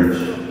very much.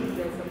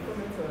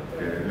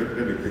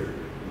 Let me take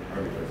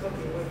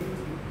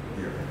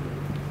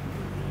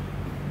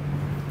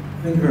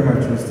Thank you very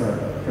much, Mr.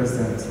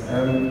 President.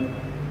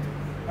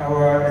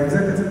 Our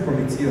executive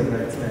committee of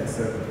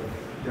 1997,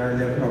 there are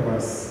 11 of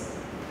us,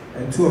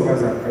 and 2 of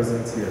us are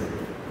present here.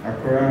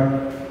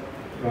 Accra,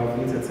 Ralph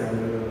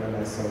Nitatiano, and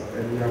myself,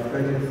 and we are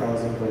pledging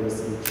 $1,000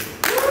 each.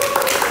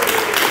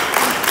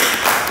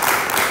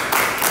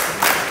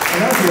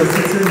 And as we were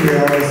sitting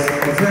here, I was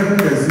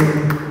observing the Zoom.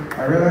 I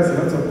realized a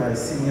lot of my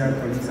senior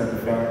colleagues at the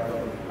back,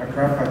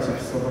 Accra Patrick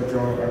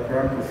Sobojo,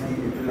 Accra Kofi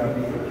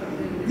Epilabi,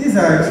 these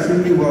are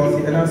extremely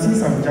wealthy, and I've seen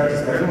some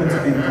judges, but I don't want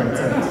to be in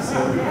contempt. So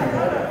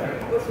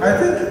I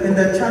think in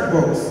the chat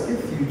box,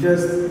 if you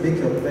just make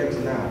your pledge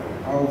now,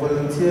 I'll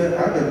volunteer. I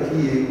have a PA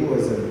who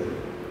was in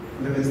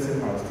Livingston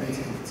House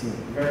 2015,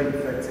 very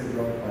effective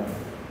young man.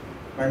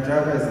 My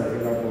driver is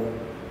available.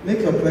 Make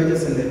your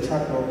pledges in the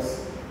chat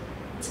box.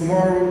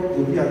 Tomorrow,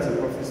 we'll be at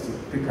your office to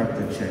pick up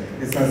the check.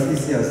 It's as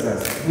easy as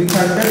that. We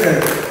can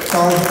get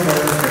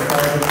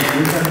 $1,000,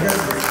 we can get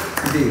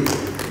it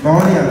today. My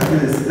only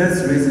appeal is,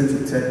 let's raise it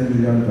to $10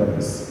 million.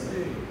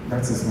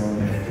 That is my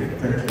only appeal.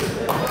 Thank you.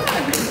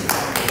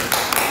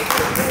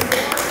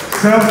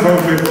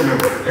 Self-confidence.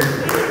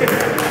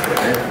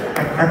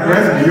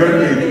 Across beyond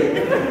age.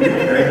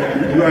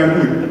 You are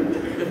good.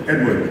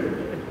 Edward.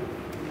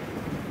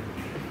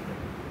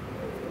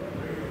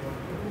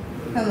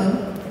 Hello.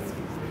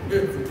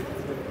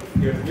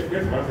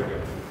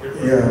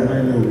 Yeah,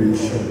 mine will be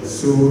short.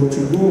 So to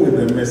go with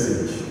the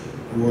message,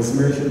 it was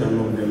mentioned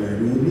along the line,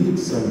 we need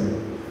some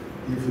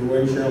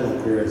influential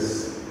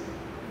Akures.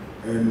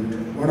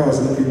 And when I was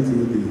looking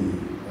through the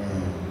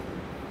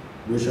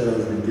brochure that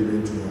has been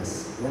given to us,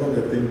 one of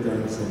the think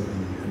tanks of the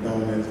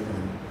endowment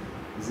fund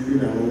is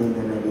even our own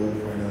honorable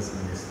finance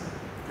minister,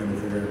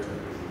 Kenneth Oreto.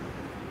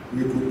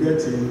 We could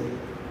get him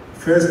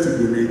first to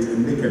donate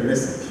and make a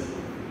message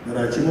that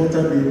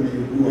Achimota made me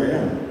who I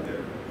am.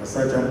 As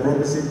such, I'm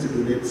promising to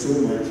donate so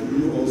much,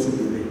 you also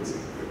donate.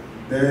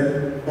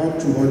 Then, back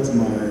to what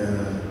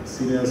my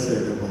senior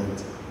said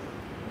about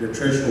the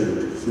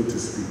threshold, so to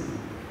speak.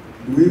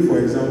 Do we, for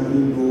example,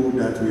 know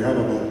that we have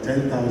about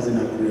 10,000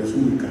 Akures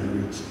who we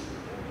can reach?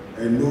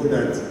 And know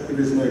that if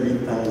it's not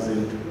even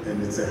 1,000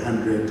 and it's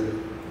 100,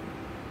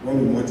 when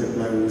we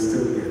multiply, we'll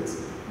still get.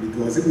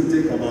 Because if we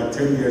take about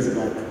 10 years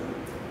back,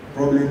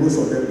 probably most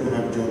of them don't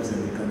have jobs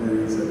and they cannot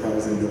reach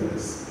 $1,000.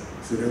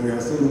 So then we are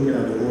still looking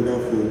at the older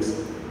folks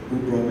who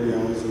probably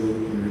are also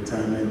in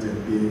retirement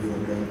and paying for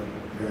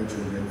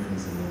grandchildren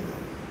fees and all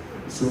that.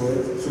 So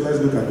let's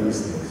look at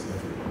these things.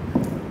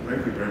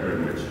 Thank you very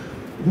much.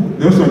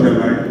 Those on the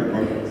line.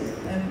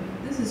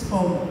 This is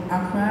from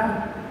Accra,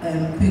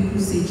 Kweku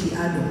Sechi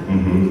Ado.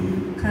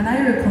 Can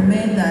I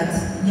recommend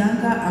that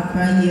younger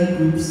Accra year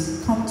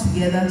groups come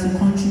together to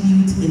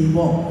contribute in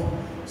bulk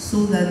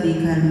so that they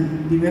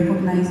can be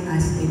recognized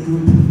as a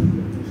group?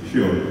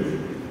 Sure.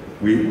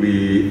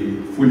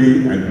 We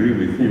fully agree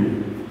with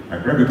him.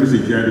 Accra Kweku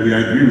Sechi Ado, we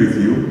agree with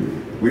you.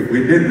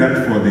 We did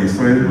that for the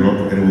science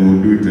block and we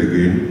will do it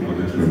again for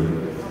this one.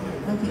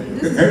 Okay.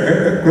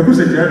 Kweku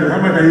Sechi Ado, how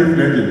much are you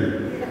pledging?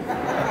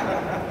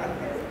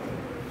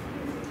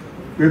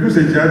 Kweku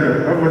Sechi Ado,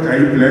 how much are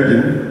you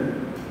pledging?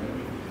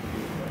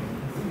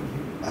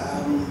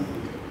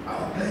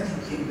 I'll pledge in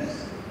chambers.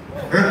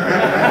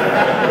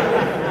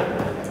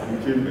 In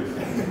chambers.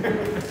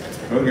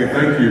 Okay,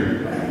 thank you.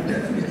 I'm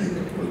definitely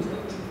going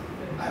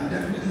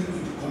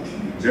to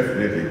contribute.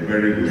 Definitely,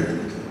 very good.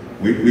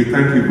 We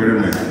thank you very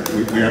much.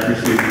 We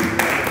appreciate it.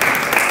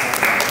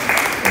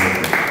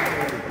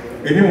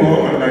 Any more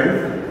online?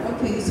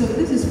 Okay, so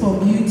this is from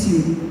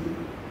YouTube.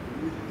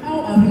 How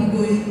are we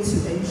going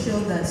to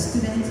ensure that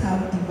students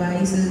have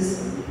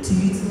devices to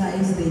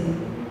utilize the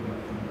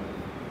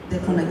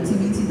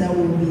connectivity that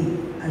will be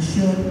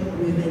assured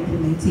with the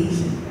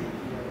implementation?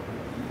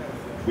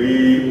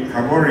 We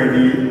have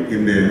already,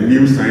 in the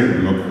new science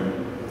block,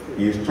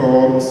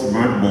 installed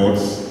smart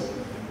boards.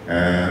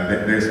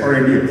 There's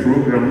already a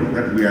program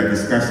that we are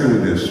discussing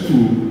with the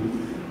school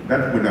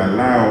that would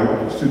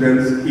allow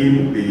students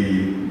in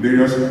the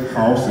various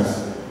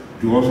houses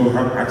to also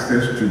have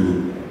access to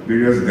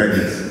various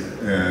gadgets,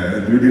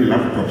 including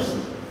laptops.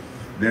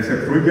 There's a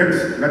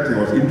project that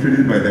was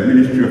introduced by the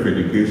Ministry of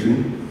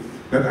Education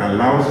that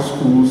allows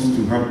schools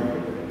to have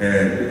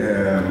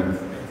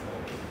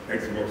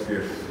Xbox,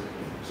 yes.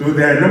 So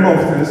there are a number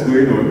of things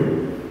going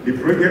on. The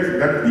project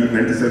that the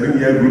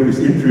 97-year group is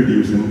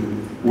introducing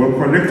will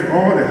connect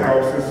all the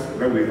houses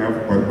that we have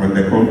on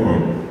the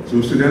compound.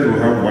 So students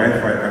will have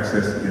Wi-Fi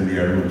access in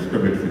their rooms.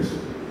 Stop it, please.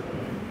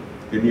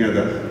 Any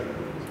other?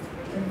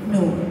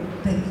 No,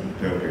 thank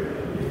you. Okay.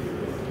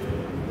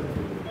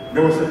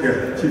 There was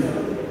a Chief.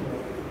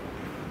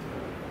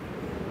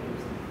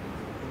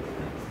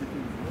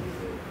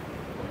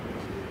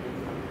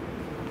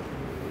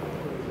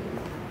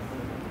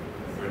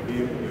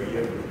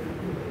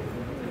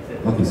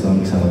 Okay, so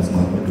I'm Charles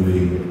Mapadwe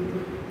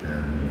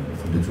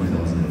from the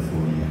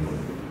 2004 year.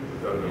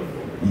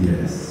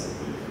 Yes.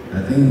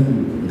 I think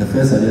the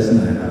first suggestion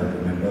I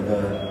had, my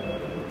brother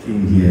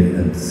came here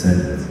and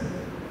said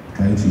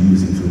trying to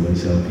use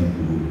influential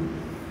people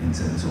in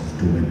terms of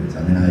doing it. I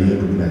mean, our year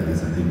group like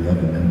this, I think we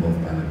have a member of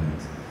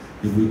parliament.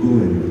 If we go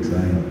and we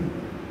try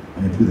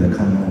and put the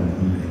camera on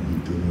him and he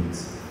donates,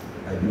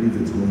 I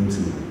believe it's going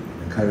to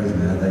encourage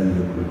my other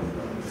year group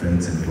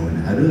friends and join.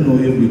 I don't know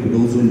if we could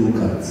also look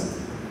at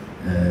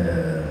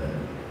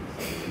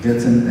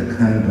getting a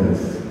kind of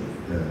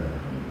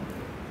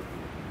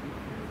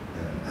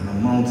an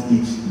amount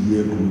each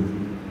year group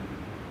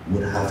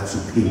would have to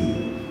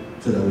pay,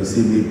 so that we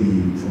say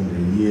maybe from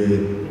the year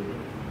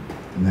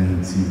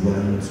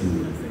 91 to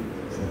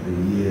from the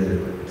year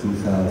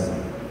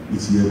 2000,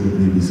 each year group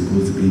may be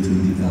supposed to pay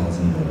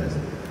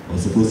 $20,000 or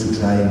supposed to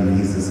try and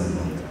raise this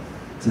amount,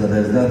 so that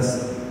there's that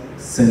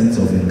sense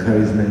of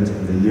encouragement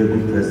of the year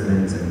group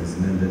presidents and its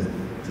members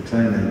to try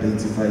and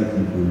identify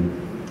people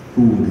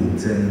who would in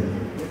turn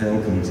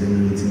help in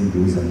generating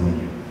those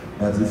amounts.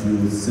 But if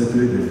you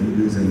circulate the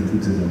videos and you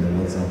put it on the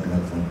WhatsApp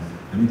platform,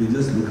 I mean, they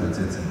just look at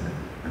it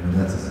and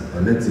that is it.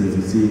 But let's say if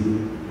you see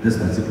this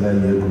particular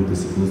year group is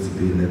supposed to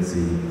pay, let's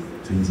say,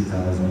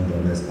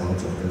 $20,000 out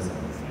of this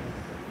amount,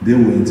 they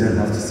will in turn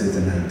have to sit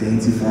and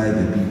identify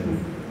the people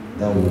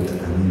that would,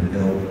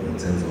 help in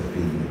terms of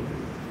paying.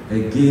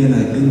 Again,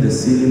 I think the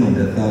ceiling on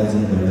the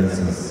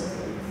 $1,000 is,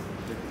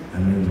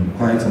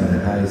 quite on the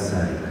high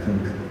side. I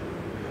think,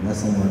 as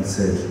someone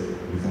said,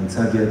 we can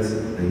target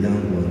the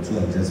young ones who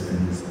have just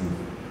finished school.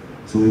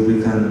 So if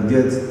we can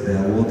get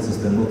the award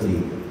system,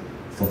 okay,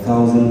 for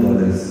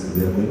 $1,000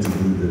 we are going to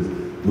do this.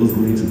 Those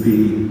going to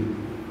pay,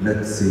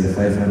 let's say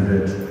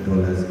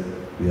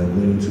 $500, we are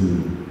going to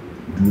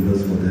do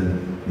this for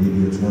them.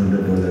 Maybe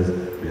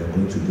 $200, we are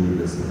going to do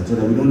this. So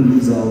that we don't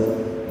lose out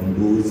on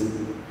those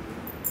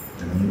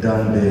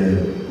down there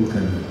who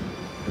can,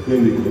 the way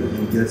we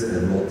could get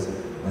a lot,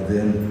 but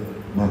then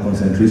my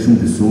concentration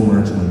will be so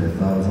much on the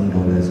 $1,000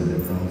 or the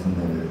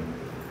 $1,000,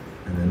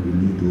 and then we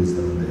leave those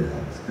down there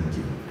out. Thank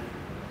you.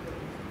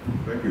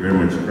 Thank you very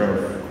much,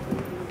 Ralph.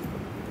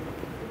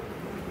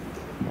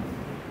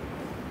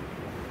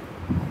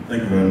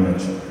 Thank you very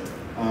much.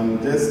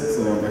 Just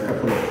a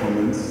couple of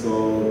comments.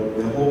 So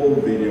the whole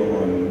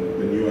video on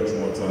the new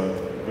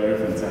Achimota, very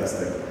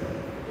fantastic.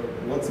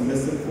 What's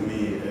missing for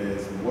me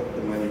is what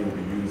the money will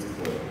be used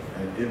for,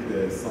 and if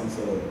there's some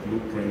sort of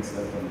blueprints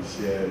that can be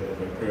shared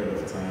for a period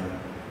of time,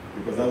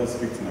 because that will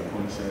speak to my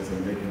conscience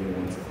and make me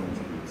want to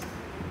contribute.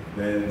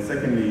 Then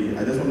secondly,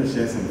 I just want to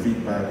share some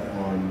feedback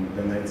on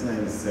the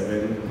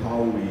 1997,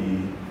 how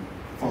we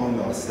found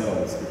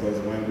ourselves, because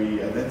when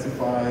we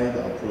identified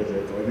our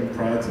project, or even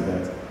prior to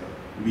that,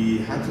 we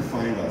had to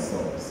find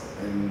ourselves,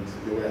 and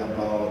there were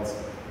about,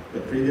 the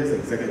previous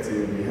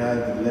executive, we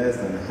had less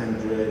than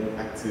 100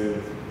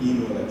 active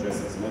email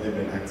addresses, not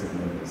even active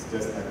members,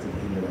 just active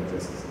email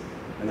addresses.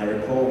 And I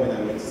recall when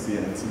I went to see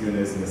Auntie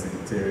Eunice in the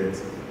secretariat,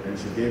 and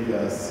she gave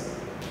us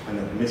an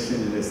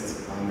admission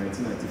list, our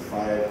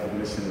 1995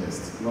 admission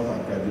list, not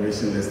our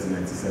graduation list in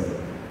 97.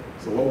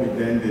 So what we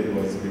then did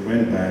was we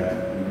went back,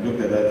 we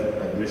looked at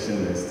that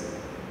admission list,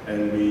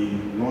 and we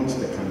launched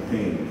the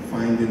campaign,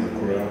 Finding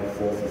Akura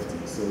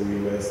 450. So we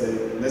were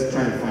saying, let's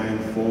try and find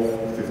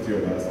 450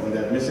 of us. On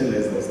the admission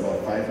list, there was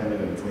about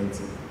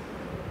 520.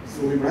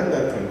 So we ran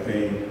that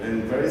campaign,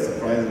 and very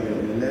surprisingly,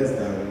 in less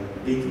than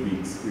 8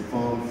 weeks, we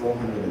found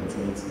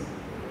 420.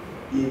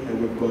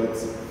 And we've got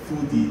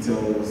full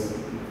details,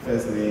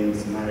 first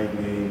names, married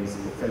names,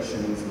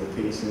 professions,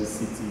 locations,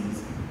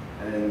 cities,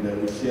 and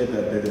we shared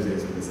that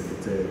database with the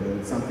secretary. And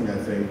it's something I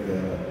think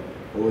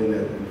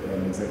OAA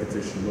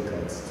executive should look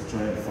at to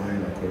try and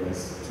find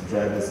Akuras to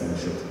drive this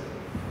initiative.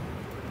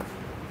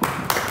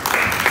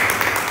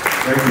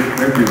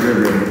 Thank you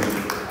very, very much.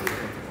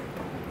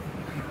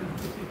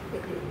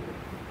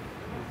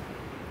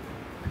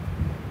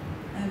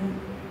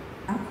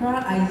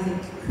 Accra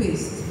Isaac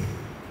Quist,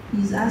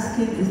 he's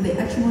asking, is the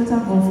Achimota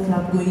Golf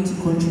Club going to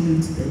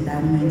contribute to the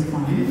endowment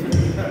fund?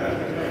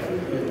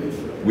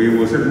 We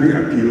will certainly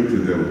appeal to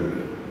them.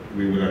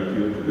 We will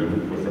appeal to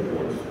them for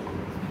support.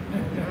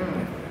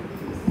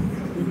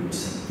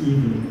 Good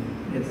evening.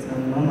 Yes,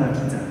 I'm Mama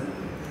Kita.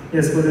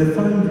 Yes, for the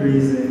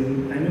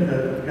fundraising, I know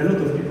that a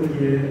lot of people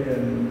here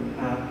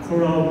are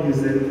choral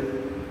music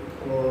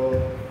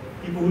or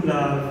people who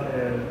love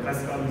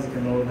classical music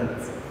and all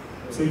that.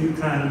 So you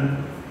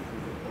can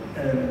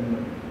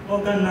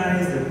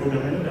organize the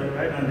program. I know that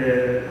right now the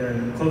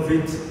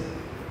COVID,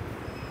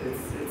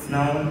 it's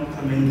now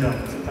coming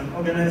down. So you can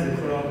organize a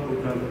choral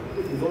program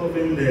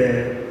involving the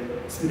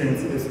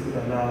students in the school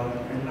allow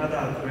and other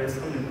actors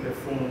come and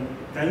perform.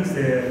 Can use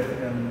the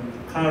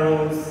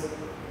carols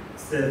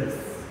service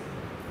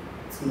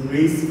to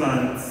raise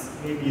funds,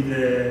 maybe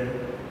the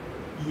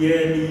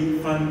yearly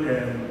fund,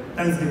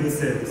 Thanksgiving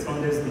service,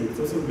 Founders Day,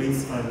 to also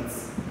raise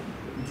funds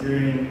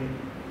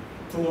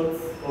towards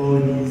all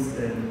these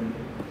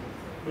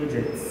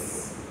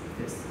projects.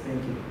 Yes,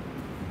 thank you.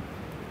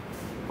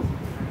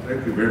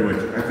 Thank you very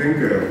much. I think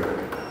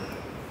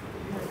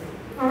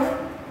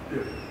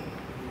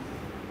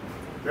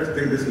let's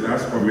take this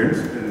last comment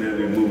and then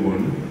we move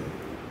on.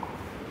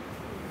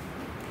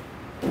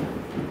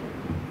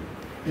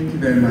 Thank you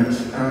very much.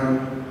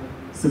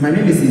 So my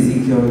name is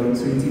Ezekiel,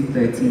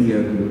 2013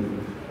 year group.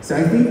 So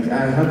I think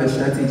I have a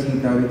strategy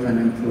that we can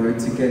employ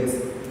to get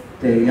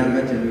the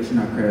younger generation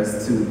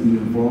across to be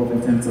involved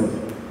in terms of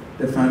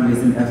the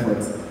fundraising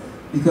efforts.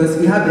 Because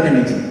we have the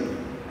energy,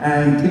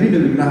 and even though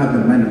we do not have the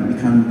money, we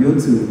can be able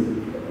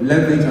to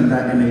leverage on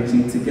that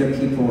energy to get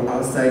people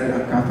outside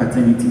the Accra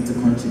fraternity to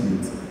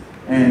contribute.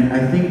 And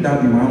I think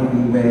that would be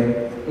one way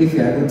where if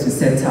you're able to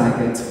set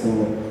targets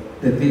for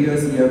the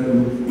various year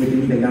group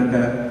within the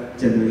younger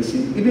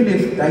generation, even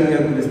if that year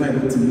group is not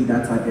able to meet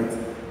that target,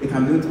 it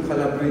can be able to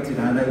collaborate with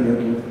another year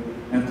group,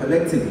 and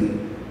collectively,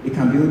 it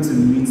can be able to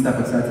meet that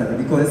particular target.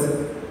 Because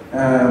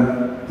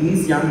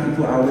these young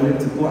people are willing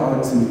to go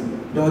out to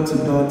door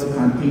to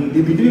campaign.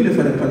 They'll be doing it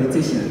for the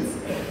politicians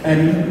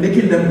and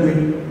making them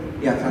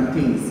win their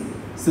campaigns.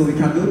 So we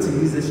can be able to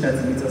use this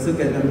strategy to also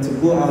get them to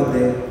go out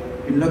there,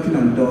 be knocking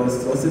on doors,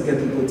 to also get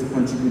people to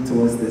contribute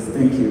towards this.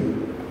 Thank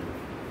you.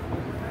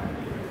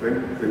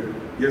 Thank you.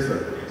 Yes,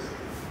 sir.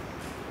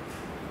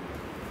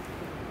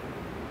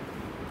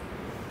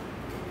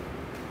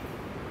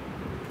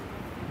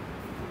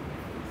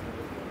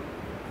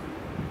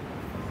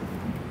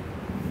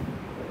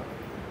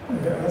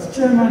 As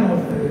chairman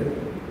of the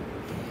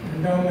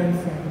Endowment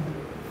Fund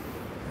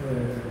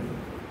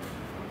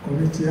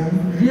Committee, I'm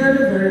really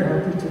very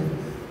happy to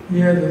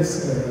hear this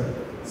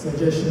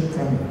suggestion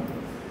coming,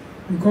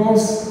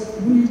 because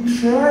we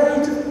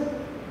tried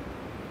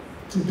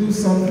to do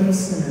something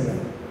similar.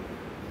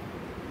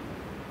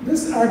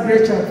 This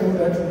Agri Chapel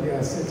that we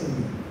are sitting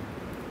in,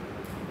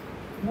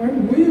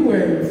 when we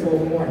were in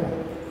Form 1,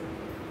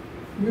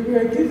 we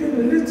were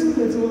given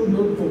little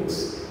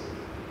notebooks,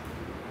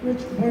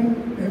 which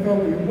whenever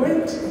we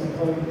went on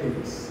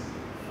holidays,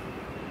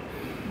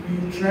 we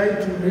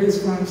tried to raise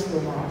funds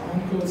from our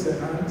uncles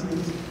and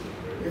aunties.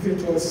 If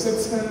it was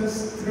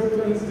 6pence,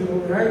 3pence, they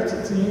would write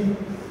it in,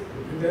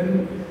 and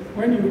then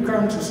when you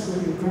come to school,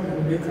 you come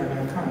and make an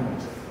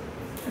account.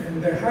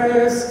 And the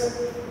highest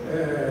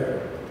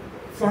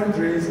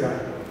fundraiser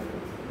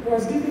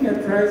was given a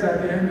prize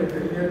at the end of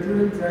the year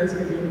during prize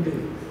giving day.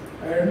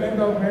 I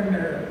remember when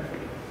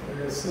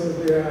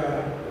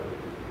Sylvia,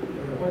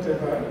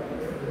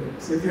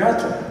 Sylvia,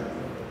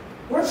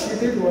 what she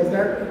did was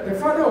that the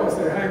father was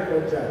a High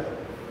Court judge.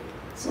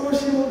 So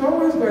she would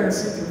always go and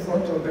sit in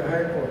front of the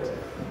High Court.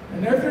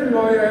 And every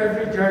lawyer,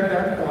 every judge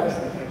that passed,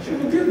 she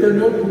would give the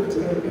notebook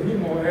to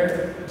him or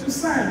her to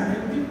sign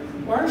and give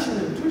 1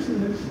 shilling, 2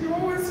 shillings. She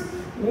always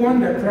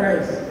won the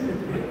prize.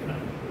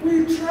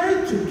 We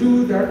tried to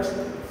do that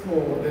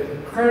for the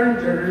current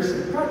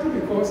generation, partly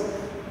because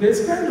they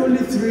spend only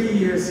 3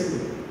 years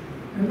here.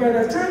 And by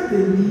the time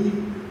they leave,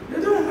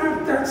 they don't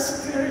have that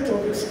spirit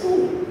of the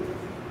school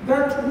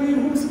that we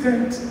who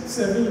spent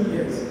 7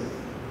 years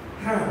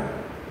have.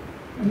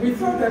 And we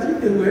thought that if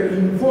they were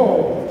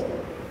involved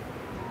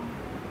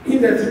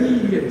in the 3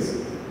 years,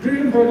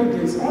 during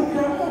holidays, on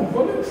their own,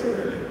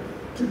 voluntarily,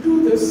 to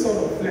do this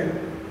sort of thing,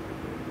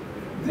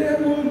 they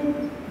will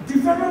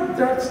develop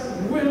that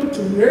will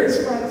to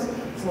raise funds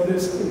for the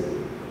school.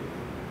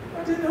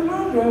 But in the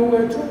long run,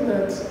 we're told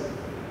that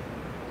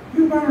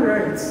human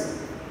rights,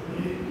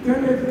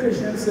 Ghana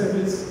Education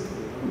Service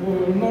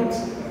will not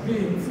be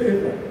in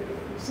favor.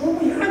 So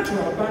we had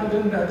to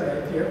abandon that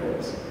idea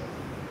also.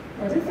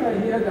 But if I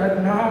hear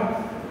that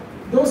now,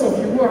 those of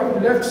you who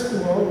have left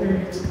school,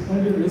 albeit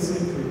only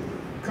recently,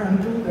 can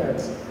do that,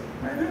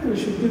 I think we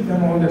should give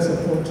them all the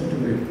support to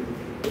do it.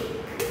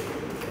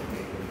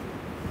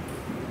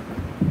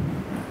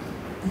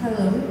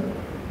 Hello.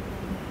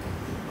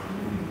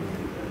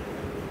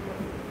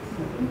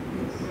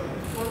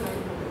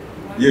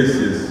 Yes.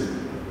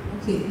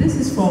 Okay, this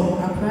is from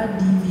Accra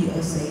DV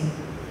Osei.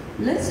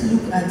 Let's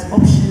look at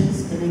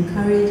options and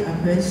encourage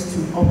Accras to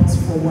opt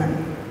for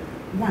one,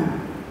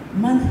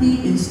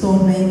 monthly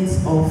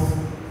installments of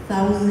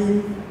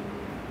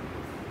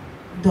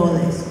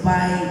 $1,000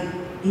 by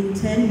in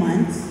 10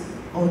 months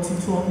or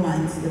to 12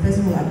 months, the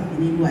person will have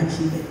been able to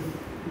achieve it.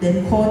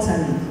 Then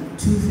quarterly,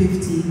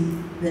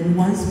 $250, then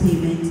once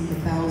payment,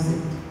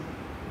 $1,000.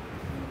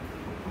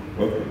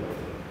 Okay,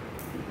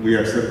 we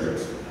accept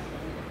it.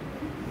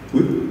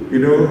 You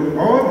know,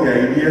 all the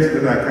ideas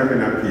that are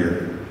coming up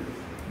here,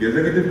 the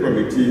executive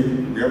committee,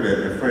 we have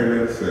a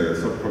finance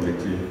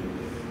subcommittee.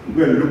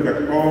 We're going to look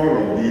at all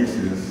of these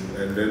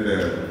and then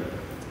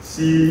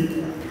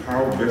see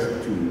how best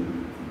to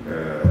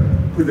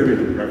put them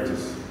into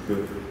practice. So,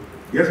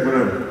 yes,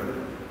 madam.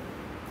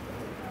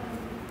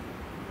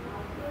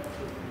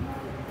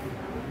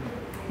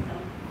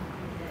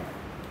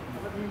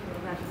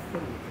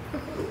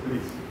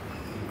 Please.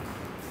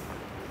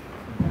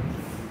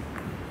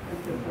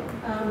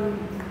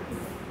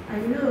 I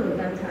know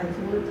that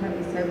Antiwota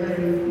is a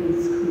very good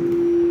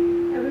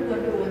school.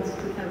 Everybody wants to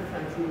come to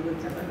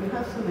Antiwota, but we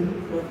have so many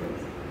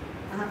problems.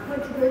 I have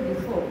contributed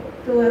before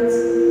towards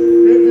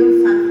raising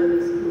funds for the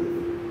school.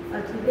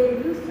 But today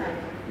it looks like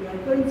we are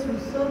going through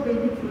so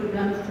many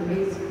programs to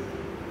raise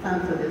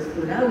funds for the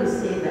school. I would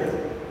say that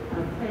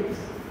I've paid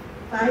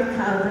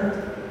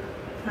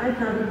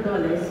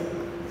 $5,000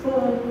 for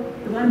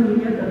the $1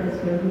 million we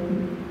are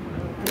looking.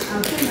 I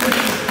think this is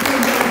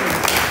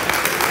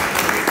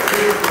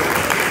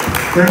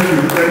Thank you.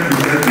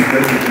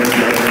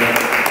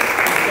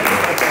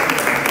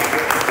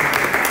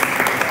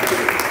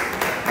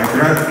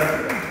 Accra,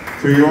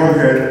 to your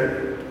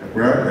head, I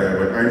Well,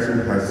 but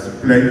Eisen has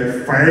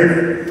pledged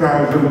 $5,000.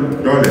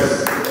 $5,000.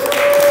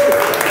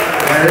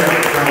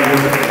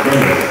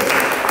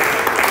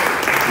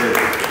 Yes.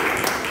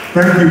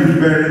 Thank you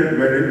very,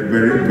 very,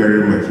 very,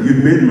 very much. You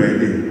made my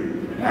day.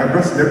 I've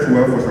not slept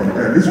well for some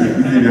time. This week,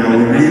 I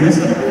will really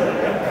sleep.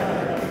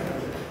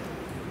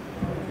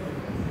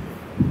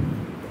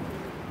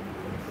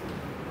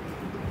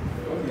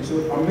 Okay, so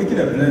I'm making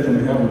a pledge on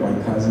behalf of my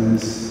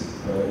cousins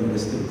in the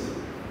States.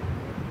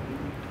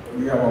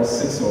 We are about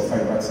 6 or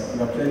 5, but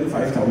we are pledging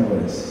 $5,000.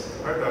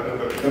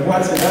 $5,000. The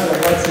what's it? That's the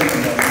what's it?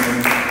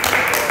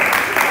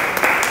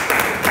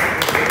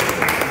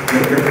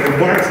 The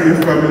Boateng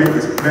family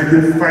is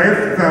pledging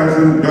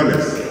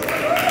 $5,000.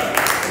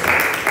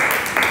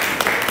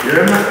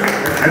 Remember,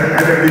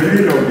 at the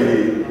beginning of the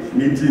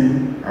meeting,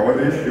 I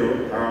wasn't sure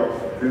how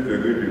things were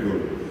going to go.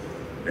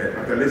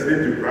 After listening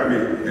to Kwame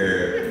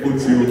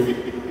Boateng,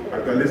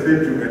 after listening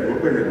to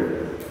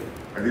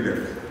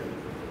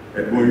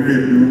Edmond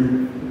Yuredu,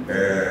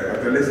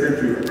 after listening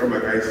to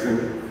Robert Eisen,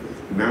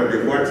 now the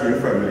Boateng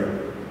family,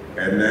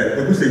 and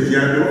Ogusse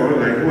Giano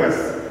online,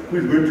 who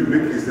is going to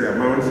make his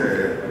amount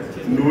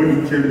known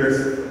in chambers.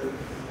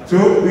 So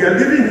we are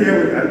living here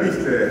with at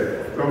least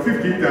some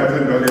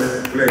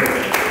 $15,000 pledge.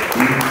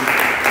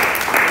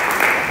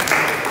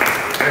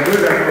 I know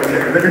that from the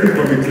executive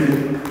committee,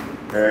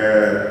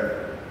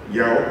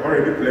 you have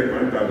already pledged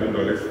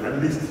 $1,000, at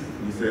least,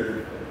 he said.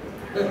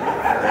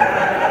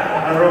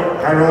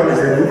 Harold is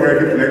a who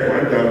already pledged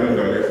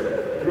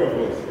 $1,000. Two of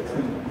us.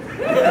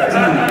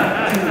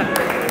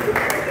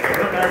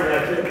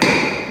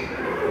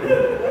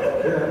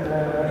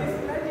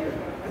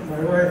 My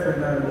wife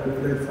and I will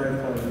pledge $5,000.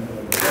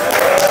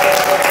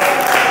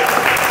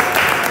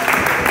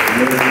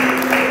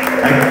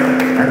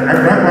 I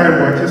brought my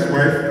watch's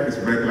wife is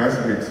my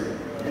classmate.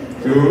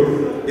 So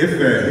if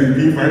he's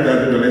being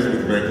 $5,000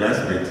 with my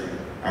classmate,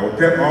 I will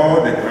tell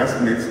all the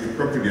classmates to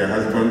talk to their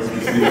husbands to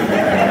see what they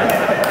can do.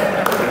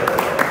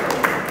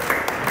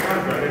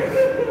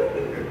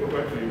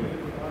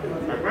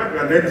 My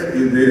Granette is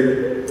the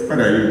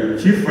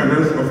Chief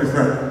Finance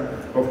Officer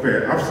of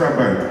Absa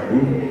Bank.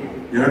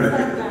 You know the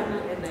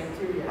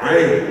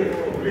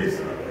please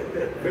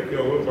make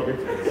your own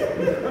commitment.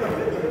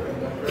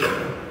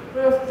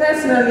 Well,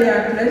 personally, I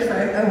pledge $1,000.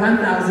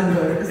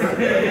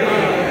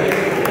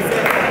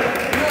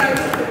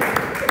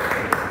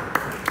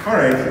 All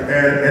right,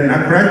 and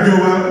Accra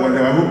Joel was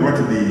the one who brought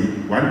the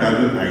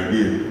 1,000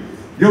 idea.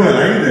 Joel,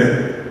 are you there?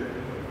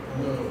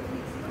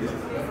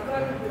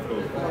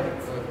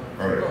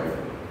 All right.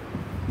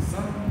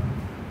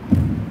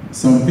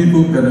 Some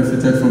people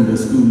benefited from the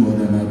school more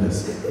than others.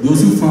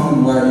 Those who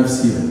found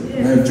wives here,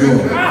 like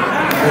Joel,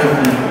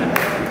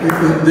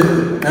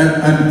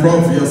 and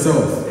Prof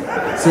yourself.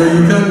 So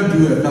you can't do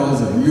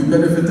 1,000. You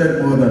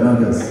benefited more than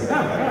others. I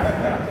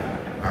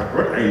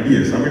brought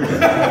ideas.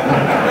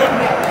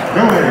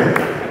 Don't worry.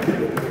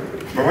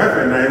 My wife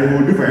and I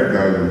will do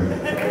 5,000.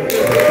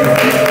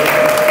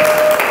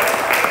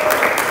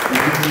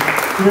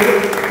 So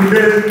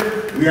today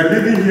we are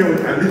living here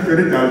with at least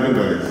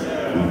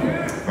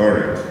 $20,000. All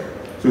right.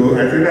 So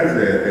I think that's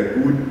a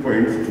good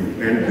point to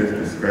end this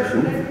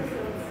discussion.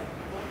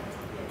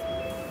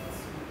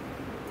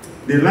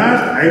 The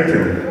last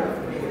item.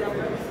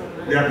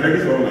 They are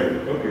pledges online.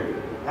 Okay.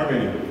 How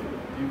many?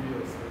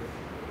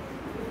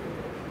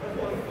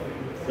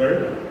 Sorry?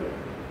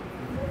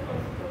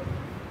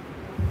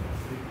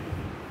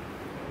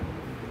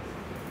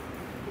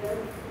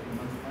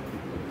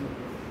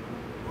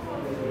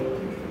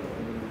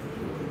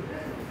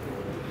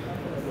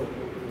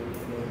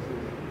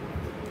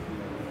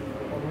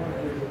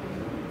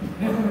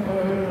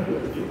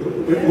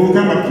 We'll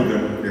come back to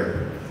them. Yeah.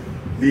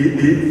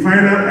 The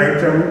final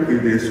item is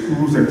the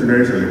school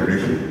centenary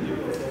celebration.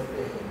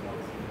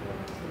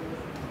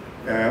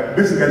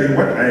 Basically,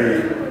 what I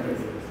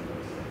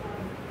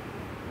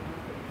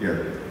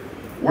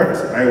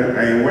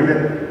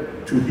wanted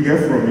to hear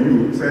from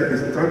you is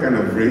some kind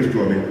of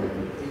brainstorming.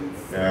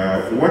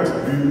 What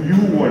do you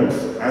want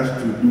us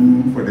to do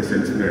for the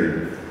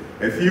centenary?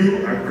 A few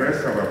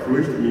press have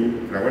approached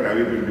me, like, what are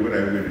we going to do, what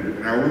are we going to do?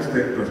 And I always said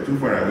it was too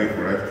far away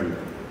for us to,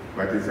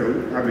 but it's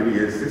how many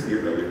years? 6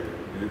 years away.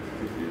 Is it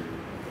 6 years?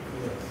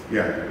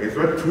 Yeah, it's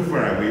not too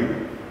far away.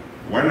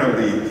 One of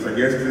the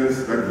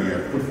suggestions that we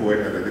have put forward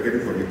at the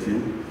executive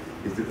committee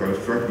is to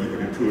construct the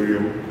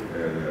auditorium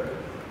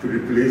to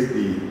replace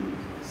the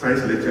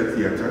science lecture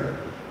theater.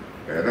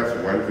 That's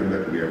one thing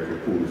that we have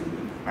proposed.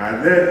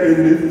 Are there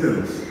any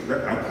things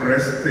that our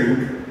press think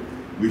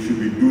we should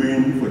be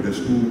doing for the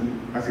school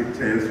as it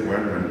turns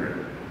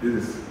 100? This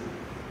is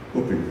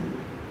open.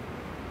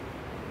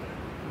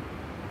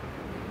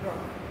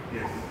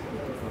 Yes.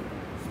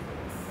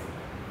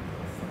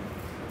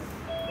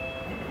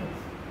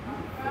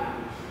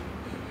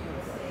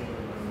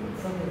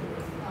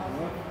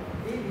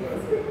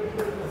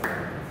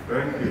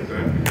 Thank you,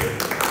 thank you.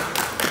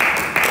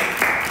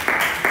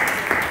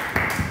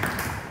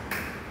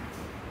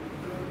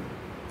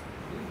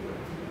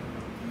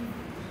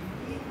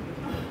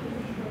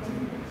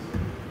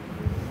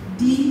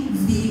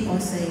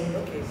 to say.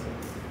 Okay.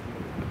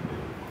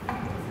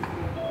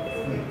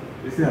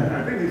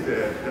 I think it's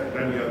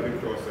Daniel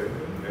Victor said.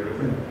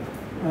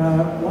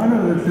 One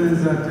of the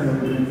things that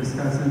we've been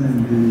discussing in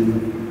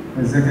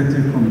the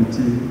executive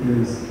committee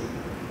is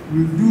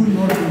we do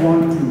not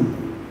want to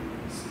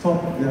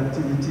stop the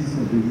activities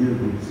of the year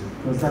groups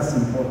because that's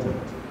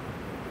important.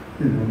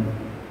 You know.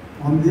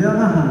 On the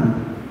other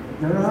hand,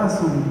 there are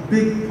some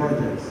big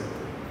projects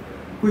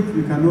which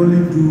we can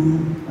only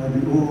do at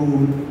the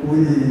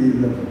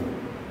OAA level.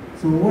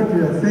 So what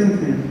we are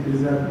thinking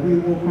is that we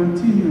will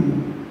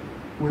continue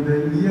with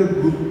the year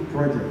group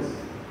projects.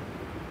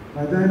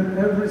 But then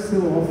every so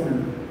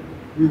often,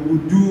 we will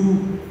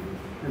do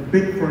a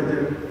big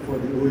project for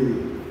the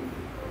OAA.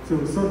 So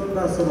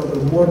that's sort of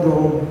the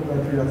model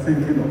that we are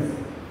thinking of.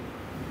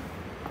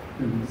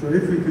 So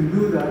if we can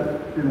do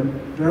that,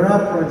 there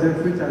are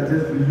projects which are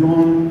just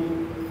beyond,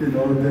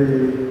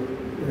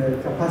 the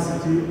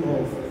capacity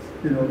of,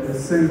 a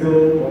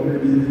single or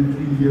maybe even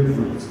 3 year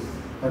groups.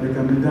 But it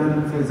can be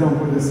done, for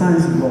example, the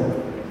science block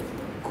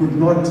could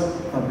not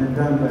have been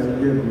done by a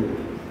year group.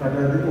 But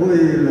at the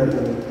OAA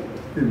level,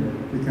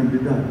 it can be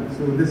done.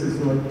 So this is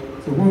what,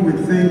 so when we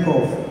think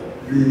of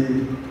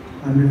the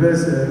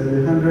anniversary, the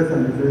 100th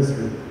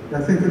anniversary, we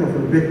are thinking of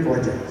a big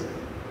project.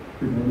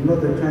 Not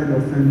the kind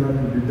of thing that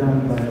will be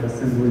done by a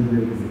single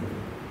year group.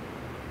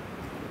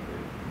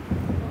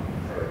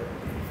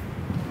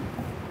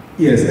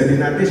 Yes, and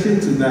in addition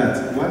to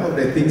that, one of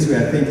the things we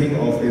are thinking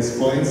of is,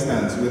 for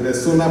instance, with the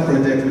solar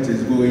project which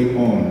is going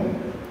on,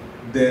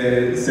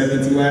 the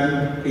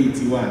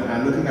 7181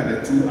 are looking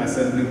at the 2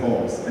 assembly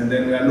halls, and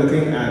then we are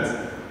looking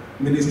at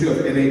Ministry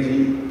of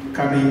Energy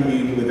coming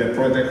in with a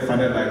project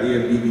funded by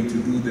AFDB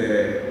to do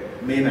the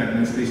main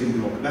administration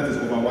block. That is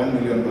over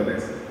 $1 million.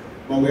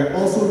 But we are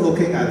also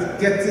looking at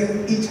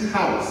getting each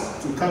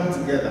house to come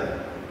together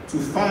to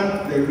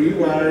fund the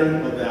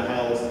rewiring of their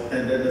house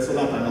and then the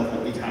solar panel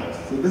for each house.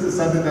 So this is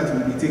something that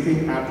we'll be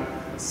taking up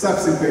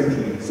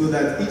subsequently, so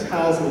that each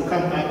house will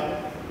come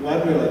up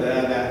one way or the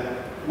other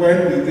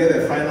when we get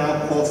a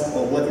final cost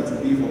of what it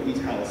will be for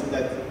each house, so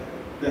that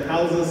the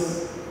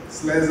houses,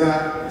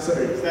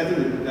 starting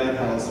with that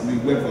house, we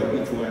work on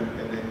each one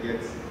and then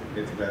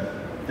get done.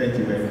 Thank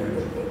you very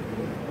much.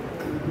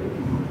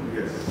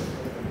 Yes.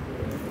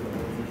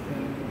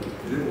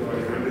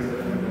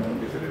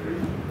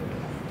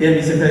 Yeah,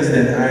 Mr.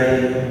 President,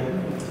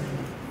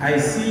 I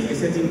see a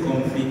certain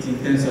conflict in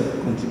terms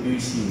of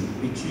contribution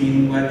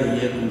between what the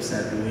year groups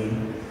are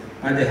doing,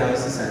 what the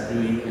houses are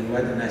doing, and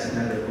what the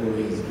national level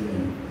is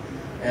doing.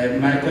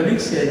 My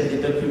colleague shared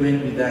a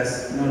document with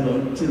us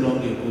not too long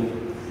ago,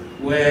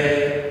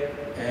 where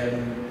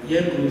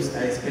year groups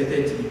are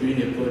expected to be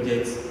doing a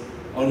project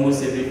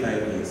almost every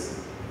 5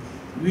 years.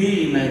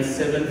 We in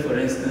 97, for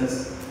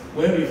instance,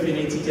 when we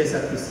finished Teachers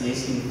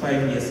Association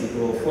 5 years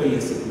ago or 4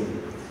 years ago,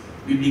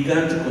 we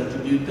began to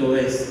contribute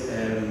towards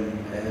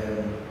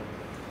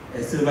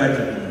a silver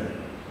jubilee.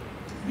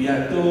 We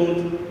are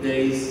told there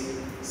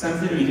is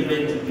something we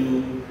needed to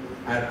do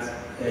at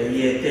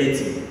year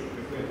 30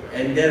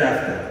 and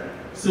thereafter.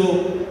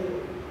 So,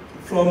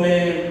 from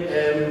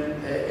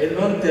a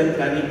long-term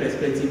planning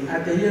perspective,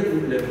 at the year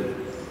group level,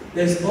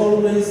 there's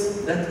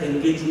always that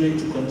engagement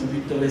to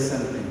contribute towards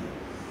something.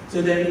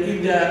 So then,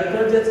 if there are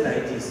projects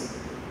like this,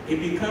 it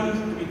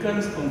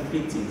becomes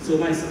conflicting. So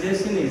my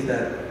suggestion is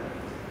that,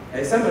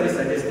 somebody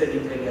suggested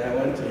it earlier, I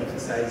want to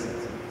emphasize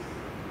it,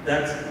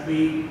 that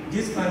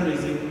this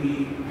fundraising,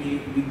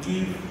 we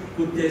give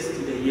quotas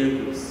to the year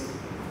groups,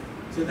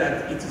 so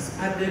that it is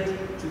added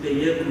to the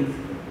year group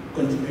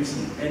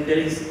contribution. And there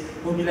is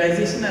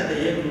mobilization at the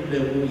year group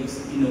level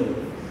is,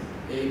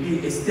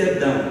 a step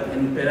down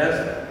and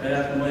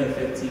perhaps more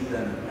effective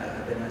than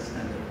at the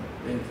national level.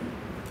 Thank you.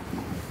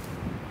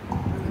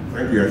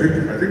 Thank you.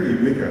 I think you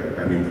make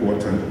an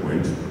important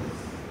point.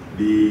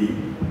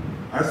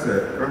 As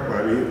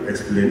Rapani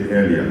explained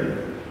earlier,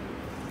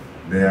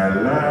 there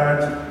are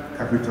large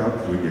capital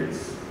projects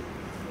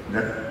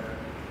that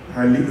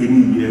hardly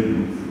any year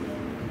group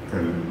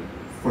can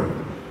fund.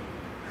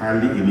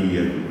 Hardly any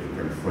year group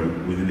can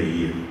fund within a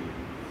year.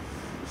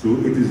 So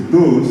it is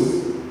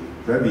those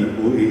that the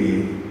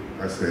OAA,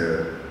 as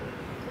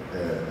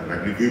an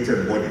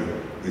aggregated body,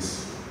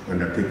 is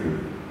undertaking.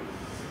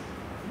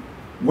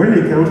 When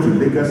it comes to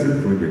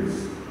legacy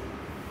projects,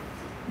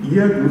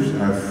 year groups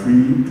are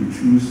free to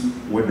choose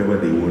whatever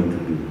they want to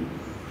do.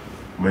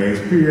 My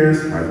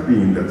experience has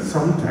been that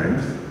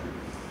sometimes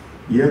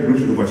year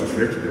groups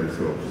overstretch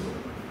themselves.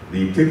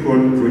 They take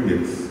on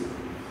projects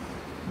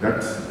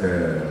that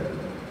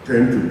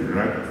tend to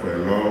drag for a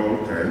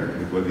long time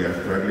because they are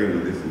struggling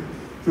with this.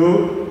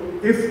 So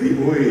if the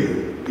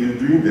OAA is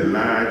doing the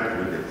large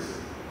projects,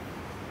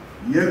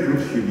 year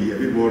groups should be a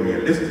bit more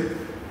realistic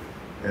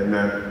and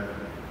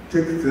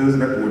take things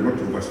that will not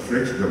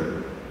overstretch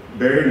them,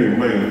 bearing in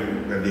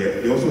mind that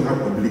they also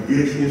have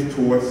obligations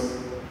towards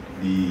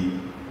the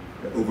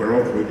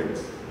overall project.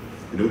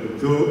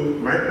 So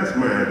that's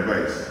my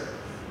advice,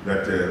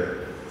 that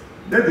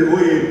let the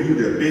OAA do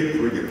the big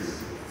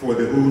projects for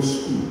the whole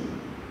school,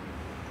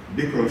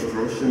 big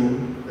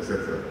construction,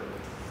 etc.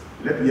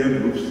 let year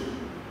groups,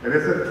 and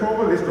there's a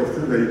total list of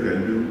things that you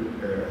can do.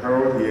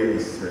 Harold here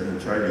is in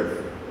charge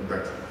of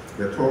that,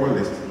 the total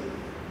list.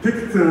 Pick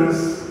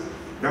things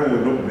that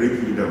will not break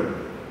you down.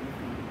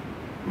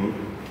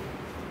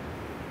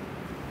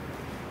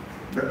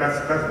 That's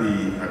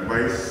the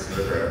advice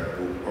that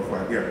I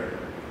offer here.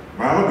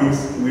 By all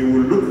this, we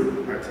will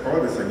look at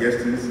all the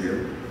suggestions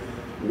here,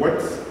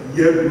 what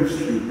year groups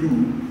should do,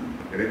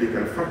 and then they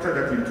can factor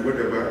that into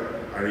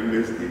whatever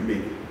arrangements they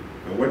make,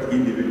 and what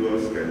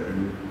individuals can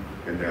do.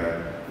 And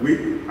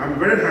I'm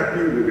very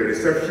happy with the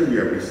reception we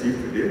have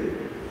received today.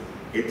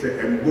 It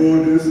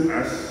emboldens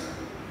us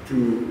to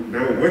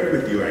now work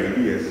with your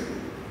ideas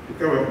to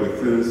come up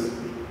with things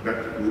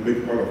that will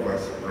make all of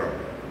us proud.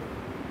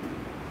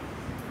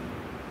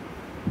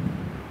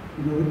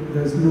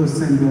 There's no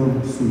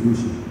single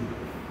solution.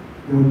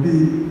 There will be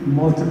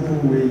multiple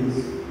ways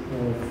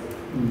of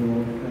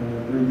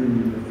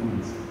bringing in the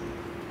funds.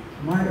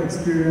 My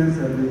experience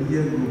at the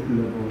year group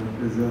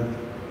level is that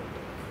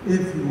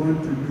if you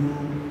want to do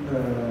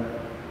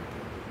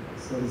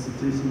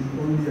solicitation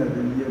only at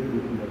the year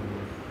group level,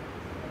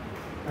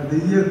 at the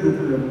year group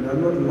level, they're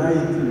not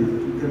likely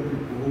to get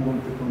people who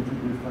want to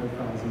contribute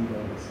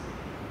 $5,000.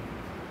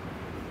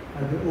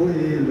 At the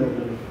OAA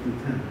level, you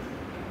can't.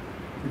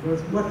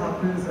 Because what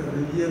happens at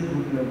the year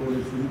group level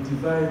is we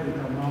divide it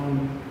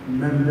among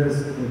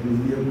members of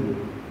the year group.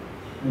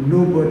 And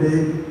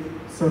nobody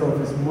sort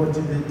of is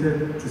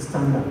motivated to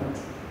stand out.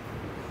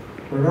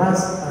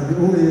 Whereas at the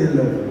OAA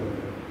level,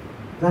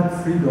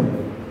 that freedom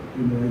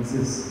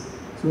exists.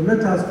 So let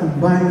us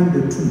combine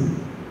the two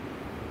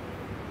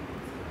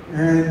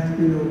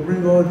and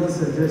bring all these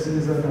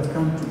suggestions that have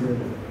come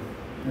together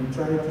and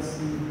try to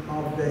see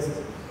how best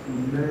to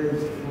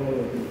merge all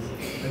of this.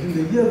 I think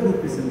the year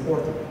group is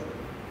important.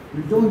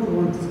 We don't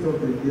want to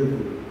stop the year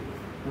group.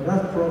 But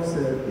as Prof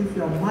said, if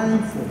you are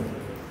mindful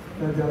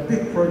that there are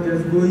big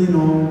projects going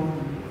on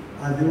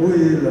at the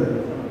OAA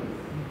level,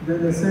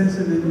 then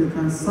essentially you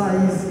can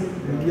size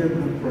the year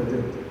group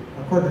project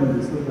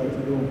accordingly so that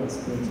you don't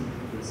overstretch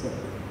yourself.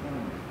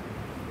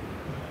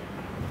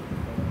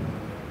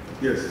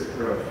 Yes,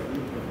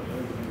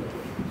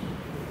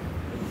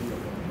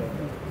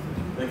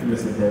 Thank you,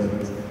 Mr.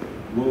 President.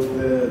 Will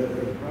the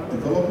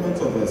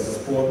development of a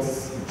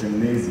sports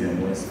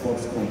gymnasium or a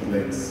sports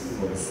complex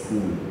for the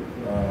school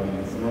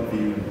not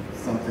be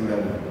something that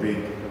would be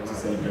big to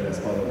celebrate as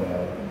part of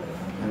our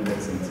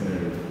 100th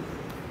centenary?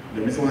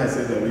 The reason why I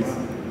say that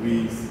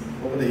we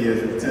over the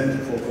years we tend to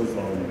focus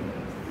on,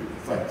 in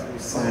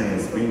fact,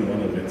 science being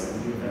one of it,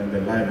 and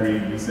the library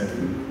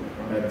recently.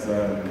 But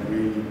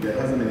there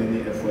hasn't been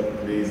any effort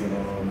placed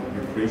on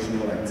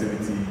recreational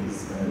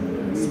activities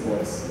and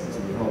sports to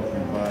help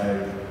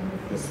revive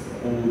the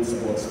old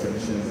sports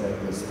traditions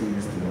that the school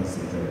used to once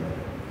enjoy.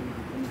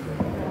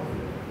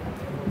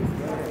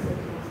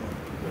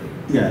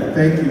 Yeah,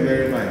 thank you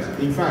very much.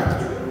 In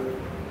fact,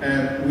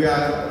 we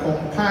are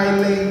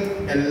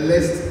compiling a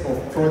list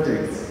of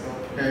projects,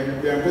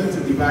 and we are going to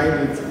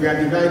divide it. We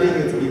are dividing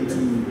it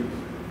into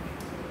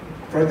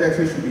projects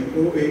which should be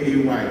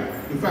OAA-wide.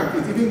 In fact,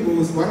 it even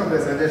goes, one of the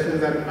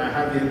suggestions that I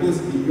have here goes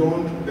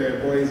beyond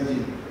the boys'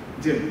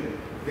 gym.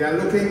 They are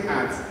looking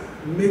at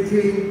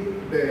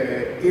making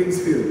the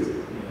games field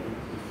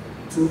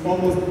to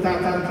almost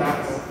tartan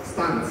tracks,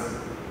 stands,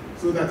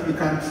 so that we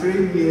can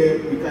train here,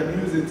 we can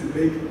use it to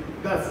make,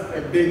 that's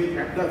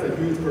a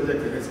huge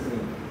project in this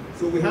room.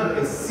 So we have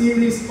a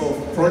series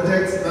of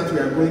projects that we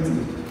are going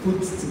to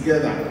put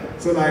together.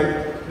 So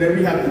like the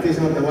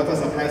rehabilitation of the water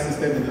supply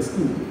system in the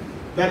school.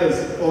 That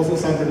is also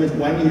something which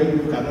one year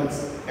group cannot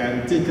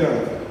take care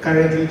of.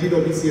 Currently,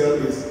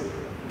 GWCL is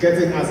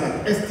getting us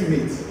an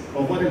estimate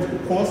of what it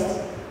will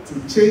cost to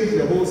change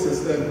the whole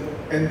system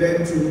and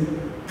then to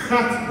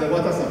cut the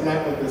water supply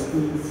of the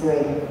school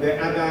from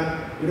the other,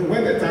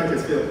 when the tank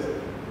is filled,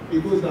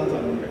 it goes down to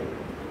Abuja.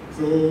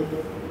 So,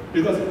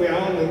 because we are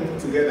all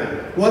linked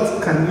together,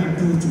 what can we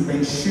do to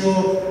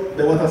ensure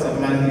the water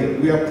supply here?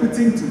 We are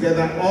putting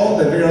together all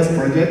the various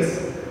projects,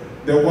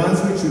 the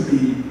ones which should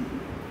be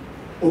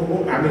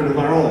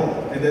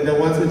overall, and then the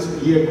ones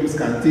which year groups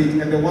can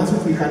take, and the ones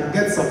which we can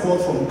get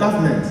support from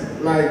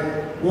government, like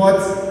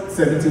what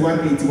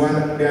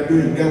 7181 they are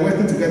doing. They are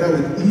working together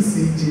with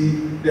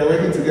ECG, they are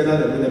working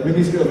together with the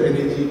Ministry of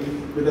Energy,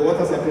 with the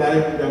water supply,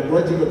 they have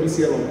brought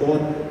GWCL on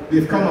board.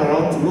 They've come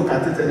around to look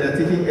at it and they are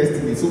taking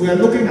estimates. So we are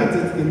looking at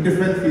it in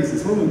different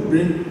phases.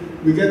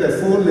 When we get the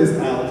full list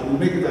out, we'll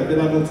make it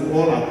available to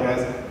all our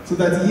class so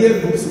that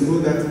year groups will know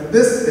that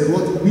this is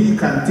what we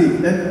can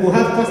take. And we'll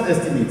have cost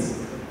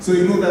estimates. So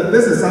you know that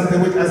this is something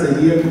which as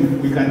a year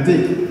group we can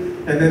take.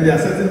 And then there are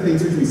certain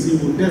things which we see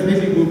will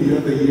definitely go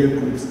beyond the year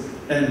groups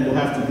and we'll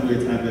have to do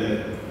it at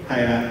the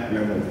higher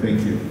level.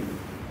 Thank you.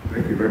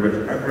 Thank you very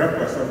much. I'll wrap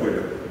us up with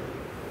it.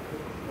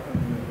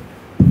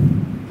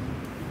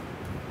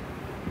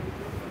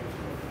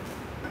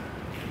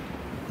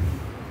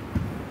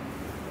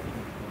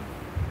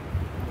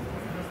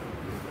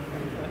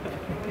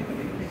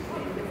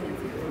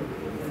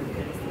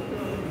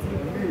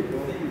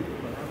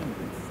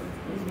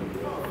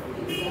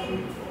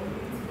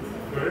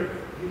 Sorry?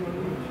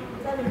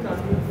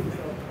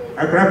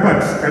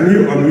 Akrapat, can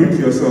you unmute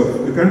yourself?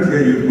 We can't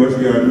hear you because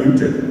you are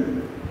muted.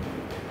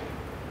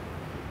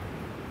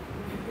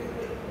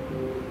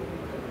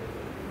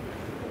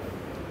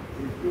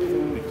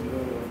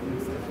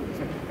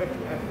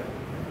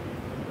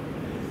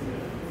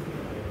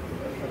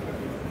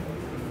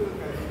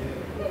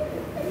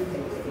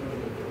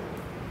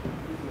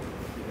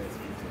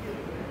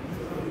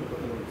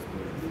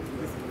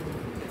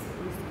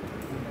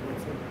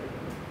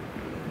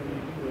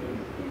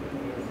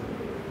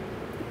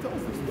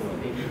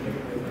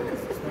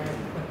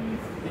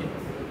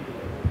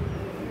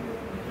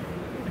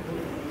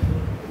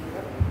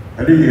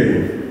 I didn't hear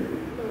you.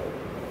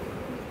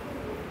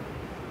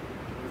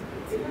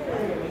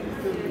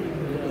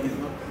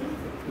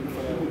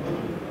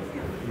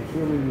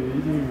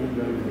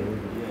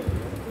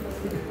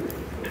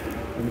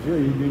 I'm sure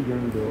he didn't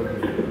join the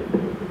audience.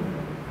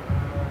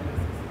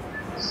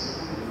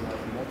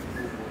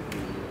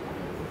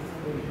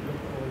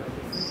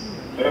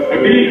 I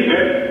believe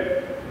that,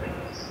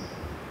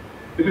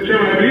 Mr.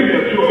 Chairman, I believe there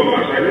are two of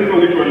us. I don't know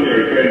which one you're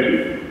referring to.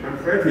 I'm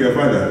referring to your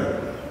father.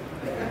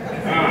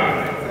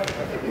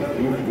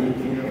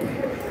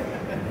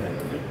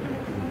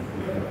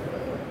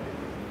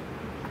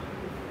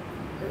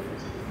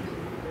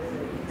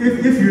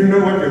 If you know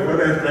what your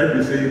father is trying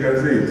to say, you can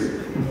say it.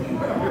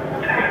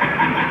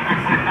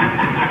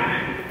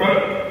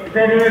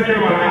 Mr.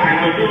 Chairman, I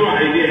have no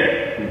idea.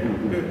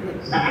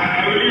 I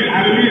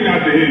will leave that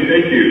to him.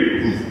 Thank you.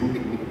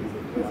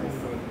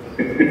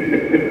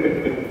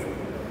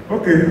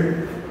 Okay.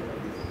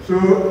 So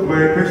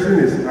my question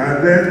is, are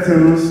there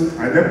things,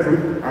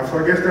 I've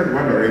suggested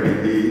one already,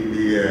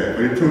 the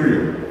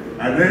auditorium.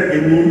 Are there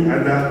any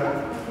other,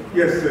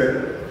 yes,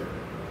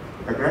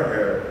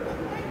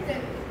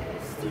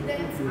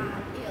 students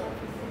are ill,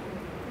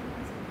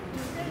 do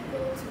they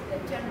go to the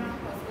general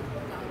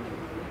hospital down the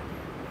road?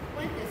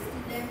 When the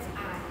students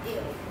are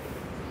ill,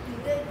 do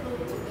they go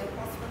to the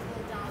hospital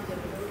down the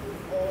road,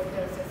 or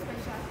there's a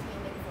special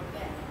clinic for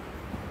them?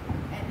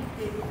 And if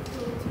they go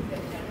to the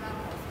general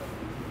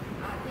hospital,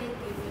 are they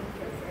given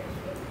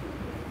preferential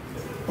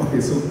treatment?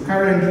 Okay, so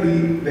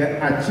currently the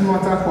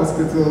Achimota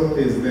Hospital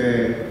is the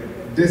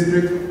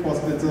district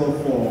hospital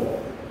for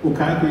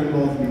Okankwe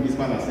North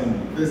Municipal Assembly.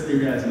 This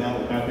area is now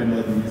Okankwe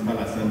North Municipal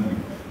Assembly.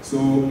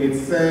 So it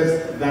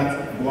serves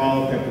that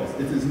dual purpose.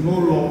 It is no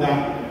longer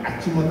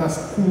Achimota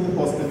School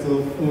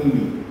Hospital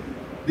only.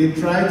 They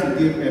try to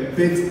give a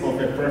bit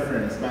of a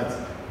preference, but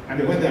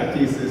and when there are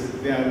cases,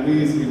 there are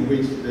ways in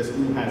which the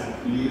school has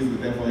liaised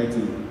with them for it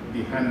to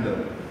be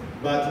handled.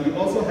 But we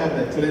also have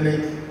the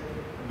clinic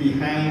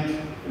behind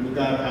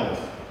Lugard House,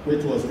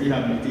 which was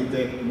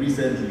rehabilitated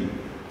recently.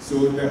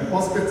 So the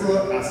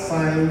hospital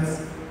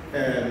assigns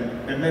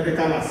a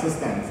medical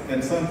assistant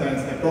and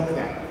sometimes a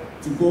doctor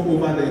to go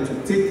over there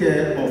to take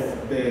care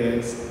of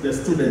the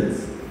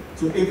students.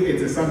 So if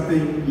it is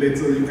something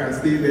little, you can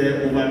stay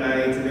there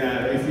overnight. There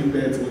are a few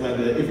beds over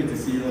there. If it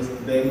is serious,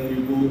 then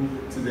you go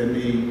to the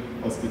main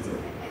hospital.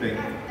 Thank you.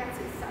 That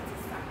is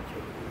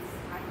satisfactory.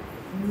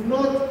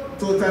 Not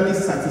totally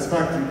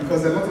satisfactory,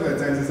 because a lot of the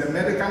times it's a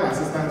medical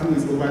assistant who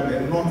is over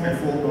there, not a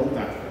full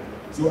doctor.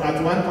 So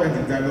at one point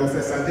in time, there was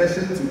a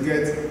suggestion to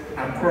get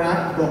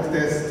Accra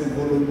doctors to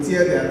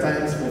volunteer their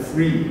times for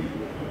free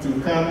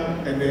to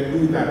come and then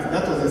do that.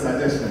 That was a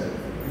suggestion.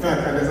 In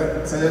fact, there's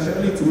a suggestion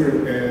only to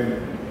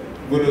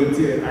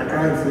volunteer,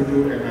 Accra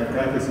Photo and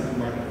Accra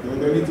Pesukuma. They were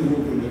the only two who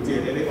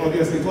volunteered. And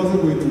obviously it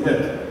wasn't going to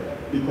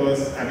work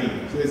because, I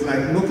mean, so it's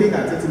like looking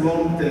at it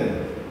long term.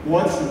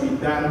 What should be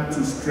done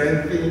to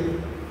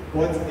strengthen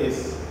what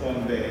is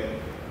on the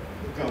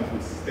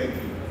campus? Thank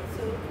you.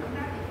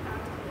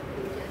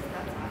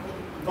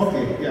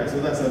 Okay, yeah, so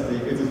that's something.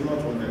 It is not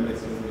on the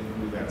list, so we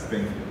do that.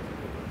 Thank you.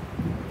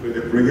 So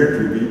the project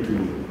will be to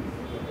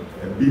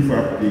beef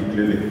up the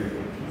clinic.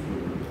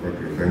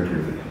 Okay, thank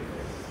you.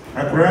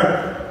 Accra,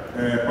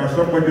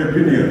 Pastor Bode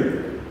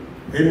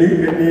Jr., any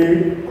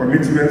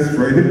commitments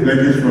for any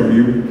pledges from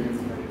you?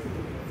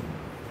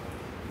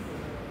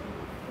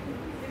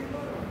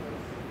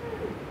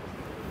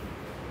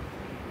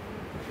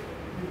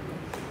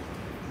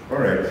 All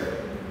right.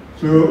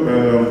 So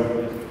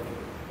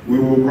we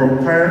will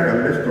compile a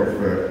list of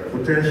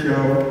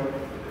potential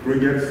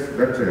projects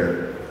that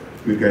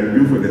we can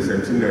do for the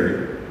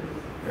centenary,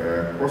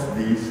 post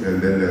these,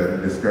 and then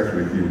discuss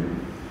with you.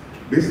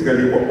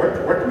 Basically,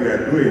 what we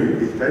are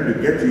doing is trying to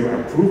get your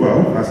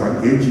approval as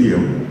an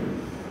AGM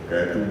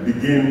to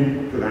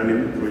begin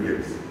planning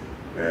projects.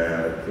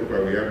 So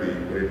far we have the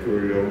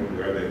auditorium,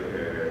 we have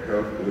the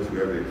health post, we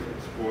have the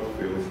sports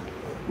fields.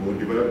 We will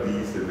develop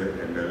these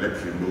and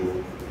let you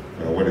know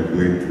what is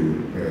going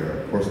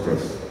to cost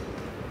us.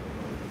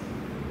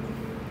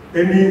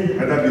 Any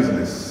other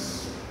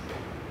business?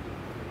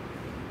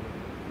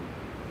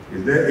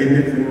 Is there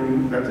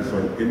anything that is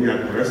on any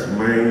Accra's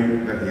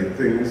mind that he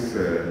thinks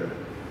the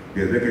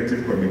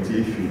executive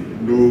committee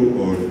should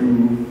know or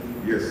do?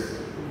 Yes.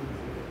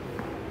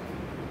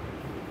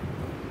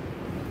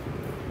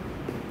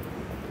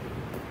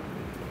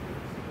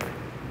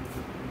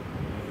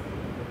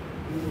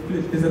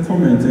 Please, it's a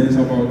comment, and it's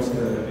about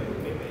about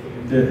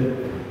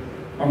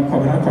I'm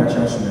Kwabena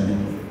Kwachasumeli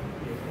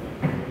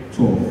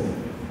 12.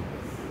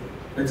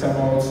 It's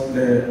about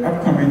the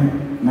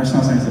upcoming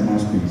National Science and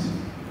Maths quiz.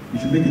 You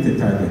should make it a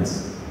target.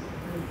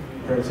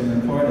 You should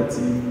empower the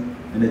team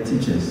and the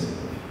teachers.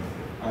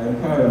 I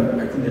think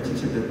the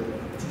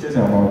teachers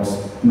are about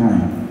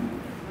 9.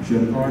 You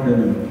should empower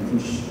them and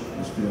push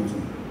the students.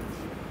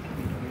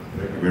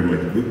 Thank you very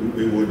much.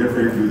 We will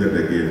definitely do that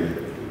again.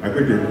 I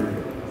could do.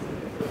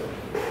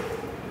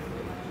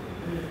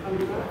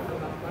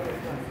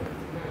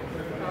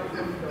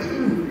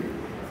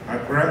 I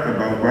cried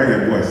about why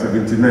it was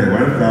 $79,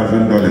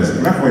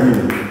 $1,000. Clap for you.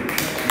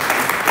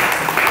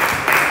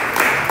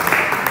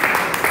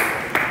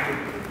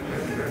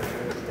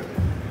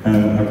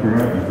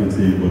 Akura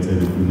Akote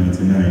Boteluku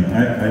 99.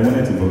 I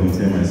wanted to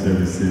volunteer my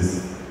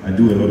services. I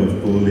do a lot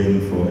of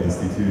polling for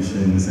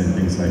institutions and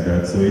things like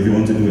that. So if you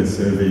want to do a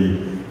survey,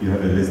 you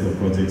have a list of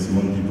projects you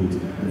want people to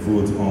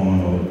vote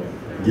on or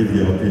give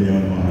your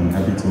opinion on, I'm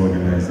happy to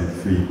organize it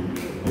free.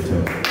 Thank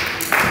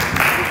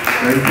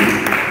you.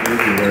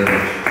 Thank you very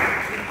much.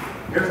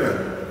 Yes, sir.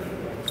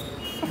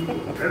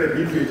 That's a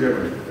PTA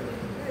German.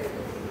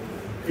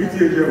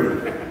 PTA German.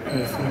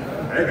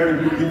 I can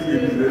do PTA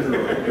business.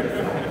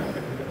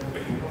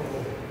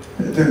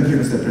 Thank you,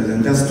 Mr.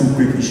 President. Just 2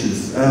 quick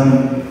issues. I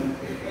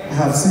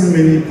have seen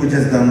many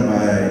projects done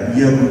by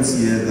year groups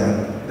here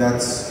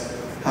that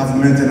have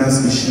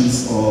maintenance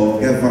issues or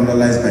get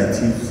vandalized by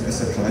thieves,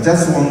 etc. I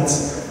just want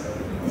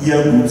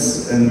year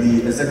groups and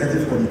the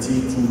executive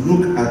committee to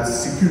look at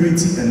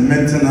security and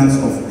maintenance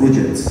of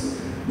projects.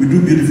 We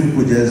do beautiful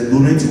projects,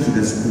 donate it to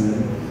the school,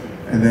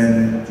 and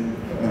then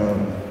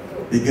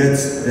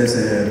there's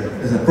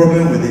a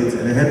problem with it,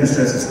 and the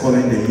headmistress is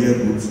calling the year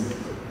groups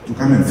to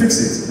come and fix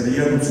it. But the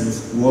year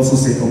groups will also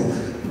say, oh,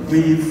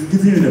 we've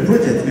given you the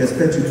project, we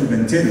expect you to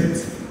maintain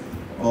it.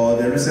 Or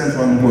the recent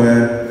one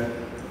where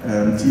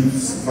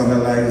thieves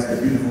vandalized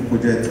the beautiful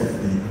project of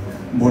the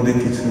modern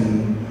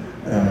kitchen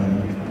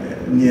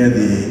near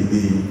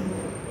the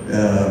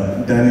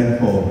dining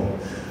hall.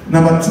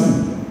 Number 2,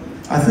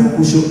 I think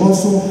we should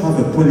also have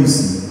a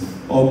policy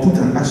or put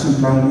an action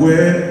plan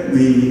where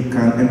we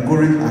can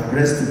encourage our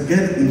girls to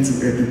get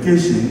into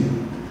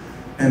education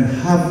and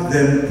have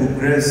them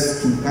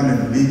progress to come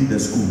and lead the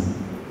school.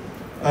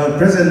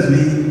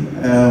 Presently,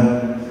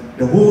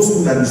 the whole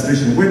school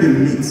administration, where they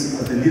meet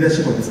as the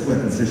leadership of the school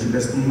administration,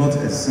 there's not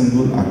a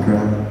single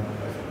Accra.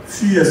 A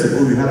few years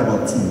ago, we had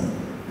about 2,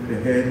 the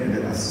head and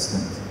the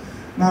assistant.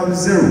 Now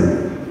it's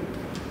 0.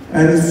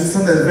 And it's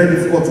sometimes very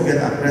difficult to get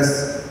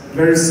Accra's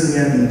very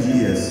senior in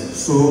GS.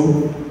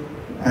 So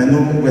I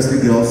know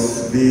Wesley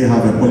Girls, they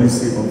have a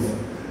policy of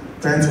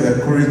trying to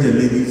encourage the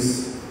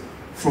ladies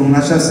from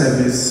national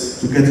service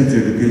to get into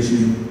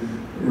education,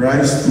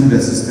 rise through the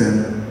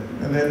system,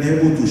 and then be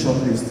able to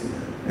shortlist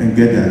and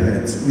get their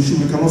heads. We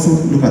can also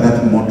look at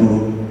that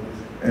model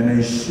and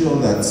ensure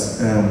that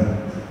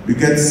we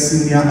get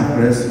senior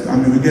Accras,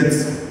 we get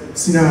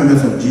senior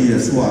members of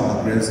GS who are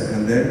Accras,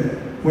 and then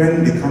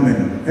when they come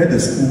and head the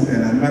school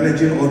and are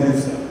managing all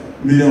these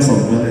millions of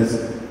dollars,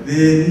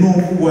 they know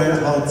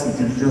how to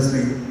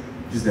judiciously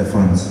use their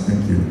funds.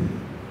 Thank you.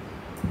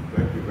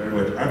 Thank you very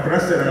much. Accra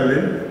Sarah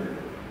Lynn.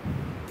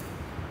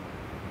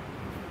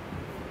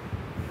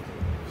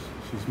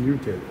 She's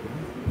muted.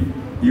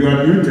 You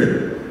are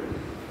muted.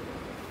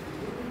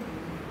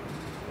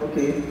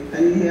 Okay,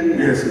 can you hear me?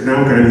 Yes,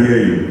 now can hear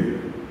you.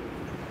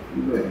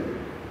 Good.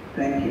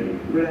 Thank you.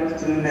 Good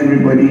afternoon,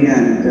 everybody,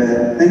 and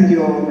thank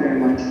you all very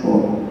much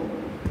for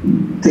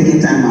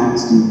taking time out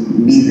to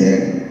be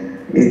there.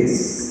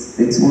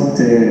 It's what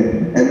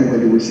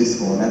everybody wishes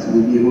for, that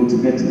we'll be able to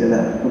get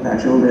together, put our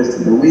shoulders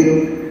to the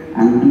wheel,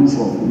 and do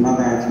for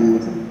another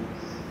activity.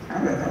 I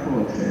have a couple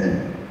of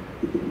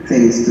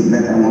things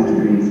that I want to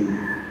raise.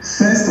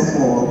 First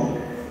of all,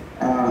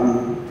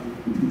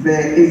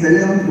 there is a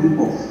little group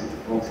of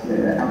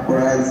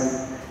Akwaras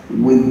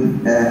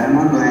with an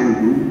online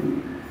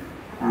group,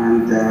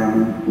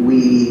 and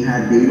we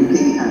had been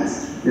looking at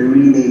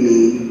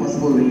the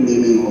possible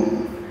renaming of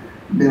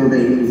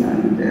buildings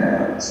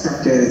and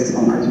structures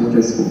on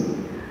Ajimoto School.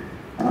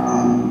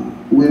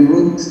 We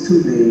wrote to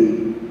the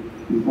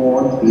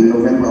board in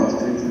November of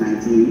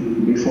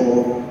 2019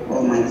 before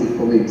almighty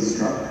COVID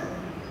struck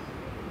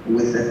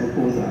with a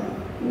proposal.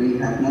 We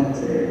have not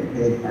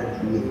heard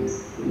back yet.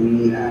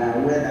 We are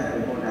aware that the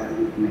board has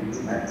been met,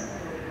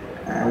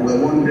 but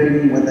we're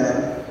wondering whether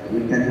we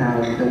can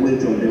have the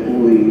weight of the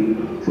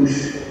OAA push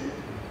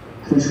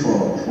for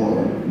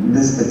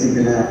this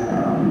particular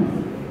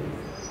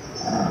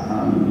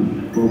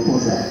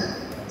proposal.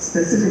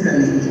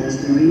 Specifically, it was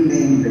to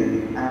rename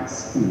the art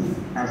school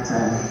after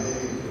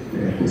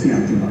Kofi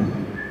Nkrumah.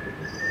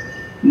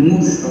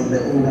 Most of the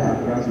older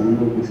Accras will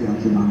know Kofi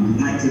Nkrumah,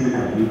 might even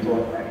have been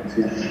taught by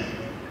Kofi Nkrumah.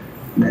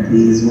 But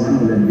he is one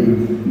of the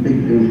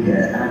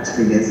big art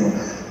figures of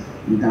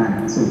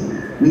Ghana. So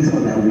we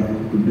thought that we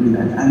could do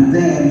that. And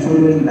then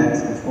following that,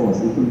 of course,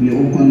 it could be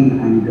open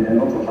and a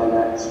lot of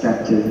other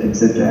structures,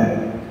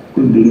 etc.,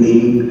 could be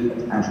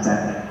named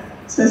after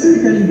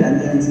specifically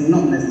Ghanaians,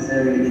 not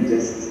necessarily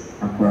just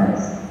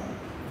Accras.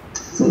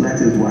 So that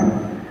is one.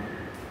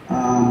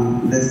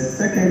 The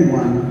second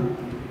one,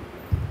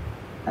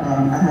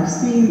 I have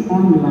seen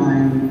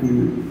online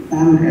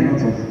on a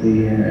lot of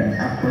the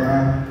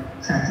Accra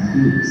chat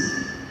groups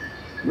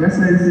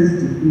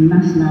references to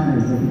National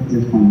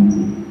Executive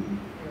Committee.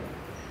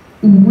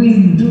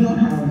 We do not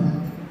have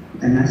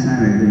a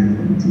National Executive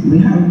Committee. We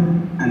have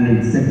an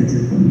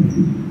Executive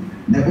Committee.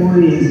 The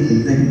OAA's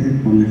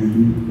Executive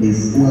Committee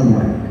is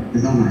worldwide,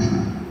 it's not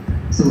national.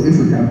 So if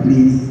we can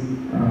please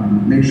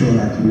make sure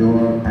that we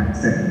all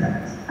accept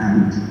that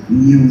and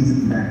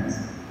use that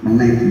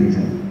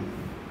nomenclature.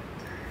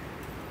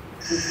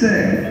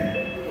 Third,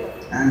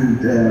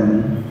 and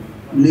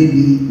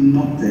maybe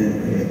not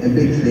a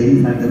big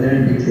thing, but a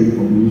very big thing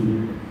for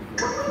me,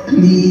 can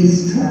we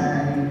please try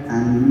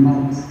and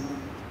not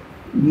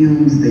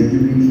use the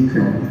Jubilee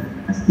cloth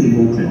as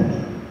table cloth?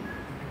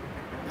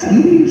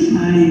 Can we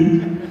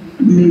find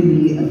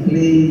maybe a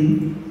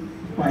plain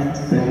white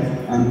cloth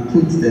and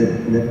put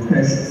the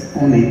crest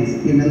on it,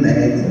 even the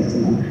heads or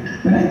so on?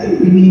 But I think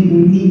we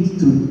need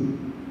to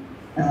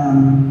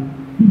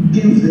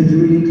give the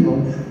Jubilee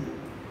cloth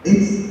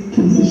its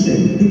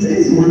position. It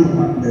is one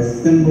of the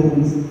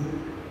symbols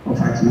of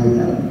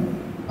Achimota.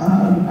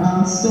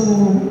 So,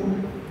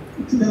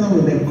 together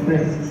with the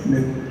crest,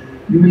 the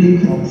Jubilee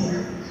cloth,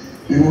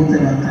 in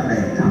whatever color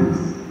it comes,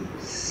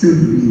 should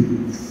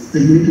be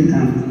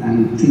significant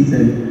and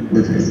treated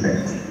with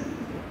respect.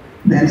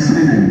 Then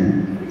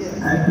finally,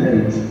 I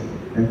pledge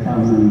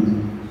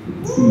 1,000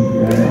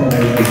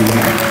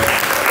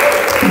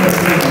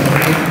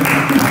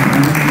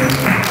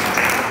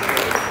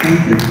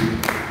 Thank you.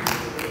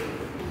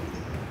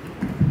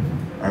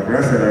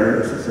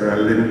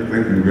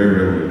 Thank you very,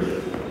 very much.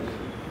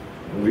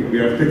 We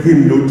have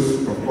taken notes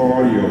of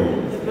all your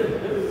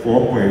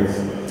 4 points,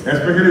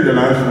 especially the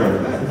last one.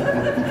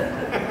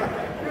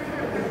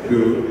 So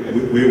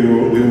we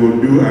will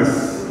do as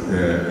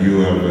you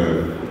have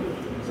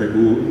said.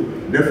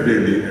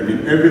 Definitely, I mean,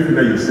 everything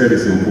that you said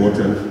is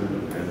important,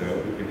 and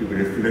it will be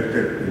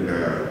reflected in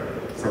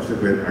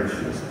subsequent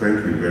actions.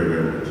 Thank you very,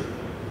 very much.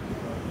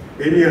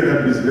 Any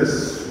other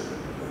business?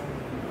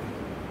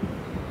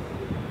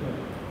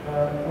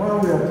 While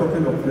we are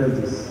talking of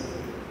pledges,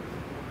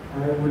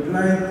 I would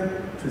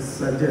like to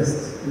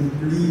suggest and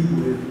plead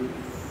with,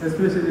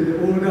 especially the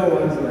older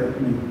ones like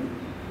me,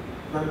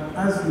 that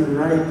as you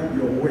write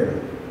your will,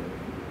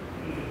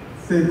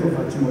 think of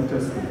Achimota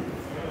School.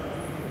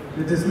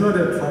 It is not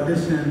a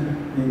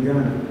tradition in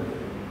Ghana,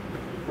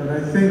 but I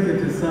think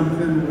it is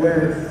something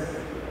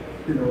worth,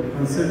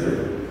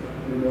 considering.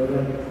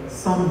 That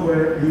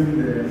somewhere in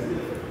there,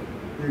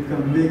 you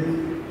can make,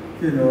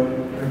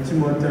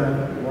 Achimota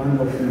one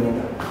of your.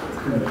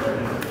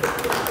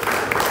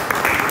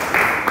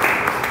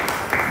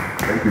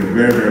 Thank you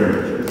very, very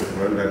much. This is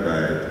one that I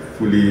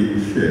fully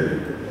share.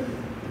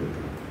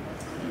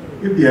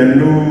 If there are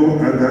no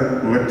other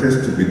matters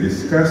to be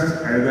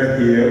discussed, either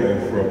here or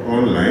from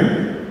online,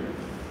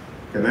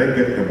 can I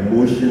get a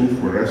motion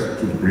for us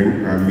to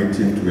bring our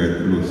meeting to a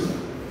close?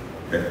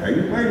 Why are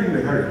you in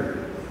a hurry?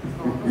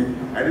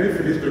 I didn't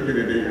finish talking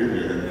the day.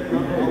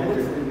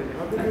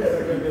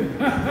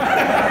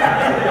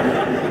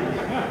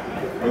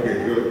 Okay,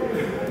 so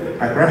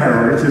Accra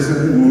Harold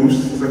Richardson moves,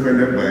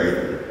 seconded by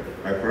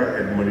Accra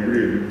Edmond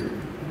Reid.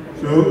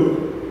 So,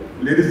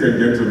 ladies and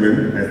gentlemen,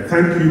 I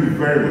thank you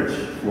very much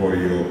for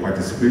your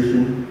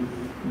participation,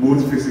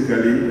 both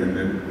physically and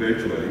then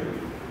virtually.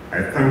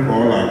 I thank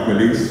all our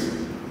colleagues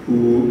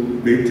who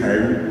made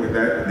time,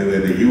 whether they were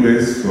in the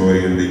US or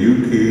in the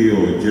UK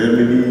or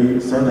Germany,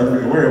 South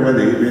Africa, wherever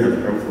they may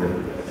have come from,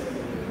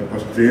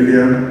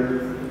 Australia,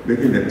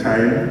 making the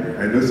time.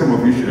 I know some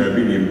of you should have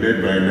been in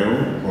bed by now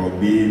or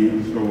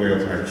being somewhere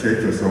else at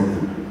church or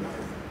something.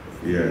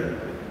 Yeah.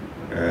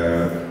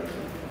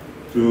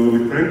 So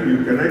we thank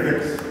you. Can I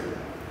get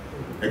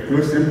a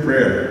closing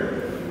prayer?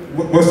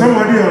 Would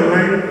somebody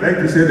online like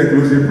to say the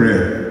closing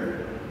prayer?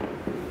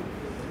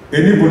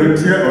 Any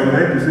volunteer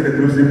online to say the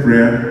closing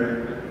prayer?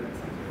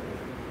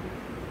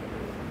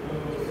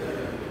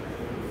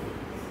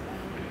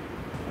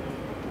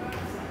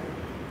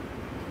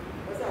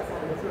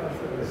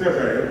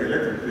 Okay,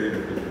 let him say the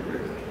closing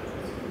prayer.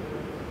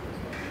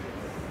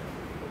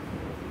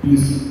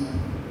 Please.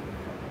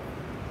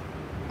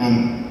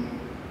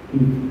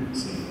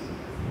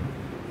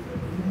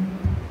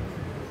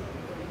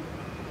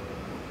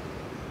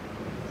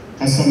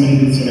 Has somebody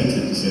been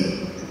selected to say?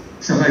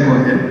 Shall I go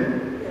ahead?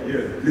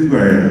 Yeah, please go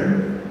ahead.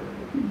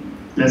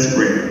 Let's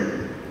pray.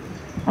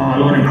 Our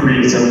Lord and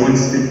Creator, I want to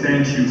say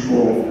thank you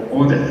for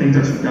all the things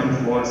that you've done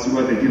for us. You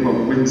are the giver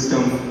of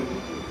wisdom.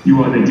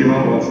 You are the giver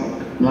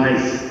of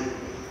life.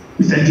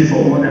 We thank you for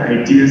all the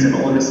ideas and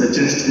all the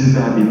suggestions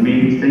that have been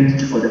made.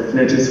 Thank you for the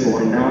pledges,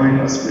 for endowing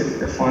us with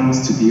the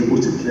funds to be able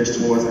to pledge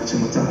towards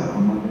Achimota,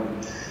 our mother.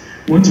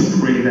 I want to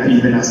pray that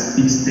even as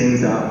these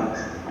things are,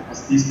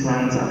 as these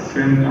plans are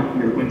firmed up,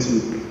 we are going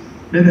to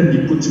let them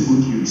be put to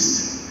good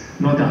use.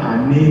 Not that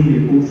our name may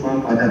go far,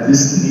 but that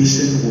this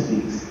nation will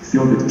be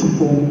filled with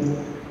people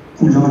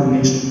pull out the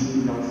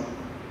nation, pull out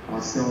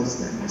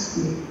ourselves and the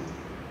school.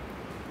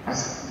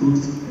 As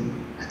those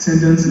in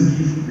attendance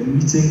leave the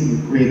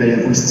meeting, we pray that you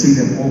are going to take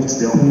them all to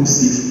their home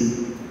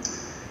safely.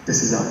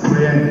 This is our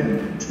prayer in the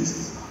name of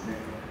Jesus.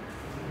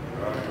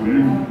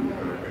 Amen.